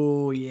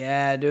 Ooh,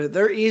 yeah, dude.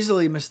 They're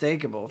easily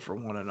mistakable for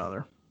one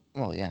another.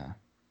 Well, yeah.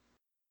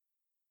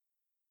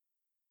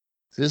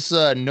 This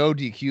no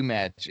DQ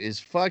match is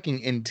fucking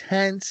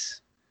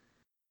intense.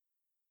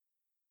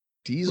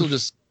 Diesel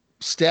just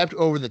stepped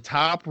over the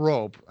top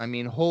rope. I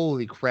mean,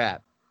 holy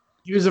crap.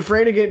 He was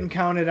afraid of getting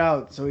counted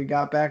out, so he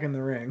got back in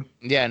the ring.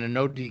 Yeah, in a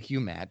no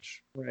DQ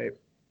match. Right.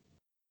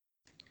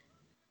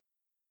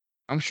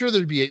 I'm sure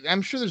there's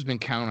been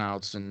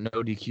countouts and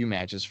no DQ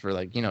matches for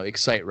like, you know,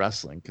 Excite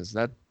Wrestling, because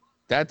that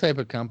type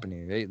of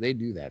company, they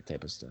do that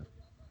type of stuff.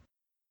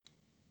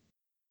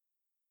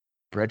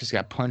 Brett just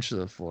got punched to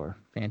the floor.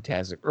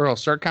 Fantastic. Earl,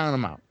 start counting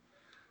them out.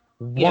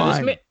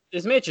 Yeah, One.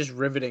 this match is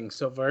riveting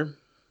so far.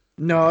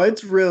 No,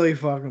 it's really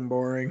fucking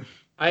boring.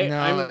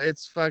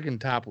 It's fucking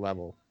top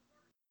level.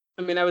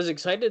 I mean, I was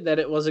excited that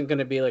it wasn't going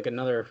to be like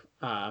another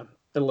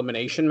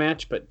elimination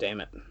match, but damn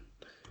it.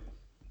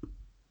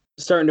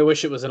 Starting to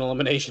wish it was an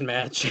elimination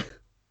match.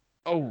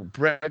 Oh,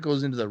 Brett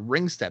goes into the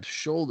ring steps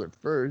shoulder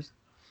first.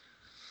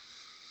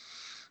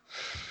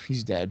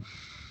 He's dead.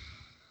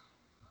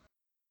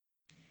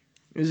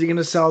 Is he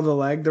gonna sell the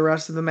leg the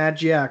rest of the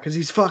match? Yeah, because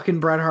he's fucking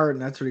Bret Hart,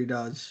 and that's what he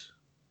does.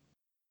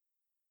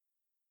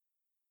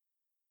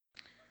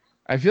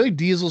 I feel like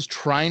Diesel's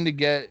trying to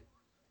get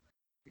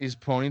his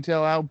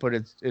ponytail out, but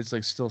it's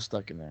like still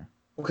stuck in there.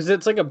 Because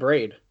it's like a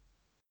braid.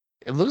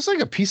 It looks like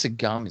a piece of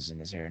gum is in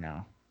his hair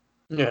now.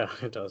 Yeah,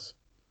 it does.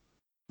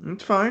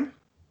 It's fine.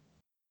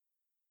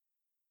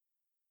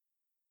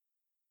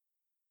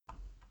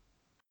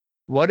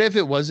 What if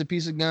it was a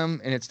piece of gum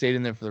and it stayed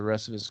in there for the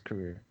rest of his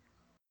career?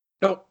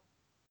 No.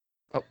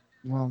 Oh,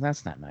 well,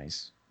 that's not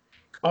nice.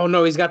 Oh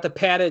no, he's got the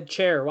padded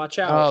chair. Watch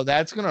out. Oh,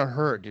 that's gonna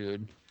hurt,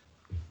 dude.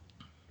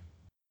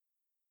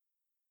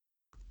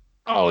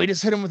 Oh, he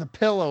just hit him with a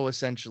pillow,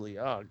 essentially.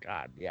 Oh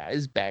god, yeah,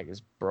 his back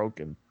is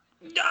broken.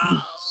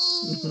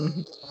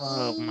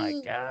 Oh my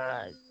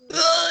god.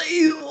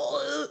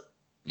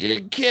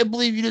 You can't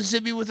believe you just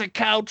hit me with a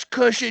couch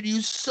cushion,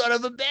 you son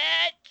of a bitch!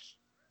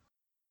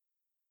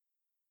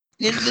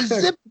 And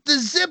the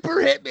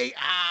zipper hit me.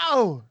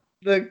 Ow!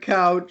 The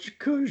couch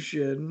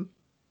cushion.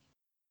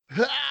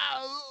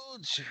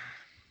 Ouch!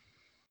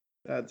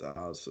 That's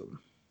awesome.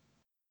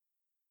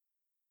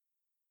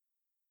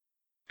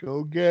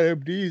 Go get him,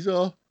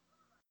 Diesel.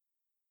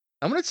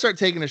 I'm gonna start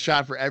taking a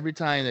shot for every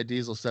time that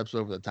Diesel steps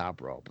over the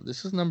top rope.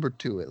 This is number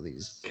 2 at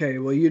least. Okay,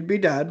 well, you'd be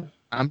dead.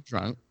 I'm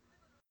drunk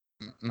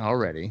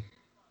already.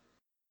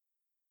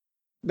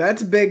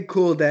 That's Big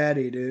Cool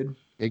Daddy, dude.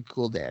 Big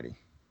cool daddy.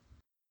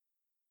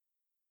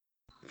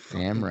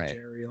 Damn Fucking right.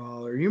 Jerry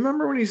Lawler. You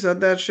remember when he said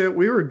that shit?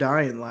 We were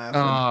dying laughing.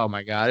 Oh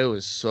my god, it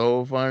was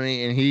so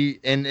funny.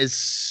 And as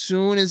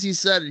soon as he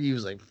said it, he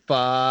was like,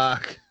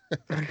 "Fuck."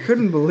 I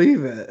couldn't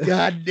believe it.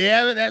 God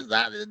damn it, that's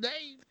not his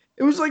name.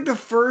 It was like the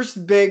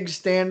first big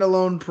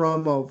standalone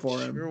promo for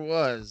him. Sure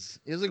was.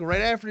 It was like right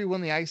after he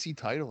won the IC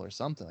title or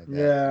something like that.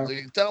 Yeah. He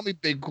was like, tell me,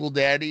 Big Cool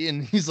Daddy.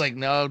 And he's like,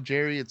 no,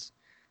 Jerry, it's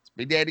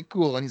Big Daddy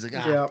Cool. And he's like,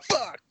 Yeah.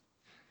 fuck.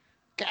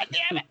 God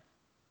damn it.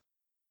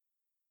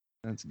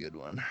 That's a good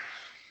one.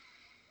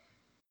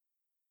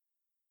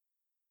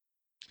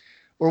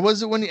 Or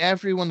was it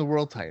after he won the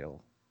world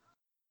title?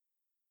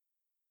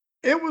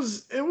 It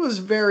was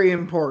very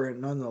important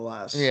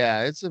nonetheless.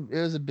 Yeah, it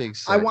was a big I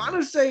segment. want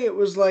to say it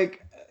was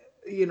like,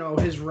 you know,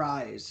 his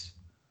rise.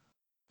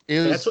 It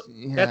was,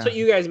 That's what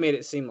you guys made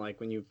it seem like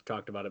when you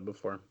talked about it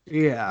before.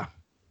 Yeah.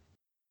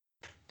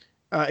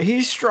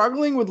 He's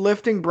struggling with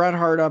lifting Bret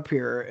Hart up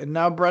here, and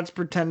now Bret's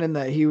pretending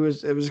that it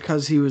was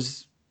because he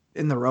was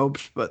in the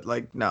ropes, but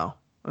like, no,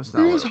 that's not.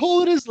 He what was it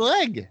holding his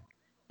leg.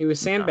 He was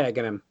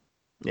sandbagging him.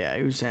 Yeah,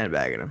 he was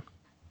sandbagging him.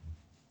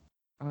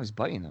 I was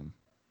biting him.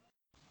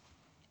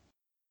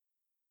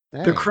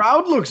 The Dang.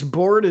 crowd looks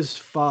bored as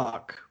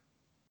fuck.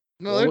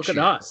 No, Well, they're look at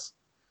cheering. us.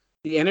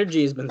 The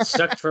energy has been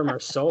sucked from our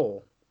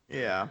soul.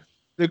 Yeah.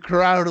 The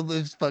crowd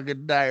lives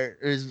fucking dire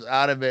is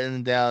out of it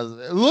in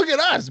Dallas. Look at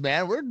us,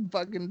 man. We're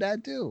fucking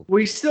dead too.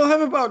 We still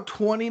have about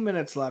 20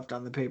 minutes left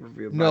on the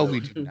pay-per-view. No, we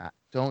do not.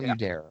 Don't you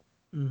dare.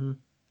 Mm-hmm.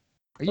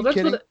 Are you Well,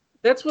 kidding?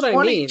 that's what I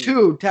mean.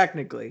 22,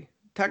 technically.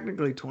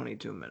 Technically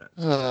 22 minutes.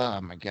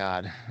 Oh my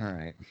god. All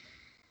right.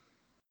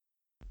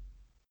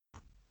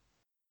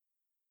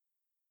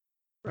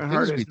 Bret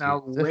Hart is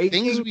now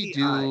raking the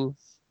eyes.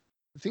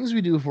 The things we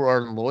do for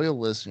our loyal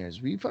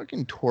listeners, we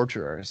fucking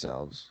torture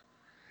ourselves.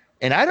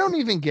 And I don't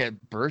even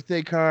get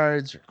birthday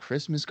cards or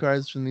Christmas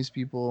cards from these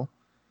people.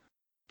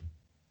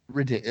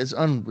 It's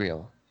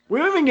unreal. We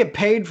don't even get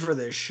paid for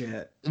this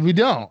shit. We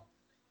don't.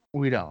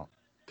 We don't.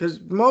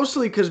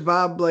 Mostly because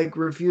Bob like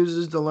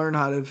refuses to learn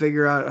how to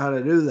figure out how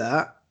to do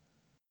that.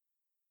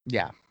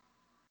 Yeah.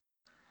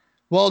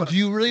 Well, do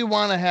you really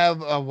want to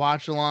have a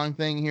watch along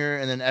thing here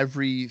and then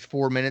every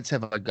 4 minutes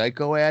have a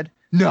Geico ad?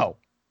 No.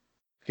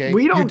 Okay.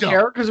 We don't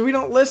care because we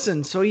don't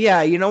listen. So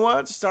yeah, you know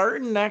what?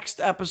 Starting next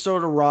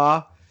episode of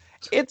Raw,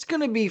 it's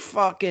gonna be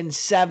fucking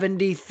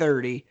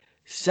 70-30.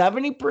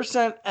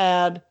 70%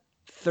 ad,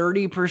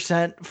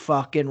 30%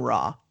 fucking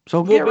Raw.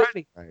 So get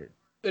ready. Right.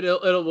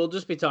 We'll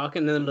just be talking,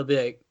 and then it'll be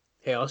like,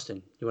 "Hey,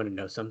 Austin, you want to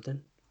know something?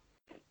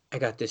 I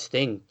got this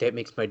thing that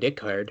makes my dick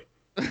hard.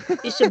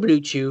 It's a Blue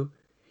Chew,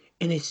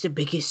 and it's the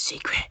biggest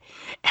secret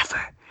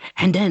ever.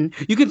 And then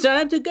you can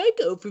sign up to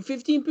Geico for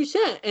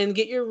 15% and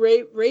get your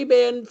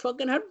Ray-Ban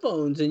fucking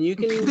headphones, and you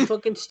can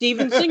fucking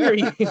Steven Singer.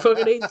 You can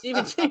fucking hate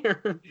Steven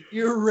Singer.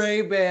 Your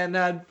Ray-Ban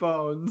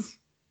headphones.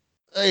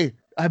 Hey,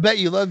 I bet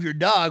you love your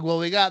dog. Well,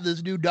 we got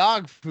this new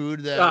dog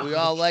food that we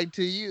all like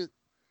to use.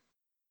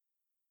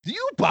 Do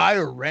you buy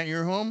or rent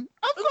your home?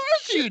 Of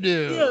course you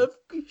do.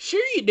 Yeah,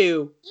 sure you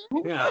do.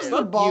 Who Yeah, does the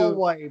fuck ball you.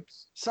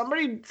 wipes?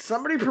 Somebody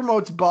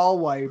promotes ball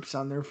wipes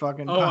on their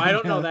fucking Oh, I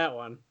don't know podcast. that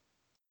one.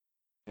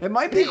 It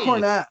might be Hey.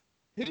 Cornette.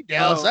 Hey,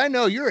 Dallas, Oh. I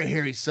know you're a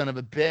hairy son of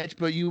a bitch,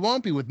 but you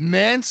won't be with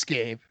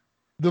Manscaped,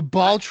 the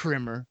ball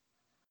trimmer.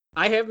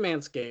 I have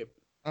Manscaped.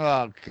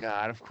 Oh,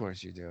 God, of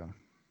course you do.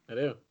 I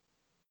do.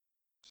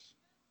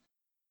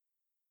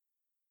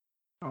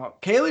 Oh,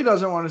 Kaylee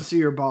doesn't want to see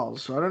your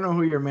balls, so I don't know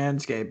who you're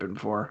manscaping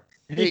for.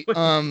 Hey,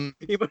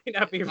 You might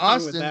not be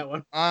wrong with that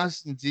one.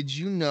 Austin, did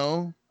you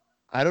know?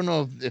 I don't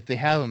know if they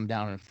have them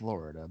down in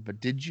Florida, but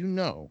did you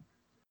know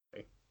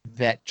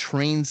that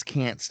trains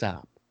can't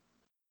stop?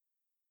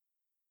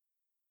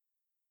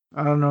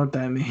 I don't know what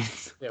that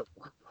means. Yeah,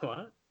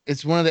 what?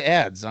 It's one of the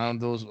ads on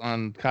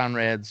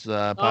Conrad's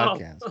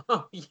podcast.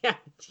 Oh, yeah.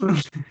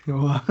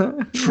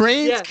 What?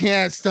 Trains Yeah.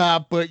 can't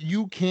stop, but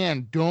you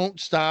can. Don't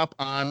stop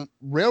on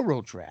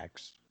railroad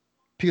tracks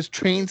because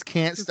trains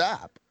can't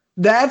stop.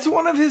 That's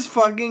one of his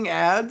fucking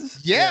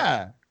ads?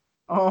 Yeah,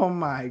 Oh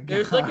my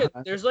god.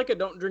 There's like a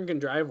don't drink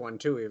and drive one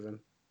too, even.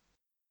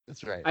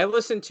 that's right. I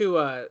listened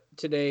to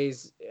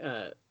today's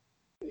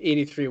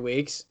 83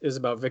 Weeks is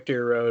about Victory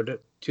Road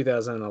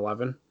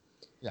 2011.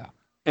 Yeah.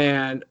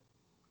 And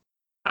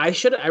I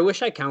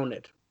wish I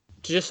counted.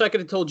 Just so I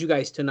could have told you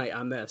guys tonight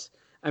on this.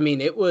 I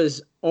mean, it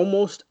was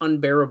almost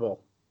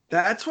unbearable.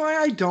 That's why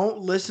I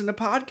don't listen to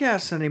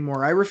podcasts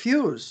anymore. I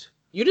refuse.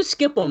 You just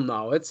skip them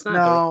though. It's not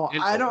No,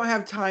 the- I don't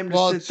have time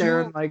to sit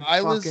there and like I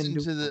fucking listened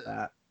do to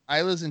that.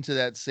 I listened to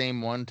that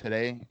same one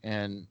today,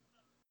 and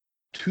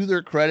to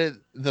their credit,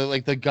 the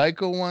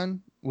Geico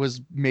one was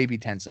maybe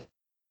 10 seconds.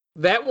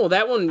 That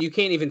one you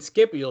can't even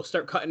skip. You'll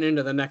start cutting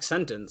into the next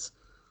sentence.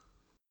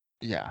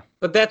 Yeah.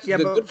 But that's Yeah,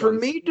 the but good for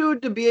ones. me,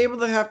 dude, to be able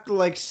to have to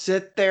like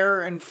sit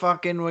there and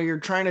fucking while you're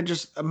trying to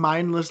just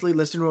mindlessly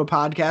listen to a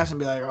podcast and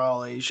be like,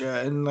 holy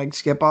shit, and like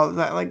skip all of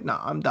that, like, no,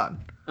 I'm done.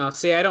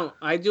 See, I don't.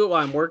 I do it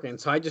while I'm working,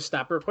 so I just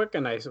stop real quick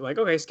and I like,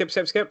 okay, skip.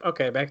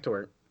 Okay, back to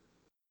work.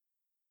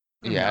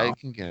 Yeah, No. it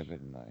can get a bit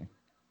annoying.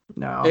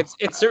 No.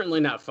 It's certainly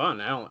not fun.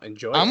 I don't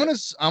enjoy I'm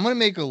it. gonna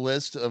make a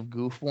list of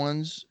goof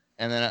ones,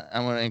 and then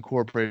I'm gonna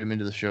incorporate them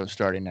into the show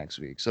starting next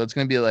week. So it's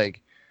gonna be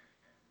like,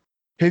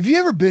 have you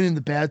ever been in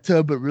the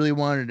bathtub but really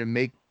wanted to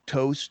make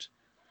toast?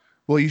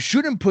 Well, you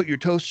shouldn't put your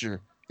toaster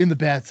in the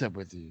bathtub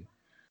with you,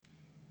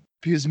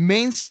 because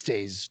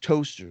Mainstays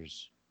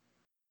toasters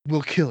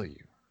will kill you.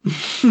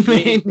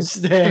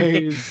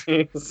 Mainstays.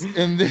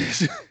 And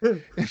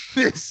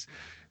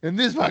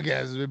this podcast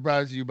has been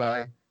brought to you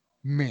by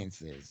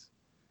Mainstays.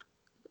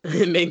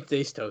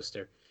 Mainstays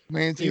toaster.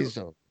 Mainstays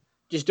toast.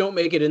 Just don't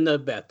make it in the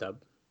bathtub.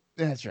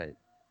 That's right.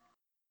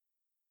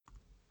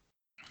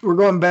 We're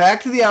going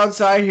back to the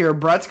outside here.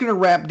 Brett's gonna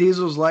wrap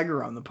Diesel's leg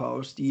around the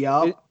post.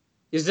 Yup.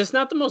 Is this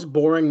not the most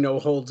boring no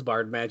holds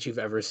barred match you've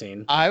ever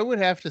seen? I would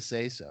have to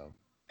say so.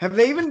 Have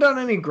they even done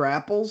any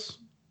grapples?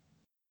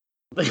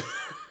 There's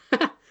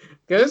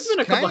This been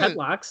a couple kinda-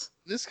 headlocks.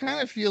 This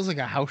kind of feels like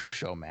a house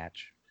show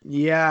match.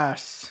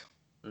 Yes.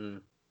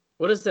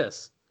 What is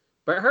this?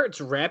 Bret Hart's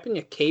wrapping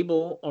a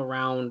cable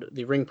around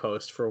the ring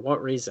post for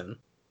what reason?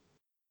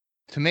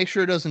 To make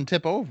sure it doesn't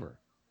tip over.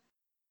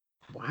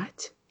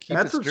 What? Keep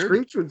That's it what sturdy.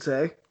 Screech would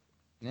say.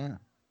 Yeah.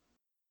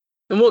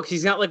 And look,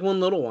 he's got like one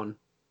little one.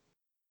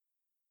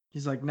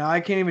 He's like, no,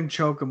 I can't even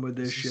choke him with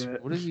this Is he-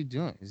 shit. What is he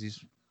doing? Is he?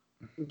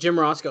 Jim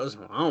Ross goes,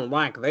 I don't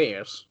like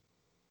this.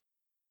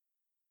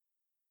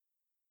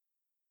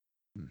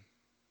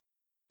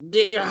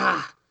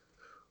 Yeah.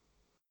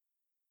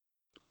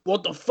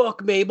 What the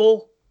fuck,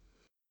 Mabel?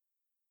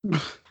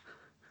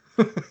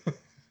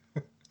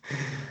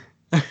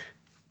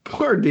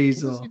 Poor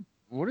Diesel.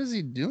 What is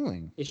he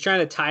doing? He's trying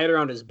to tie it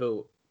around his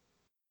boot.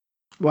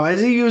 Why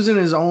is he using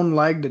his own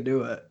leg to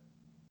do it?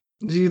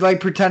 Is he like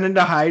pretending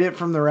to hide it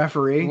from the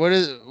referee? What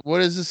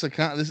is this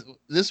account?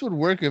 This would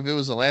work if it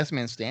was a last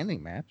man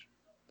standing match.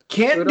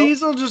 Can't Brutal.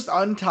 Diesel just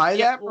untie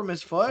Yeah, that from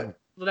his foot?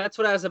 Well, that's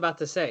what I was about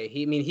to say.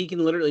 He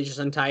can literally just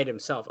untie it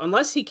himself.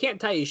 Unless he can't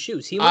tie his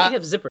shoes. He might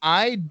have zippers.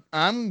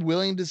 I'm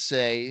willing to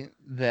say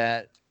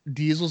that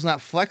Diesel's not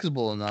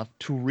flexible enough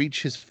to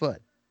reach his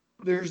foot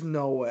There's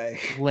no way.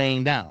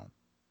 laying down.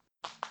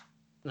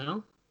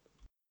 No?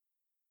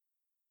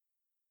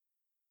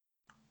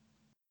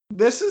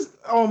 This is,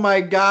 oh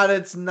my God,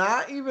 it's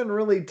not even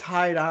really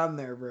tied on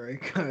there very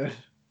good.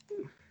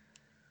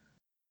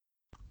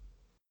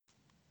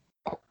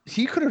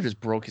 He could have just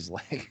broke his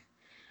leg.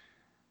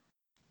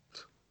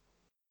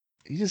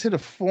 He just hit a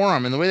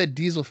forearm, and the way that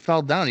Diesel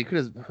fell down, he could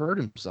have hurt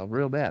himself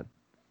real bad.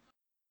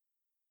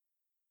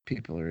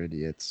 People are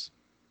idiots.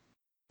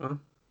 Huh?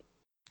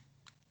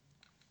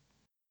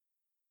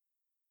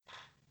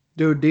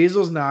 Dude,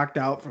 Diesel's knocked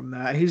out from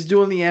that. He's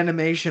doing the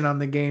animation on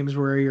the games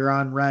where you're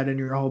on red and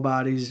your whole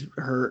body's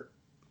hurt.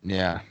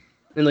 Yeah.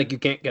 And like you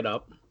can't get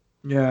up.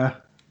 Yeah.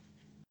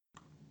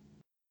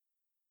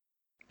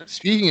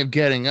 Speaking of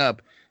getting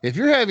up, if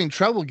you're having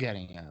trouble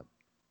getting up,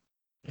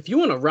 If you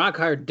want a rock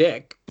hard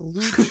dick,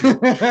 Blue Chew.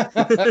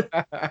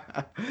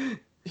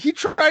 He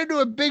tried to do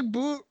a big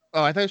boot.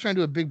 Oh, I thought he was trying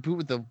to do a big boot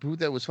with the boot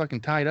that was fucking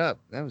tied up.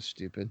 That was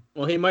stupid.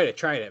 well, he might have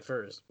tried it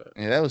first, but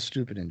Yeah, that was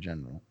stupid in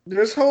general.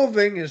 This whole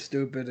thing is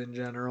stupid in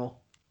general.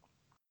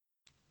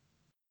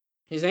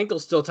 his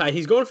ankle's still tied.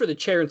 He's going for the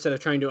chair instead of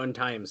trying to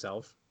untie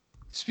himself.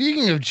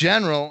 Speaking of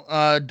general,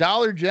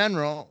 Dollar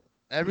General,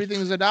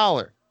 everything's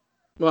 $1.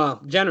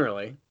 Well,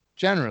 generally.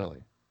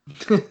 Generally.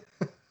 Oh,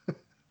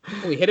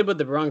 he hit him with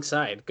the wrong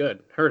side.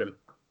 Good. Hurt him.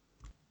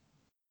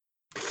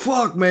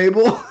 Fuck,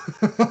 Mabel.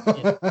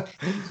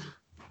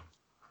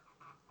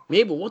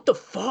 Mabel, what the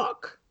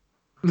fuck?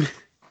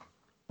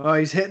 Oh,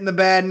 he's hitting the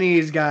bad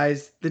knees,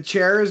 guys. The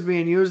chair is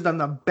being used on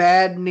the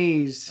bad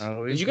knees.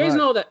 Oh, Did you guys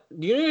know that?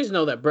 Do you guys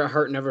know that Bret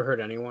Hart never hurt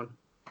anyone?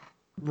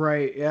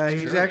 Right, yeah,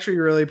 he's Sure. actually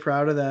really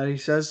proud of that. He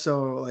says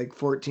so like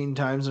 14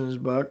 times in his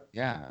book.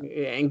 Yeah.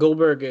 And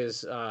Goldberg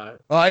is. Oh,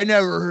 I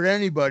never hurt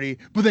anybody,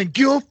 but then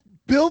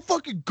Bill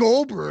fucking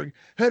Goldberg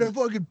had to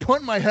fucking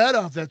punt my head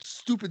off, that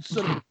stupid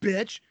son of a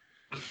bitch.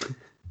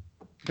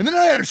 And then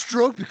I had a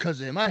stroke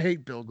because of him. I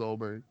hate Bill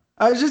Goldberg.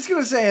 I was just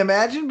going to say,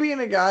 imagine being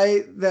a guy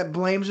that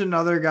blames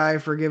another guy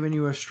for giving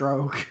you a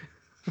stroke.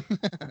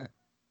 That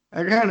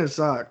kind of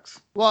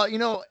sucks.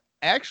 Well,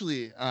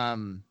 actually, I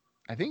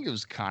think it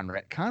was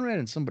Conrad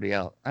and somebody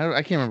else. I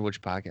can't remember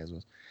which podcast it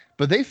was,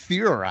 but they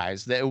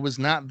theorized that it was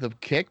not the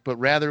kick, but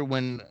rather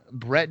when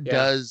Brett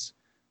does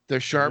the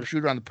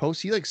sharpshooter on the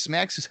post, he like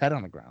smacks his head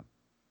on the ground.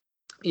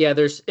 Yeah,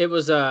 it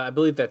was. I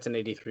believe that's an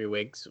 83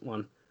 Wigs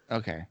one.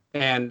 Okay.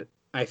 And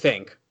I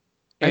think.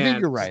 I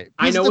think you're right.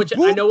 I know Because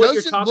what the you're boot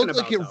doesn't talking look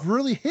about. like it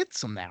really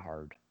hits him that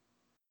hard.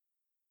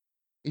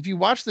 If you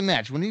watch the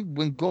match,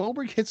 when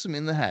Goldberg hits him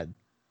in the head,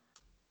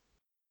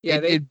 Yeah,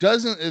 it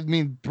doesn't. I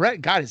mean, Brett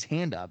got his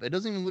hand up. It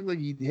doesn't even look like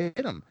he hit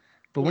him.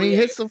 But when he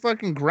hits the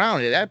fucking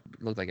ground, that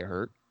looked like it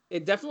hurt.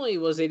 It definitely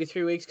was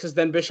 83 weeks because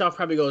then Bischoff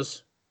probably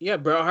goes, "Yeah,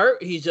 Bret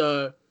Hart, he's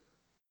a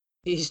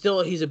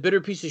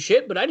bitter piece of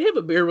shit, but I'd have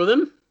a beer with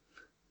him.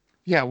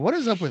 Yeah, what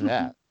is up with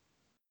that?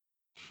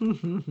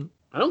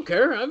 I don't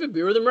care. I have a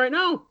beer with him right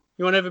now.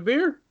 You want to have a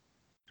beer?"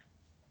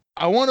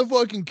 I want to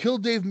fucking kill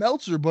Dave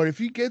Meltzer, but if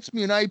he gets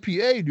me an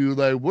IPA, dude,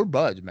 like, we're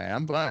buds, man.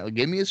 I'm fine. Like,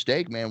 give me a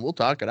steak, man. We'll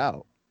talk it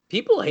out.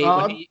 People hate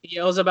when he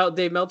yells about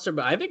Dave Meltzer,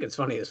 but I think it's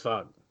funny as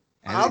fuck.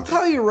 I'll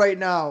tell you right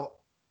now,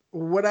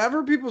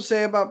 whatever people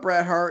say about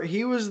Bret Hart,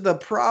 he was the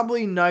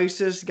probably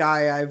nicest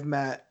guy I've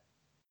met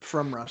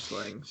from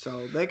wrestling.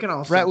 So they can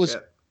all Brett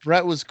suck it.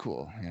 Brett was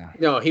cool. Yeah.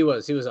 No, he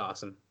was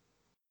awesome.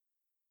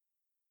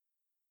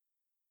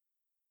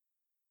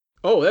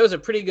 Oh, that was a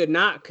pretty good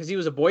knock because he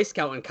was a Boy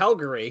Scout in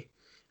Calgary.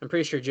 I'm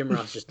pretty sure Jim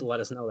Ross just let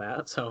us know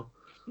that. So,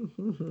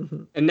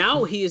 and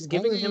now he is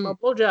giving him a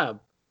blowjob.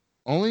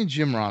 Only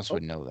Jim Ross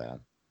would know that.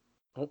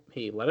 Oh,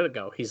 he let it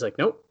go. He's like,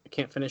 nope, I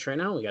can't finish right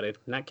now. We gotta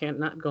can't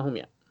go home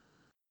yet.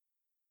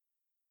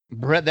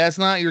 Brett, that's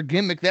not your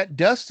gimmick. That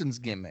Dustin's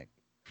gimmick.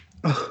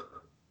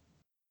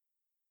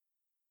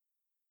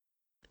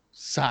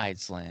 Side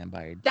slam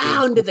by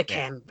Down to the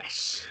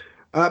canvas.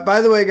 By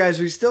the way, guys,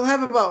 we still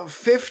have about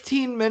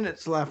 15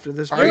 minutes left of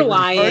this. You're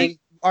lying.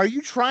 Are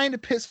you trying to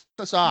piss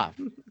us off?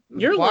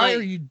 You're Why lying.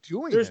 are you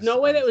doing There's this no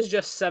to way us? that was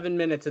just 7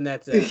 minutes and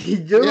that's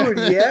it. Dude,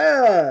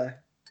 yeah.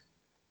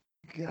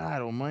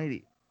 God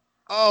almighty.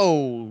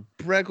 Oh,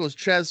 Brett goes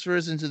chest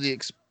first into the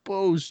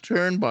exposed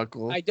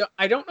turnbuckle.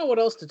 I don't know what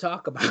else to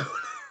talk about.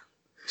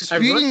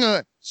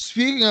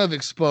 Speaking of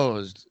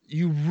exposed,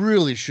 you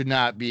really should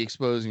not be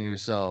exposing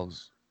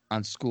yourselves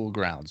on school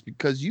grounds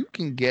because you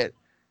can get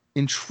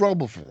in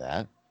trouble for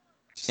that.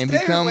 and Stay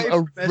become away a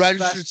from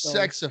registered asbestos.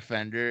 sex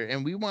offender.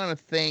 And we want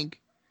to thank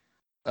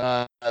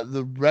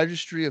the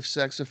Registry of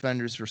Sex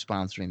Offenders for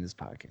sponsoring this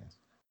podcast.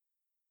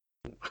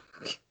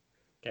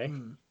 Okay.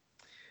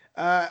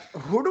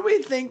 Who do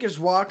we think is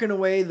walking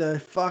away the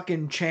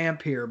fucking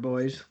champ here,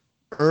 boys?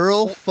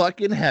 Earl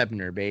fucking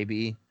Hebner,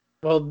 baby.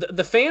 Well,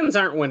 the fans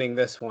aren't winning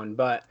this one,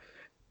 but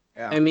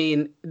Yeah. I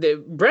mean,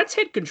 Brett's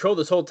had control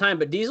this whole time,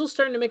 but Diesel's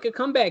starting to make a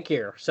comeback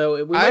here.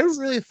 So we I might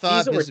really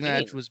thought Diesel this retain.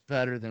 match was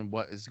better than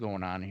what is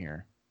going on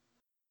here.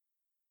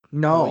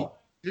 No.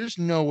 There's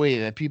no way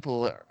that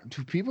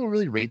do people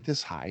really rate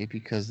this high,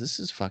 because this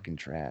is fucking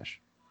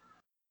trash.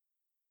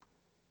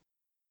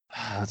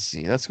 Let's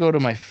see. Let's go to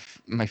my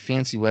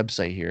fancy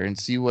website here and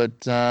see what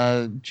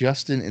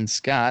Justin and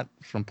Scott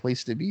from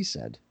Place to Be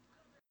said.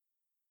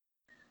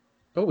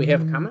 Oh, we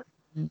have a comment?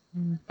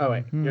 Oh,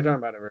 wait. You're talking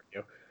about a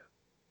review.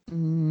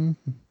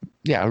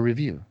 Yeah, a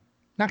review.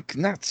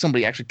 Not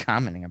somebody actually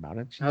commenting about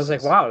it. I was like,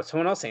 Jesus. wow, did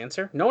someone else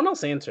answer? No one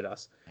else answered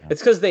us. Yeah.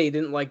 It's because they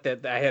didn't like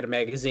that I had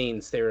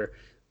magazines. They were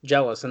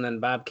jealous. And then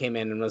Bob came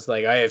in and was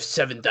like, I have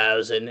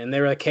 7,000. And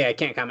they were like, hey, I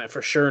can't comment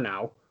for sure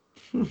now.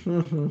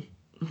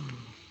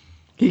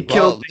 He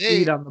killed the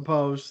heat on the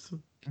post.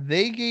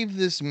 They gave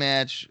this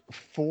match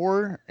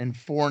 4 and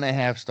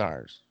 4.5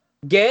 stars.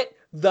 Get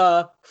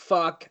the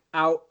fuck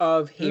out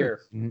of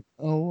here.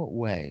 No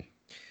way.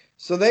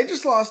 So they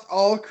just lost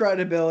all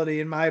credibility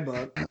in my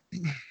book.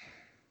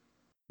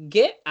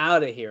 Get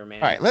out of here,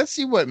 man. All right, let's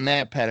see what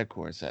Matt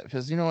Petticore said,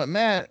 because you know what,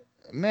 Matt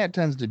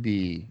tends to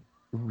be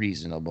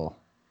reasonable.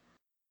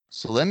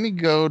 So let me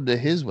go to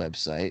his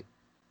website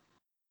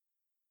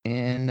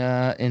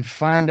and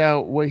find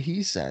out what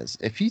he says.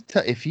 If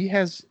he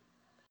has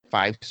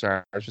 5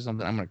 stars or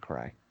something, I'm gonna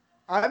cry.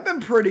 I've been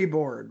pretty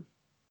bored.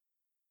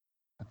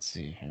 Let's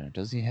see here.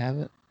 Does he have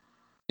it?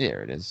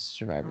 There it is.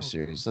 Survivor Oh.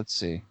 Series. Let's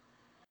see.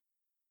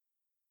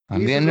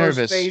 I'm Ethan getting goes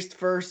nervous. Faced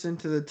first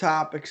into the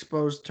top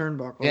exposed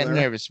turnbuckle. Getting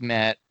there. nervous,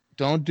 Matt.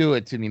 Don't do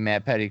it to me,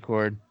 Matt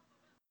Petticord.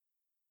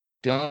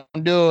 Don't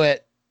do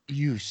it.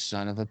 You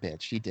son of a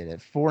bitch. He did it.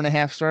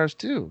 4.5 stars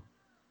too.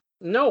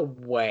 No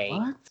way.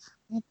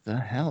 What the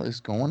hell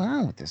is going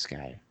on with this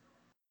guy?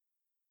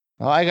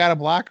 Well, I gotta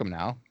block him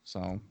now.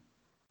 So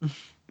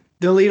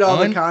Delete all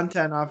the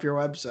content off your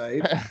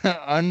website.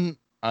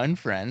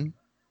 unfriend.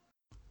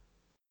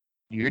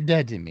 You're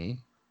dead to me.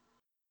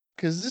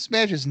 Because this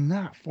match is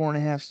not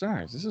 4.5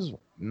 stars. This is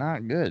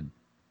not good.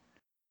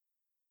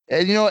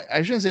 And you know what?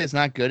 I shouldn't say it's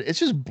not good. It's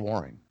just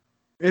boring.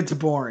 It's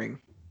boring.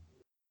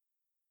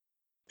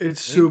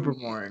 It's super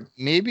boring.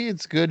 Maybe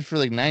it's good for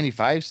like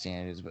 95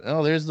 standards, but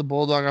there's the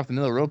bulldog off the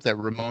middle rope that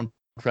Ramon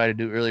tried to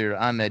do earlier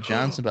to Ahmed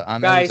Johnson, but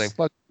Ahmed was like,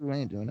 fuck you, I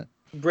ain't doing it.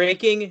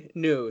 Breaking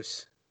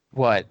news.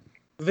 What?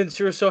 Vince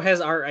Russo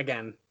has art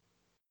again.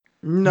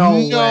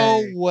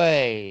 No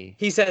way.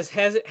 He says,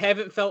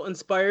 haven't felt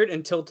inspired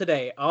until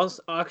today.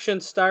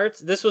 Auction starts.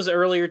 This was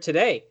earlier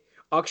today.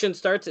 Auction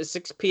starts at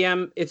 6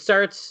 p.m. It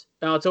starts,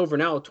 it's over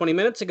now, 20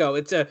 minutes ago.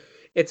 It's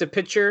a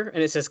picture,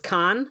 and it says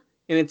Khan,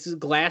 and it's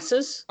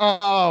glasses.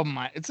 Oh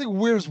my, it's like,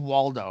 where's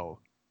Waldo?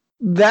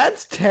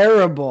 That's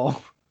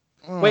terrible.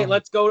 Wait,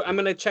 let's go. I'm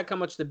going to check how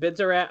much the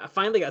bids are at. I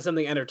finally got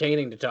something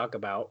entertaining to talk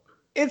about.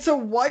 It's a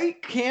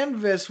white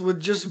canvas with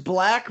just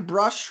black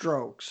brush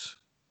strokes.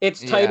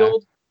 It's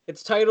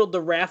titled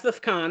The Wrath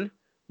of Khan.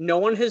 No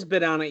one has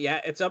bid on it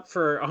yet. It's up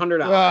for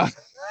 $100.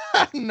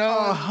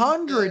 No,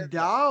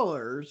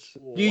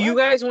 $100. Do you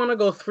guys want to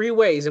go 3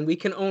 ways and we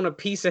can own a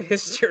piece of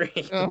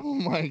history? Oh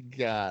my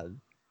god.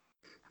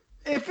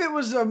 If it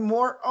was a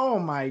more, oh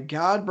my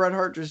god, Bret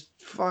Hart just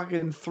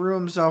fucking threw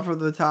himself over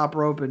the top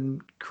rope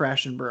and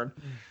crash and burn.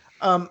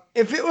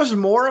 If it was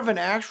more of an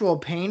actual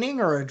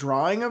painting or a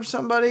drawing of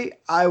somebody,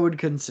 I would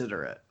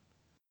consider it.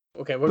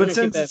 Okay, but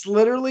since it's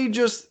literally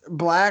just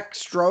black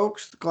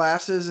strokes,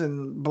 glasses,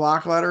 and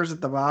block letters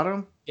at the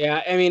bottom.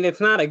 Yeah, I mean,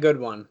 it's not a good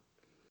one.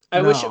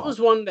 I wish it was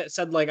one that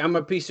said, like, I'm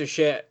a piece of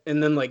shit,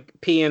 and then, like,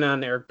 peeing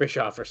on Eric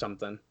Bischoff or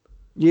something.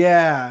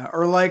 Yeah,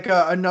 or like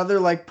another,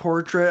 like,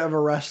 portrait of a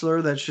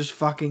wrestler that's just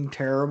fucking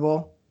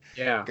terrible.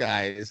 Yeah.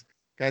 Guys,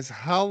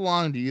 how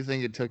long do you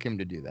think it took him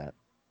to do that?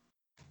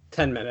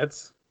 10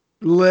 minutes.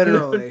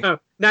 Literally. No,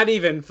 not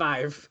even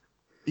 5.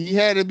 He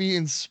had to be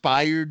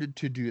inspired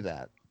to do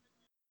that.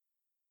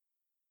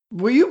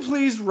 Will you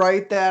please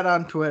write that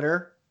on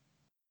Twitter?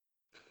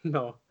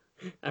 No,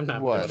 I'm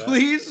not. What?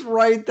 Please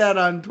write that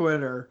on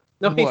Twitter.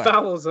 No, he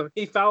follows them.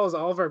 He follows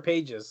all of our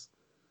pages.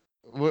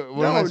 What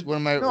am I just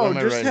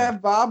writing?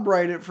 have Bob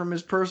write it from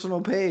his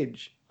personal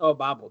page. Oh,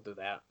 Bob will do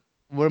that.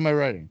 What am I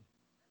writing?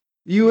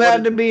 You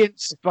had to be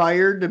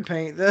inspired to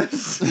paint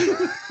this.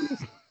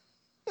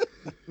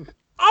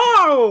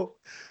 Oh!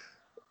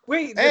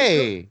 Wait,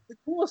 hey! The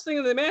coolest thing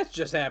in the match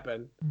just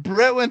happened.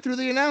 Bret went through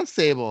the announce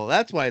table.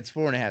 That's why it's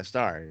 4.5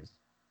 stars.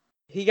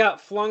 He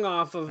got flung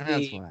off of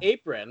the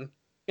apron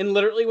and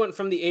literally went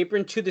from the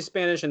apron to the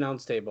Spanish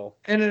announce table.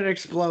 And it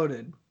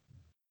exploded.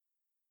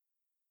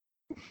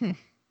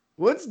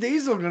 What's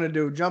Diesel going to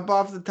do? Jump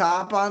off the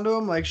top onto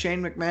him like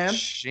Shane McMahon?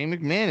 Shane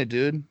McMahon,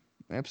 dude.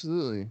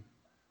 Absolutely.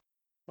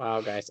 Wow,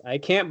 guys, I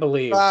can't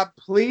believe. Bob,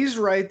 please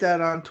write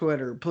that on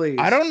Twitter, please.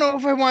 I don't know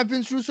if I want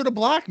Vince Russo to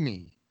block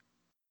me.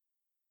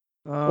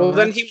 Well,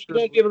 then he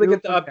won't be able to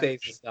get the You'll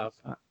updates and stuff.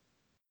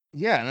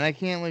 Yeah, and I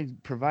can't like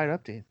provide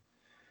updates.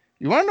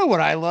 You want to know what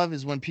I love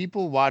is when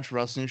people watch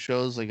wrestling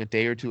shows like a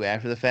day or two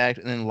after the fact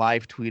and then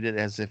live tweet it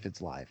as if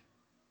it's live.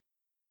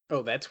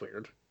 Oh, that's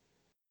weird.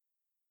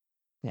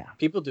 Yeah.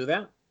 People do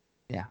that?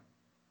 Yeah.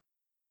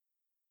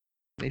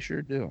 They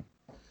sure do.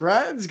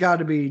 Brad's got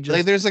to be just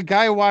Like, there's a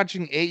guy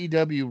watching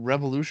AEW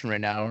Revolution right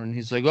now, and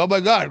he's like, "Oh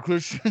my God,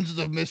 Christian's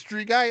the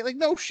mystery guy." Like,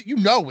 no, you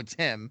know it's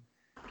him.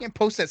 You can't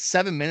post that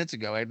 7 minutes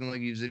ago. I don't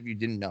like as if you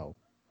didn't know.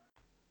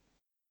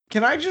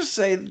 Can I just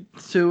say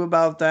too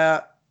about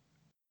that?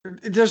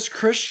 Does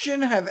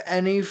Christian have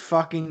any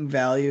fucking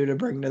value to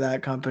bring to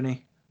that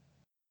company?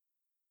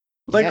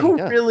 Like, Yeah, he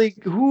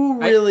does.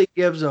 who really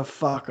gives a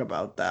fuck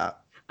about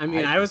that? I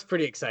mean, I was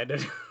pretty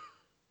excited.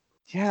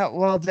 Yeah,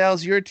 well,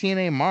 Dallas, you're a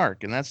TNA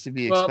mark, and that's to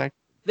be Well, expected.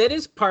 that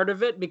is part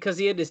of it because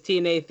he had his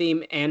TNA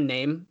theme and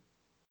name.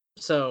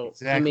 So,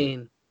 Exactly. I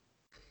mean,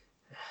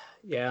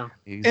 yeah.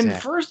 Exactly.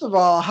 And first of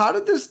all, how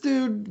did this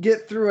dude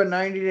get through a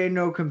 90-day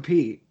no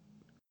compete?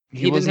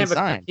 He wasn't didn't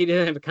signed. He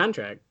didn't have a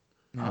contract.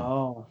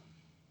 No.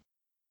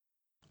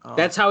 Oh.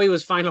 That's how he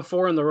was Final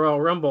Four in the Royal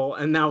Rumble,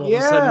 and now all of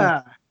a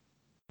sudden,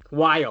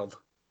 wild.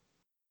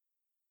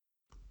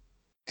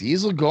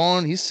 Diesel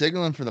going, he's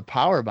signaling for the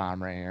power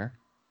bomb right here.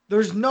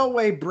 There's no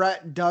way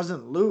Brett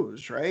doesn't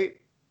lose, right?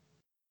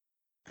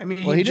 I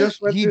mean, Well, he just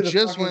went through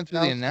fucking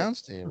the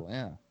announce table.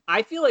 Yeah.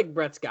 I feel like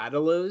Brett's got to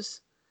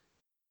lose,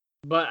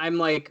 but I'm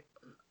like,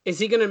 is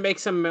he gonna make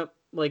some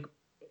like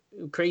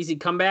crazy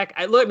comeback?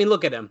 I mean,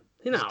 look at him.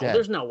 No,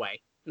 there's no way.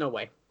 No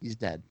way. He's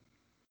dead.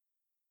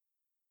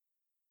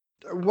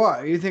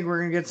 What? You think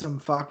we're gonna get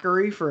some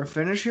fuckery for a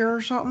finish here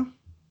or something?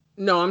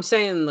 No, I'm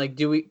saying like,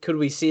 could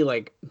we see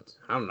like,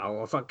 I don't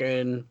know, a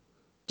fucking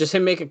just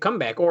him make a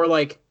comeback or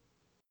like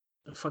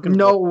a fucking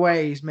No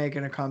way he's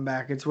making a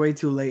comeback. It's way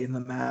too late in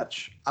the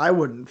match. I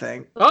wouldn't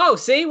think. Oh,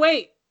 see,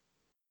 wait.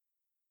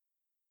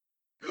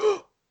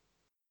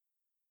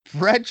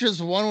 Brett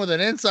just won with an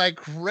inside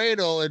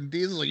cradle, and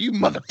Diesel's like, "You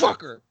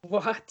motherfucker!"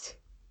 What?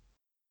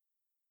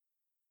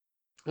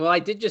 Well, I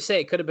did just say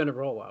it could have been a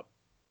roll up.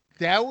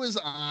 That was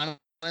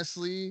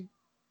honestly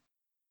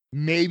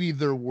maybe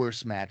their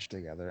worst match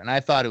together, and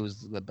I thought it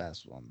was the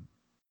best one.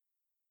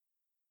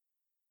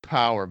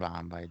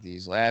 Powerbomb by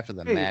Diesel after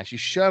the match. He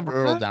shoved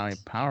Earl down and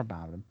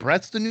powerbombed him.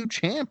 Brett's the new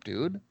champ,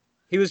 dude.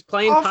 He was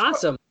playing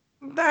possum.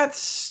 That's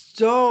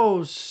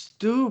so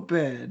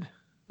stupid.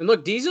 And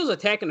look, Diesel's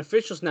attacking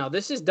officials now.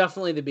 This is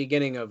definitely the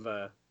beginning of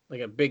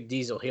like a big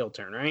Diesel heel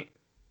turn, right?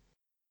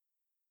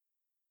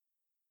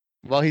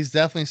 Well, he's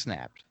definitely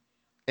snapped.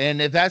 And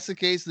if that's the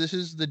case, this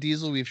is the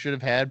Diesel we should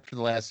have had for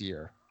the last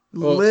year.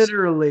 Well,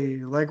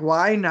 Literally. Like,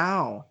 why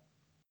now?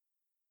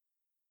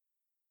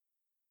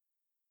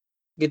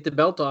 Get the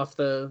belt off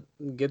him,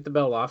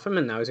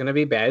 and now he's gonna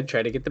be bad.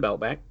 Try to get the belt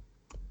back.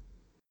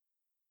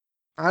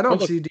 I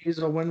don't see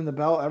Diesel winning the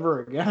belt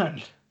ever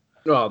again.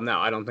 Well, no,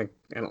 I don't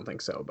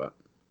think so, but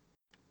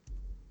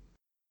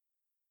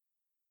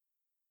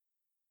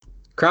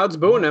crowd's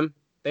booing him.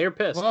 They're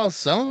pissed. Well,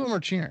 some of them are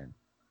cheering.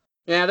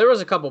 Yeah, there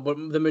was a couple, but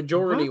the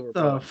majority were. What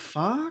the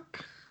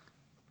fuck?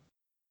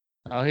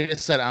 Oh, he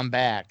just said, "I'm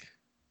back."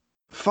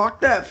 Fuck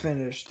that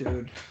finish,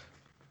 dude.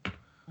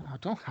 Oh,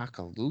 don't hack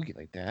a loogie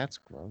like that. That's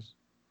gross.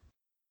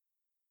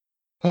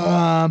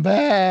 I'm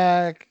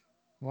back.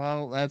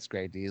 Well, that's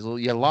great, Diesel.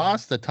 You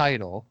lost the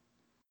title.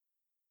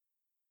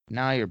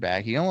 Now you're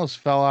back. He almost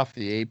fell off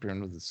the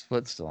apron with his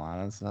foot still on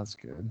it, so that's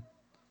good.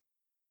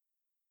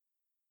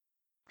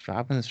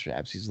 Dropping the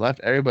straps. He's left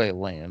everybody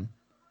laying.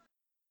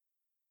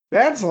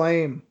 That's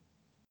lame.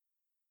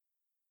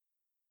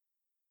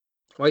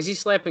 Why is he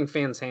slapping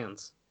fans'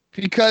 hands?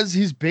 Because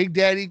he's Big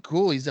Daddy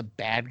Cool. He's a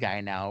bad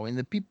guy now, and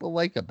the people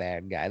like a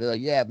bad guy. They're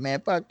like, "Yeah,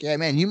 man, fuck yeah,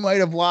 man. You might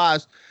have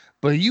lost,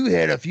 but you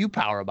hit a few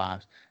power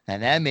bombs,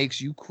 and that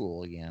makes you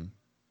cool again."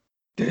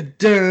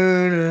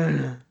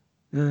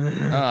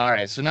 All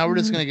right, so now we're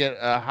just gonna get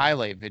a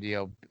highlight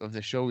video of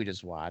the show we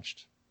just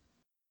watched.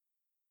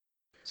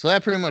 So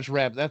that pretty much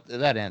wraps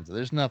that ends.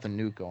 There's nothing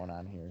new going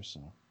on here.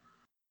 So,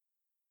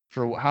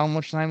 for how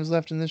much time is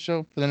left in this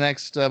show? For the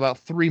next about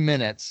 3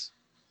 minutes,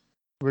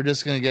 we're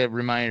just gonna get a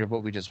reminder of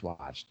what we just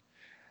watched.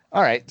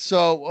 All right,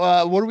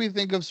 so what do we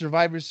think of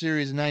Survivor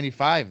Series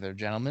 '95, there,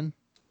 gentlemen?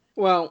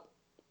 Well,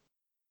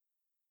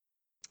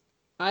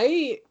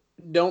 I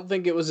don't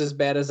think it was as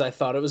bad as I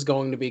thought it was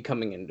going to be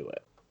coming into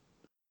it.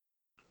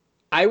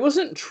 I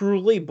wasn't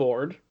truly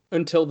bored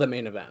until the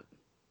main event.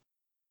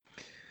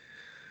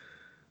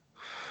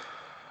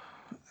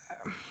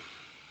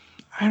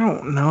 I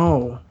don't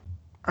know.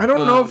 I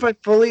don't know if I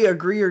fully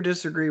agree or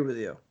disagree with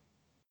you.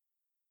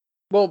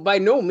 Well, by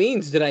no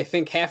means did I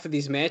think half of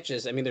these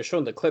matches, I mean, they're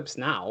showing the clips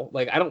now.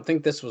 Like, I don't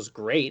think this was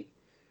great.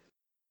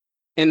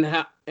 And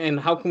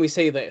how can we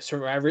say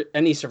that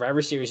any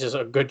Survivor Series is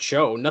a good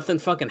show? Nothing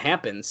fucking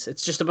happens.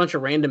 It's just a bunch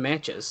of random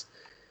matches.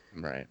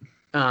 Right.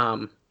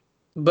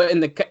 But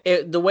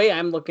the way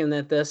I'm looking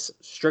at this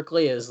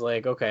strictly is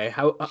like, okay,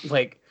 how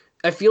like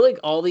I feel like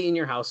all the In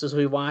Your Houses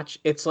we watch,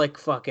 it's like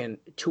fucking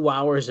 2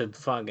 hours of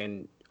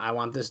fucking. I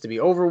want this to be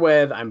over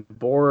with. I'm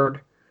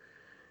bored,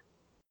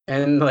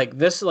 and like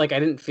this, like I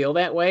didn't feel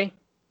that way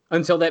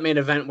until that main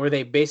event where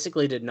they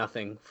basically did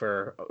nothing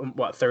for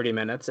what 30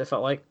 minutes. It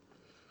felt like.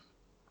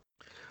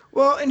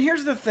 Well, and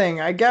here's the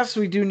thing. I guess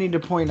we do need to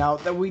point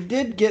out that we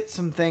did get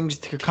some things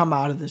to come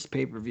out of this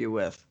pay-per-view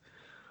with.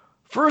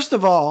 First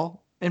of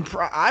all, and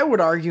I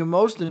would argue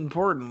most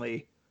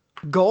importantly,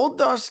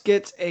 Goldust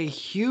gets a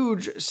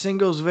huge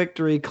singles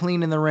victory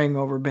clean in the ring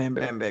over Bam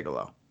Bam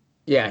Bigelow.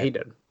 Yeah, he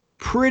did.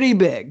 Pretty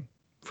big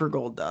for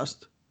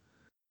Goldust.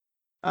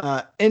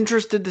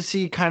 Interested to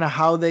see kind of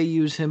how they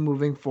use him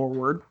moving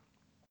forward.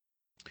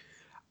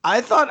 I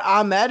thought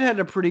Ahmed had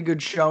a pretty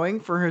good showing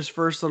for his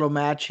first little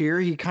match here.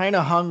 He kind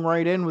of hung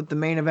right in with the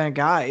main event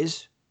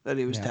guys that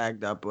he was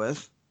tagged up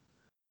with.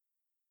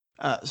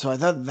 So I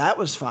thought that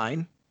was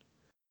fine.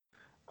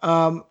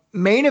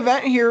 Main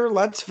event here,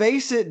 let's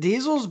face it,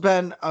 Diesel's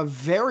been a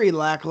very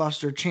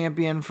lackluster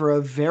champion for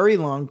a very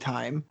long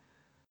time.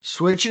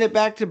 Switching it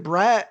back to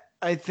Brett,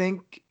 I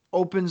think,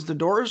 opens the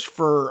doors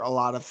for a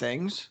lot of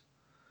things.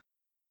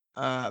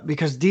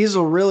 Because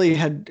Diesel really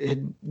had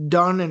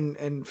done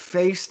and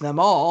faced them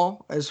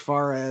all as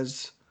far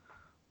as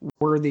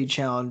worthy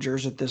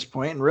challengers at this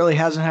point, and really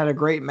hasn't had a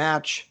great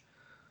match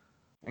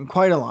in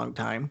quite a long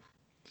time.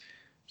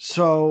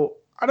 So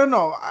I don't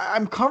know.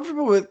 I'm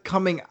comfortable with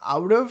coming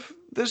out of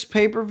this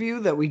pay-per-view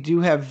that we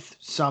do have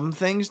some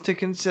things to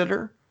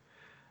consider.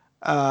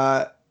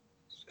 But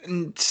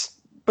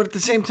at the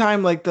same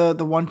time, like the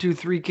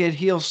 1-2-3 Kid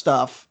heel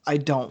stuff, I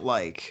don't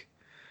like.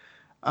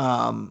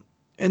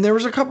 And there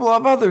was a couple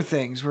of other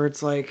things where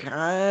it's like,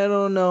 I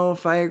don't know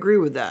if I agree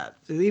with that.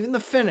 Even the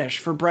finish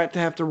for Brett to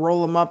have to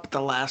roll him up at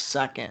the last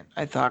second,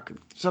 I thought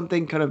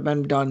something could have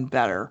been done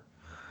better.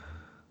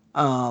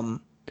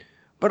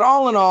 But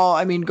all in all,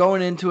 I mean,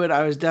 going into it,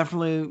 I was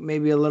definitely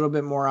maybe a little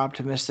bit more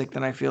optimistic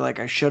than I feel like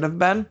I should have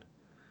been.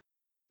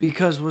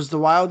 Because was the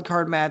wild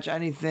card match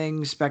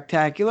anything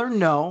spectacular?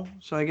 No.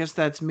 So I guess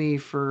that's me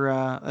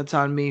that's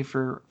on me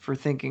for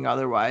thinking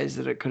otherwise,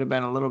 that it could have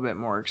been a little bit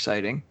more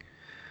exciting.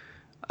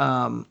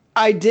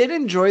 I did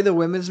enjoy the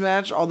women's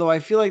match, although I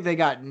feel like they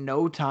got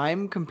no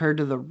time compared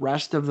to the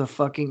rest of the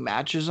fucking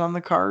matches on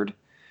the card.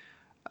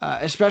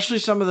 Especially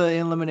some of the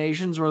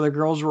eliminations where the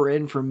girls were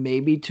in for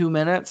maybe 2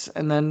 minutes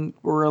and then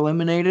were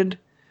eliminated.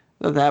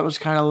 That was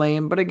kind of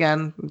lame. But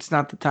again, it's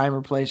not the time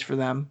or place for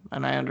them,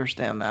 and I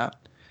understand that.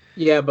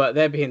 Yeah, but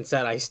that being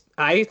said,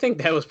 I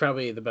think that was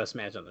probably the best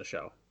match on the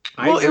show.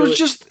 Well,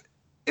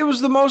 it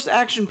was the most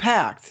action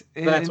packed.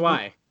 That's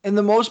why. And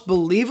the most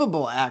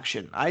believable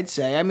action, I'd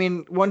say. I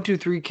mean,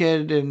 1-2-3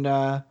 Kid and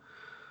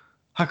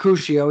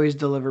Hakushi always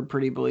delivered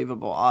pretty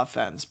believable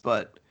offense,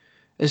 but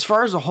as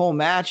far as a whole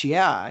match,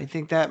 yeah, I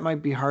think that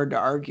might be hard to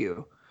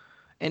argue.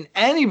 And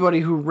anybody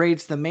who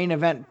rates the main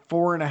event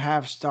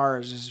 4.5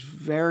 stars is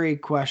very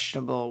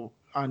questionable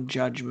on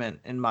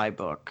judgment in my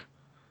book.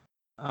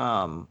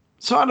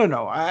 So I don't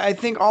know. I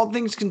think all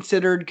things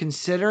considered,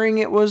 considering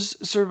it was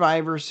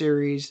Survivor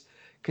Series,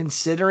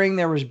 considering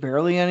there was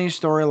barely any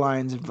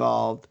storylines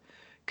involved,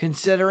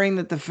 considering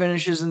that the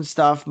finishes and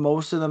stuff,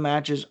 most of the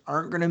matches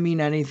aren't going to mean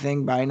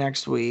anything by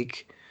next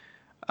week,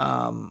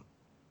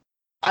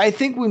 I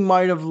think we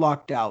might have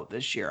lucked out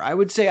this year. I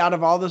would say out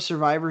of all the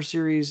Survivor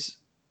Series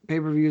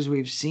pay-per-views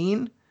we've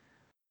seen,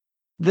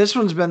 this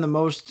one's been the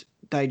most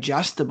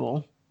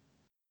digestible,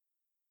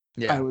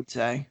 I would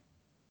say.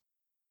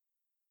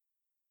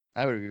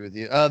 I would agree with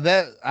you.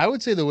 That I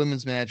would say the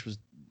women's match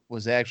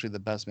was actually the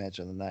best match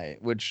of the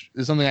night, which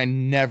is something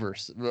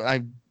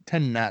I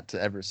tend not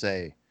to ever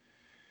say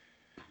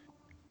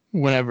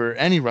whenever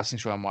any wrestling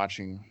show I'm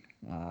watching,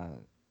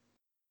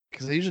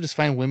 because I usually just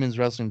find women's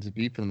wrestling to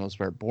be, for the most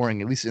part,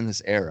 boring, at least in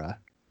this era.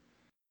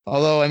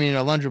 Although, I mean,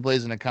 Alundra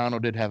Blaze and Nakano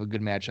did have a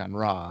good match on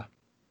Raw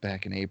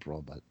back in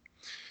April, but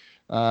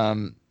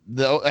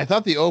I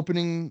thought the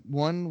opening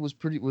one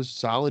was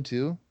solid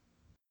too.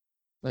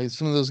 Like,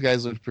 some of those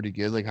guys looked pretty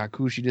good. Like,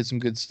 Hakushi did some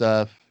good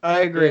stuff. I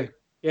agree.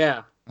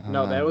 Yeah.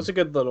 No, that was a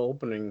good little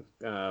opening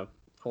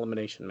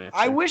elimination match.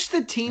 I wish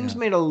the teams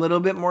made a little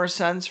bit more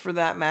sense for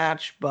that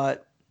match,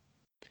 but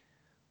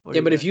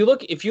but if you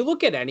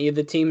look at any of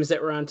the teams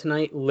that were on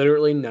tonight,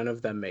 literally none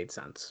of them made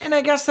sense. And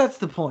I guess that's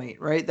the point,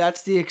 right?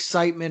 That's the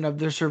excitement of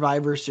the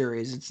Survivor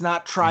Series. It's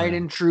not tried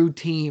and true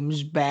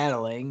teams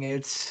battling.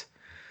 It's,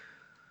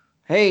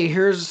 hey,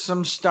 here's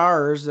some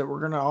stars that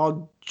we're going to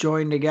all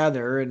join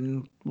together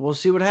and we'll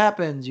see what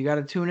happens. You got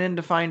to tune in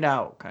to find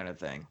out, kind of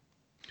thing.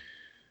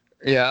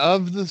 Yeah,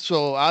 out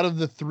of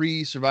the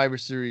 3 Survivor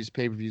Series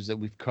pay-per-views that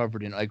we've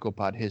covered in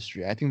IcoPod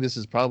history, I think this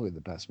is probably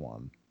the best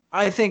one.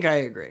 I think I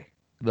agree.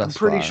 I'm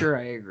pretty sure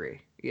I agree.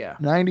 Yeah.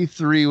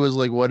 93 was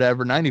like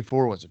whatever.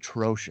 94 was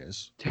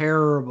atrocious.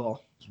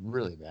 Terrible. It was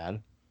really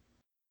bad.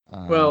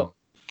 Well,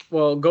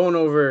 going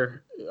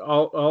over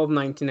all of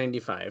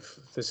 1995,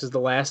 this is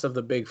the last of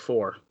the big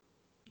 4.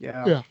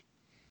 Yeah.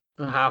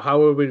 How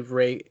would we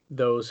rate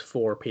those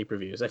 4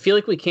 pay-per-views? I feel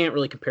like we can't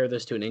really compare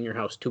this to an In Your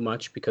House too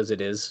much because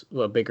it is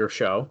a bigger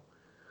show.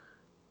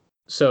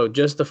 So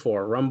just the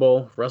 4: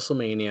 Rumble,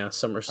 WrestleMania,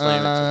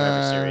 SummerSlam,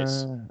 and Survivor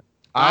Series.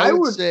 I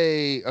would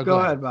say. Oh, Go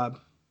ahead, Bob.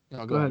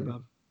 No, Go ahead,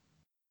 Bob.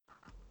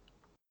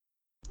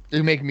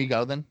 You make me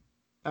go then.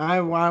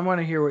 I want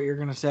to hear what you're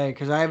gonna say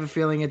because I have a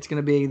feeling it's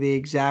gonna be the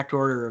exact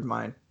order of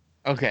mine.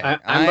 Okay.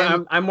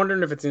 I'm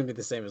wondering if it's gonna be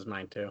the same as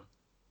mine too.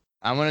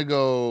 I'm gonna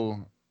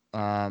go.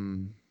 How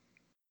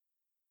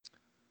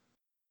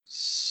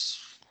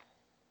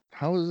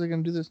was I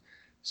gonna do this?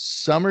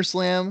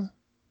 SummerSlam.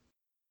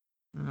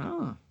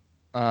 Oh.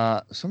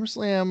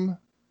 SummerSlam.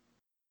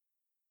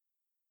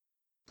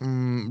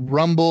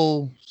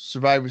 Rumble,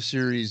 Survivor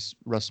Series,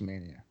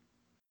 WrestleMania.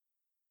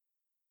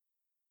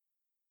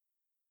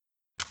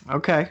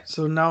 Okay,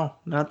 so no,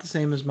 not the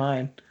same as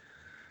mine.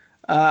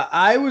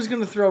 I was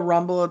gonna throw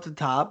Rumble at the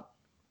top.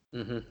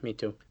 Me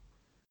too.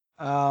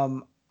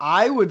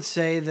 I would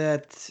say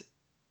that.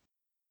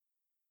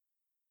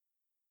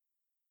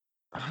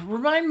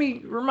 Remind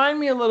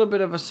me a little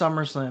bit of a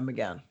SummerSlam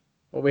again.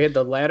 Well, we had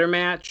the ladder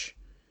match.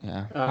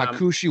 Yeah,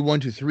 Hakushi 1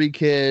 2 3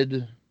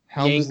 Kid,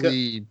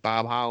 Helmsley,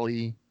 Bob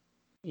Holly,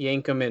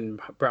 Yankum and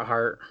Bret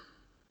Hart,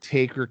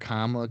 Taker,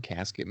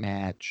 casket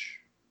match,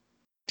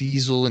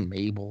 Diesel and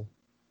Mabel,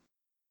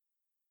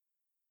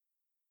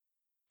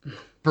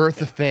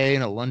 Bertha Faye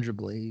and Alundra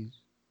Blaze.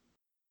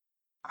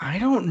 I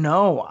don't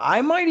know.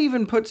 I might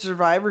even put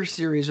Survivor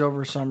Series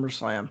over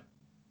SummerSlam.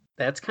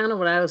 That's kind of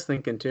what I was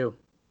thinking too.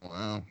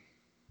 Wow.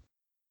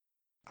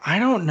 I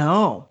don't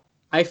know.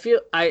 I feel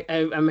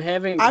I'm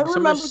having. I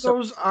remember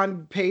those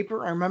on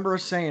paper. I remember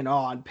saying, "Oh,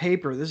 on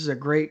paper, this is a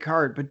great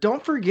card." But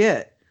don't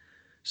forget,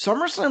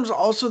 SummerSlam's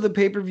also the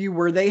pay-per-view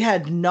where they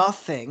had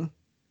nothing,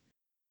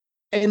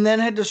 and then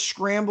had to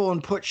scramble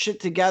and put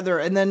shit together,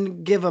 and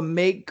then give a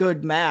make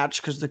good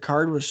match because the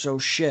card was so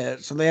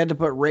shit. So they had to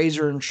put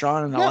Razor and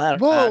Shawn in a ladder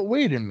Well, match.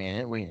 wait a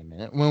minute.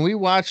 When we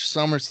watched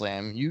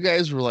SummerSlam, you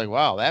guys were like,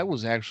 "Wow, that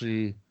was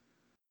actually,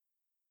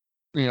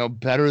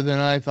 better than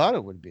I thought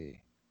it would be."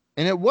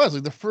 And it was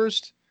like the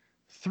first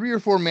 3 or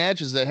 4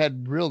 matches that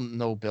had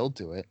no build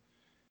to it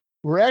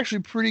were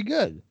actually pretty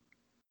good.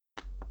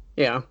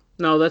 Yeah,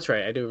 no, that's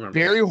right. I do remember.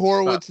 Barry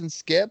Horowitz and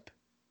Skip,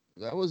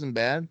 that wasn't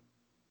bad.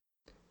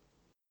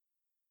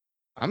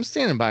 I'm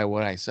standing by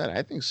what I said.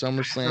 I think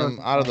SummerSlam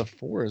out of the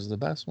 4 is the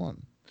best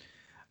one.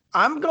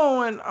 I'm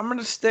going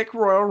to stick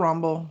Royal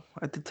Rumble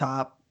at the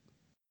top.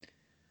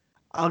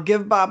 I'll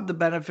give Bob the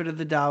benefit of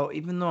the doubt,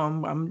 even though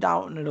I'm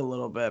doubting it a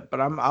little bit.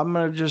 But I'm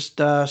gonna just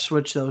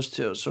switch those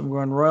two. So I'm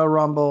going Royal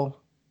Rumble,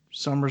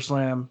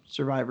 SummerSlam,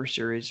 Survivor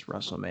Series,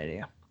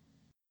 WrestleMania.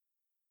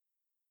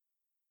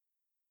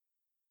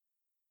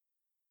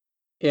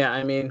 Yeah,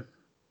 I mean,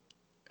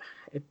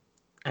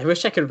 I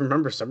wish I could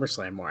remember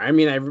SummerSlam more. I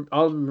mean,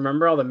 I'll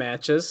remember all the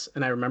matches,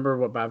 and I remember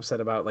what Bob said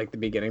about like the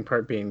beginning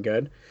part being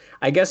good.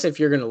 I guess if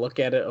you're gonna look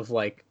at it of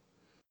like,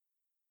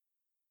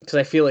 because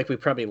I feel like we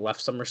probably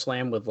left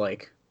SummerSlam with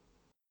like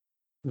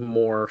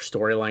more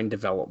storyline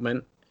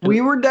development. We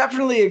were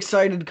definitely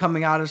excited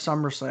coming out of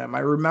SummerSlam.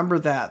 I remember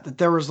that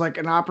there was like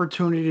an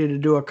opportunity to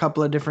do a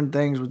couple of different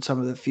things with some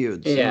of the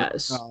feuds.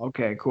 Yes. Oh,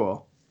 okay,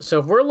 cool. So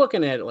if we're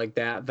looking at it like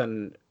that,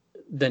 then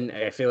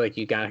I feel like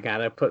you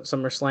gotta put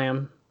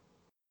SummerSlam.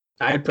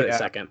 I'd put it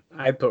second.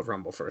 I'd put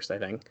Rumble first, I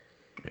think.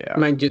 Yeah.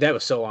 Mind you, that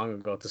was so long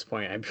ago at this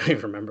point. I don't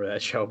even remember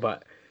that show,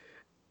 but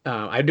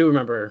I do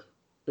remember.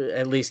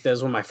 At least that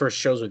was one of my first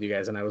shows with you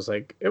guys, and it was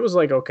like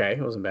okay,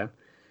 it wasn't bad.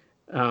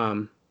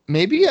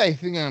 Maybe I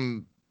think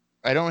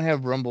I don't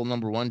have Rumble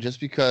number 1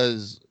 just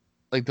because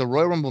like the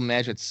Royal Rumble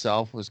match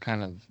itself was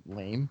kind of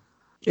lame.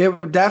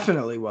 It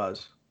definitely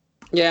was.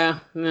 Yeah,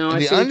 no,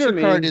 and the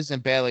undercard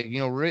isn't bad. Like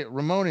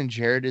Ramon and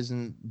Jared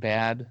isn't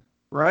bad,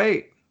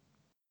 right?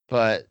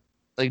 But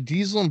like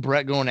Diesel and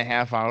Brett going a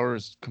half hour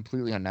is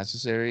completely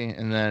unnecessary.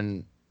 And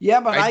then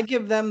but I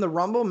give them the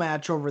Rumble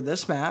match over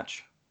this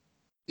match.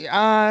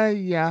 Yeah.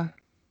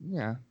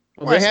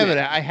 Well, I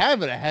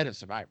have it ahead of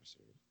Survivor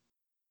Series.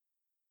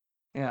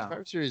 Yeah,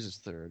 Survivor Series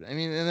is 3rd. I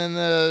mean, and then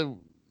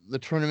the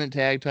tournament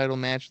tag title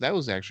match that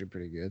was actually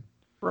pretty good.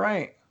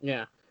 Right.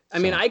 Yeah. I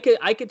mean, I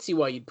could see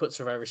why you'd put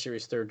Survivor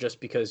Series 3rd just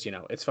because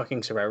it's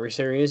fucking Survivor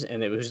Series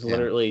and it was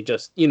literally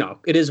just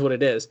it is what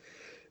it is.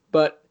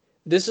 But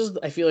this is,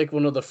 I feel like,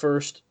 one of the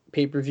first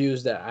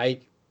pay-per-views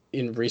that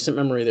in recent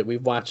memory that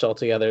we've watched all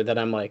together that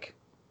I'm like,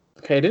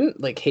 okay, I didn't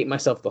like hate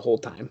myself the whole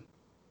time.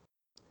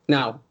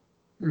 Now,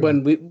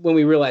 when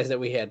we realized that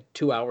we had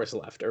 2 hours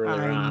left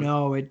earlier on. I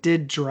know, it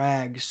did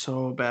drag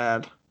so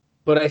bad.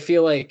 But I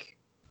feel like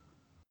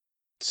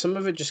some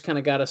of it just kind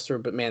of got us through.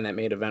 But man, that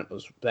main event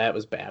was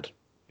bad.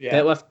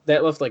 Yeah.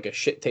 That left like a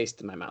shit taste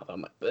in my mouth.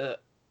 I'm like, ugh.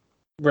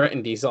 Brett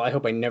and Diesel, I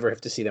hope I never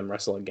have to see them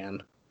wrestle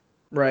again.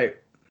 Right.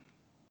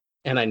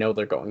 And I know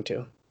they're going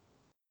to.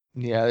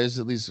 Yeah, there's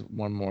at least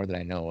one more that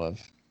I know of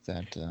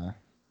that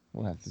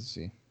we'll have to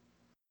see.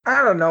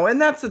 I don't know.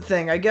 And that's the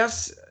thing. I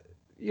guess,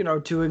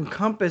 to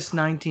encompass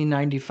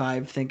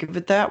 1995, think of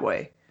it that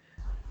way.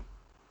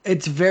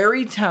 It's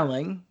very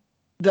telling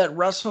that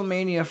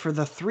WrestleMania for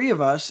the three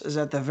of us is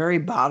at the very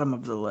bottom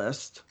of the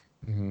list.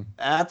 Mm-hmm.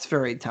 That's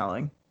very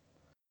telling.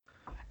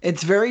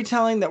 It's very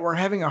telling that we're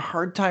having a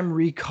hard time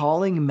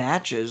recalling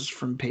matches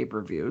from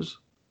pay-per-views.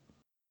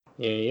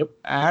 Yep.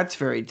 That's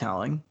very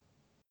telling.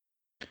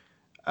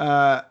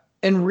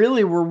 And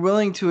really, we're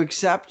willing to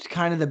accept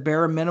kind of the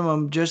bare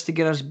minimum just to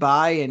get us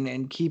by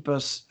and keep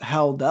us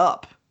held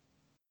up.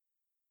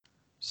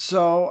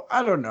 So,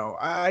 I don't know.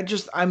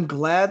 I'm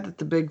glad that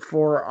the big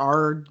four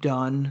are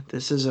done.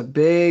 This is a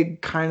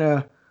big kind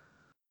of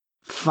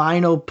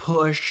final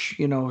push,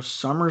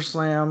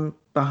 SummerSlam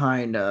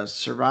behind us,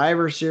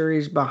 Survivor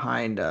Series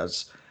behind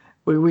us.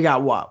 We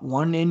got what?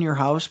 One In Your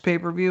House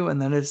pay-per-view,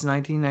 and then it's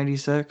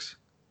 1996?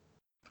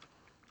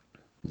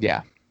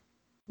 Yeah.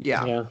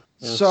 Yeah.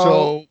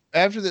 So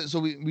after that,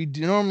 we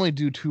normally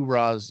do 2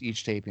 Raws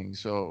each taping.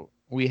 So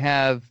we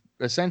have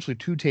essentially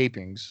 2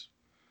 tapings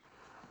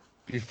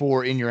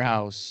before In Your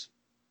House.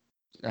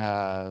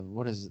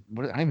 What is it?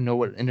 I don't even know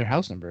what In Your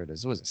House number it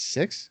is. Was it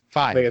 6?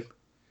 5?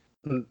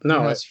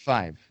 No, it's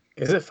 5.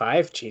 Is it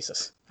 5?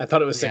 Jesus, I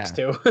thought it was 6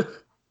 too.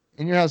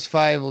 In Your House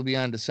 5 will be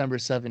on December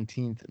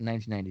 17th,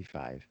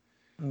 1995.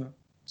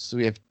 So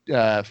we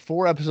have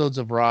 4 episodes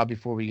of Raw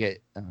before we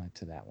get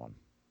to that one.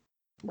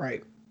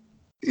 Right.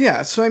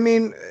 Yeah. So I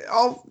mean,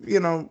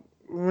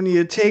 when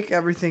you take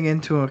everything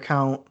into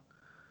account,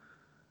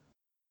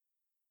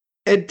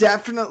 it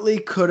definitely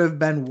could have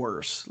been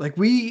worse. Like,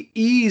 we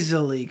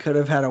easily could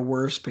have had a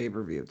worse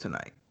pay-per-view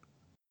tonight.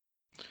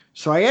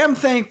 So I am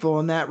thankful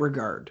in that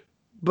regard.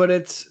 But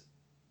it's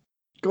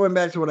going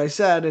back to what I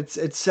said,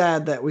 it's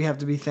sad that we have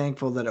to be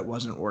thankful that it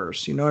wasn't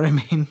worse. You know what I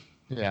mean?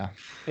 Yeah.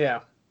 Yeah.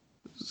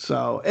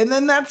 So, and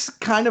then that's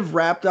kind of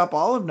wrapped up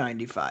all of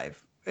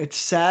 95. It's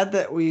sad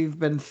that we've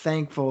been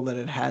thankful that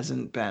it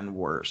hasn't been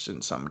worse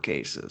in some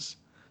cases.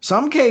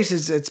 Some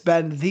cases it's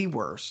been the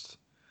worst.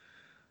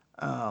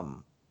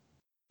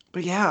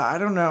 But yeah, I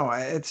don't know.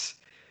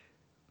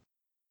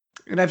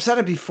 And I've said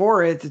it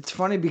before, it's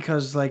funny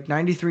because like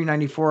 93,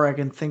 94, I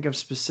can think of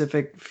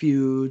specific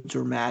feuds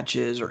or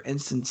matches or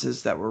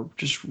instances that were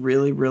just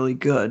really, really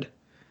good.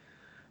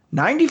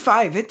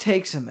 95, it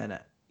takes a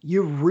minute.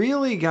 You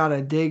really got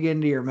to dig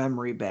into your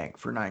memory bank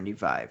for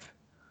 95.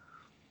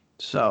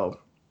 So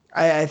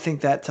I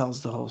think that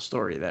tells the whole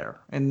story there.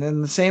 And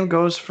then the same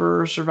goes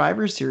for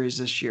Survivor Series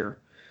this year.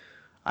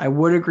 I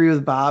would agree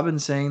with Bob in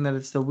saying that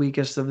it's the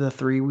weakest of the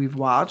 3 we've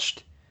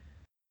watched.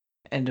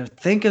 And to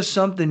think of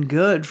something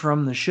good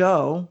from the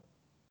show,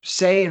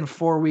 say in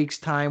 4 weeks'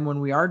 time when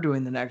we are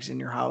doing the next In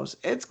Your House,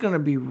 it's going to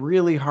be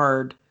really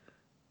hard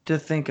to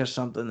think of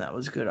something that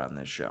was good on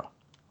this show.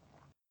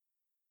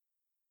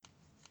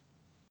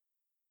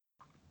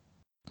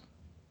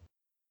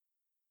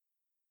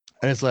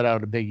 I just let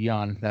out a big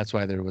yawn. That's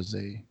why there was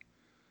a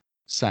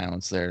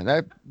silence there.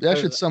 That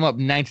should sum up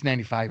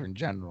 1995 in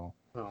general.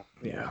 Oh,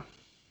 yeah.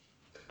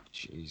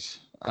 Jeez.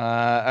 All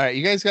right,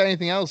 you guys got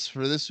anything else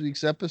for this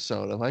week's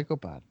episode of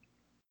IcoPod?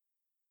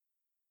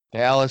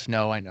 Alice,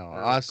 no, I know.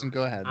 Austin,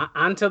 go ahead.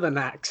 On to the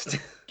next.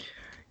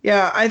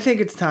 Yeah, I think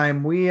it's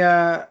time. We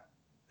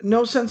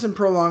no sense in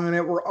prolonging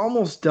it. We're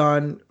almost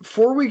done.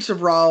 4 weeks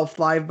of Raw will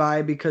fly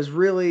by because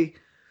really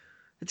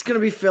it's going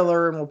to be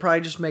filler and we'll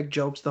probably just make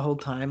jokes the whole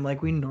time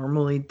like we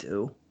normally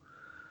do.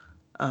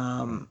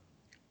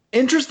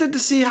 Interested to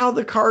see how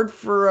the card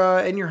for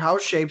In Your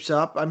House shapes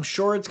up. I'm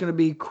sure it's going to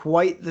be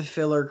quite the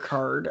filler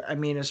card. I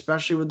mean,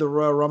 especially with the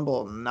Royal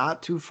Rumble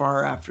not too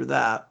far after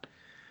that.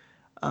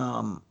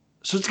 So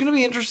it's going to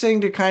be interesting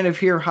to kind of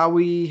hear how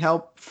we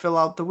help fill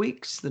out the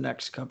weeks the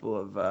next couple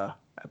of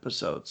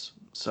episodes.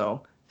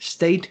 So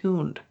stay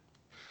tuned.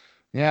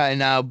 Yeah, and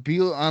now be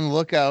on the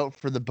lookout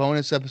for the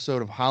bonus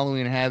episode of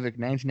Halloween Havoc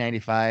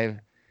 1995.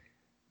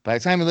 By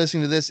the time you're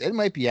listening to this, it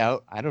might be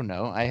out. I don't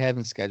know. I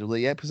haven't scheduled it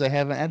yet because I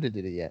haven't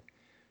edited it yet.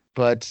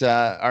 But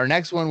our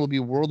next one will be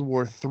World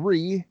War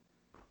III.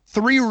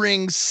 3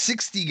 rings,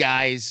 60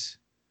 guys.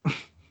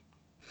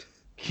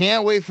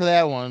 Can't wait for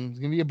that one. It's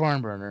going to be a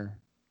barn burner.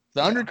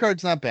 The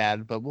undercard's not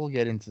bad, but we'll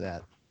get into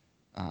that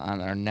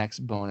on our next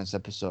bonus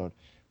episode.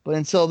 But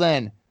until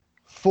then,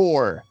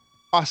 for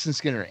Austin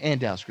Skinner and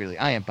Dallas Greeley,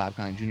 I am Bob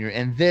Conley Jr.,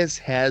 and this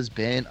has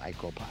been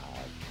IcoPod.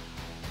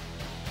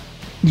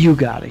 You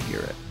got to hear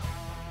it.